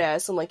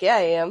badass." I'm like, "Yeah,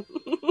 I am."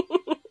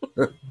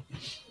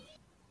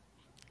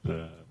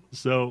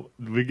 So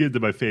we get to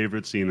my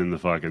favorite scene in the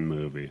fucking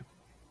movie.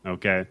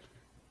 Okay,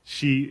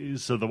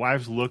 so the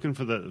wife's looking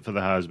for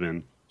the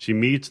husband. She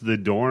meets the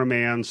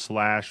doorman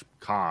 /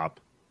 cop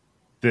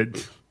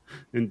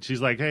and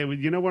she's like, "Hey,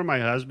 you know where my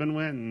husband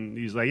went?" And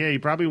he's like, "Yeah, he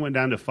probably went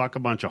down to fuck a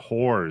bunch of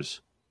whores."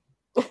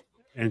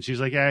 And she's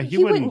like, "Yeah, he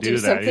wouldn't do that."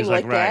 something He's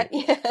like, that.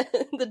 "Right." Yeah.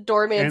 The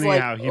doorman's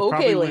Anyhow, like, he "Okay,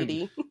 probably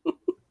lady."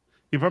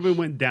 He probably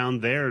went down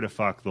there to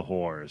fuck the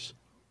whores.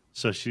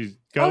 So she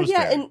goes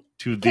yeah, there and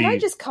to the. Can I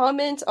just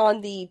comment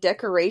on the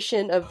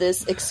decoration of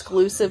this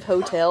exclusive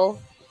hotel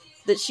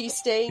that she's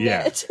staying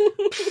Yeah. at?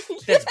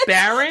 That's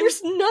barren?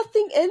 There's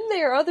nothing in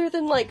there other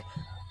than like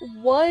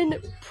one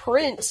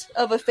print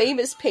of a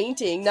famous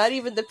painting, not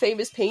even the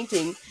famous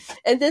painting.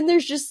 And then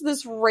there's just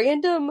this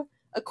random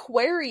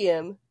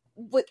aquarium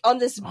on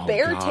this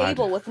bare God.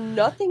 table with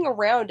nothing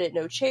around it,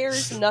 no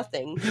chairs,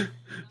 nothing.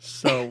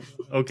 So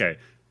okay,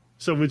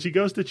 so when she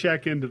goes to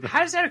check into the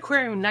How does that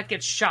aquarium not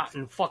get shot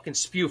and fucking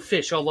spew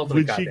fish all over the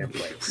when goddamn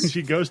place? when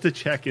she goes to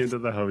check into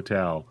the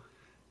hotel,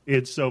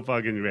 it's so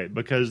fucking great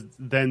because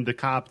then the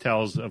cop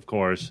tells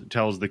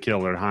the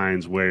killer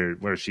Hines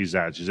where she's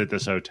at. She's at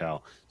this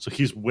hotel, so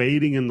he's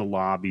waiting in the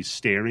lobby,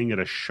 staring at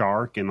a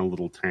shark in a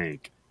little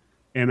tank.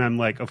 And I'm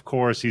like, of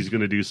course he's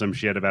going to do some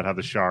shit about how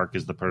the shark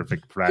is the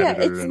perfect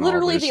predator. Yeah, it's and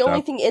literally all this the only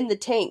stuff. thing in the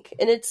tank,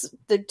 and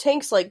the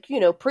tank's like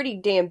pretty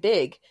damn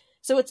big,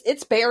 so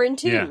it's barren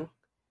too. Yeah.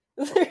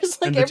 There's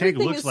like And the tank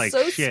everything looks is like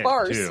so shit,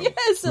 sparse. too.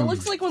 Yes, it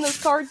looks like one of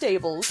those card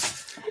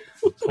tables.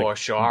 Poor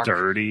shark.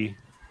 Dirty.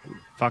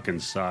 Fucking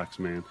sucks,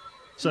 man.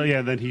 So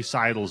yeah, then he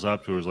sidles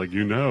up to her, is like,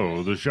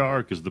 the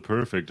shark is the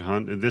perfect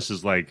hunt. And this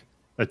is like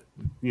a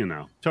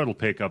total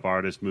pickup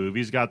artist move.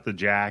 He's got the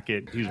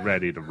jacket. He's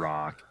ready to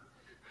rock.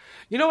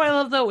 You know what I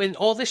love, though? In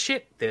all this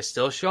shit, there's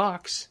still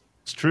sharks.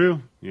 It's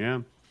true,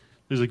 yeah.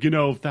 There's like,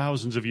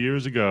 thousands of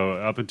years ago,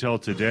 up until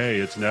today,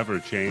 it's never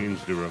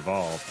changed or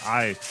evolved.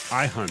 I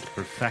hunt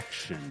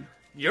perfection.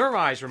 Your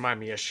eyes remind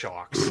me of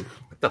sharks.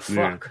 What the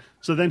fuck? Yeah.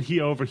 So then he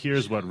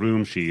overhears what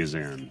room she is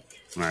in.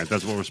 Right,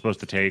 that's what we're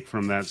supposed to take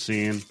from that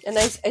scene. And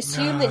I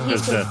assume that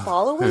he's been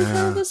following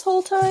her this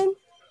whole time?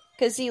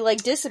 Because he,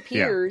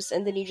 disappears,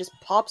 and then he just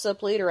pops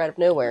up later out of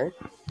nowhere.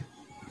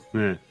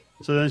 Yeah.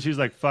 So then she's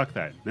like, fuck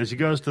that. Then she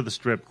goes to the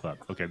strip club.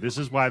 Okay, this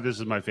is why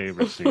this is my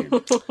favorite scene.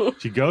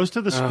 She goes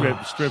to the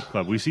strip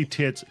club. We see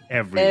tits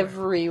everywhere.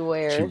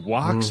 Everywhere. She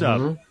walks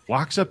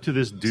up to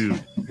this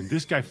dude, and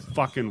this guy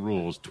fucking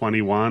rules.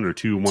 21 or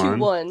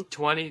 2-1?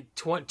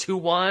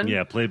 2-1?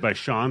 Yeah, played by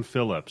Sean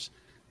Phillips.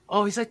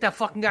 Oh, he's like that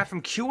fucking guy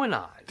from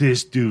QAnon.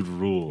 This dude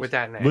rules. With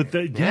that name.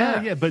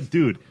 Yeah, but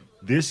dude,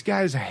 this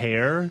guy's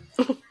hair,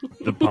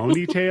 the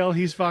ponytail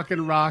he's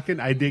fucking rocking,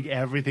 I dig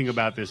everything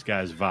about this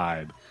guy's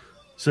vibe.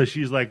 So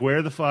she's like,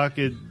 where the fuck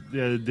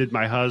did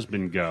my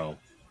husband go?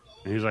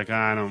 And he's like,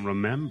 I don't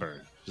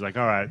remember. She's like,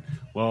 all right,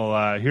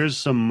 well, here's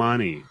some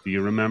money. Do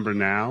you remember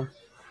now?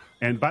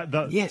 And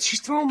she's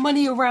throwing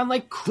money around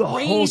like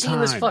crazy in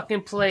this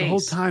fucking place. The whole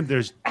time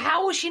there's...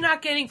 How is she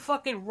not getting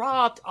fucking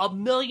robbed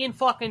 1,000,000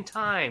 fucking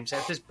times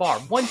at this bar?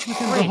 1, 2,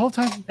 3. The whole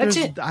time, that's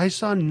it. I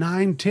saw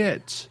 9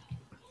 tits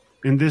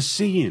in this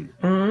scene.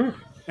 Mm-hmm.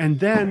 And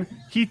then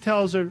he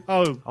tells her,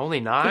 oh... Only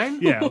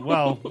 9? Yeah,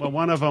 well,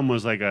 one of them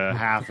was like a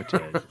half a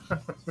tit.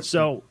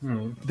 So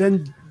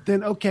then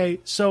okay,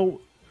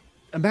 so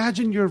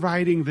imagine you're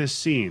writing this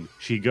scene.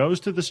 She goes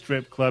to the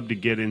strip club to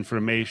get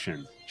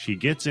information. She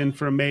gets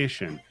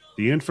information.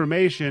 The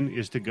information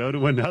is to go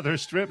to another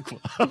strip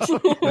club.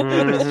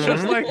 It's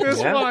just like this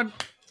one.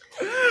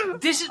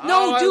 This is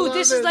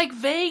This is like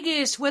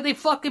Vegas, where they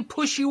fucking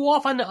push you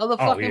off on the other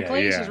fucking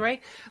places,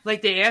 right?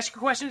 Like they ask you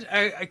questions.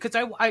 Because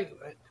I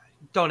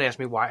don't ask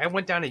me why. I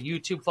went down a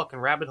YouTube fucking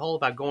rabbit hole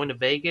about going to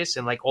Vegas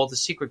and like all the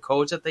secret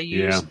codes that they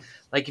use. Yeah.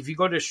 Like if you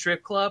go to a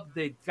strip club,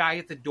 the guy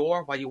at the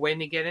door while you're waiting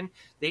to get in,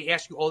 they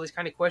ask you all these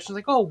kind of questions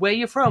like, "Oh, where are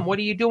you from? What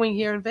are you doing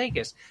here in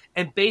Vegas?"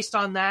 And based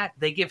on that,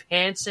 they give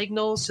hand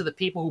signals to the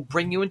people who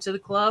bring you into the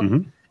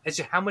club as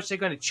to how much they're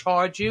going to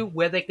charge you,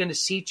 where they're going to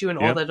seat you, and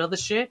all that other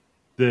shit.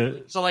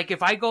 So, like,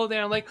 if I go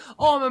there and like,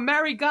 oh, I'm a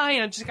married guy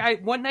and I'm just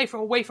one night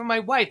away from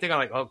my wife, they're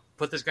going to like, oh,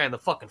 put this guy in the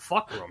fucking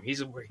fuck room.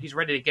 He's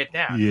ready to get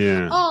down.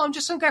 Yeah. Oh, I'm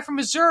just some guy from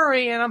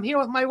Missouri and I'm here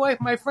with my wife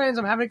and my friends.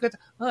 I'm having a good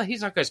time. Oh,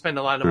 he's not going to spend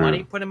a lot of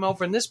money. Put him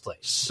over in this place.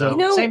 So,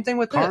 same thing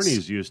with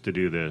carnies used to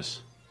do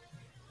this.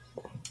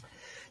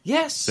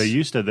 Yes. They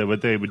used to.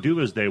 What they would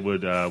do is they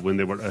would, when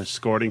they were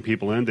escorting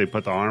people in, they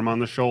put the arm on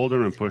the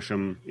shoulder and push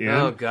them in.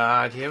 Oh,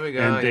 God. Here we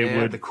go. And they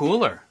would, the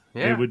cooler.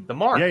 Yeah, the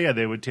mark. Yeah,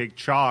 they would take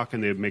chalk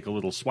and they would make a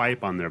little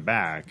swipe on their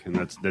back, and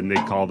then they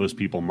call those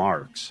people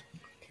marks.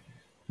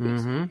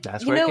 Mm-hmm.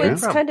 That's where it came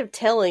it's from. kind of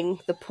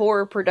telling the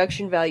poor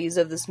production values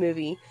of this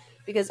movie,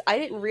 because I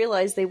didn't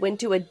realize they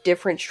went to a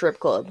different strip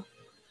club.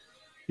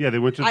 Yeah, they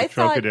went to the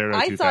Trocadero.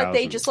 I thought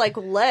they just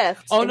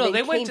left. Oh, and no,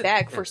 they went came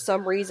back for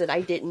some reason. I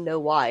didn't know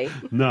why.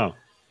 No.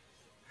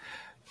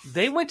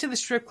 They went to the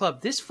strip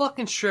club. This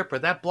fucking stripper,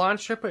 that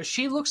blonde stripper,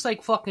 she looks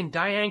like fucking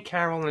Diane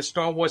Carroll in a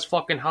Star Wars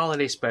fucking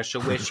holiday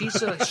special where she's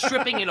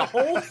stripping in a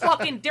whole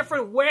fucking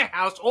different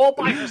warehouse all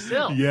by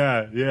herself.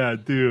 Yeah,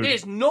 dude.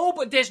 There's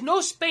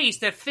no space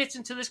that fits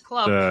into this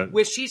club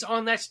where she's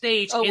on that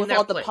stage in with that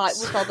all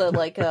place. with all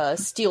the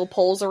steel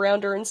poles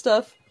around her and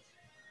stuff.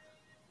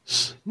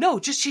 No,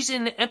 just she's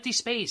in an empty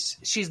space.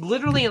 She's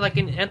literally like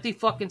in an empty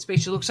fucking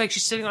space. She looks like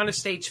she's sitting on a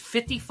stage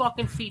 50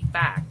 fucking feet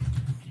back,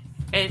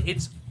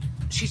 and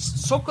she's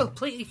so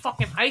completely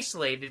fucking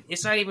isolated,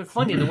 it's not even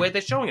funny the way they're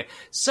showing it.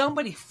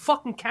 Somebody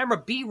fucking camera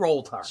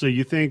B-rolled her. So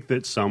you think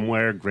that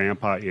somewhere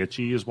Grandpa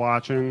Itchy is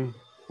watching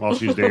while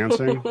she's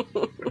dancing?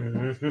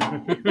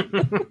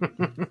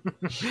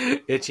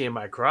 Itchy in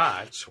my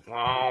crotch.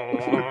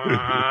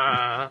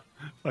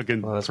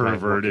 Fucking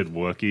perverted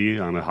Wookiee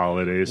on a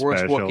holiday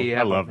special. Wookiee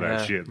I love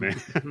that shit,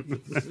 man.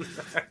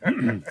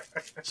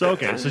 So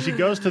she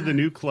goes to the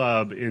new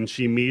club and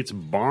she meets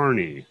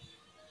Barney.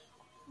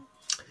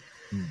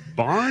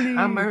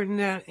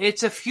 Barney?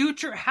 It's a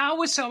future.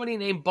 How is somebody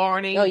named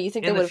Barney? Oh, you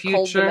think they would have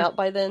called them out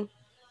by then?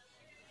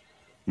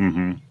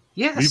 Mm-hmm.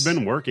 Yes. We've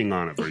been working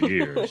on it for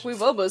years.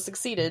 We've almost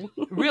succeeded.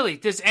 Really?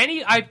 For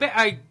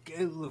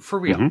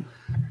real. Mm-hmm.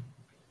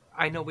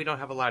 I know we don't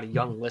have a lot of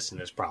young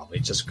listeners probably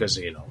just because,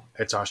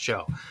 it's our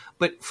show.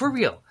 But for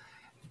real,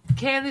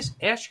 Candace,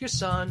 ask your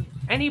son,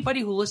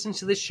 anybody who listens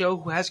to this show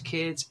who has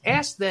kids,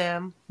 ask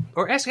them,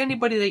 or ask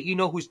anybody that you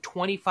know who's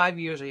 25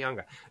 years or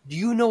younger. Do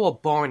you know a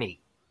Barney?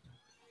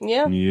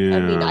 Yeah. I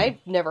mean, I've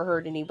never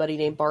heard anybody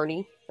named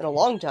Barney in a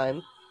long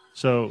time.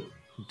 So,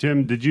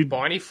 Tim, did you...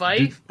 Barney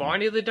Fife,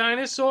 Barney the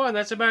dinosaur, and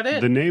that's about it.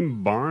 The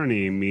name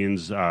Barney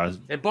means...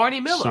 and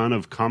Barney Miller. Son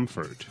of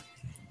comfort.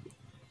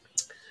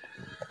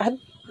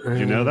 Did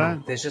you know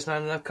that? There's just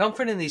not enough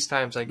comfort in these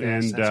times, I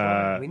guess. And that's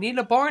why we need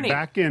a Barney.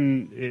 Back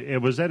in...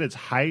 It was at its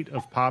height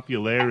of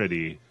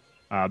popularity.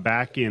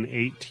 back in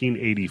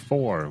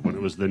 1884 when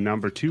it was the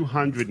number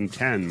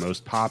 210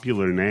 most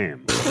popular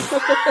name.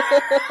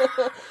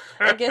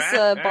 I guess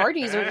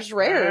Barties are just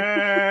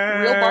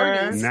rare. Real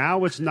Barties.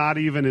 Now it's not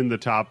even in the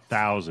top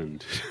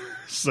 1,000.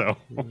 So,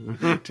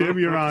 Tim,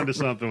 you're on to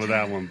something with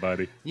that one,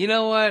 buddy. You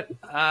know what?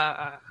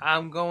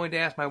 I'm going to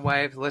ask my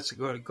wife. Let's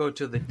go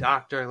to the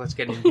doctor. Let's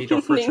get in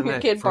vitro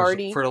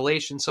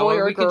fertilization. So boy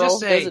or we can girl, just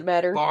say doesn't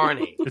matter.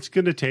 Barney. It's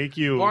going to take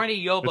you.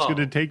 Barney Yobo. It's going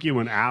to take you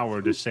an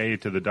hour to say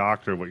to the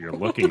doctor what you're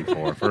looking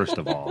for. First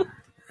of all,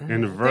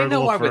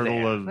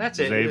 infertile, That's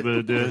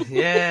it.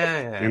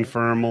 Yeah.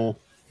 Infernal.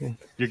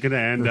 You're going to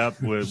end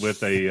up with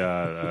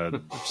a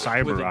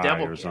cyber With a eye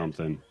devil or kid.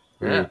 something.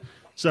 Yeah.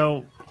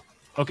 So.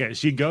 Okay,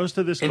 she goes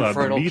to this club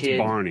Infernal and meets kid.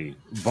 Barney.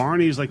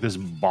 Barney's like this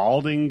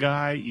balding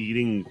guy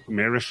eating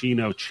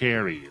maraschino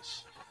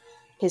cherries.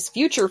 His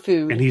future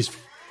food. And he's...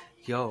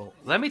 Yo,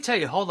 let me tell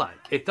you, hold on.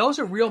 If those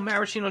are real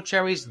maraschino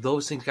cherries,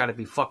 those things got to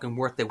be fucking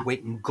worth their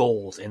weight in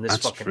gold in this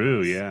That's fucking true,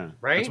 movie. yeah.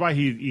 Right? That's why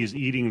he's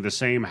eating the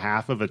same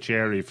half of a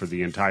cherry for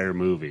the entire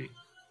movie.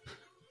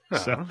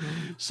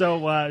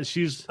 So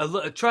she's...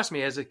 trust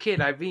me, as a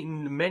kid, I've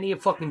eaten many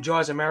fucking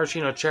jars of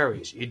maraschino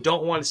cherries. You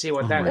don't want to see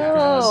what that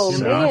Oh, is.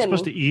 You're not man.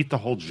 supposed to eat the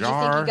whole Did you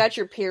jar. think you got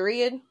your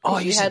period? Oh,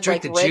 you had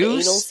drink the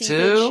juice,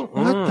 too?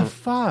 What the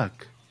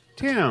fuck?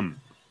 Tim,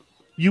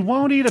 you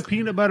won't eat a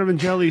peanut butter and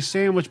jelly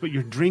sandwich, but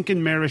you're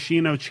drinking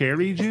maraschino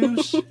cherry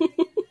juice?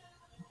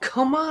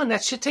 Come on,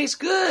 that shit tastes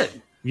good.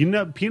 You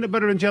know, peanut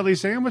butter and jelly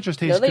sandwiches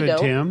taste they good, don't.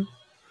 Tim.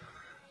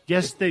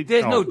 Yes,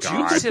 There's no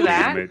God juice to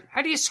damn that. it.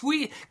 How do you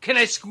squeeze? Can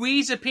I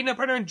squeeze a peanut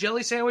butter and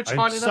jelly sandwich I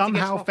hard enough to get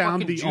somehow some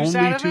found fucking the juice only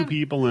out of two it?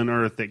 people on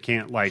Earth that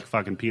can't like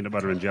fucking peanut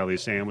butter and jelly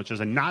sandwiches,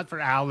 and not for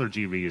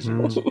allergy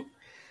reasons.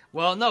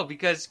 Well, no,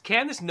 because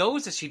Candace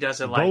knows that she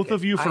doesn't like it. Both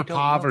of you I for don't know,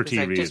 poverty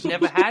 'cause I reasons. just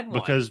never had one.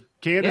 Because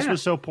Candace Yeah.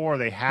 was so poor,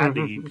 they had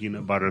to eat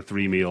peanut butter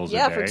 3 meals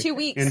Yeah, a day. for 2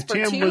 weeks. And For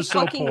Tim 2 was so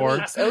fucking poor.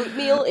 weeks.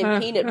 Oatmeal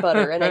and peanut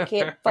butter, and I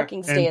can't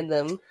fucking stand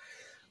them.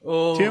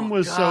 Oh, Tim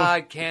was so-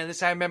 God,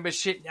 Candace, I remember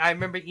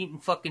eating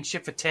fucking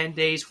shit for 10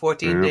 days,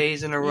 14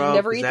 days in a row.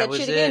 never 'cause eat that was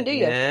shit again, it. do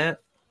you? Yeah.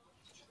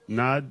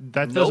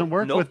 That doesn't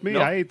work with me.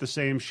 Nope. I ate the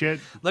same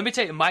shit. Let me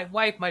tell you, my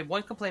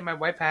one complaint my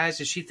wife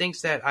has is she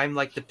thinks that I'm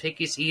like the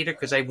pickiest eater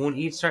because I won't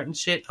eat certain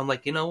shit. I'm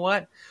like, you know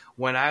what?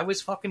 When I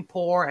was fucking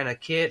poor and a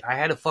kid, I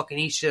had to fucking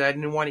eat shit I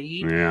didn't want to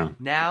eat. Yeah.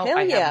 Now Hell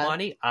I yeah. have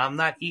money. I'm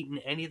not eating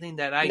anything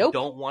that I Nope.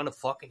 don't want to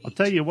fucking eat. I'll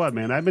tell you what,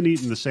 man. I've been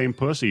eating the same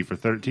pussy for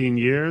 13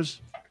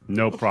 years.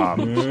 No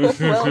problem.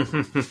 Well,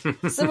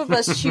 some of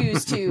us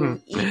choose to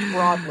eat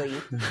broadly.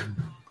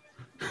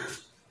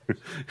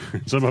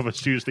 Some of us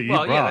choose to eat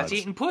Well, yeah, broads. that's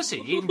eating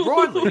pussy, eating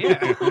broadly.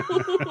 Yeah.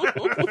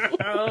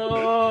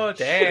 Oh,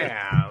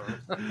 damn.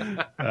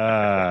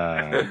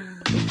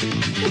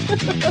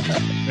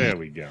 There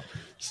we go.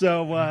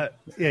 So,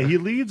 he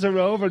leads her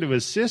over to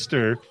his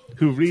sister,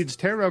 who reads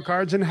tarot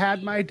cards and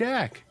had my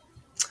deck.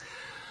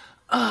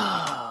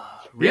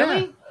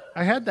 Really? Yeah,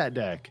 I had that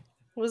deck.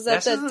 Was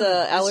that This isn't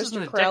Aleister the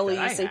deck Crowley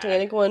that I had.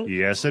 satanic one?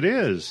 Yes, it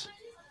is.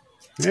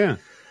 Yeah.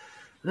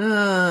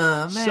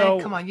 Man, So-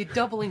 come on. You're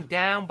doubling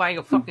down buying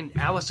a fucking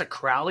Aleister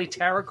Crowley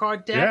tarot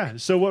card deck? Yeah.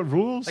 So what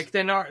rules? Like,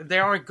 they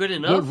aren't good What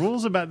enough?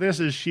 rules about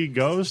this is she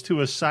goes to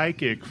a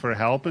psychic for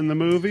help in the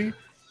movie,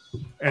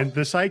 and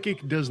the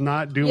psychic does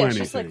not do Yeah,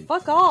 anything. she's like,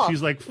 fuck off.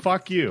 She's like,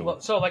 fuck you.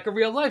 Well, so, like a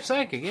real life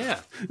psychic, yeah.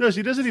 No,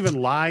 she doesn't even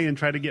lie and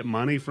try to get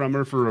money from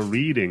her for a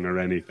reading or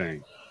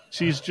anything.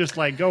 She's just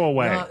like, go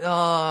away.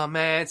 Oh,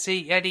 man.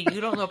 See, Eddie,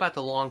 you don't know about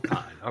the long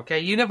con, okay?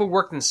 You never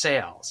worked in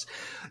sales.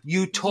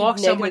 You talk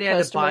negative somebody out of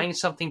customer. buying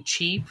something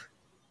cheap.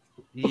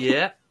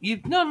 Yeah.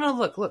 No,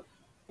 look.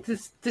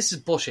 This is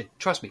bullshit.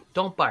 Trust me.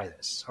 Don't buy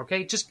this,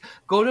 okay? Just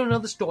go to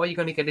another store. You're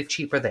going to get it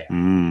cheaper there.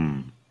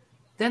 Then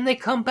they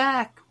come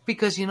back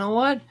because you know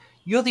what?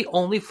 You're the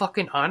only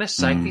fucking honest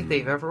psychic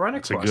they've ever run a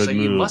across. good So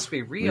you move. must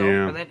be real.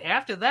 Yeah. And then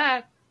after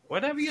that,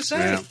 whatever you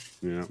say.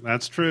 Yeah,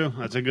 that's true.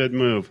 That's a good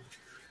move.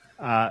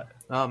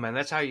 Oh, man,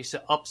 that's how you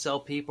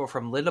upsell people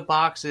from litter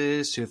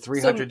boxes to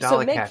 $300 So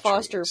Meg cat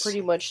Foster trees.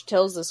 pretty much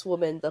tells this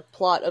woman the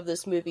plot of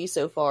this movie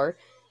so far,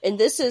 and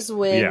this is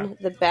when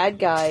the bad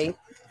guy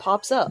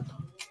pops up.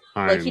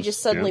 Like he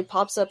just suddenly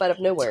pops up out of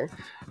nowhere.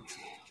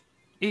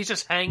 He's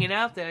just hanging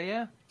out there,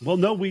 yeah. Well,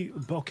 no,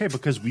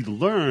 because we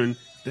learn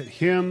that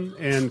him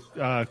and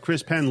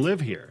Chris Penn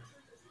live here.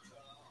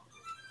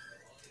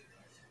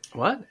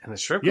 What? In the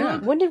strip Yeah.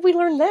 club? When did we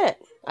learn that?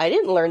 I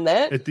didn't learn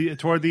that.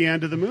 Toward the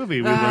end of the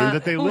movie, we learned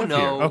that they who live knows?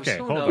 here. Okay,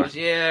 Who hold knows?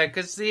 on. Yeah,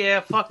 because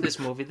fuck this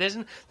movie. There's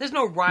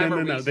no rhyme or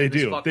reason. No, they to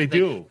this do. fucking They thing.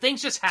 do.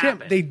 Things just Tim,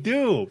 happen. they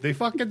do. They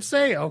fucking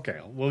say, okay,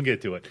 we'll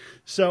get to it.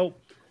 So,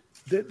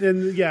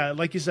 then,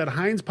 like you said,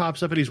 Hines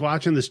pops up and he's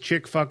watching this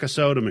chick fuck a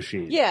soda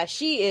machine. Yeah,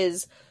 she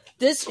is.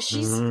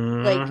 She's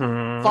like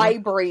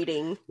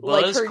vibrating.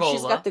 Like Buzz she's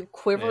Cola. got the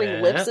quivering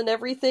Yeah. lips and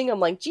everything.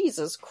 I'm like,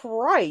 Jesus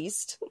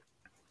Christ.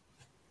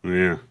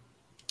 Yeah.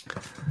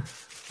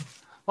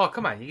 Well,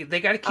 come on.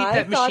 They got to keep I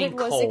that thought machine it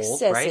was cold,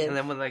 excessive. right? And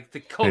then when like the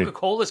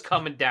Coca-Cola's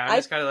coming down,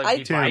 it's got to like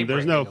be Tim, vibrating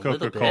there's no a little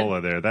bit.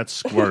 Coca-Cola there. That's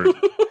Squirt.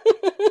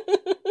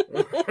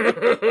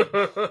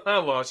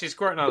 Well, Oh, she's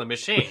squirting on the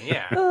machine.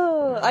 Yeah.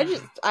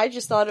 I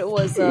just thought it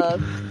was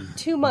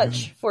too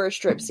much for a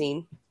strip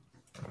scene.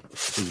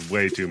 This is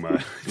way too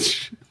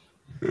much.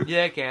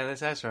 Yeah, Candace,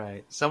 that's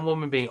right. Some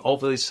woman being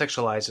overly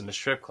sexualized in the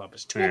strip club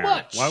is too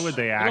much. Why would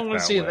they act I don't wanna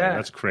that see way? that.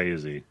 That's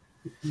crazy.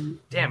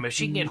 Damn, if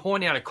she can get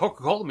horny on a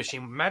Coca-Cola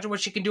machine, imagine what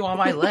she can do on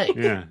my leg.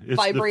 Yeah, it's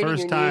Vibrating the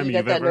first your time knee, you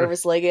you've got that ever.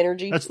 nervous leg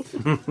energy.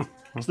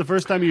 It's the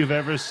first time you've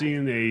ever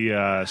seen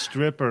a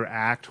stripper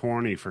act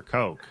horny for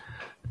coke.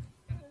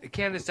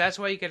 Candace, that's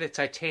why you get a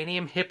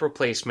titanium hip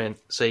replacement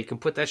so you can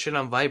put that shit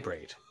on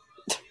vibrate.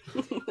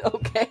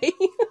 Okay.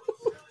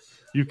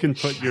 You can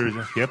put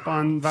your hip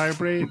on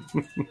vibrate,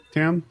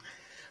 Tim.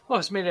 Well,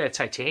 it's made out of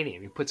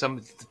titanium. You put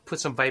some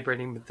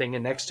vibrating thing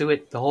in next to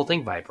it, the whole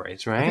thing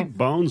vibrates, I right? think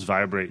bones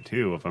vibrate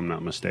too, if I'm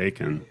not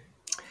mistaken.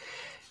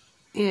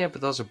 Yeah, but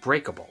those are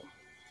breakable.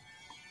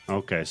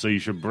 Okay, so you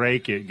should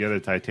break it, get a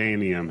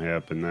titanium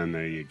hip, and then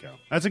there you go.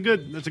 That's a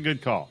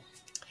good call.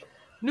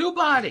 New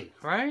body,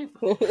 right?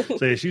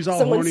 So yeah, she's all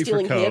Someone's horny for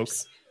stealing coke,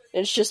 hips,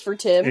 and it's just for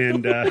Tim.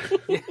 and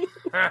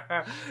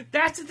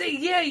That's the thing.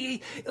 Yeah,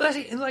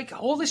 like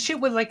all this shit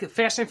with like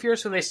Fast and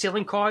Furious when they're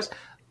stealing cars.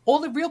 All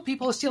the real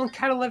people are stealing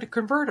catalytic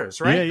converters,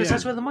 right? Yeah, Because yeah.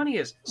 that's where the money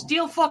is.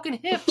 Steal fucking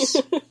hips.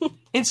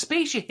 In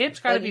space, your hips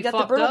gotta Like, be you got the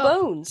fucked brittle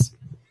up. bones.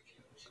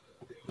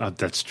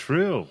 that's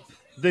true.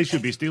 They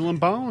should be stealing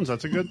bones.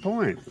 That's a good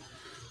point.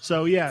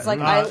 So yeah, It's like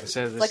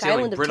So they're like stealing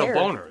Island of brittle Terror.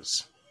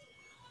 boners.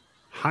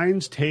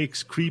 Hines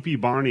takes creepy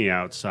Barney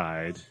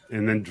outside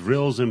and then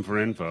drills him for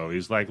info.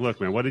 He's like, "Look,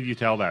 man, what did you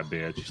tell that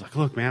bitch?" He's like,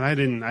 "Look, man, I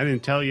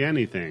didn't tell you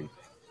anything.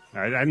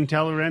 I didn't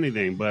tell her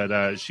anything,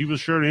 but she was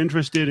sure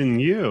interested in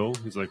you."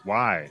 He's like,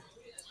 "Why?"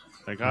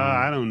 Like,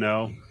 I don't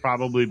know.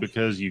 Probably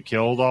because you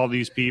killed all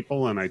these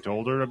people and I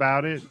told her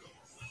about it.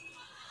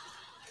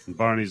 And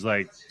Barney's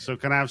like, "So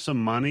can I have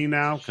some money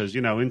now? Because,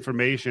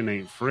 information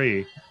ain't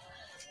free."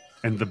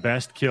 And the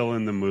best kill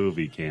in the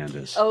movie,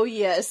 Candace. Oh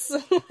yes.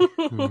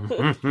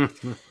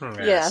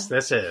 Yes,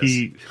 this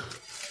is.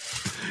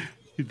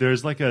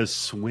 There's like a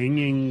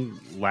swinging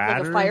ladder.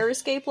 Like a fire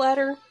escape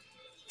ladder.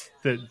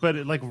 But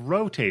it like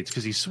rotates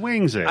because he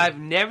swings it. I've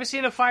never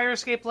seen a fire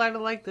escape ladder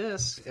like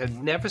this. I've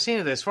never seen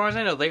it. As far as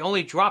I know, they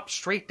only drop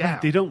straight down.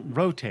 They don't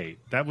rotate.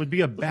 That would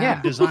be a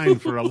bad design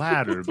for a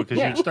ladder because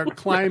you'd start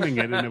climbing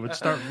it and it would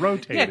start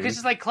rotating. Yeah, because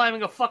it's like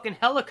climbing a fucking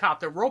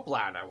helicopter rope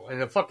ladder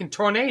in a fucking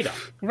tornado.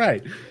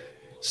 Right.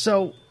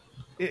 So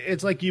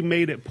it's like you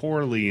made it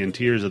poorly in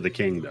Tears of the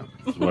Kingdom,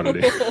 is what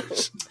it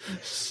is.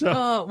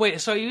 So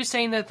Wait, so are you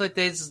saying that like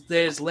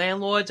there's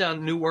landlords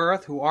on New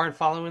Earth who aren't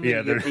following the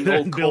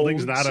old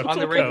building's codes not up on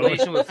to the code.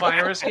 regulation with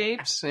fire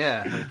escapes?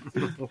 Yeah.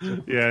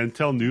 yeah,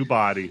 until New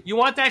Body. You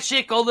want that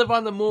shit? Go live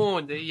on the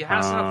moon. Your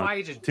house on fire,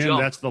 you just Tim,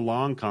 jump. that's the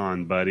long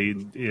con, buddy.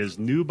 Is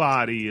New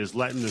Body is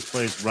letting this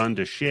place run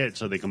to shit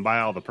so they can buy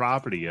all the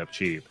property up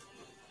cheap.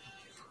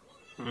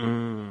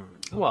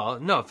 Well,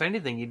 no, if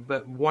anything, you'd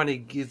want to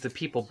give the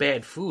people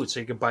bad food so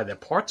you can buy their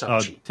parts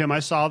up cheap. Tim, I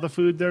saw the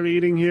food they're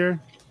eating here.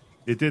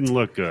 It didn't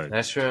look good.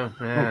 That's true.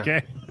 Yeah.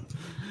 Okay.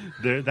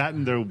 That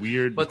and their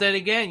weird. But then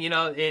again,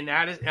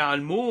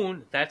 on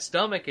Moon, that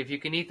stomach, if you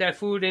can eat that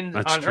food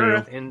That's on true.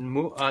 Earth, and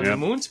on the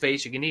moon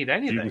space, you can eat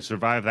anything. You can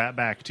survive that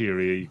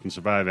bacteria. You can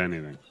survive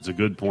anything. It's a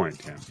good point,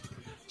 Tim.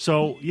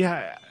 So,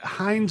 yeah,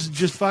 Hines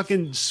just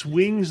fucking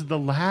swings the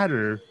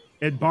ladder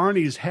at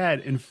Barney's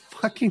head and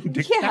fucking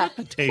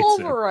decapitates him.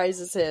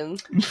 Pulverizes him.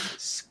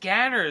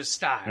 Scanners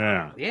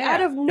style. Yeah.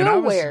 Out of And I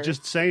nowhere. was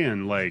just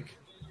saying, like,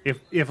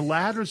 if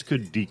ladders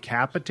could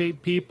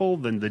decapitate people,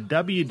 then the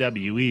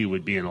WWE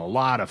would be in a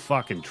lot of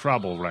fucking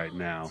trouble right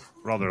now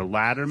for all their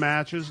ladder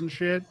matches and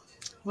shit.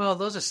 Well,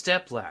 those are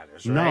step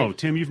ladders, right? No,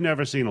 Tim, you've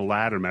never seen a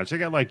ladder match. They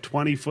got like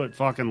 20-foot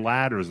fucking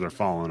ladders they're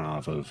falling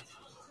off of.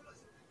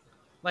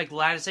 Like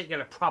ladders that you got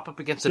to prop up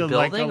against a So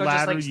building, like a or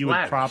ladder just like you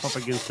ladders? would prop up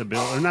against a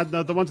building. Or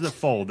not the ones that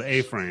fold, the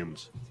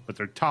A-frames. But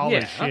they're tall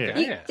as shit.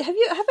 okay. Yeah. Have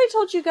I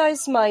told you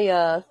guys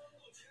my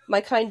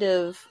my kind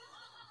of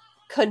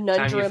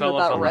conundrum fell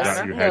off about a ladder?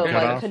 wrestling? Your head No, cut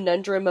my off?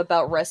 conundrum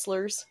about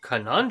wrestlers.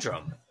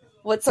 Conundrum.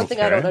 What's something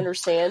I Okay. don't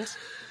understand?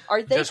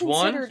 Are they Just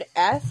one? considered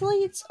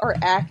athletes or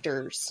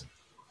actors?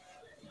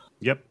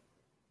 Yep.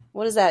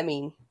 What does that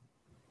mean?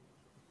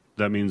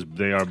 That means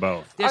they are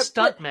both. They're Are-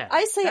 stuntmen.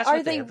 I say, That's are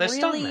what they They're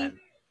really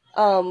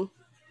stuntmen.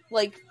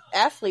 like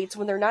athletes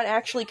when they're not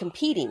actually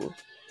competing?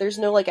 There's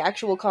no like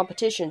actual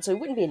competition, so it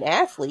wouldn't be an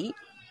athlete.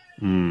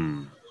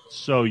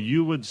 So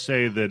you would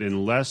say that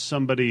unless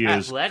somebody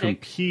is Athletic.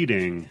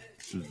 competing,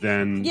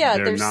 then Yeah,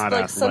 they're there's not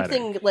like athletic.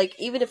 something like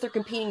even if they're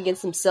competing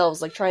against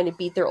themselves, like trying to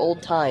beat their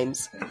old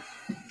times.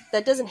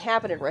 That doesn't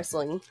happen in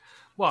wrestling.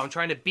 Well, I'm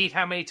trying to beat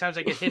how many times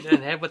I get hit in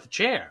the head with a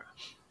chair.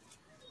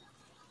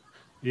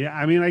 Yeah,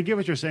 I mean, I get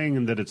what you're saying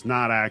in that it's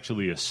not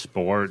actually a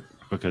sport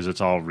because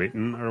it's all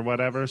written or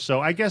whatever. So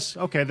I guess,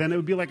 okay, then it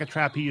would be like a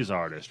trapeze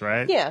artist,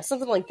 right? Yeah,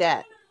 something like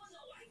that.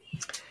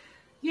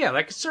 Yeah,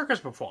 like a circus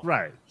performer.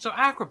 Right. So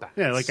acrobats.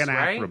 Yeah, like an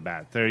right?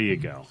 acrobat. There you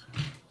go.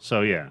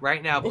 So, yeah.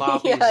 Right now,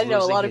 Bobby Yeah, I know a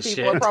losing lot of his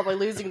people shit. are probably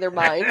losing their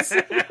minds.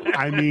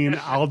 I mean,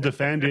 I'll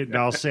defend it and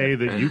I'll say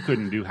that you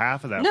couldn't do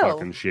half of that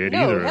fucking shit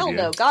no, either hell of you.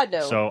 no, God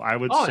no. So I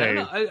would Oh, say...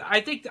 no.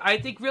 I think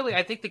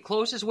the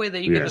closest way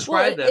that you Yeah. can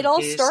describe them it all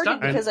is started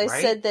stuntmen, because I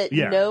right? said that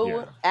Yeah, no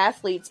yeah.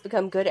 athletes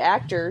become good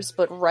actors,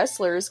 but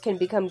wrestlers can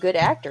become good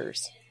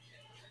actors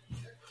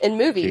in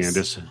movies.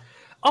 Candace,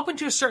 Up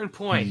until a certain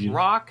point,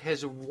 Rock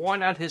has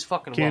worn out his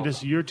fucking Candace,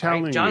 welcome, you're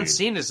telling right? John me...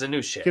 Cena's the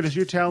new shit. Candace,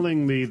 you're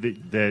telling me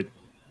that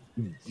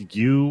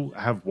you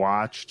have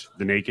watched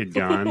The Naked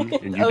Gun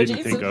and you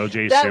didn't think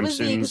O.J. That was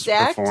the Simpson's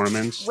exact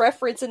performance...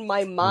 reference in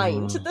my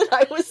mind that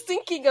I was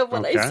thinking of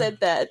when I Okay. said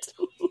that.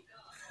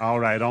 All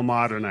right, I'll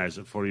modernize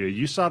it for you.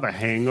 You saw The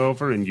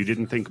Hangover and you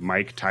didn't think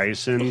Mike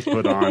Tyson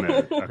put on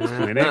a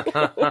clinic?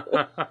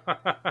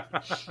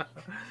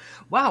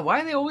 Wow,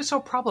 why are they always so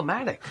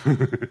problematic?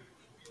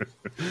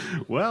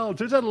 Well, it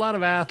turns out a lot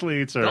of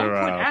athletes are Don't put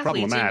athletes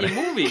problematic. in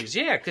your movies,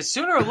 yeah, because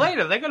sooner or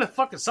later they're gonna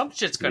fucking some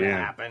shit's gonna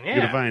happen. You're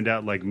gonna Yeah. find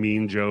out like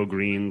Mean Joe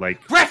Green,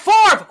 like Brett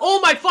Favre! Oh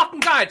my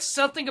fucking god!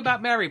 Something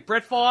about Mary.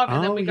 Brett Favre,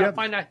 and then Oh, we gotta yep.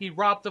 find out he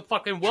robbed the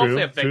fucking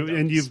welfare true, victims.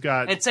 and you've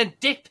got and sent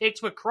dick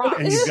pics with Crocs.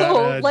 And you've Ew,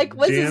 got, like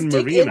was Dan his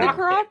dick in the Marino.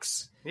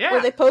 Crocs? Yeah.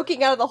 Were they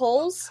poking out of the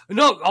holes?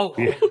 No,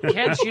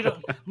 Ken, you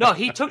don't. No,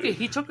 he took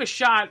a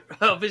shot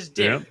of his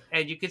dick, Yep.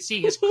 and you could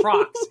see his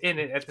Crocs in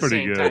it at the Pretty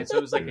same good. time. So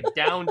it was like a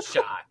down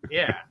shot.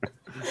 Yeah,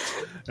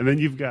 and then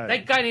you've got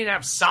that guy didn't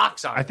have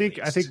socks on. I think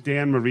at least.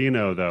 Dan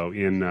Marino though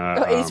in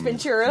Ace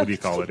Ventura? What do you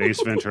call it?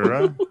 Ace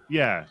Ventura?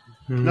 Yeah.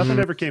 Nothing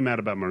ever came out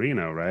about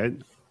Marino, right?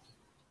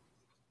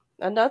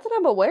 Not that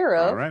I'm aware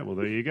of. All right, well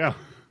there you go.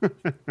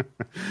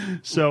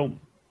 So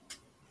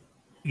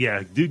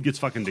yeah, dude gets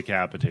fucking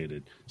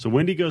decapitated. So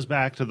Wendy goes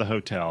back to the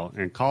hotel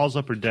and calls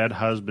up her dead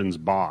husband's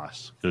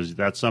boss, because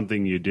that's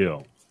something you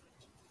do.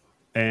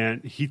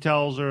 And he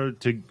tells her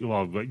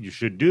what you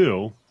should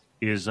do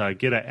is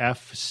get a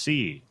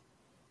FC.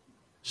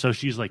 So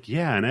she's like,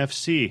 yeah, an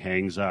FC,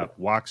 hangs up,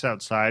 walks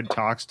outside,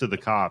 talks to the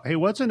cop. Hey,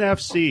 what's an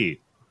FC?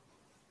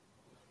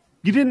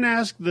 You didn't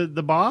ask the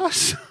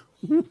boss?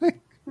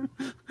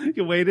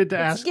 You waited to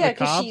ask the 'cause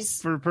cop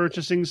she's- for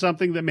purchasing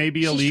something that may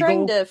be She's illegal?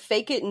 trying to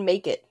fake it and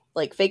make it.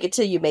 Like, fake it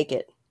till you make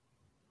it.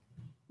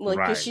 Like,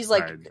 Right, because she's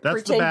like, right.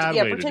 That's the bad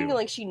way to pretending do it.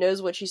 like she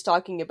knows what she's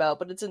talking about,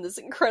 but it's in this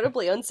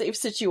incredibly unsafe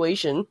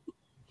situation.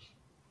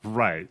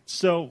 Right.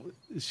 So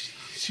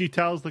she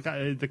tells the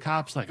guy, the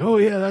cops, like, oh,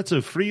 yeah, that's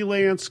a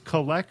freelance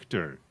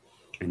collector.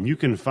 And you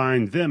can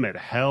find them at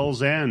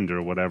Hell's End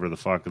or whatever the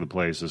fuck the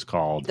place is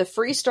called. The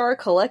Free Star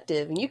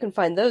Collective, and you can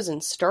find those in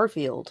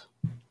Starfield.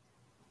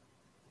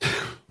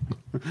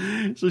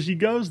 So she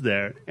goes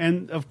there.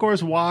 And, of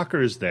course,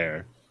 Walker's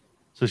there.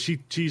 So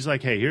she's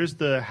like, hey, here's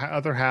the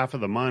other half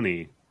of the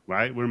money,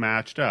 right? We're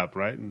matched up,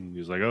 right? And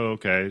he's like, oh,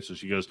 okay. So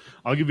she goes,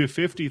 I'll give you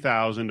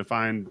 $50,000 to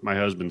find my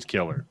husband's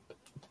killer.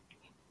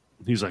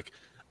 He's like,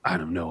 I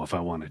don't know if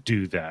I want to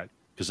do that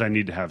because I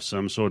need to have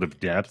some sort of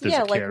depth as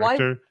a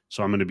character.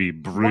 So I'm going to be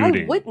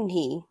brooding. Why wouldn't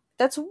he?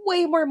 That's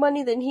way more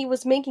money than he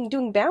was making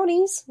doing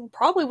bounties,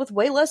 probably with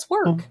way less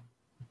work.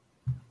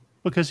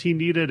 Because he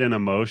needed an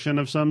emotion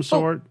of some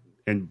sort.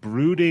 And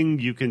brooding,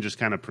 you can just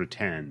kind of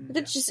pretend.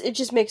 It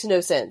just makes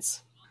no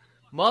sense.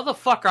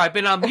 Motherfucker, I've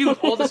been on mute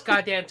all this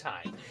goddamn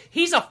time.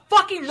 He's a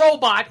fucking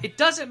robot. It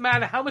doesn't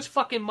matter how much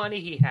fucking money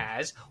he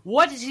has.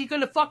 What is he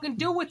going to fucking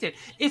do with it?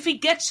 If he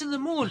gets to the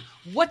moon,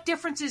 what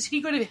difference is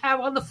he going to have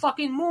on the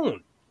fucking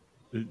moon?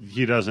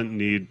 He doesn't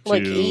need to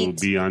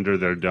eat. be under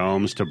their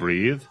domes to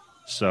breathe.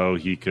 So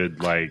he could,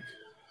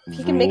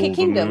 He can make a rule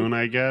kingdom. the moon,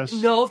 I guess.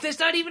 No, there's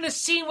not even a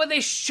scene where they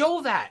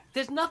show that.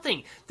 There's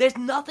nothing. There's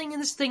nothing in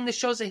this thing that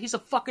shows that he's a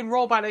fucking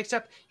robot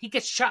except he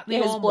gets shot in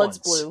the his arm blood's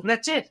once. blue. And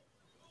that's it.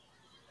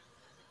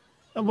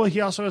 Well,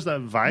 he also has that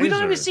visor. We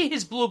don't even see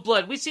his blue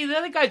blood. We see the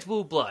other guy's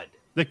blue blood.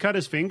 They cut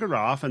his finger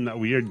off and that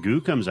weird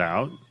goo comes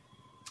out.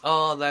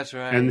 Oh, that's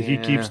right. And he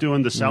keeps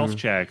doing the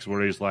self-checks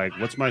where he's like,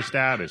 what's my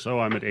status? Oh,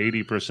 I'm at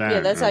 80%. Yeah,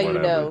 that's or how you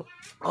whatever. know.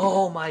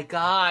 Oh my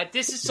god,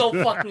 this is so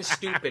fucking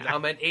stupid.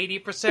 I'm at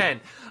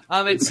 80%.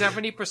 I'm at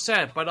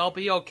 70%, but I'll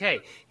be okay.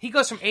 He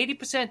goes from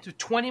 80% to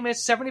 20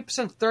 minutes,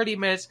 70%, 30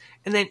 minutes,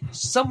 and then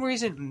some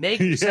reason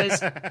Meg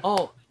says,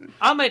 oh,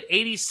 I'm at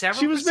 87%.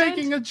 She was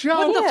making a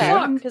joke. What the Yeah,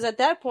 fuck? because at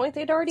that point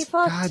they'd already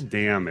fucked. God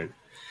damn it.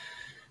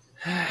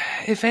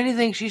 If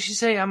anything, she should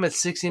say I'm at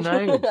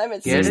 69. I'm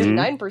at Get it?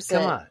 69%.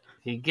 Come on.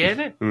 You get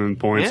it? And then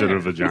points at Yeah. her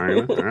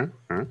vagina.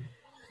 Huh?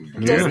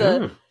 Does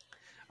the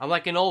I'm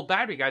like an old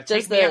battery guy.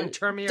 does Take me out and the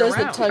turn me does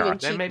around. the tongue in Then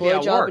cheek maybe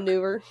I'll blowjob work.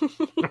 maneuver?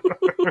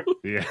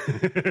 Yeah.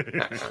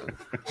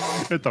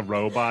 At the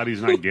robot,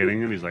 he's not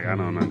getting it. He's like, I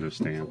don't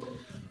understand.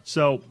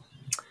 So,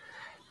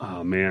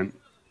 oh man,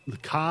 the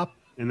cop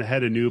and the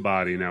head of New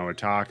Body now are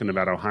talking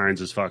about how Hines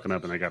is fucking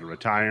up and they got to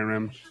retire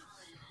him.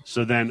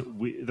 So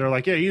then they're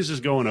like, yeah, he's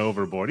just going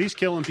overboard. He's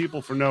killing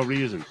people for no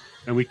reason.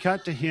 And we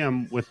cut to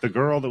him with the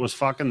girl that was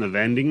fucking the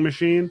vending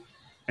machine,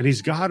 and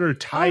he's got her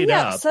tied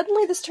up.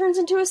 Suddenly this turns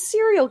into a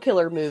serial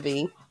killer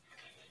movie.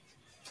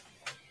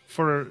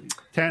 for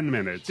 10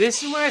 minutes.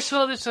 This is where I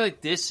saw this.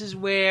 Like, this is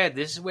where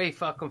he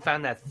fucking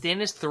found that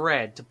thinnest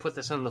thread to put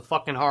this on the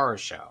fucking horror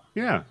show.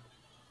 Yeah.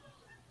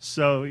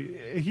 So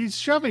he's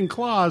shoving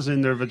claws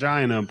in their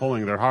vagina and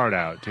pulling their heart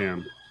out,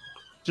 Tim.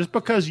 Just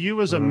because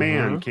you as a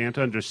man can't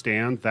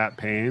understand that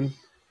pain,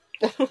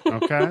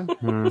 okay?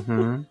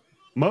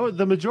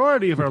 The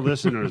majority of our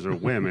listeners are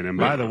women. And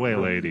by the way,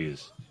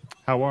 ladies,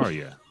 how are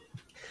you?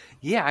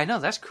 Yeah, I know.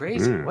 That's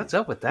crazy. What's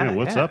up with that? Yeah,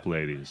 what's up,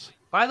 ladies?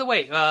 By the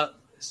way,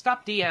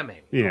 stop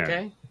DMing. Yeah.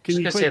 Okay? Can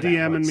you quit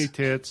DMing me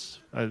tits?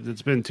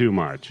 It's been too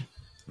much.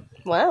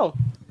 Wow.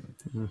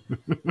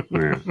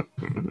 Yeah.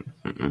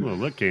 Well,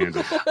 look,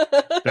 Candace.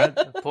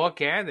 Poor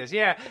Candace.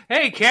 Yeah.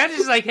 Hey, Candace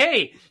is like,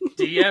 hey,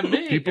 DM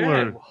me. People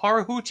are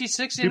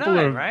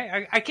Horrorhoochie69,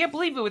 right? I can't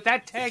believe it. With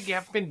that tag, you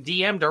have been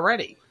DM'd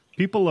already.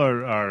 People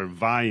are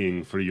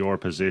vying for your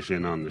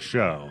position on the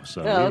show.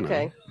 So,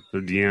 okay.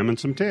 They're DMing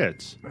some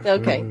tits.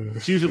 Okay.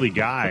 It's usually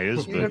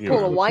guys, You're but gonna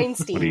pull a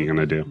Weinstein. what are you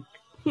going to do?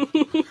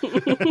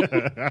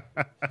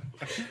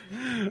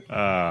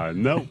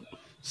 Nope.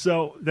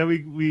 So then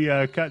we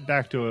cut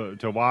back to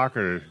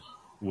Walker,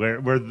 where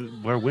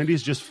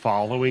Wendy's just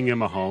following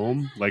him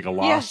home like a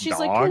lost she's dog.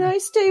 like, "Can I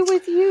stay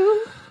with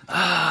you?"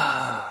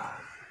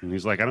 And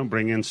he's like, "I don't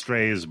bring in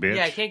strays, bitch."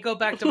 Yeah, I can't go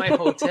back to my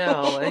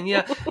hotel. And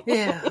yeah.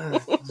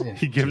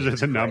 He gives her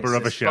the number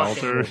of a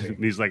shelter,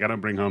 and he's like, "I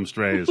don't bring home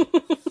strays."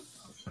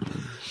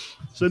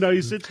 So no,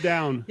 he sits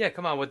down. Yeah,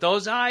 come on. With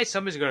those eyes,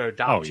 somebody's going to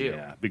adopt you. Oh,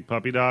 yeah. Big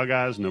puppy dog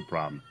eyes, no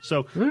problem.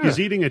 So he's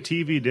eating a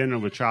TV dinner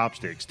with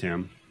chopsticks,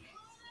 Tim.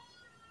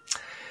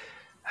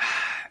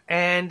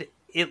 And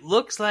it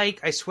looks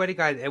like, I swear to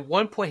God, at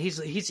one point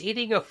he's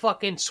eating a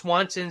fucking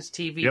Swanson's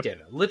TV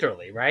dinner.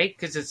 Literally, right?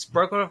 Because it's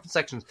broken off in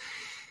sections.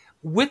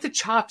 With the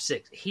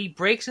chopsticks, he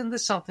breaks into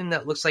something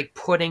that looks like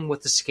pudding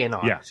with the skin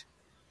on it.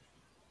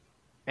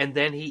 And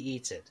then he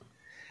eats it.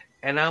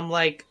 And I'm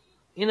like,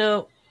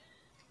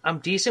 I'm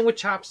decent with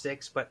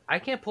chopsticks, but I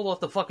can't pull off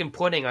the fucking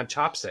pudding on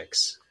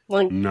chopsticks.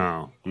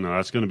 No,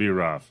 that's going to be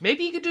rough.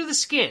 Maybe you could do the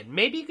skin.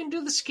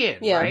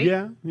 Yeah. Right?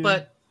 Yeah.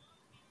 But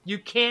you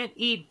can't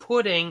eat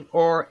pudding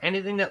or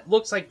anything that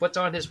looks like what's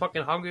on his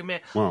fucking hungry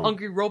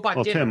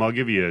robot dinner. Tim, I'll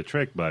give you a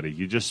trick, buddy.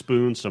 You just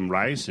spoon some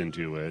rice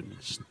into it,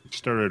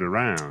 stir it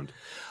around.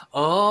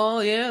 Oh,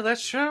 yeah,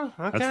 that's true.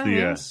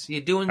 Okay, that's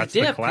you're doing the that's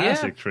dip. the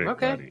classic yeah. trick,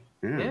 okay. buddy.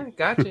 Yeah,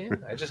 gotcha.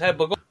 I just had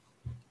a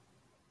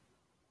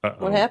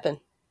What happened?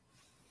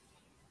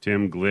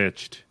 Tim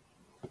glitched.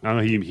 Oh,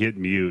 he hit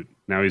mute.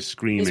 Now he's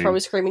screaming. He's probably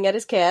screaming at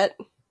his cat.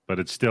 But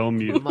it's still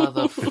mute.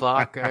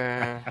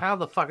 Motherfucker. How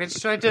the fuck? I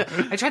tried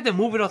to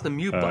move it off the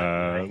mute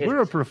button.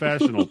 We're a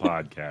professional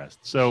podcast.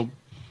 So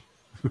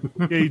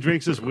he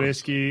drinks his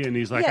whiskey and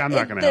he's like, I'm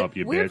not going to help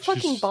you, weird bitch.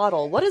 Fucking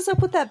bottle. What is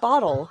up with that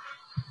bottle?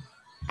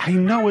 I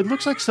know. It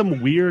looks like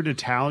some weird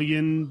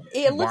Italian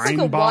It looks like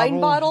a wine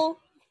bottle.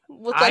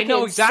 With like I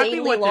know exactly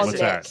what this is.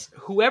 That?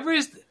 Whoever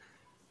is...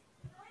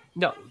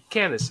 No,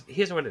 Candace,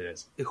 here's what it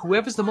is.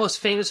 Whoever's the most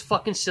famous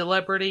fucking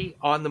celebrity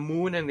on the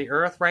moon and the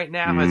earth right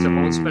now has their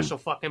own special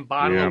fucking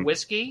bottle of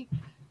whiskey,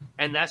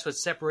 and that's what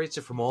separates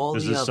it from all the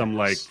others. Is some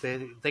like...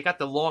 They got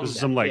the long... This is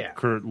some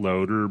Kurt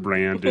Loder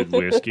branded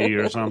whiskey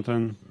or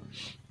something.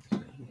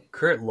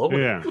 Kurt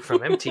Loder from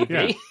MTV?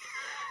 Yeah.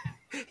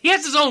 He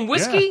has his own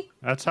whiskey?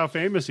 Yeah, that's how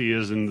famous he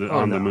is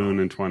on the moon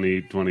in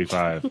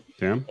 2025,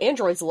 Tim.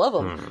 Androids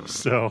love him.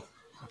 So,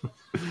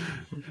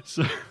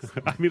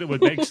 I mean, it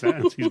would make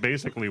sense. He's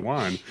basically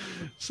won.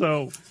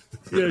 So,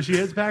 she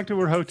heads back to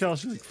her hotel.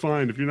 She's like,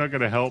 fine, if you're not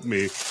going to help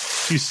me.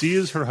 She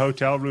sees her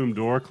hotel room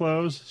door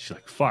close. She's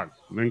like, fuck.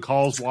 Then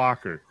calls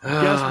Walker.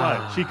 Guess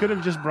what? She could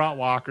have just brought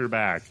Walker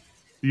back.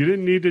 You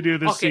didn't need to do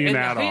this scene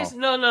at all.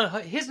 No.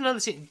 Here's another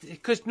scene.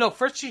 Because,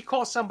 first she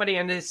calls somebody,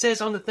 and it says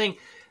on the thing,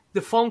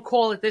 the phone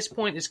call at this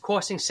point is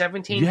costing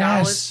 $17,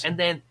 yes. And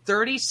then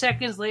 30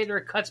 seconds later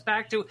it cuts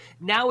back to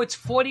now it's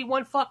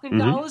 $41 fucking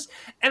dollars,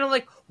 and I'm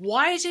like,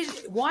 why is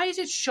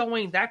it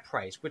showing that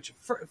price? Which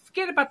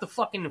forget about the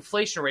fucking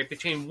inflation rate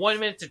between 1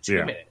 minute to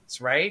 2 minutes,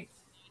 right?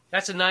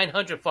 That's a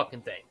 900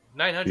 fucking thing.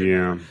 900.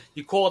 Yeah.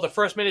 You call the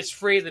first minute's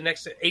free, the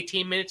next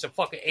 18 minutes are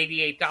fucking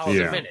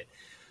 $88 a minute.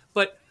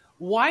 But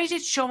why is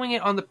it showing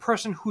it on the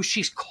person who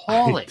she's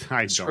calling?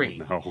 I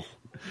screen? don't know.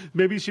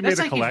 Maybe she made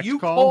a collect call. If you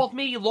called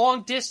me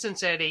long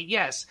distance, Eddie,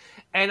 yes,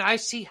 and I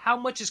see how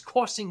much it's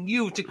costing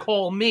you to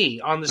call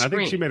me on the screen. I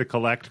think she made a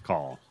collect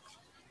call.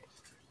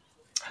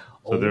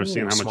 So they're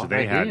seeing how much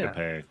they had to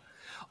pay.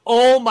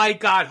 Oh my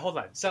God! Hold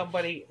on,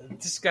 somebody.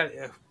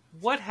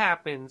 What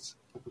happens?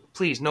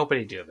 Please,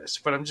 nobody do this.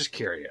 But I'm just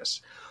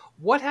curious.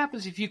 What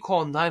happens if you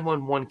call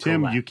 911?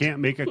 Tim, you can't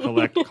make a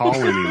collect call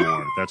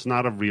anymore. That's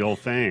not a real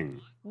thing.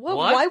 Well,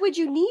 why would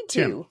you need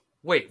to? Tim,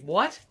 wait,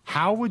 what?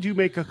 How would you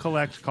make a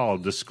collect call?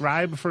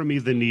 Describe for me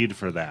the need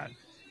for that.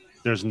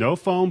 There's no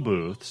phone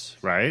booths,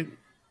 right?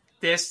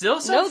 There's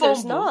still some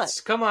phone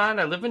booths. Come on,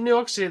 I live in New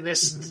York City.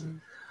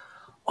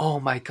 Oh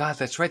my God,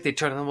 that's right. They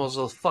turn on those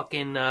little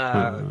fucking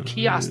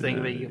kiosk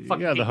thing.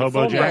 The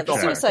hobo jack.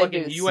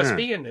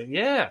 USB in it.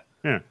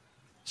 Yeah.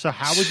 So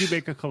how would you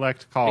make a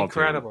collect call?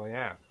 Incredible,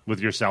 yeah. With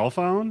your cell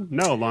phone?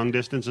 No, long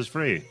distance is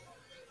free.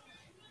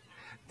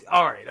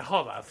 All right,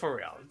 hold on, for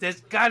real.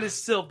 There's got to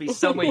still be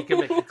some way you can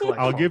make a collect.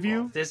 I'll give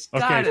you.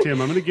 Okay,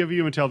 Tim, I'm going to give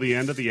you until the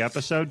end of the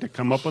episode to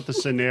come up with a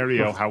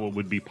scenario how it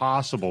would be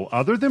possible,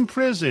 other than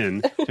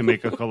prison, to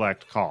make a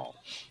collect call.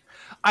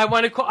 I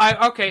want to call. I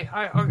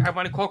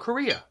want to call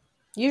Korea.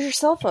 Use your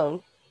cell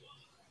phone.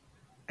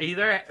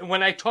 Either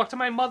when I talk to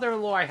my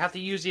mother-in-law, I have to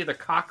use either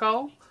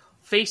Kako,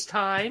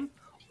 FaceTime,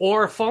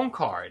 or a phone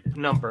card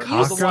number.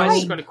 Kako? Otherwise,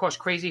 it's going to cost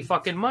crazy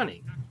fucking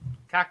money.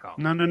 Kako.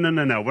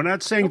 No. We're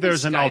not saying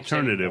there's an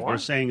alternative. Anymore. We're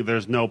saying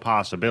there's no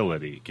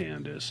possibility,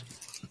 Candace.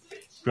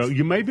 So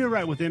you may be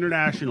right with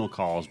international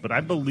calls, but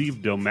I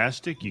believe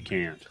domestic you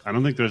can't. I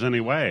don't think there's any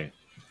way,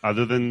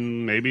 other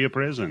than maybe a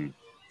prison.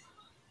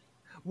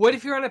 What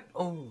if you're on a...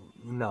 Oh,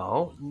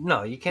 no,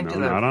 you can't do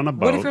that. Not on a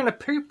boat. What if you're on a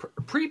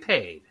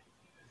prepaid?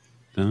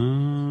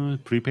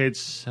 Prepaid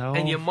cell?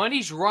 And your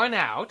money's run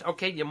out.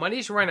 Okay, your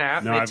money's run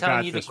out. No, and they're I've telling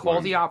got you to this call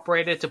one. the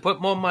operator to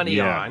put more money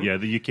on. Yeah,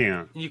 you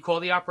can't. And you call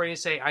the operator and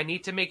say, I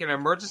need to make an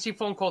emergency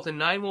phone call to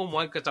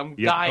 911 because I'm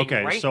dying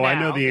okay, right so now. I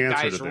know the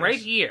answer guy's to this. right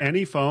here.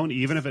 Any phone,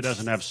 even if it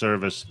doesn't have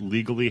service,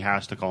 legally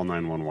has to call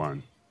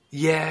 911.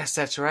 Yes,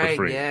 that's For right.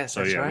 free. Yes,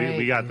 so that's right.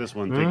 we got this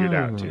one figured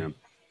out, Tim.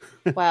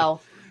 Wow.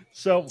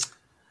 So...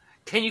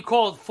 Can you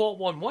call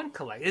 411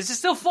 collect? Is it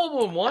still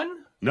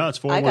 411? No, it's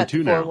I got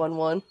 412 the now.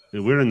 411.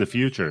 We're in the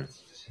future.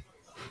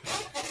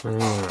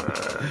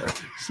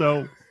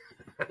 So,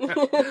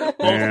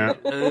 yeah.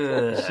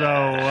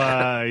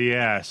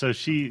 So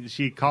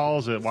she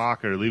calls at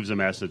Walker, leaves a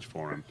message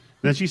for him.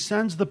 Then she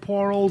sends the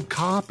poor old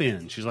cop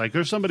in. She's like,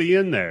 "There's somebody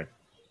in there."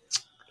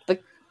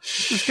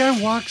 This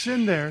guy walks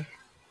in there,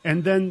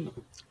 and then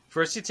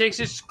First he takes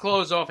his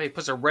clothes off, he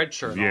puts a red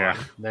shirt Yeah.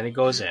 on, then he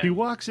goes in. he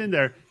walks in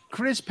there.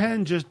 Chris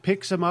Penn just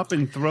picks him up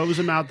and throws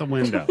him out the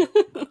window.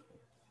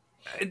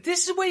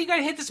 This is where you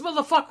gotta hit this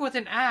motherfucker with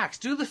an axe.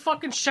 Do the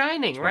fucking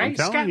Shining, right?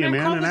 I'm telling you,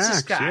 man, an Covers this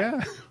axe,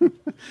 guy. yeah.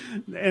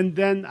 And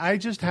then I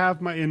just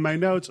have in my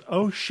notes,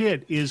 oh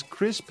shit, is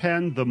Chris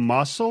Penn the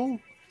muscle?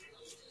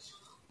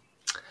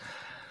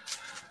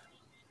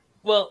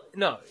 Well,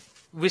 no,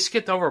 we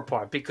skipped over a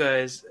part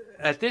because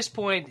at this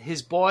point,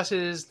 his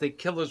bosses, the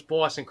killer's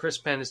boss, and Chris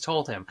Penn has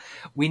told him,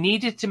 we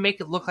needed to make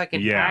it look like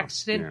an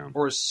accident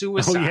or a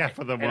suicide. Oh, yeah,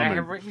 for the and I woman.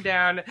 have written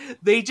down,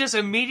 they just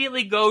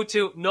immediately go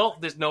to, no,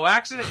 there's no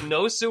accident,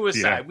 no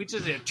suicide. Yeah. We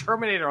just did a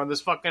Terminator on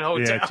this fucking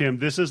hotel. Yeah, Tim,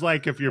 this is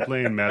like if you're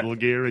playing Metal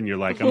Gear and you're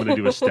like, I'm going to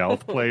do a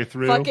stealth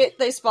playthrough. Fuck it,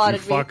 they You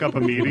spotted me. fuck up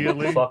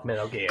immediately. Fuck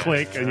Metal Gear.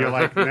 Click, and you're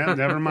like,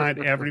 never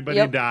mind, everybody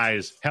Yep.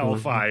 dies.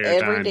 Hellfire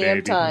Every time, damn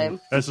baby.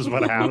 time. This is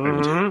what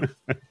happened.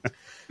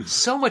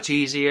 So much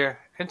easier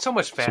and so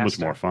much faster. So much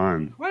more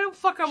fun. Why the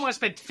fuck I want to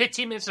spend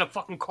 15 minutes in a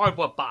fucking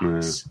cardboard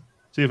box?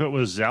 See, if it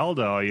was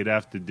Zelda, all you'd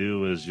have to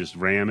do is just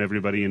ram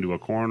everybody into a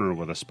corner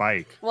with a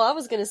spike. Well, I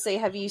was going to say,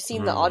 have you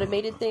seen the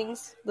automated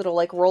things that'll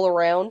like roll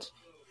around?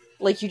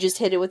 Like you just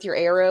hit it with your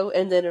arrow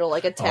and then it'll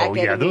like attack Oh,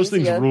 yeah, enemies. those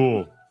things yeah.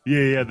 rule.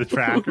 Yeah, the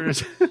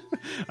trackers.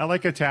 I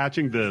like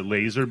attaching the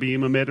laser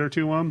beam emitter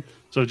to them,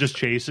 so it just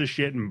chases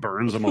shit and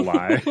burns them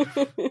alive.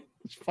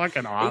 It's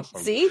fucking awesome.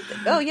 See?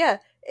 Oh, yeah.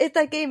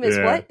 That game is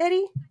Yeah. what,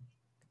 Eddie?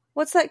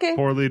 What's that game?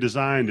 Poorly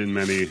designed in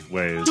many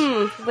ways.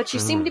 But you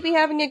seem to be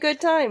having a good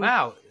time.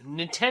 Wow,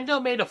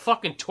 Nintendo made a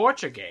fucking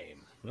torture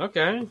game.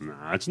 Okay.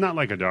 Nah, it's not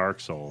like a Dark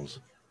Souls.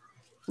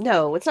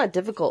 No, it's not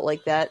difficult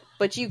like that.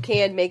 But you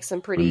can make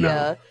some pretty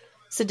No.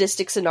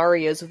 sadistic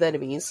scenarios with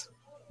enemies.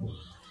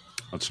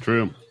 That's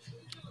true.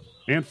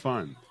 And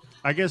fun.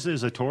 I guess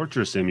as a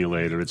torture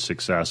simulator, it's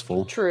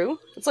successful. True.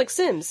 It's like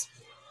Sims.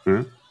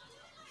 Huh?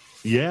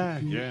 Yeah.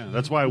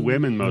 That's why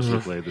women mostly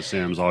play The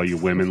Sims, all you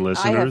women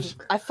listeners.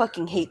 I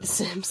fucking hate The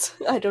Sims.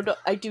 I don't know.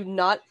 I do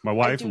not. My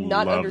wife I do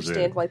not loves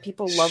understand it. why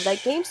people love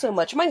that game so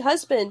much. My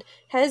husband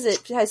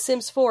has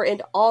Sims 4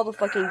 and all the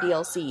fucking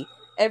DLC.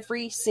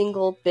 Every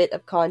single bit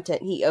of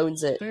content, he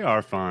owns it. They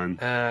are fun.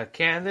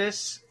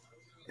 Candace,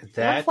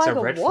 that's flag a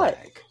of red what?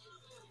 flag.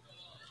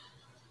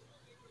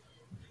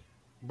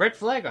 Red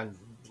flag on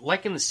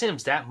liking The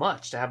Sims that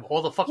much to have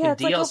all the fucking Yeah,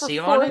 it's like DLC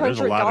over on it. There's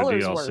a lot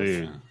of $400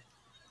 DLC.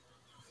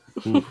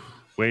 Oof.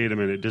 Wait a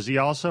minute. Does he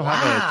also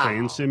have Wow. a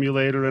train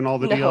simulator in all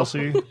the No.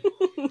 DLC?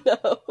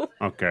 No.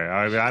 Okay,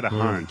 I had a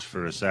hunch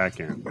for a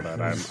second, but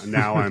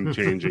I'm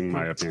changing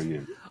my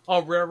opinion.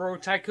 Oh,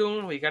 Railroad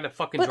Tycoon, we got to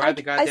fucking But drive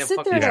the I goddamn sit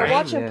fucking there and I train.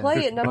 watch him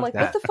play it, and I'm Fuck like,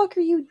 that. what the fuck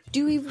are you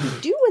even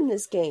do in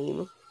this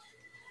game?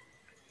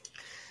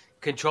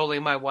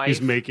 Controlling my wife.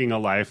 He's making a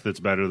life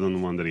that's better than the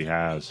one that he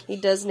has. He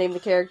does name the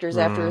characters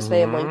after his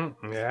family.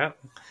 Mhm, yeah.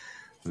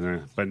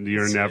 But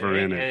you're never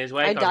in And it. his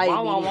wife I goes, die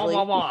wah, wah, wah, immediately.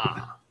 wah,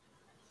 wah.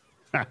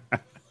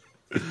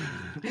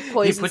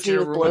 Poisons puts me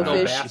you in with a room with no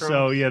blowfish. bathroom.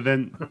 So yeah,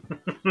 then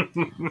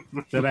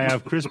I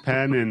have Chris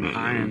Penn and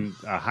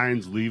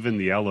Hines leaving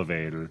the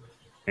elevator,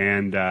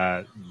 and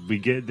we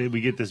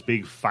get this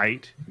big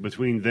fight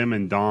between them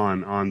and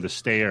Dawn on the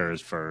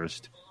stairs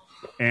first,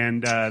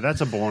 and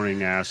that's a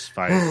boring ass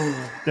fight.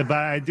 But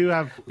I do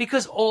have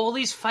Because all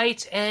these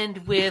fights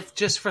end with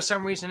just for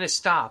some reason it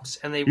stops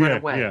and they run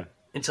away yeah.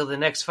 until the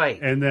next fight.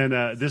 And then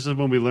this is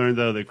when we learned,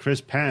 though, that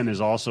Chris Penn is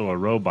also a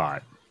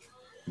robot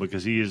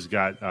because he has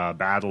got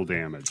battle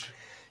damage.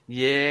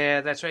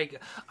 Yeah, that's right.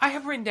 I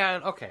have written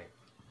down, okay,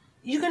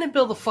 you're going to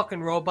build a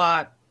fucking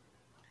robot.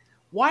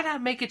 Why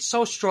not make it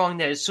so strong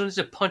that as soon as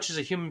it punches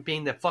a human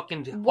being, the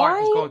fucking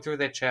heart is going through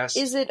their chest?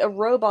 Is it a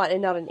robot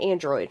and not an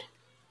android?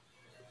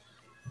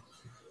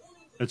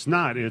 It's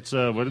not. It's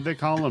what did they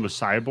call him? A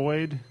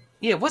cyborg?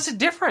 Yeah, what's the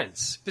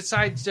difference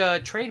besides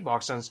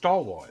trademarks on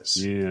Star Wars?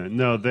 Yeah,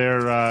 no,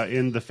 they're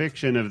in the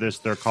fiction of this.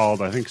 They're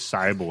called, I think,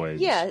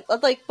 cyborgs. Yeah,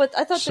 but I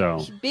thought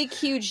the big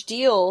huge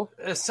deal.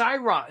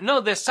 Cyron.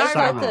 No, they're Cyrons.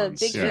 I thought the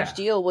big huge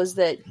deal was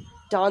that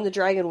Don the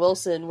Dragon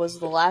Wilson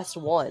was the last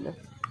one,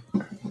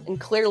 and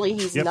clearly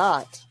he's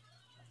not.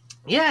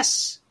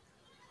 Yes.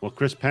 Well,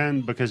 Chris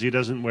Penn, because he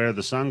doesn't wear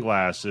the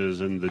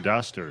sunglasses and the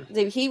duster.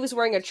 He was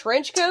wearing a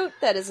trench coat.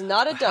 That is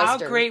not a duster. How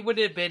great would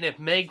it have been if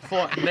Meg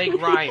Foster turned out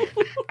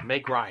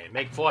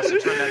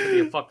to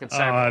be a fucking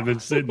cyborg? Oh, I've been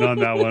sitting on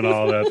that one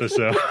all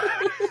episode.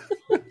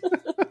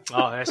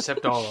 Oh,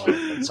 except all of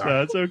it. Sorry.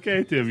 That's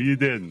okay, Tim. You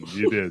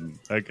didn't.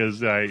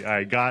 Because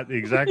I got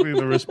exactly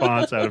the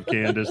response out of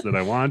Candace that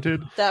I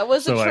wanted. That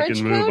was a trench I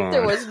can move coat.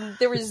 on.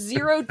 There was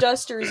zero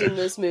dusters in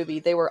this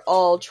movie. They were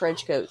all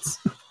trench coats.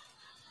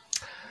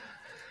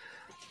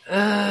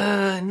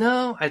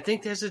 No, I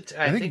think there's a.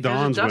 I think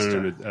Dawn's there's a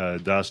duster. wearing a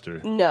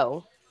duster.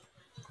 No.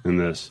 In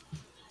this,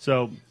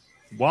 so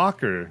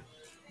Walker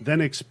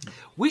then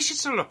we should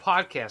start a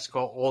podcast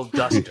called Old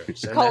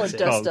Dusters. Call it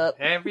Dust Up.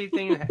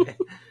 Everything.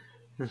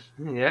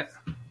 Yeah.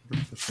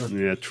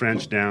 Yeah,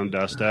 trench down,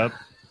 dust up.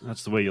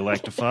 That's the way you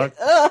like to fuck.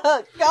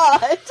 Oh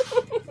God.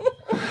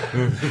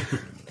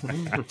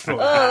 Oh,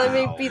 that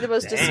may be the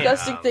most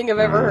disgusting thing I've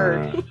ever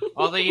heard.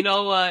 Although,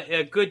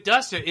 a good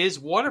duster is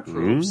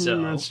waterproof.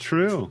 So that's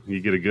true. You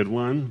get a good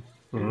one.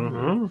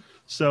 Mm-hmm.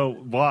 So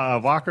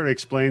Walker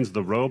explains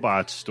the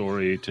robot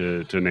story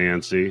to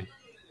Nancy,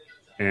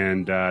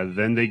 and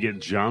then they get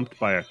jumped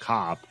by a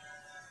cop,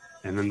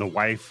 and then the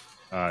wife,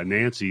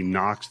 Nancy,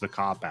 knocks the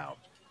cop out.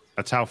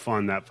 That's how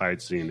fun that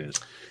fight scene is.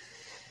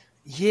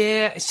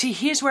 Yeah, see,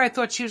 here's where I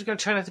thought she was going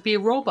to turn out to be a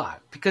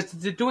robot, because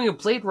they're doing a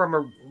Blade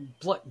Runner.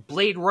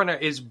 Blade Runner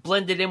is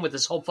blended in with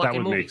this whole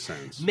fucking movie. Make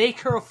sense. Make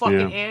her a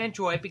fucking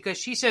android, because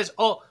she says,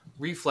 "Oh,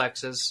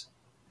 reflexes."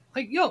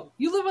 Like, yo,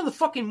 you live on the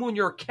fucking moon.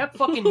 You're a kept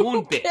fucking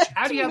moon bitch.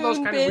 How do you have those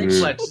kind of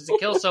reflexes to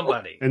kill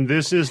somebody? And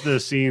this is the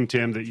scene,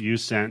 Tim, that you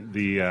sent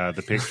the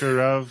picture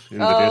of in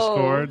the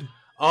Discord.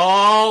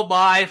 Oh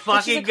my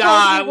fucking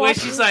God! Where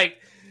she's like,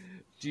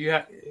 "Do you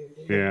have?"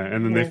 Yeah,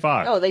 and then they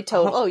fought. Oh, they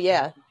told. Oh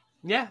yeah.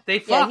 Yeah, they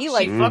Yeah, fuck. he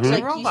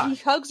he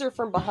hugs her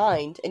from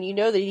behind, and you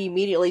know that he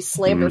immediately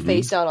slammed her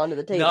face down onto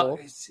the table.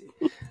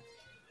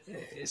 No,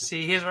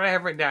 see, here's what I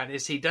have written down: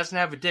 is he doesn't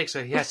have a dick,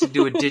 so he has to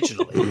do it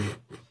digitally.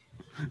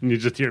 And you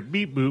just hear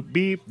beep boop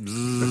beep.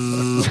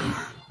 And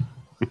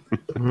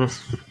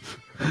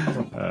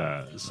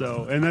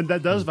then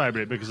that does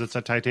vibrate because it's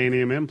a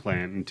titanium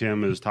implant, and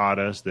Tim has taught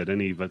us that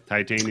any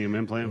titanium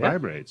implant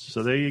vibrates.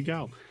 So there you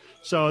go.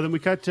 So then we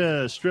cut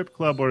to a strip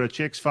club where a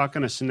chick's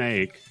fucking a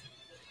snake.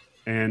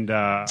 And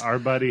our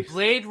buddy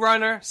Blade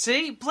Runner,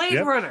 see? Blade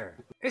Runner.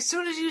 As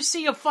soon as you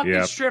see a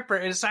fucking stripper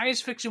in a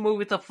science fiction movie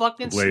with a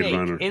fucking Blade snake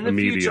Runner, in the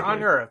future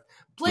on Earth,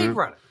 Blade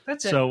Runner.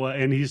 That's it. So,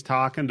 and he's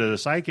talking to the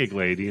psychic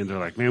lady, and they're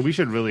like, man, we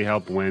should really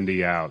help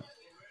Wendy out.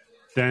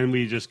 Then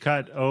we just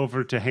cut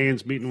over to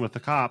Haynes meeting with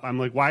the cop. I'm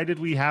like, why did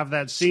we have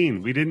that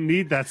scene? We didn't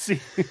need that scene.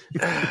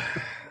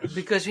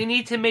 Because we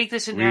need to make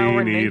this an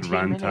hour and 19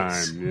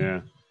 minutes. We need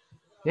runtime,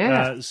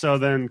 Yeah. So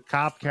then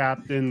Cop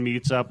Captain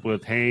meets up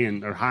with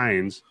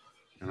Hines.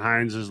 And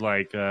Hines is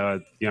like,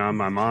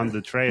 I'm on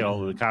the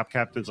trail. And the cop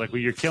captain's like, well,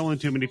 you're killing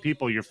too many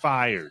people. You're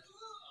fired.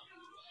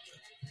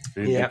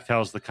 And he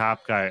tells the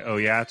cop guy, oh,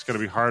 yeah, it's going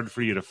to be hard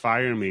for you to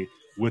fire me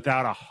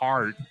without a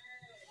heart.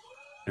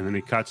 And then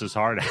he cuts his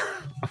heart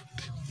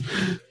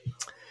out.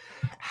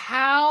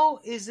 How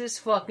is this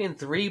fucking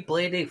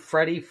three-bladed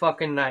Freddy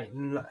fucking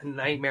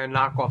nightmare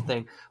knockoff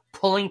thing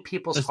pulling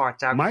people's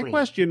hearts out My clean?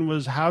 question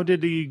was, how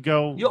did he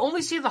go? You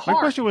only see the heart. My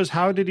question was,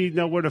 how did he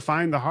know where to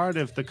find the heart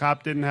if the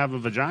cop didn't have a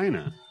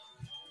vagina?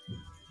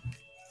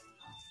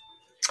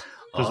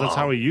 Because that's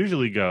how he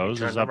usually goes.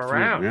 Turn is up them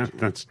around.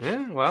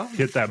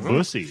 Hit that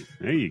pussy.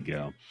 There you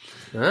go.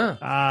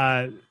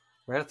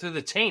 Right through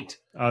the taint.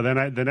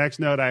 Then the next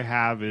note I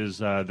have is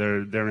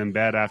they're in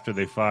bed after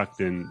they fucked,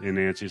 and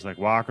Nancy's like,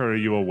 Walker, are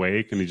you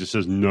awake? And he just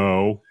says,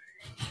 no.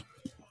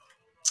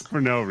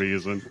 For no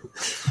reason.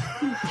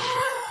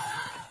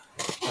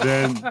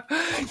 Then,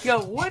 yo,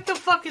 what the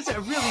fuck is that?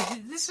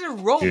 Really, this is a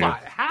robot. Yeah.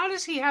 How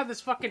does he have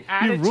this fucking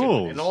attitude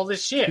and all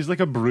this shit? He's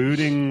like a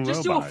brooding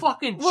Just robot. do a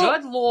fucking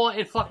Judd Law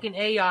and fucking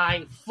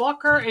AI.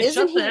 Fuck her and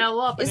shut the hell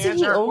up and isn't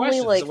answer he her only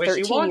questions like the way she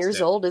 13 wants years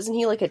to. old? Isn't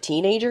he like a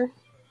teenager?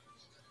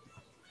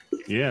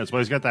 Yeah, that's why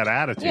he's got that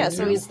attitude. Yeah,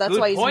 so that's Good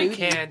why he's point,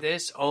 moody.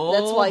 Candace. Oh,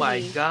 That's why my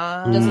he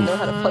God. doesn't know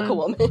how to fuck a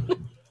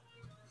woman.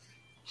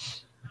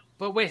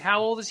 But wait,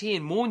 how old is he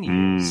in Moon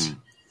years?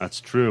 That's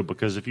true,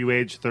 because if you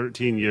age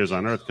 13 years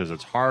on Earth, because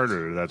it's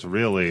harder, that's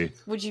really...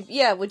 Would you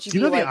be know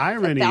like the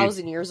irony-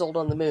 1,000 years old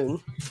on the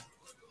moon?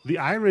 The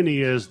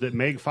irony is that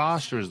Meg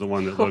Foster is the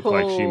one that looked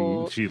like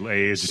she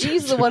aged.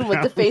 She's the one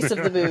with the face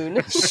of the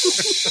moon.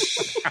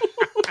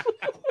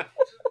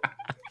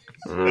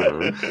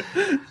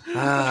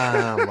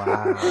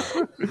 Wow.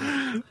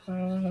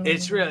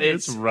 It's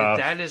rough.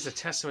 That is a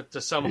testament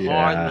to some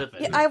hard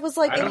living. Yeah, I was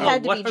like, I don't it know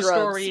had to what be her drugs.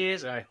 story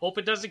is. I hope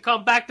it doesn't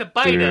come back to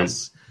bite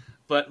us.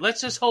 But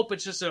let's just hope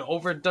it's just an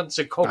overdose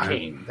of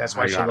cocaine. That's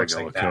why I she gotta looks go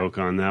like with that. Coke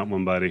on that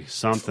one, buddy.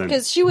 Something.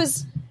 Because she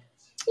was,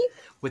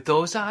 With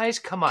those eyes,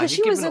 come on. because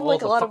she was in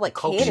like a lot of like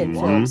canon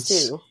films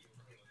too.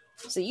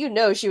 So you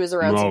know she was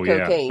around some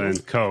cocaine. Yeah,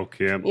 and Coke,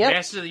 yeah. Yep.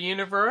 Master of the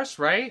Universe,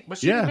 right? Was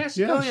she Yeah, the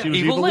Master? yeah, Oh, she was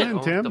Evil Evil Lynn.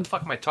 Lynn, Tim. What the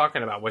fuck am I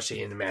talking about? Was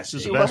she in the Master?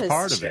 This is of the the best was.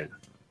 part of it.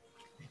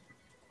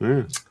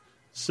 Yeah.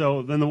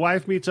 So then the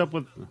wife meets up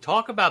with...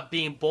 Talk about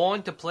being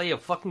born to play a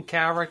fucking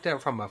character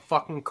from a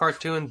fucking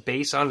cartoon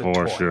based on a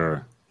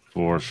toy.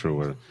 For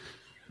sure.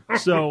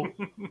 So...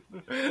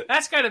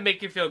 That's got to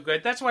make you feel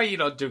good. That's why you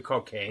don't do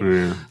cocaine.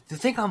 Yeah. The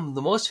thing I'm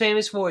the most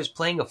famous for is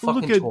playing a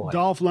fucking Look at toy.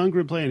 Dolph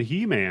Lundgren playing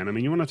He-Man. I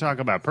mean, you want to talk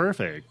about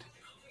perfect.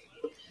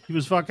 He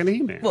was fucking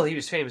He-Man. Well, he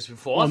was famous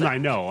before. Well, that. I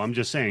know. I'm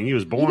just saying he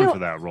was born for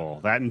that role.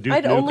 That and Duke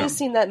I'd Nukem. only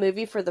seen that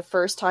movie for the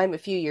first time a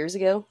few years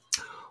ago,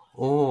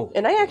 Oh,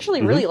 and I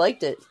actually really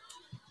liked it.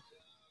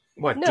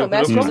 what? No, Duke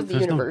Masters Nukem? of the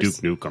There's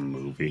Universe. no Duke Nukem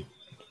movie.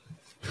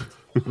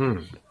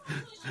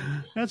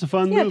 That's a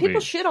fun Yeah, movie.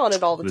 people shit on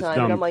it all the The time,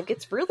 dumb- and I'm like,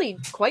 it's really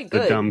quite The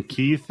good. dumb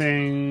key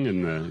thing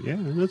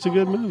and that's a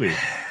good movie.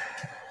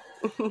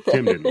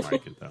 Tim didn't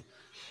like it though.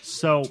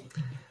 So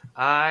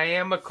I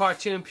am a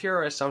cartoon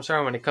purist. I'm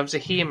sorry when it comes to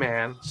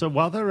He-Man.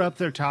 while they're up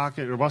there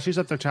talking, or while she's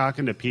up there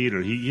talking to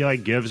Peter, he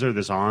like gives her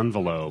this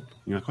envelope.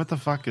 You're like, what the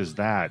fuck is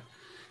that?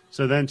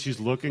 So then she's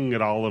looking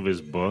at all of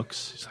his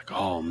books. She's like,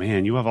 oh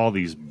man, you have all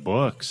these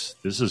books.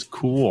 This is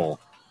cool.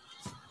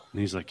 And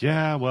he's like,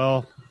 yeah,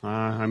 well,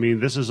 I mean,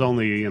 this is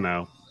only,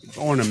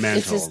 ornamental.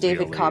 It's his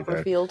David really,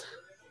 Copperfield.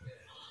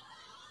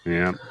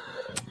 Yeah.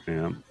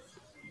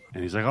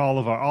 And he's like,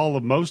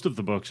 most of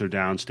the books are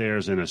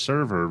downstairs in a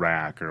server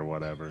rack or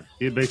whatever.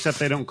 Except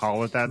they don't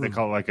call it that. They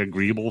call it like a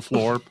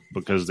Greeble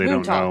because they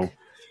don't Moontalk. know.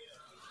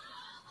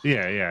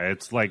 Yeah.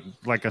 It's like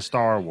a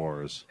Star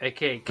Wars.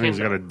 A.K.A. And he's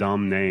got Kindle. a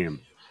dumb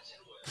name.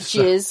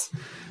 Jizz.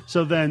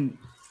 So then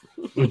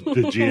the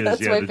Jizz,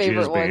 That's my the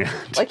favorite Jizz one. band.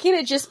 Why can't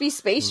it just be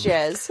Space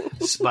Jazz?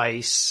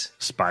 Spice.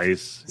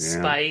 Spice. Yeah,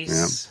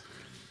 Spice. yeah.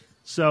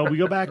 So we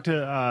go back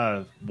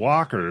to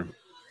Walker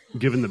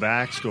given the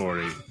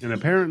backstory, and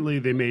apparently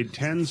they made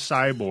 10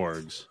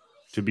 cyborgs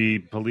to be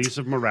police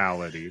of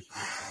morality.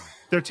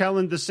 They're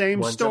telling the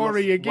same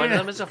story again. One of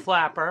them is a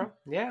flapper.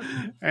 Yeah.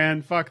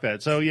 And fuck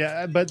that. So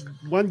yeah, but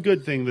one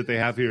good thing that they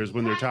have here is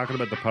when they're talking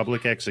about the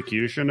public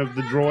execution of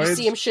the droids. You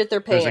see them shit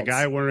their pants. There's a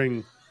guy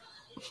wearing...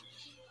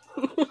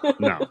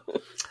 No.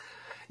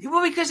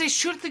 Well, because they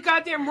shoot the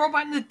goddamn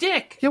robot in the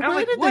dick. Yeah, And I'm why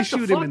like, did what they the shoot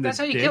fuck? him in the That's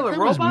how you dick? kill a That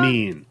robot? was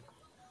mean.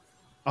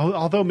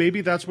 Although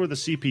maybe that's where the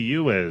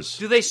CPU is.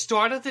 Do they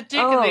start at the dick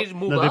Oh. and they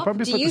move No, they up?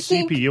 probably Do put you the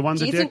think? CPU on Do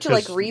the you dick. think to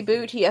like 'cause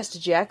reboot he has to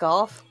jack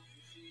off?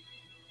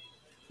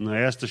 he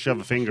has to shove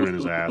a finger in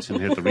his ass and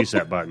hit the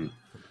reset button.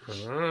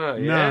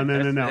 Yeah,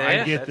 No. I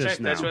yeah, get that's this right.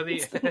 now. That's where the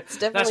It's that's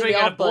definitely where you the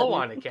got to off blow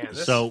button. on it,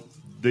 Kansas. So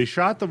they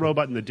shot the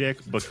robot in the dick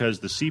because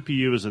the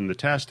CPU is in the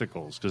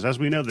testicles. Because as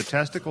we know, the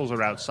testicles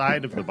are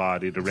outside of the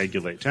body to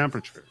regulate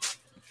temperature.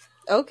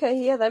 Okay,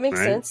 yeah, that makes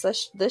Right.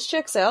 sense. This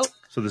checks out.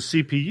 So the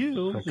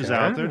CPU is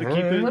out there to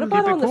keep it, What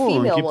about keep it on the cool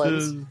and female keep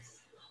ones?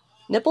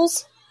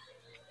 Nipples?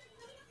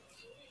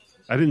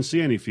 I didn't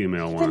see any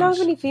female They don't ones.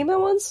 have any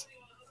female ones?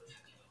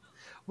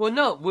 well,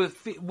 no,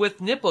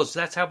 with nipples,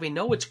 that's how we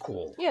know it's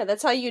cool. Yeah,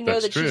 that's how you know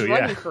That's that true, she's yeah.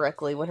 running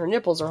correctly when her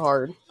nipples are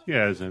hard.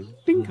 Yeah, it's a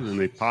ding, and then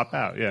they pop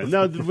out. Yeah,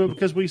 no,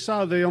 because we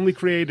saw they only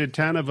created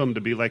 10 of them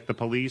to be like the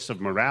police of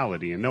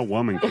morality, and no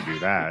woman could do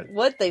that.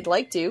 What? They'd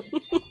like to.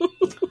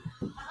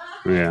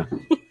 Yeah,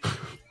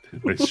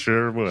 they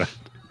sure would.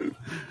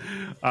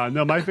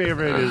 No, my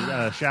favorite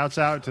is shouts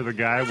out to the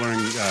guy wearing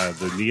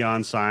the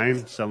neon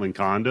sign selling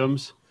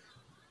condoms.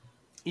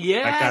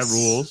 Yes, That guy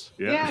rules.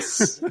 Yeah.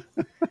 Yes,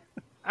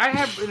 I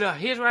have. No,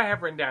 here's what I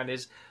have written down: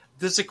 is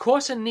does the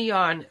cost of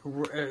neon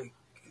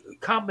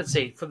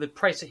compensate for the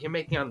price that you're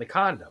making on the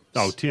condoms?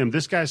 Oh, Tim,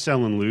 this guy's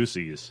selling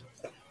Lucy's.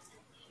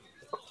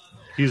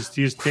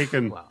 He's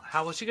taken. Well,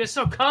 how was you going to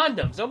sell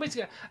condoms? Nobody's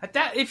going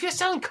to... If you're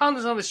selling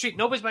condoms on the street,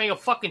 nobody's buying a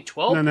fucking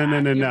 12 No.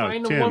 You're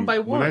buying them Tim, one by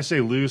one. when I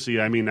say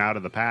Lucy, I mean out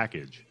of the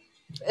package.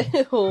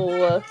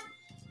 Ew.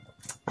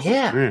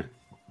 Yeah. Yeah.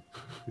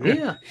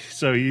 Yeah.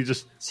 So you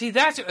just See,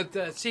 that's...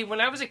 see,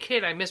 when I was a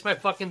kid, I missed my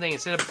fucking thing.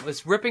 Instead of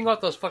was ripping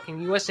off those fucking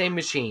USA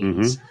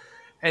machines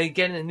and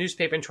getting a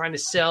newspaper and trying to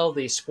sell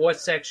the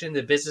sports section,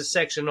 the business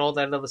section, all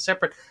that other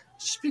separate...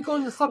 Just be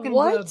going to fucking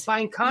What?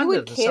 buying condoms You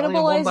would and selling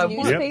them one by cannibalize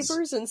one.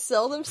 newspapers and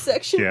sell them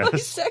section by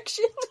Yes.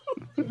 section?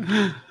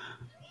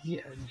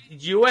 Yeah.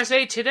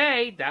 USA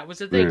Today, that was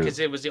the thing, Yeah. because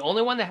it was the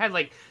only one that had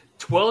like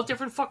 12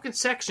 different fucking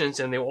sections,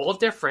 and they were all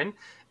different.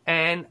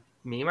 And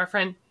me and my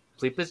friend,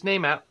 bleep his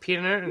name out, Peter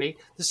and Ernie,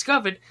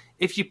 discovered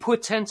if you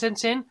put 10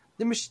 cents in,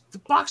 the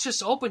box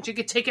just opened. You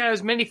could take out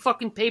as many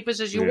fucking papers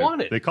as you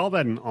wanted. They call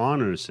that an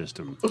honor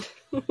system.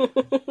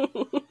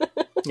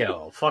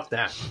 Fuck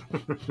that.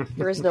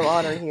 There is no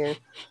honor here.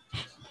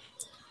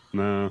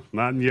 No,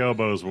 not in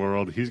Yobo's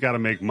world. He's got to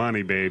make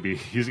money, baby.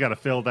 He's got to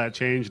fill that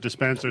change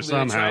dispenser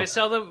somehow.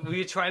 Were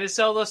you trying to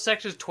sell those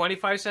sections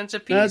 25 cents a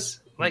piece?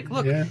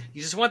 Look, you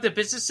just want the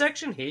business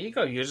section? Here you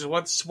go. You just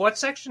want the sports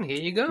section? Here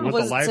you go. You want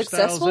Was the lifestyle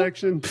successful?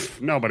 section?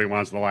 Nobody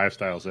wants the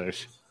lifestyle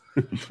section.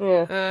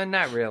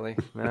 Not really.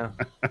 No.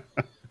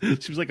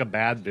 Seems like a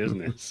bad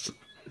business.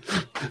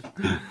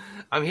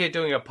 I'm here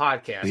doing a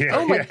podcast. Yeah.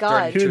 Oh my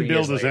God. He didn't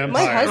build his empire.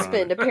 My on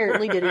husband it.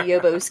 apparently did a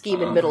Yobo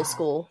scheme in middle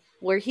school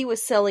where he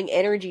was selling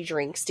energy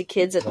drinks to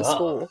kids at the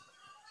school.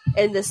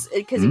 And this,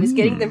 because he was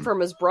getting them from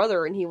his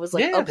brother and he was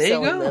like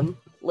upselling them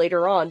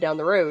later on down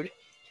the road.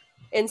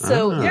 And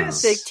so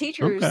the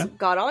teachers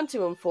got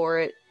onto him for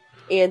it,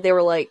 and they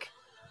were like,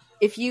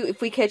 if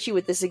we catch you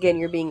with this again,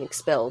 you're being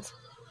expelled.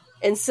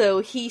 And so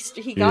he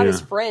got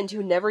his friend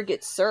who never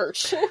gets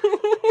searched.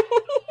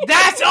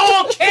 That's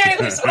all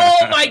Candace!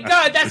 Oh my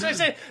God, that's what I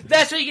said.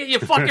 That's what you get your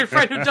fucking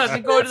friend who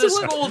doesn't go to the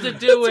school to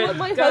do it. That's what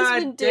my God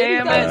husband did. He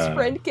damn got it. his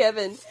friend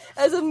Kevin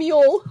as a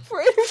mule for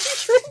energy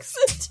drinks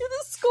into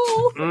the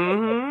school.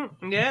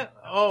 Mm-hmm. Yeah.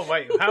 Oh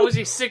wait, how was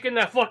he sick in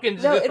that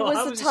fucking? No, it was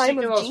how the he time sick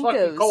in of those fucking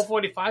Jinkos. Colt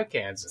 45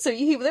 cans. So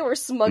they were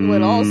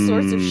smuggling all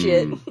sorts of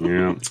shit.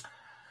 Yeah.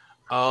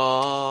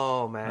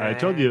 Oh man! I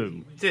told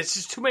you. There's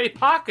just too many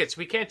pockets.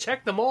 We can't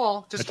check them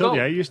all. Just I told go.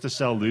 you I used to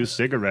sell loose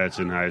cigarettes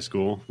in high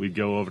school. We'd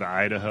go over to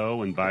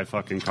Idaho and buy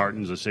fucking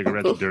cartons of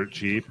cigarettes dirt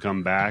cheap,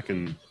 come back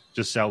and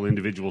just sell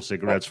individual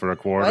cigarettes for a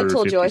quarter I or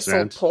told 50 you I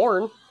cents.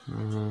 sold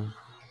porn.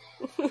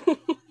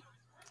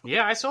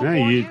 Yeah, I sold Yeah,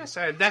 porn. you- Yes,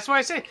 that's why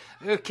I say,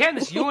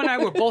 Candace, you and I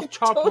were both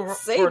child Don't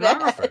say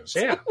pornographers.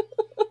 that. Yeah.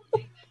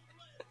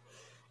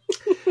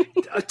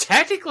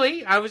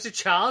 Technically, I was a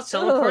child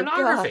selling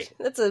pornography.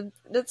 God.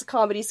 That's a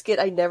comedy skit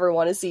I never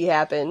want to see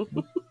happen.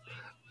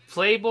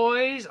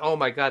 Playboys? Oh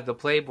my God, the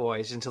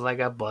Playboys until I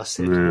got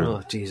busted. Yeah.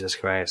 Oh, Jesus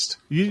Christ.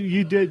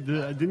 You did,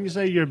 didn't you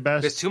say your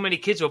Because best... too many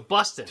kids were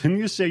busted. Didn't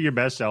you say your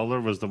best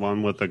seller was the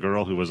one with the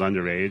girl who was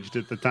underage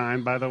at the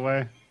time, by the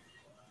way?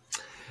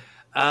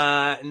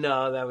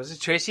 No, that was a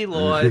Tracy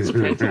Lord's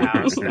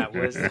penthouse. That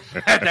was, at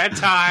that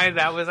time,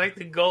 that was like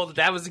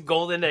that was the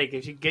golden egg.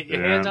 If you get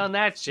your hands on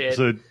that shit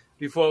So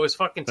before it was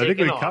fucking I taken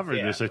think we off. covered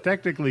this. So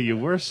technically you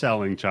were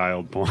selling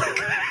child porn.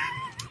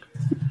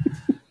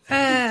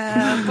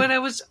 But I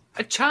was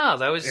a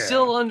child. I was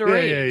still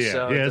underage. Yeah.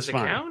 So Yeah, does it's it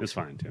fine. count? It's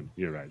fine, Tim.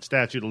 You're right.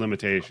 Statute of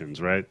limitations,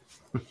 right?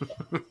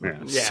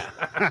 Yeah.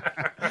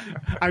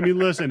 I mean,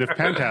 listen, if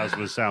Penthouse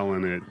was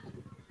selling it,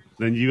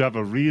 then you have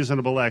a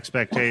reasonable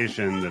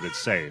expectation that it's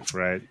safe,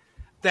 right?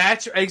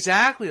 That's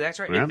exactly. That's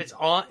right. Yeah.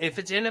 If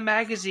it's in a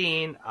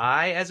magazine,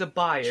 I, as a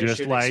buyer, Just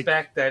should like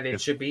expect that it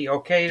should be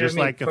okay Just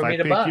like if for I me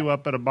to pick buy. you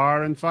up at a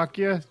bar and fuck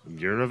you,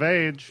 you're of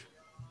age.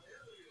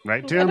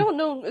 Right, Tim? I don't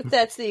know if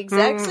that's the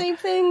exact same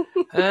thing.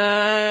 No,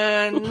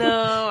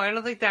 I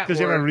don't think that works. 'Cause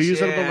you have a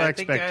reasonable I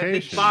think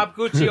expectation. Bob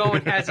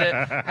Guccione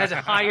has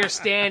a higher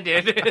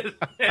standard than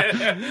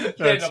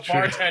That's a true.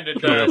 bartender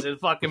does in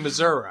fucking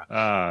Missouri.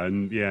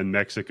 In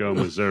Mexico,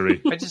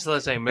 Missouri. I just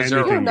love saying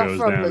Missouri. Anything not goes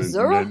from down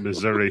Missouri? in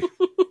Missouri.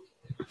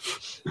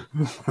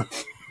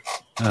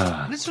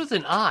 This was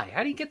an I.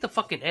 How do you get the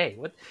fucking A?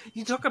 What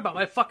you talk about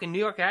my fucking New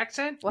York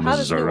accent? Well, how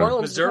does New Missouri.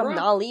 Orleans Missouri? become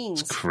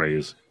Nolens?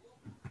 Crazy.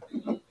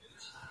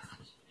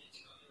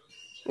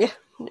 Yeah,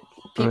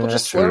 people that's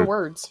just slur true.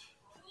 words.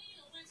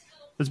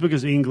 It's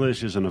because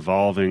English is an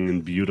evolving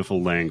and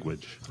beautiful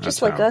language. Just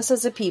That's like how. us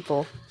as a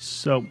people.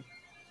 So,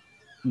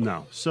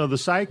 no. So the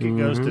psychic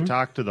goes to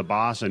talk to the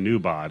boss of New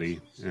Body,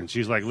 and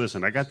she's like,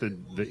 listen, I got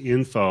the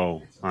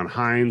info on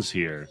Hines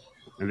here,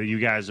 and that you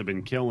guys have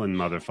been killing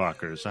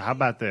motherfuckers. So how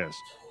about this?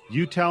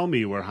 You tell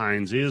me where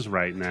Hines is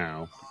right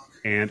now,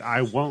 and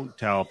I won't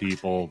tell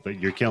people that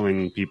you're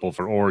killing people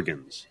for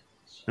organs.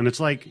 And it's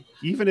like,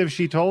 even if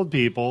she told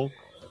people,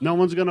 no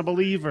one's going to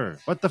believe her.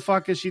 What the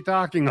fuck is she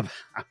talking about?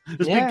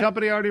 This big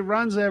company already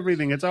runs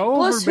everything. It's over,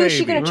 Plus, who's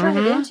she going to turn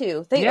it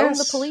into? They own the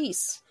Yes.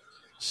 police.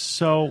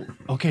 So,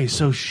 okay,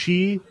 so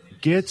she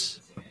gets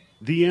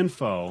the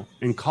info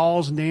and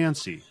calls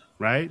Nancy,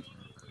 right?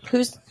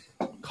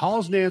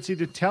 Calls Nancy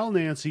to tell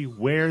Nancy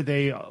where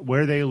they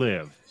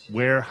live,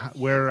 where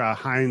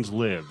Hines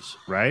lives,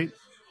 right?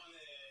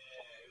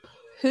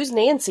 Who's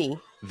Nancy?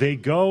 They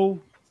go.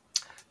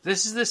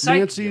 This is the psychic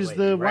Nancy's lady,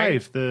 the right?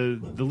 wife, the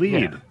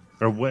lead, Yeah.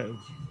 or what?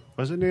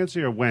 Was it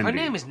Nancy or Wendy? Her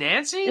name is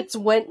Nancy? It's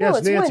Wendy. Yes, No,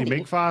 it's Nancy. Wendy.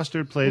 Meg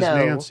Foster plays No.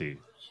 Nancy.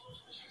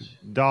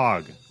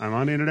 Dog. I'm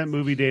on Internet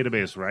Movie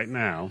Database right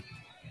now.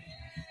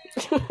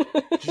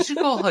 You should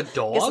call her Guess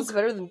dog. it's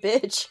better than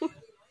bitch.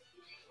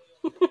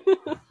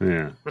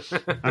 Yeah,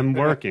 I'm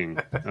working.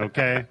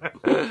 Okay,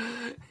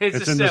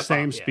 it's in the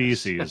same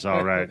species.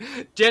 All right.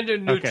 Gender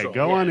neutral. Okay,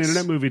 go on yes.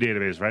 Internet Movie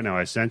Database right now.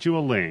 I sent you a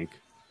link.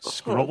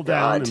 Scroll Oh,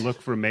 down God. and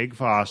look for Meg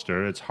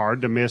Foster. It's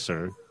hard to miss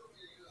her.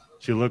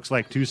 She looks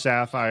like two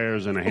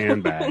sapphires in a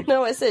handbag.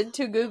 No, I said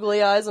two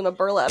googly eyes on a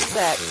burlap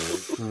sack.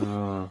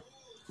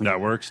 That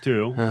works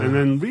too. And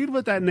then read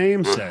what that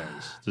name says.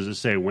 Does it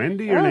say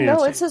Wendy or Oh, Nancy?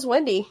 no, it says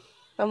Wendy.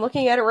 I'm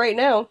looking at it right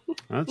now.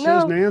 That No.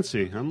 says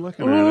Nancy. I'm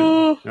looking at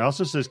it. It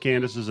also says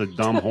Candace is a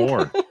dumb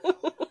whore.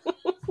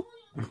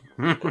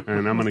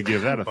 And I'm going to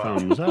give that a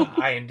thumbs up.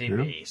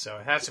 IMDb, so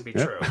it has to be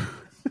true.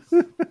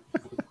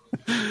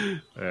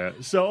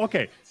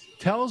 Okay.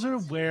 Tells her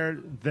where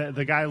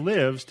the guy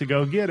lives to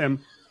go get him.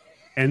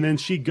 And then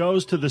she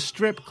goes to the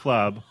strip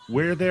club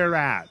where they're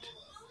at.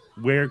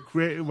 Where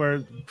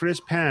Chris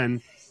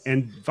Penn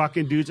and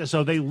fucking dudes.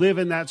 So they live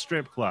in that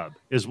strip club,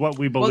 is what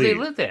we believe. Well, they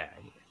live there.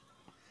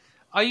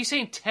 Are you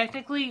saying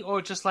technically,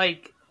 or just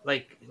like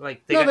they got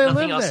they nothing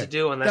live else there. to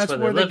do, and that's where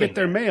they they're living? get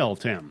their mail,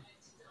 Tim.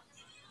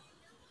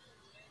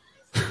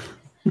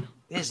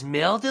 There's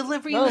mail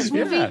delivery in Oh, this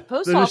movie? yeah.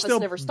 Post There's office still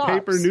never stops.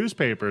 paper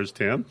newspapers,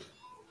 Tim.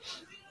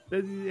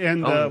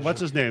 And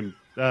what's his name?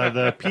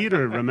 The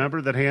Peter,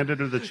 remember, that handed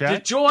her the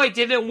check? DeJoy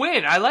didn't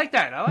win. I like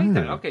that.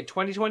 Okay,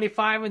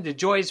 2025, and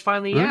DeJoy is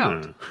finally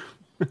out.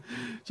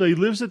 So he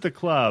lives at the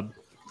club,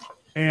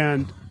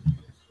 and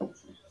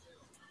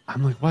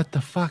I'm like, what the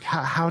fuck?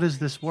 How does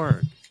this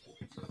work?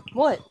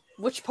 What?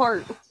 Which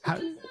part?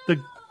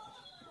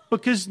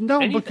 Because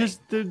the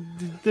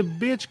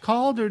bitch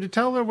called her to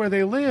tell her where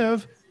they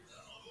live,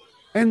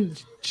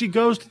 and she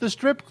goes to the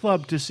strip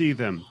club to see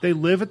them. They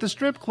live at the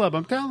strip club,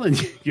 I'm telling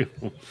you.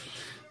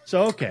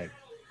 So, okay.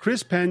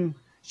 Chris Penn...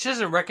 She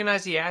doesn't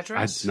recognize the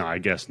address? I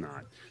guess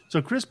not.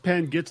 So Chris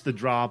Penn gets the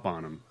drop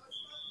on him,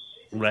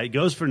 right?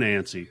 Goes for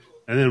Nancy,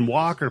 and then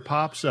Walker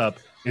pops up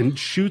and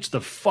shoots the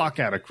fuck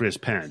out of Chris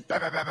Penn. Bam,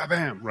 bam, bam, bam,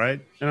 bam,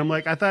 right? And I'm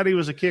like, I thought he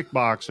was a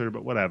kickboxer,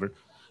 but whatever.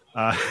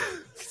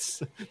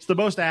 It's the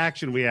most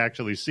action we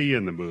actually see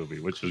in the movie,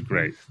 which is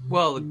great.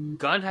 Well, the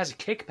gun has a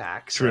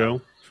kickback.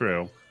 So.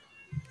 True.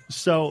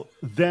 So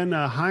then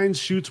Hines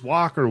shoots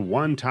Walker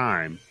one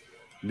time.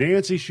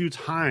 Nancy shoots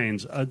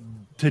Hines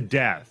to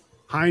death.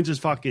 Hines is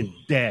fucking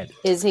dead.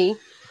 Is he?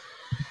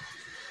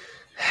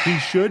 He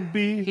should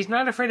be. He's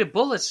not afraid of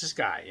bullets, this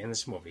guy, in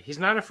this movie. He's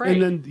not afraid.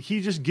 And then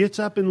he just gets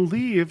up and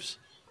leaves.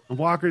 And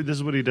Walker, this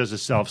is what he does, a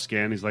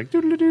self-scan. He's like,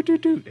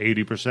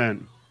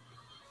 80%.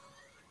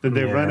 Then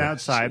they run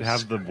outside,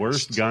 have the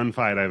worst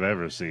gunfight I've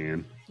ever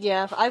seen.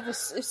 Yeah,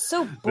 it's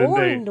so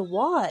boring to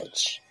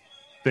watch.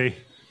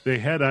 They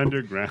head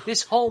underground.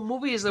 This whole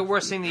movie is the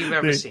worst thing that you've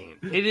ever seen.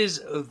 It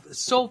is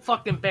so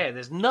fucking bad.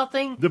 There's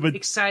nothing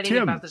exciting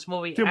about this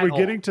movie at all. We're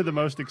getting to the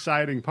most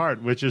exciting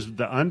part, which is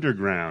the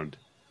underground.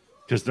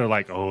 Because they're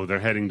like, they're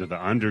heading to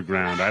the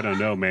underground. I don't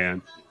know,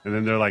 man. And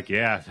then they're like,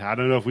 yeah, I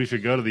don't know if we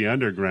should go to the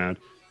underground.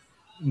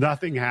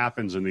 Nothing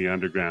happens in the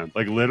underground.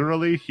 Like,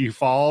 literally, he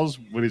falls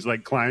when he's,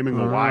 like, climbing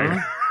the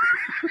wire.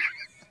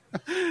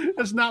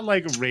 It's not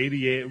like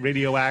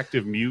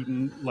radioactive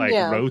mutant, like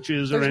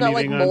roaches or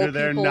anything under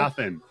there. People.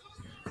 Nothing.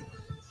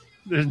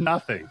 There's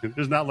nothing.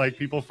 There's not like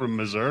people from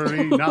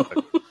Missouri.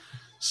 Nothing.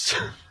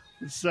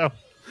 So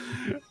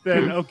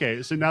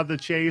then, so now the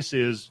chase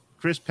is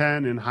Chris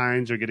Penn and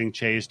Hines are getting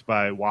chased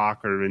by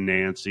Walker and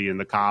Nancy, and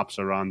the cops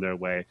are on their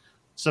way.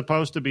 It's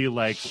supposed to be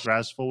like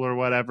stressful or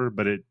whatever,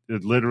 but it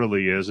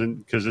literally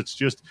isn't, because it's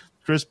just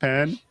Chris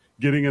Penn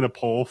getting in a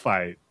pole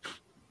fight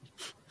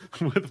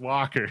with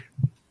Walker.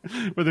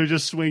 Where they're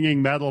just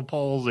swinging metal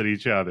poles at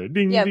each other.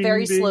 Ding, ding,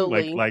 very ding,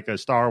 slowly. like a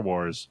Star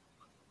Wars.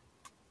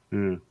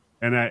 Yeah.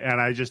 And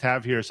I just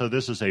have here, so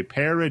this is a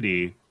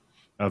parody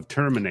of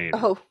Terminator.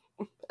 Oh,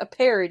 a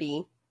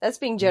parody. That's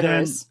being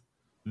generous.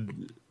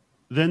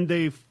 Then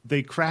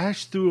they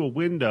crash through a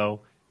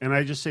window, and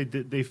I just say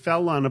they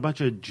fell on a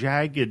bunch of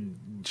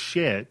jagged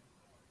shit.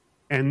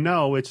 And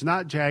no, it's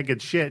not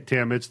jagged shit,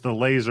 Tim. It's the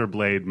laser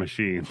blade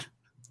machine.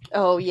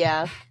 Oh,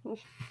 yeah.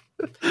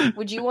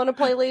 Would you want to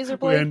play laser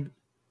blade?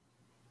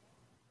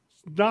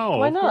 No,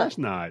 why not? Of course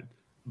not.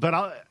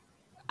 But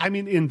I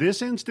mean, in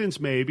this instance,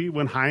 maybe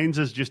when Hines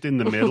is just in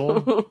the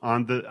middle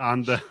on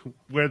the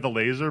where the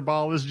laser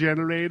ball is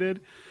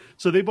generated,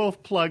 so they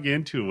both plug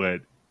into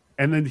it,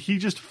 and then he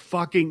just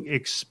fucking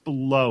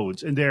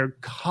explodes, and they're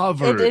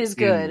covered. It is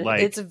good. In,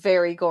 like, it's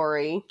very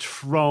gory,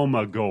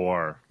 trauma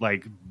gore,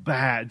 like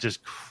bad,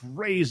 just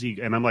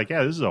crazy. And I'm like,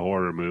 yeah, this is a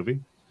horror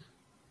movie.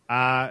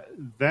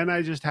 Then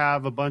I just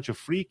have a bunch of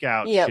freak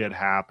out shit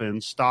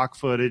happen. Stock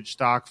footage.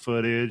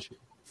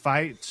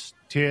 Fights,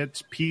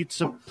 tits,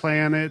 pizza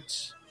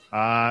planets,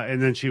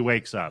 and then she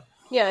wakes up.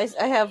 Yeah,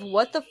 I have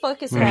what the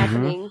fuck is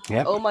happening?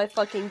 Yep. Oh my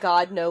fucking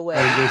god, no way.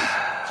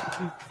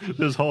 And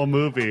this whole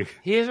movie.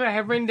 Here's what I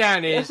have written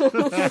down is,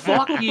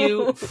 fuck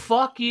you,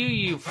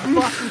 you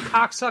fucking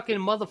cocksucking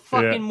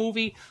motherfucking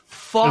movie,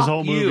 fuck you. This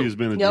whole movie has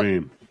been a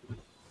dream.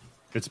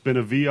 It's been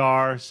a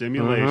VR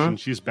simulation.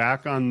 She's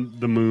back on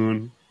the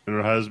moon, and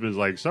her husband's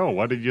like, so,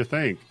 what did you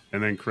think?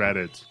 And then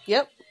credits.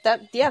 Yep,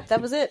 that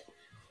was it.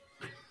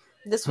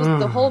 This was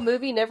the whole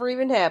movie never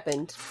even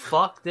happened.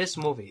 Fuck this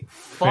movie.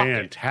 Fuck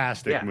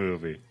Fantastic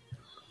movie.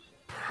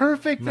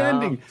 Perfect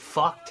ending.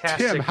 Fucktastic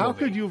Tim, how movie.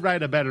 could you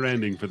write a better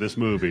ending for this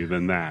movie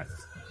than that?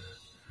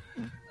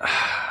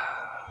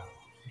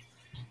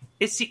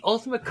 It's the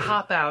ultimate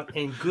cop-out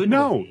in good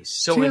No, movies.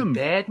 So Tim, in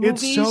bad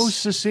movies... it so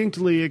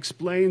succinctly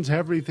explains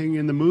everything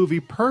in the movie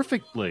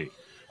perfectly.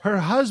 Her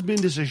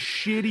husband is a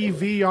shitty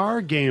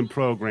VR game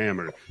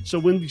programmer. So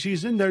when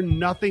she's in there,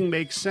 nothing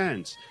makes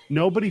sense.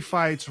 Nobody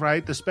fights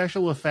right. The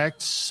special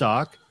effects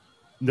suck.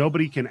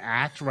 Nobody can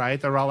act right.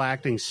 They're all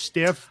acting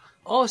stiff.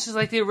 Oh, this is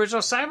like the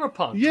original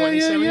Cyberpunk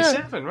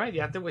 2077, right?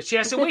 She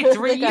has to wait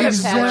 3 years.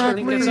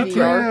 Exactly, to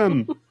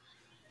Tim.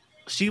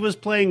 She was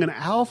playing an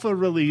alpha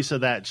release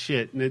of that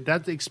shit, and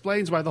that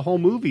explains why the whole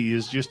movie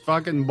is just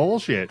fucking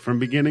bullshit from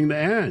beginning to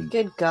end.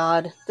 Good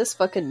God, this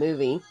fucking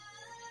movie.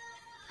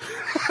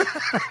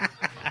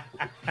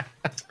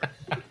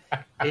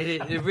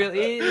 It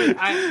really is.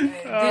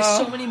 There's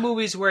so many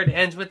movies where it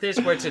ends with this,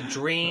 where it's a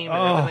dream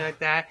and everything like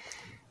that.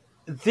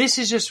 This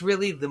is just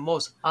really the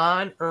most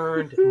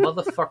unearned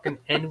motherfucking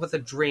end with a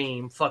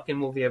dream fucking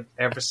movie I've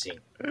ever seen.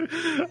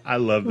 I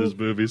love this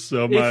movie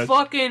so much. If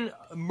fucking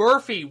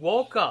Murphy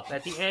woke up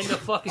at the end of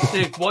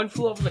fucking One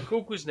Flew Over the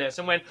Cuckoo's Nest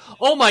and went,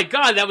 "Oh my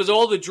God, that was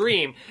all the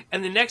dream,"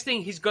 and the next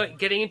thing he's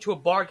getting into a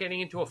bar,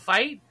 getting into a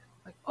fight,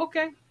 like,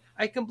 okay,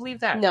 I can believe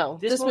that. No,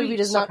 this movie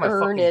does not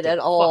earn it at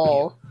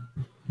all.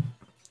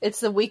 It's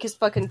the weakest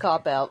fucking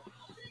cop-out.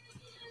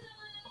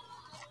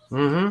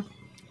 Mm-hmm.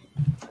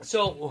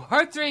 So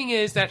her thing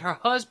is that her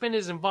husband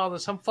is involved in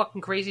some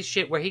fucking crazy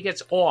shit where he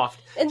gets offed.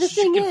 And the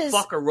thing is,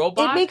 fuck a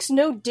robot? It makes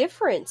no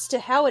difference to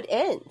how it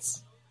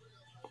ends.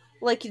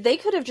 Like, they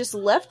could have just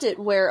left it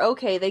where,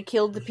 okay, they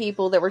killed the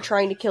people that were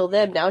trying to kill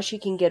them, now she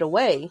can get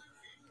away.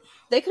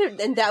 They could have,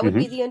 and that would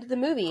be the end of the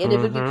movie, and it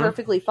would be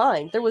perfectly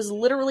fine. There was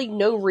literally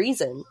no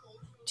reason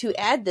to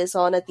add this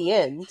on at the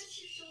end,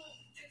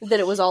 that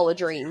it was all a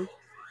dream.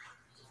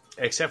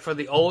 Except for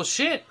the old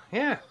shit,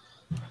 yeah.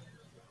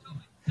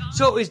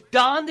 So is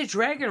Don the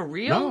Dragon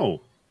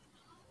real?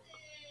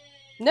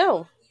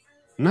 No.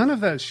 None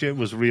of that shit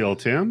was real,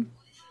 Tim.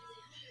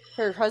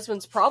 Her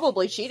husband's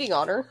probably cheating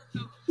on her.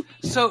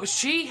 So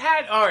she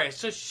had... Alright,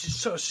 so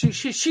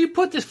she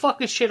put this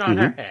fucking shit on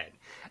her head.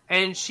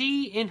 And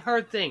she, in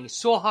her thing,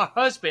 saw her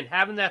husband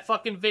having that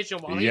fucking vision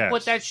while he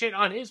put that shit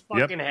on his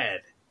fucking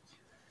head.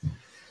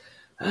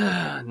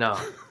 No.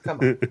 Come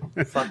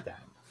on. Fuck that.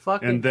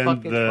 Fucking.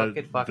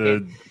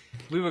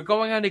 We were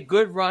going on a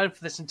good run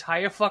for this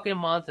entire fucking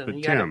month, and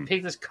you got to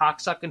pick this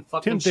cocksucking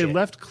fucking shit. Tim, they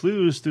left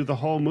clues through the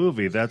whole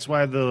movie. That's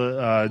why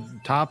the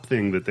top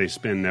thing that they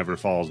spin never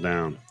falls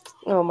down.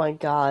 Oh, my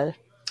God.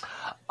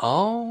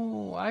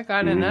 Oh, I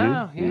got it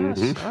now.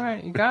 Yes. All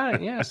right, you got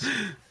it. Yes.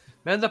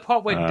 Remember the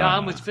part where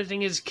Don was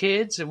visiting his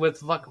kids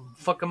with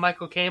fucking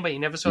Michael Caine, but you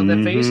never saw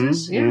their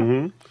faces?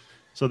 Yeah.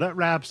 So that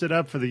wraps it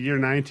up for the year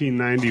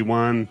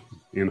 1991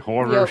 in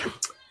horror. Yep.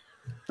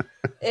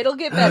 It'll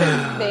get better,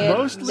 man.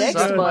 Mostly next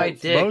good.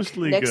 month.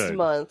 Mostly next good.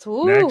 month.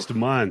 Woo. Next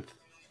month.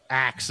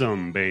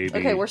 Axum, baby.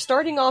 Okay, we're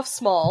starting off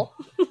small.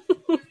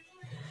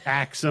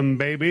 Axum,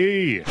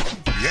 baby.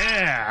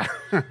 Yeah.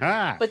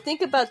 But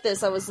think about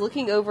this. I was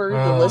looking over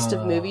the list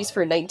of movies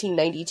for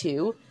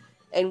 1992,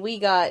 and we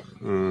got...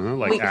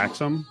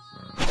 Axum?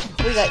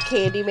 We got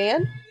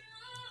Candyman.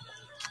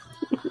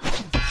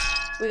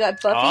 We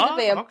got Buffy the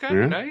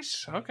Vampire. Okay,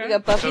 nice. Okay. We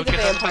got Buffy the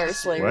Vampire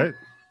Slayer. What?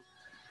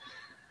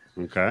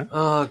 Okay.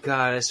 Oh,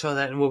 God, I saw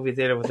that in a movie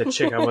theater with a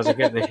chick I wasn't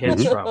getting the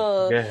hints from.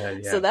 Go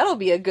ahead, So that'll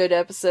be a good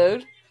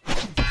episode.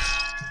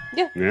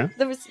 Yeah.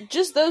 There was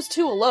just those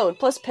two alone,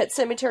 plus Pet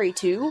Sematary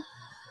 2.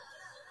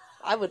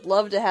 I would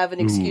love to have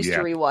an excuse to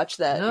rewatch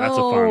that. No. That's a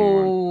fun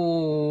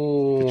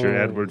one. Get your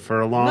Edward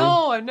Furlong.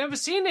 No, I've never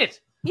seen it.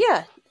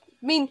 Yeah.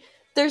 I mean,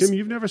 there's... Tim,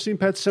 you've never seen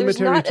Pet Sematary 2? There's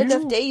not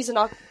enough days in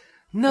October.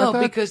 No,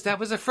 because that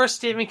was the first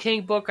Stephen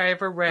King book I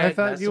ever read. I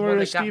thought you were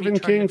a Stephen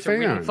King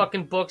fan.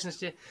 Fucking books and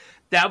shit.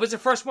 That was the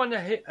first one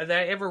that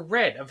I ever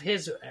read of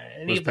his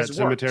any of his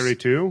works. Pet Sematary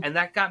 2? And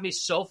that got me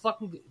so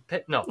fucking...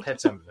 Pet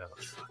Sematary.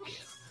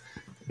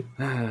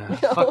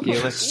 Fuck you,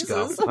 let's Jesus,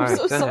 go. I'm right,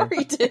 so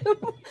sorry, Tim,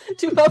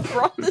 to have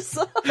brought this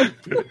up.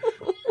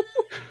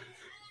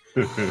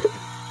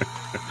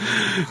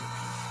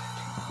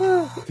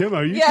 Tim,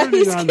 are you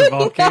turning on the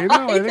volcano?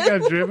 I think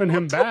I've driven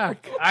him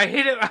back. I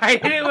hit him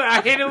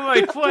with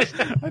my foot.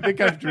 I think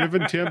I've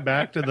driven Tim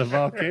back to the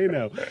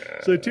volcano.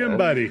 So, Tim,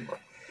 buddy.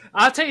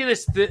 I'll tell you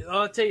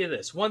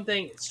this. One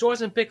thing,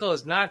 Stores and Pickle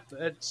is not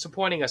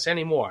supporting us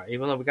anymore,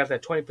 even though we got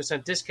that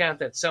 20% discount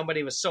that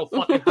somebody was so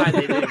fucking high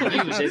they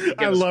didn't use it.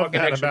 I love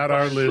that about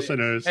our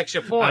listeners.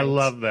 Extra points. I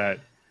love that.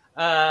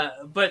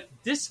 But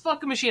this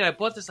fucking machine, I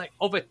bought this like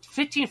over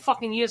 15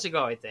 fucking years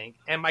ago, I think,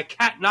 and my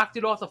cat knocked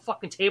it off the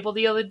fucking table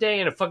the other day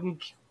and it fucking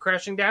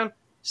crashing down.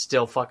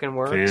 Still fucking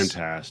works.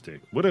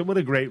 Fantastic. What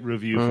a great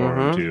review for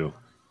him, too.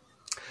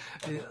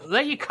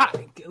 Let your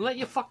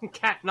fucking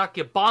cat knock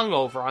your bong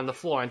over on the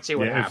floor and see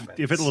what happens.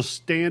 If it'll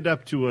stand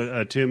up to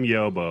a Tim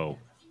Yobo,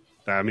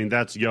 I mean,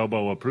 that's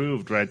Yobo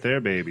approved right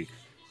there, baby.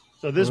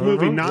 So this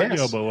movie, not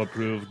Yobo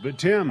approved, but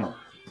Tim,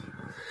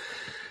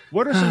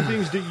 what are some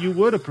things that you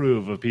would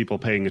approve of people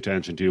paying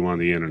attention to on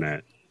the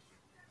internet?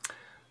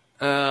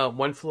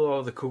 One Flew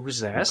Over the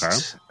Cuckoo's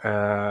Nest,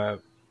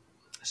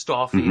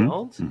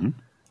 Starfield,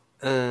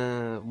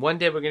 One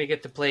day we're going to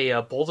get to play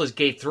Baldur's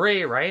Gate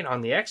 3, right,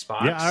 on the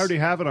Xbox. Yeah, I already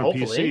have it on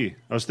Hopefully. PC.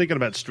 I was thinking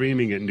about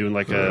streaming it and doing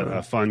like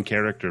a fun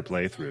character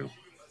playthrough.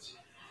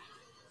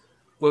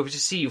 Where we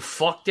just see you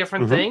fuck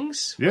different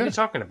things? What Yeah. are you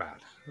talking about?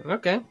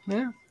 Okay,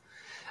 yeah.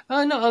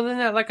 No, other than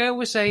that, like I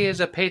always say,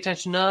 is pay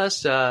attention to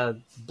us,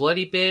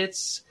 Bloody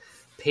Bits,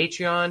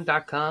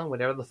 Patreon.com,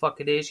 whatever the fuck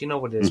it is. You know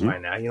what it is by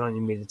now. You don't need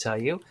me to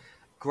tell you.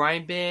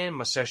 Grindbin,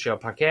 Musesho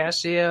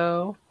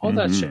Podcastio, all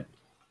that shit.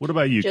 What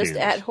about you, Just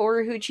Candace? at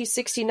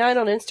HorrorHoochie69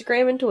 on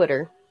Instagram and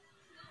Twitter.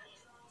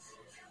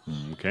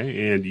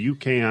 Okay, and you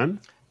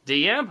can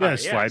DM her,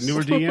 slide into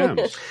her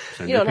DMs.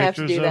 Send You her don't have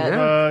to pictures do that.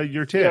 of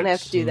your tits. You don't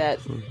have to do that.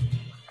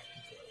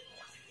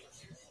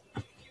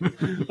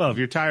 Well, if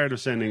you're tired of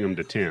sending them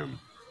to Tim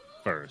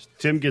first,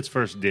 Tim gets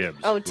first dibs.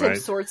 Oh, Tim right?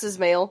 sorts his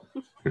mail.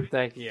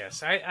 Thank you.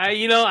 Yes,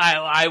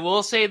 I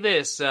will say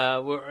this.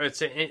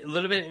 It's a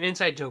little bit of an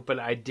inside joke, but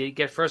I did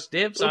get first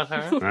dibs on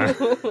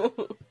her.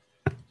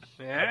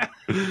 Yeah.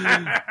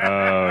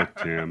 Oh,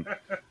 Tim.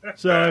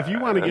 So if you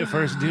want to get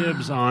first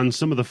dibs on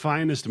some of the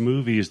finest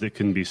movies that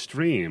can be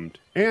streamed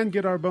and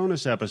get our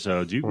bonus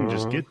episodes, you can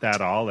just get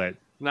that all at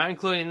Not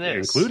including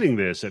this. including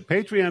this at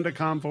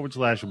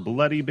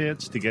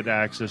patreon.com/bloodybits to get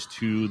access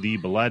to the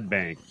blood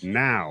bank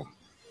now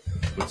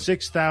with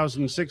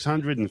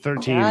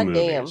 6,613 God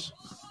movies. damn.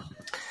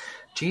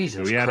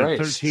 Jesus We added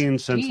 13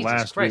 since Jesus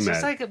last Christ. we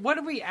It's met. like, what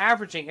are we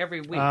averaging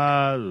every week?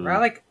 Right,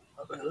 like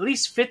at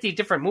least 50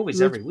 different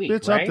movies every week,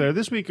 It's right? up there.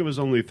 This week it was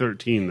only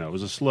 13, though. It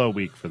was a slow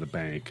week for the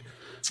bank.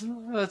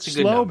 Well, that's a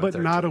good Slow, number, but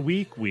 13. not a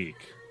weak week.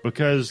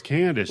 Because,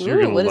 Candace, you're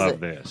Ooh, going what to is love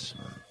it? this.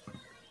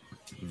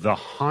 The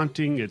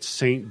Haunting at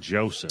St.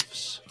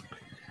 Joseph's.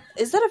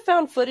 Is that a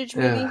found footage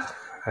movie? Yeah,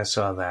 I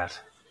saw that.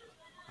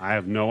 I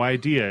have no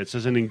idea. It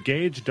says an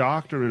engaged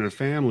doctor and her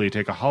family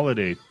take a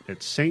holiday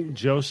at St.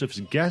 Joseph's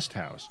guest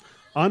house,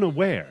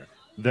 unaware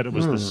that it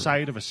was the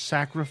site of a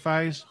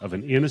sacrifice of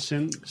an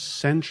innocent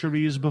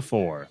centuries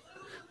before.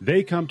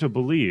 They come to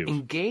believe...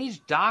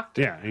 Engaged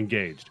doctor? Yeah,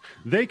 engaged.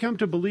 They come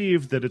to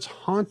believe that it's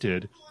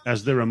haunted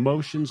as their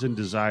emotions and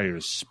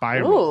desires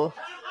spiral. Ooh,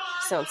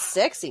 sounds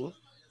sexy.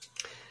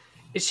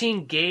 Is she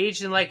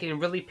engaged and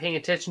really paying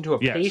attention to a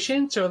Yes.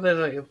 patient? Or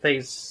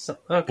okay,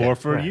 Or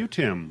for right. you,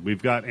 Tim,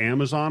 we've got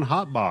Amazon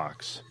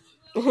Hotbox.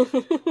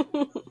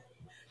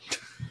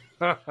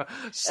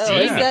 Steve, Oh,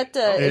 is that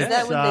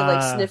It's, when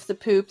they sniff the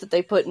poop that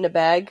they put in a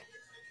bag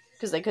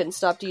because they couldn't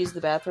stop to use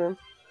the bathroom?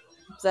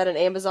 Is that an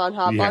Amazon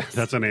hotbox? Yeah,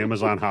 that's an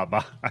Amazon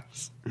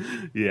Hotbox.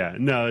 Yeah,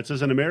 no, it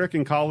says an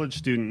American college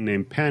student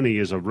named Penny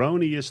is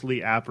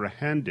erroneously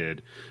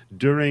apprehended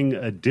during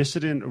a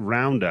dissident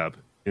roundup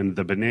in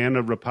the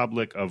Banana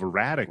Republic of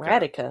Radica.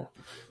 Radica.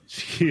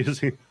 She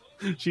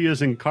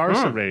is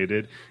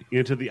incarcerated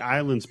into the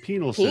island's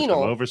penal system,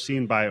 Penal.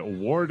 overseen by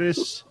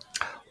Wardis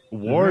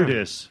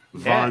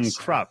von Yes.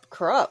 Krupp,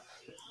 Krupp.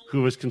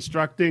 who is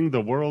constructing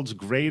the world's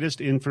greatest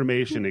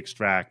information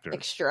extractor.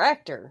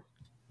 Extractor.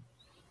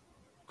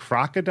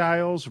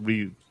 Crocodiles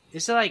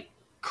is it like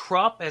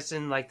Krupp, as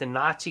in the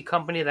Nazi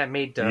company that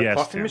made Yes,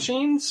 coffee Tim.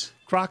 machines?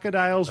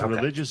 Crocodiles, Okay.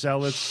 religious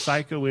zealots,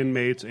 psycho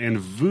inmates, and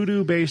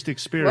voodoo-based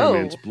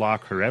experiments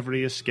block her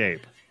every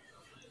escape.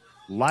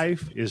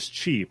 Life is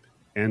cheap,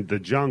 and the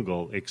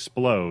jungle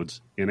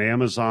explodes in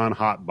Amazon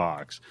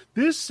Hotbox.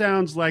 This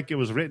sounds like it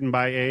was written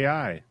by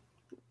AI.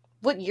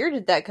 What year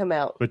did that come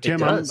out? But Tim,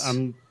 does.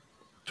 I'm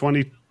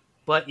 20,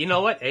 But you know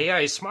what?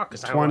 AI is smart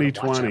because I want to watch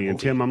that 2020, and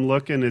movie. Tim, I'm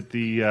looking at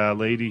the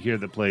lady here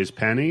that plays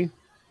Penny.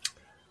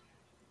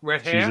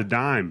 Red She's hair? a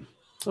dime.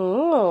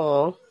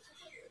 Oh.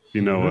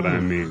 You know what I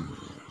mean.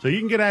 So you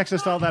can get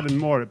access to all that and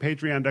more at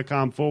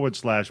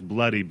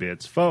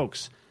patreon.com/bloodybits.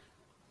 Folks,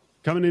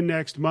 coming in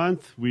next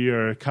month, we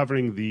are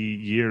covering the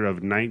year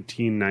of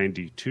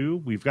 1992.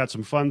 We've got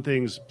some fun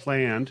things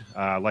planned.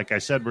 Like I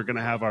said, we're going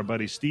to have our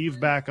buddy Steve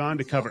back on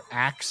to cover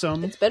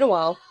Axum It's been a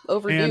while.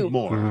 Overdue. and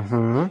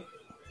more.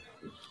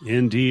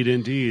 Indeed,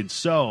 indeed.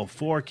 So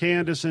for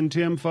Candace and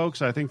Tim,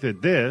 folks, I think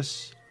that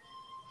this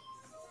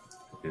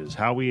is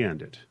how we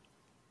end it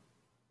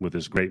with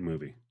this great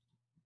movie.